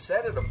 Sadie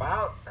said it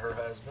about her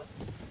husband.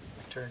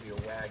 Return to your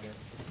wagon.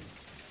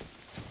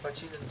 But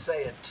she didn't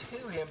say it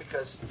to him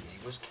because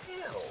he was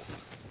killed.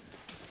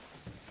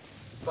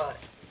 But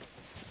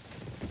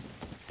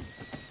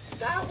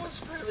that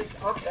was really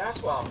okay.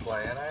 That's why I'm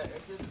playing.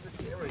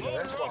 Here we go.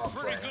 That's why I'm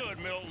pretty playing. good,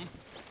 Milton.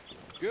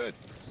 Good.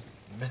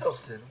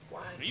 Milton,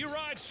 why? You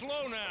ride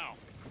slow now.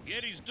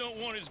 Yetis don't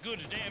want his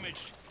goods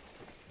damaged.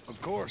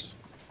 Of course.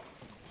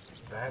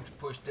 Do I have to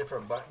push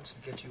different buttons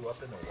to get you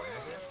up in the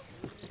wagon?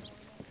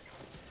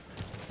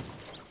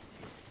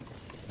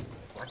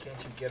 Why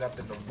can't you get up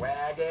in the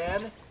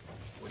wagon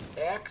with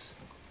X?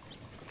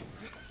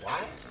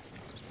 Y?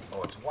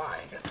 Oh, it's Y.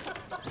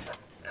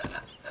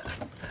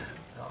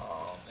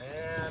 Oh,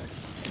 man.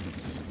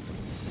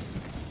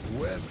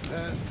 West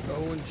past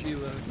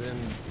Owanjila, then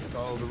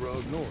follow the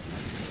road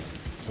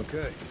north.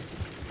 Okay.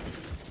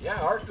 Yeah,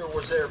 Arthur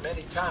was there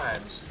many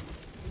times.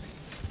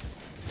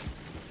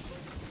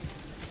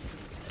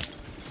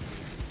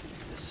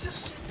 It's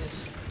just,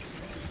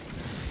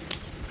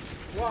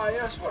 well,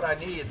 that's what I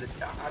need.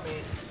 I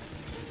mean,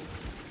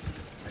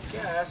 I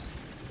guess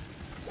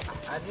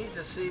I need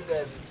to see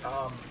them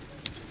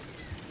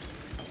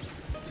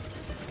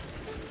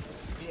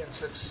being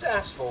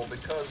successful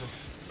because of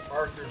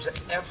Arthur's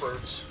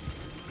efforts.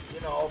 You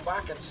know, if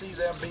I can see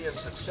them being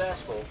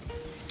successful,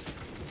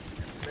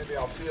 maybe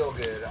I'll feel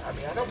good. I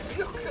mean, I don't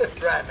feel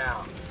good right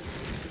now.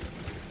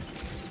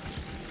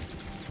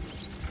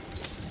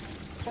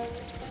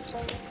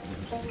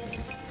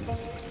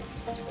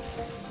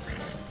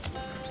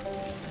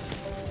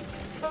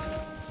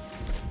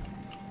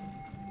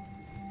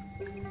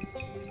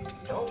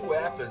 No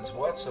weapons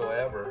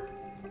whatsoever.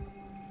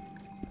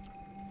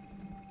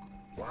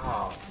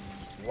 Wow.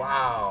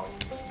 Wow.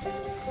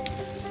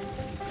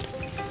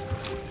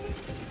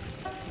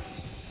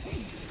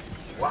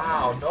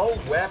 Wow, no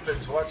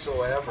weapons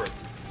whatsoever.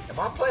 Am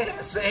I playing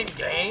the same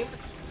game?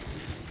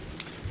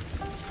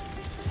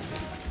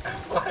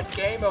 What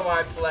game am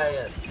I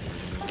playing?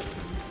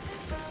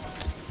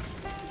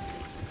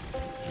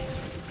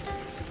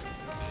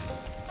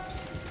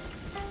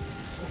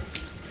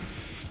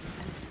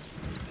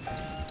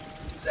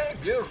 Same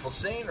beautiful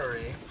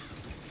scenery.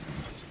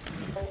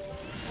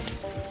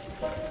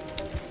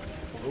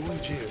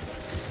 Owanjila.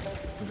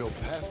 We go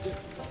past it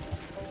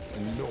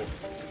and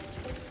north.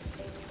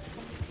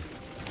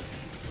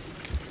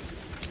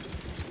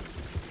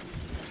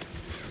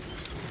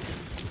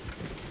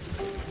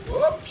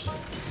 Whoops!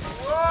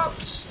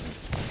 Whoops!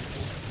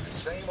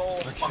 Same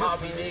old I guess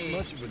Mojave that ain't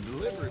much of a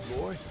delivery,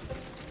 boy.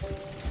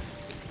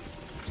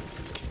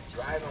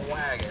 Driving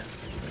wagons.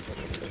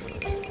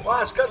 Well,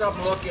 it's because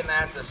I'm looking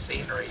at the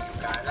scenery,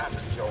 you guys. I'm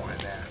enjoying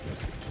that.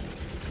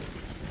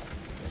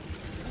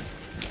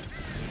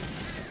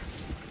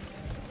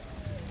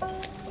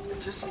 It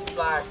just seems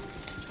like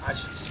I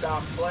should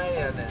stop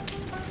playing and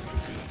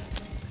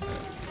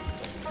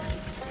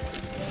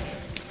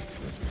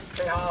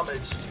pay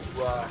homage to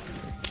the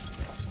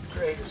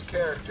greatest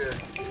character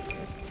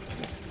in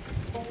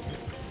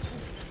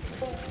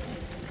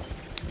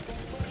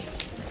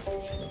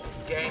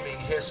gaming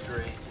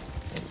history.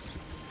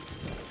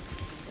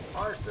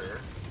 Arthur,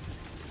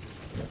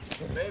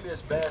 maybe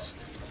it's best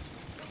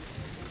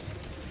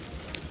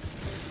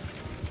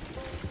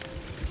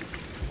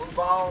move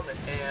on,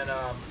 and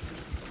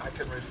I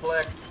can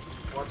reflect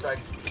once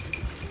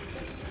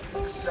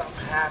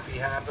something happy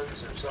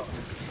happens or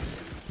something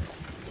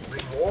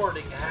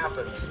rewarding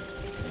happens.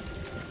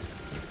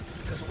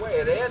 Because the way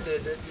it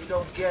ended, you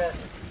don't get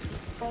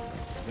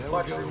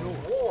much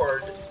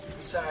reward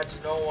besides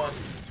knowing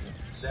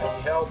that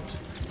he helped,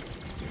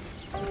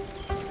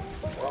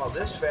 well,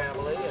 this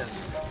family and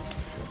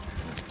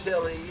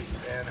Tilly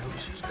and who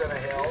she's gonna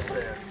help,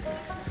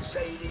 and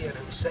Sadie and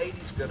who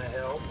Sadie's gonna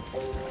help.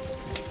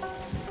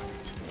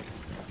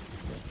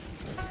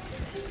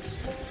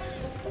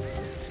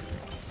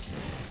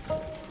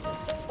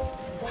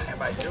 Why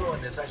am I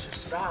doing this? I should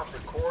stop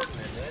recording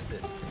and end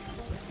it.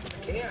 I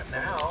can't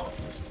now.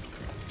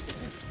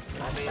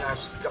 I mean,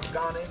 I've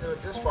gone into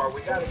it this far.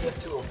 We got to get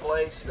to a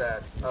place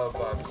that of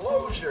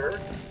closure.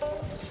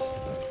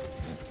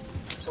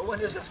 So when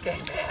does this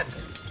game end?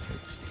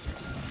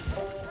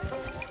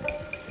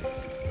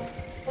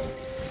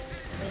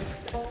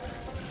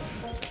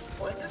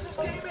 When does this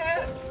game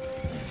end?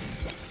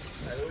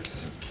 I always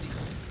just keep...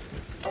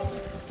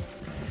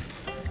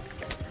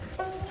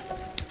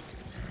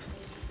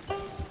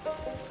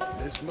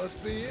 This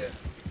must be it.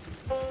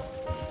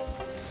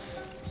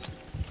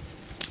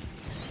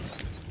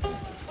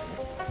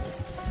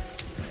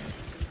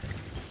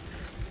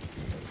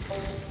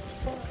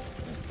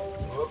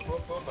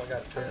 Whoop, I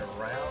gotta turn it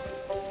around.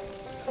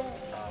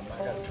 I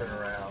gotta turn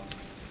around.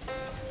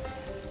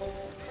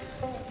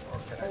 Or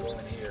can I go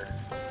in here?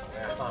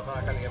 Well, I'm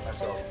not gonna get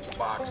myself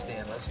boxed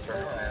in. Let's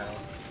turn around.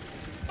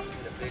 Get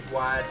a big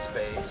wide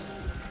space.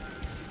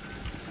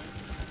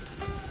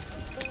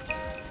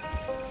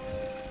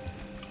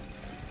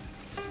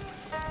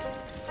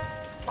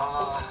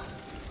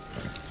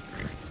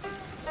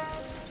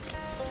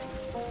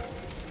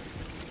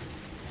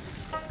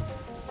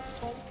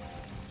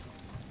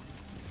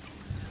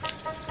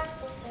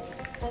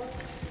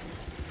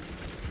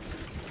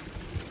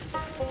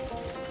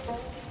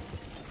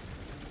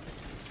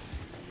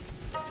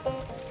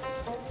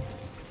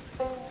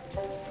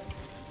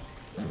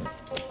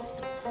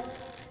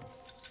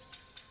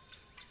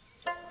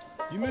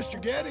 You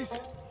Mr. Geddes?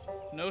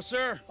 No,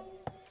 sir.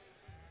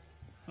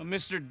 I'm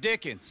Mr.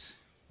 Dickens,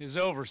 his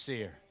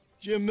overseer.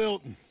 Jim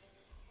Milton.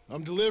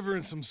 I'm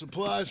delivering some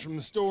supplies from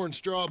the store in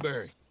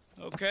Strawberry.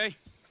 Okay.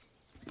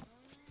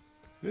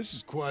 This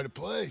is quite a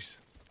place.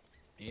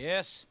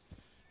 Yes,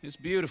 it's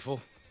beautiful.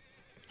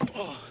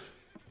 Oh.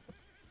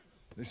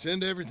 They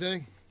send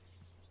everything?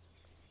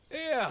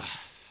 Yeah,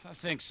 I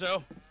think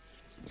so.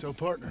 So,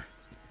 partner,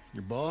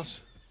 your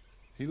boss,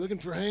 he looking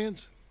for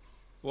hands?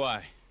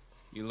 Why?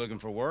 You looking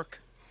for work?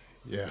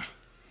 Yeah.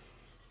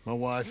 My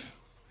wife,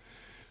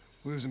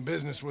 we was in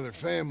business with her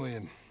family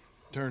and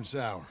turned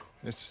sour.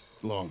 It's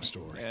a long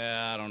story.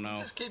 Yeah, I don't know.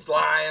 Just keep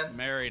lying.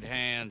 Married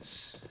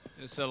hands.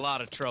 It's a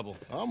lot of trouble.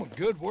 I'm a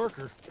good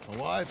worker. My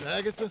wife,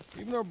 Agatha,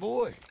 even our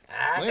boy,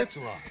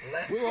 Lancelot.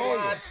 We're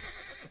all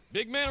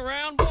big man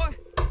around, boy?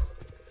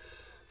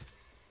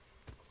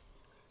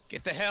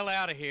 Get the hell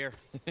out of here.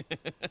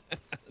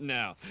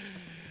 Now,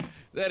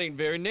 that ain't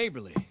very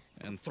neighborly.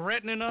 And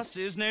threatening us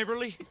is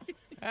neighborly?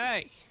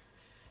 Hey,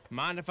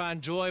 mind if I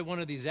enjoy one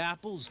of these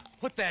apples?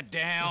 Put that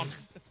down.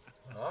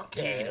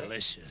 Okay.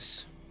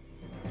 Delicious.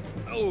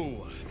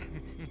 Oh.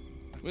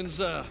 When's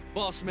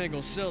boss man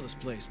gonna sell this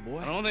place, boy?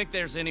 I don't think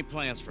there's any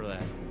plans for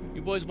that.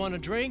 You boys want a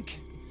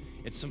drink?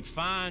 It's some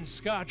fine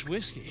Scotch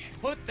whiskey.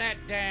 Put that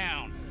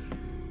down.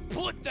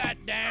 Put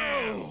that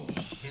down.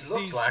 He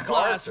looks These like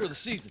supplies Arthur. for the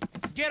season.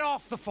 Get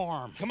off the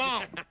farm. Come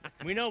on.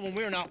 We know when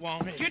we're not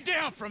wanted. Get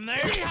down from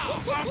there.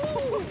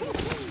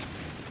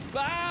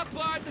 Bye,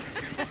 bud.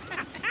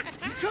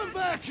 You come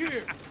back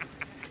here.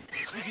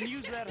 We can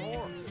use that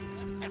horse.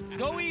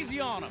 Go easy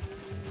on him.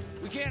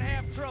 We can't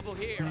have trouble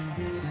here.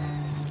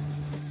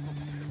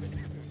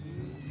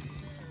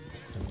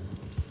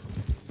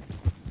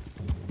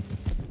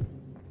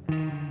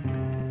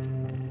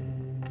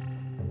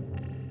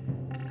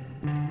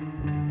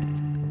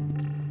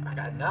 I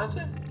got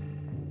nothing?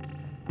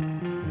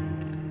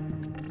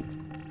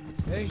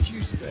 Ain't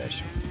you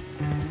special?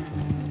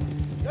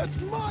 That's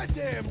my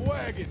damn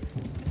wagon.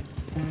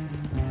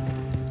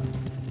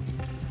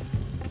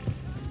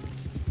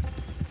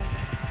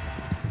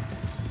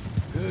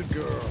 Good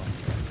girl.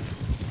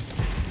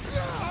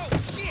 Oh,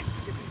 shit!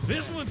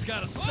 This one's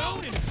got a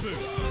stone in his boot.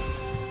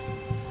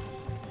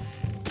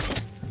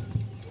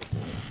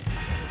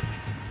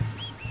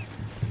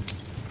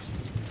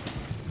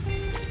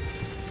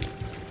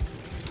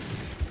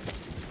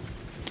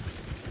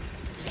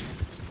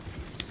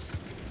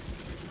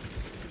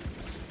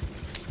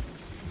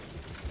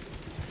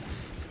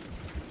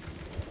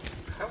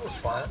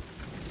 was fun.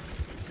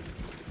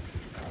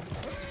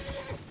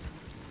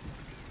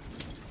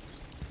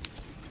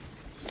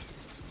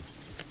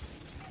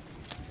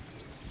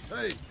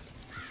 Hey.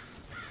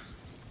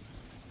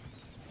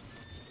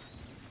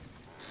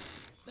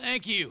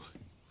 Thank you.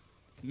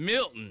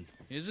 Milton,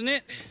 isn't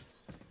it?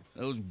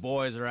 Those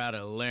boys are out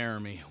of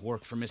Laramie,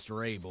 work for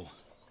Mr. Abel.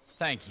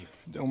 Thank you.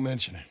 Don't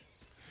mention it.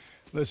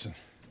 Listen,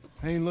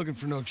 I ain't looking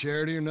for no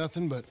charity or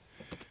nothing, but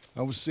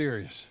I was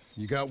serious.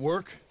 You got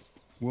work?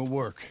 We'll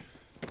work.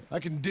 I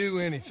can do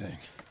anything.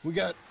 We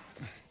got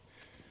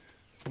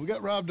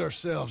robbed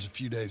ourselves a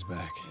few days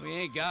back. We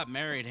ain't got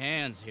married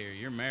hands here.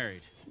 You're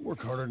married.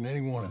 Work harder than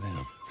any one of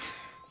them.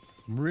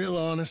 I'm real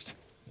honest,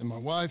 and my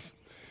wife,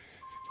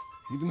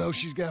 even though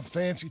she's got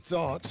fancy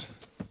thoughts,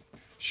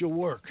 she'll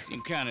work.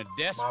 Seem kind of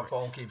desperate. My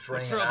phone keeps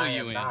ringing. What trouble I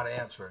you am in? not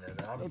answering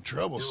it. I'm No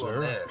trouble, doing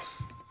sir. This.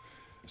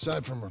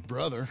 Aside from her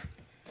brother,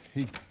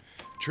 he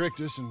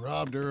tricked us and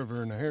robbed her of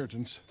her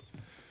inheritance.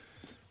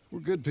 We're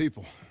good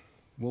people.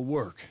 We'll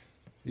work.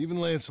 Even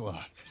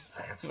Lancelot.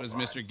 What does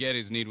Mr.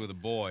 Geddes need with a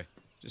boy?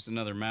 Just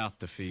another mouth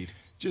to feed.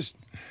 Just,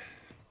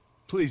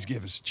 please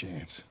give us a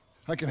chance.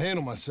 I can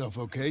handle myself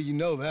okay, you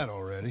know that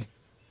already.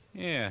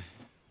 Yeah,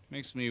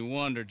 makes me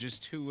wonder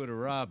just who would have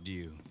robbed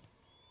you.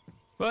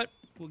 But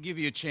we'll give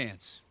you a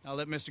chance. I'll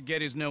let Mr.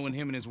 Geddes know when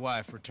him and his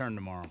wife return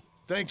tomorrow.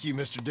 Thank you,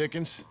 Mr.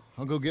 Dickens.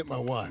 I'll go get my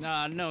wife.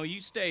 Nah, no,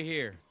 you stay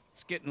here.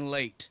 It's getting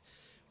late.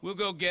 We'll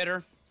go get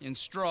her in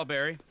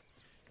Strawberry.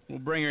 We'll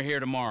bring her here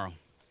tomorrow.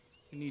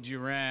 We need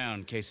you around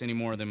in case any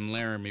more of them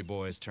Laramie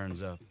boys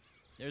turns up.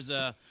 There's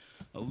a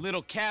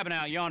little cabin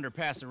out yonder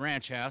past the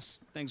ranch house.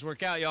 Things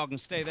work out, y'all can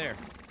stay there.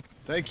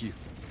 Thank you.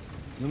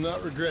 You'll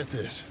not regret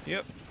this.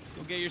 Yep.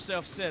 Go get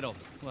yourself settled.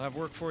 We'll have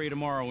work for you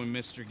tomorrow when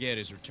Mr.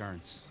 Geddes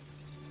returns.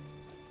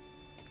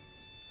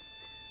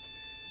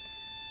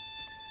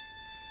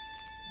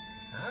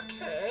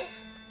 Okay.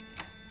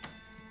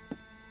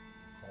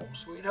 Home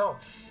sweet home.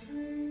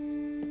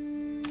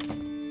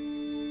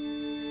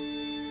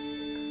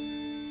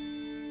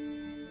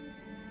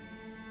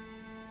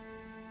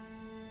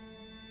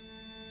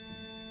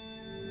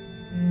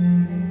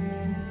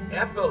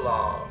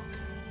 Epilogue,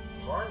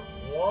 Part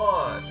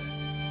 1.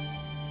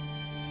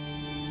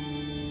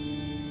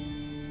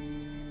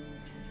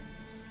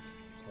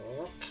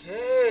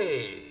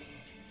 Okay.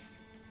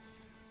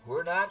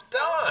 We're not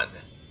done.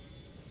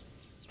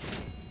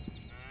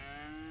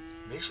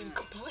 Mission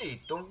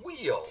complete. The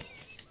wheel.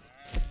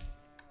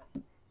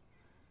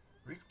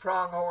 Reach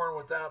Pronghorn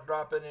without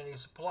dropping any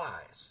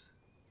supplies.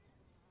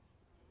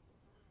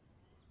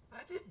 I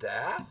did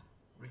that.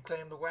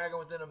 Reclaim the wagon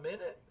within a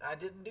minute. I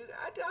didn't do that.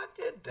 I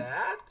did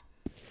that.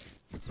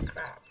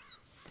 Crap.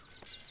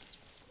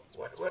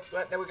 What?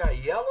 Now we got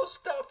yellow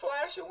stuff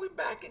flashing. We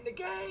back in the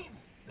game.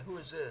 Who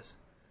is this?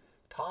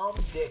 Tom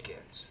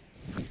Dickens.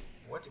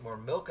 What? We're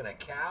milking a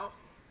cow?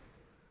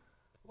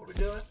 What are we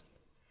doing?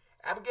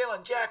 Abigail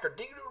and Jack are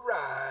due to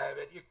arrive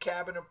at your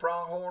cabin in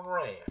Pronghorn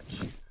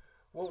Ranch.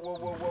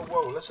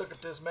 Whoa. Let's look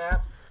at this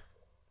map.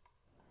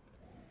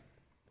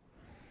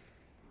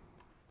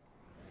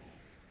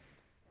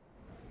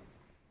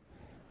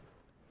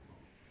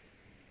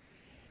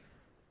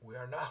 We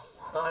are not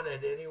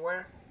wanted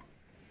anywhere.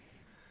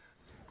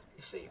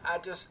 You see,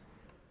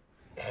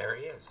 there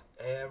he is.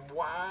 And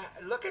why?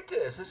 Look at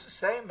this. It's the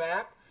same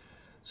map.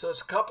 So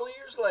it's a couple of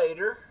years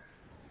later.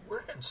 We're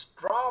in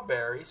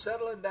Strawberry,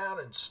 settling down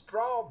in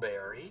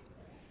Strawberry.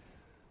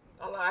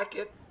 I like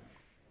it.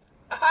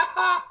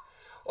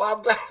 Well,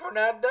 I'm glad we're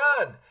not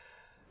done.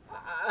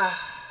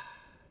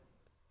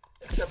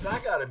 Except I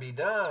gotta be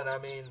done. I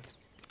mean,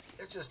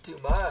 it's just too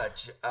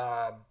much.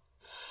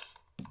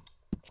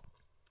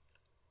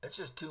 It's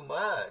just too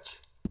much.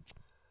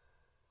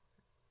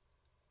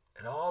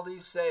 And all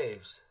these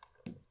saves.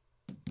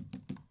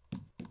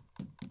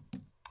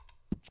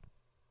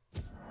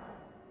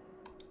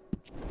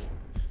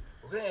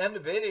 We're going to end the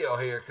video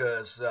here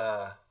because...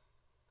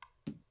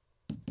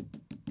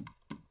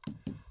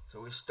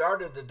 So we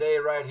started the day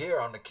right here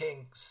on the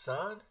King's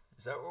Son.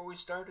 Is that where we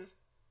started?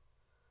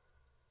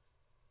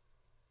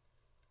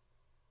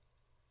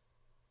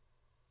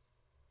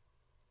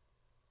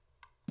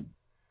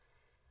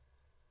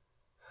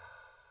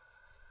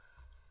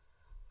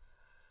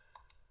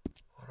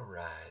 What a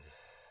ride.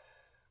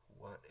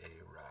 What a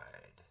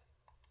ride.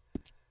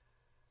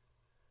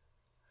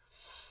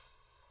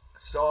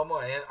 So I'm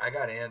gonna I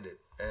gotta end it.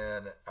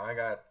 And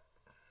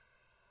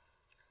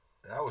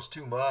that was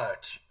too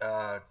much.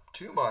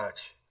 Too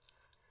much.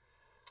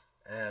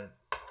 And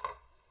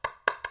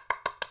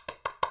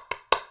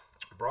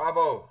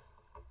bravo.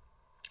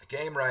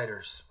 Game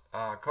writers,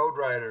 code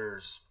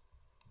writers,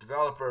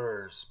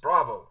 developers,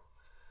 bravo.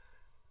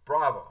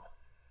 Bravo.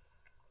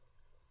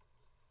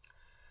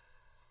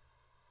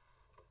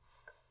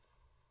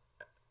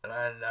 And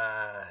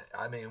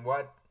I mean,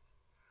 what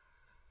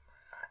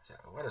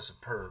a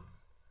superb.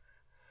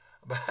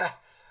 But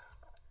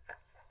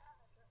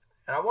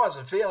and I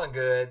wasn't feeling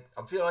good.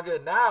 I'm feeling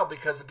good now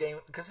because it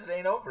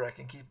ain't over. I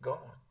can keep going.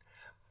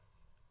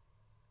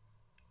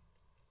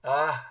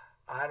 I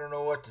don't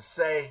know what to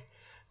say.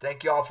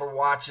 Thank y'all for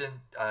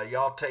watching.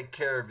 Y'all take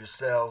care of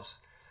yourselves.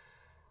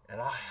 And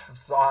I have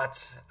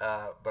thoughts,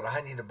 but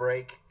I need a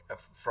break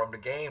from the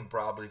game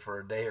probably for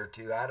a day or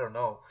two. I don't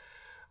know.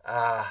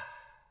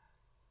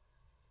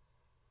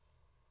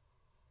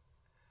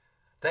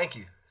 Thank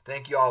you.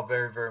 Thank you all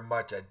very, very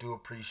much. I do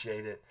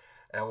appreciate it.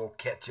 And we'll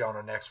catch you on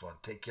the next one.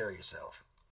 Take care of yourself.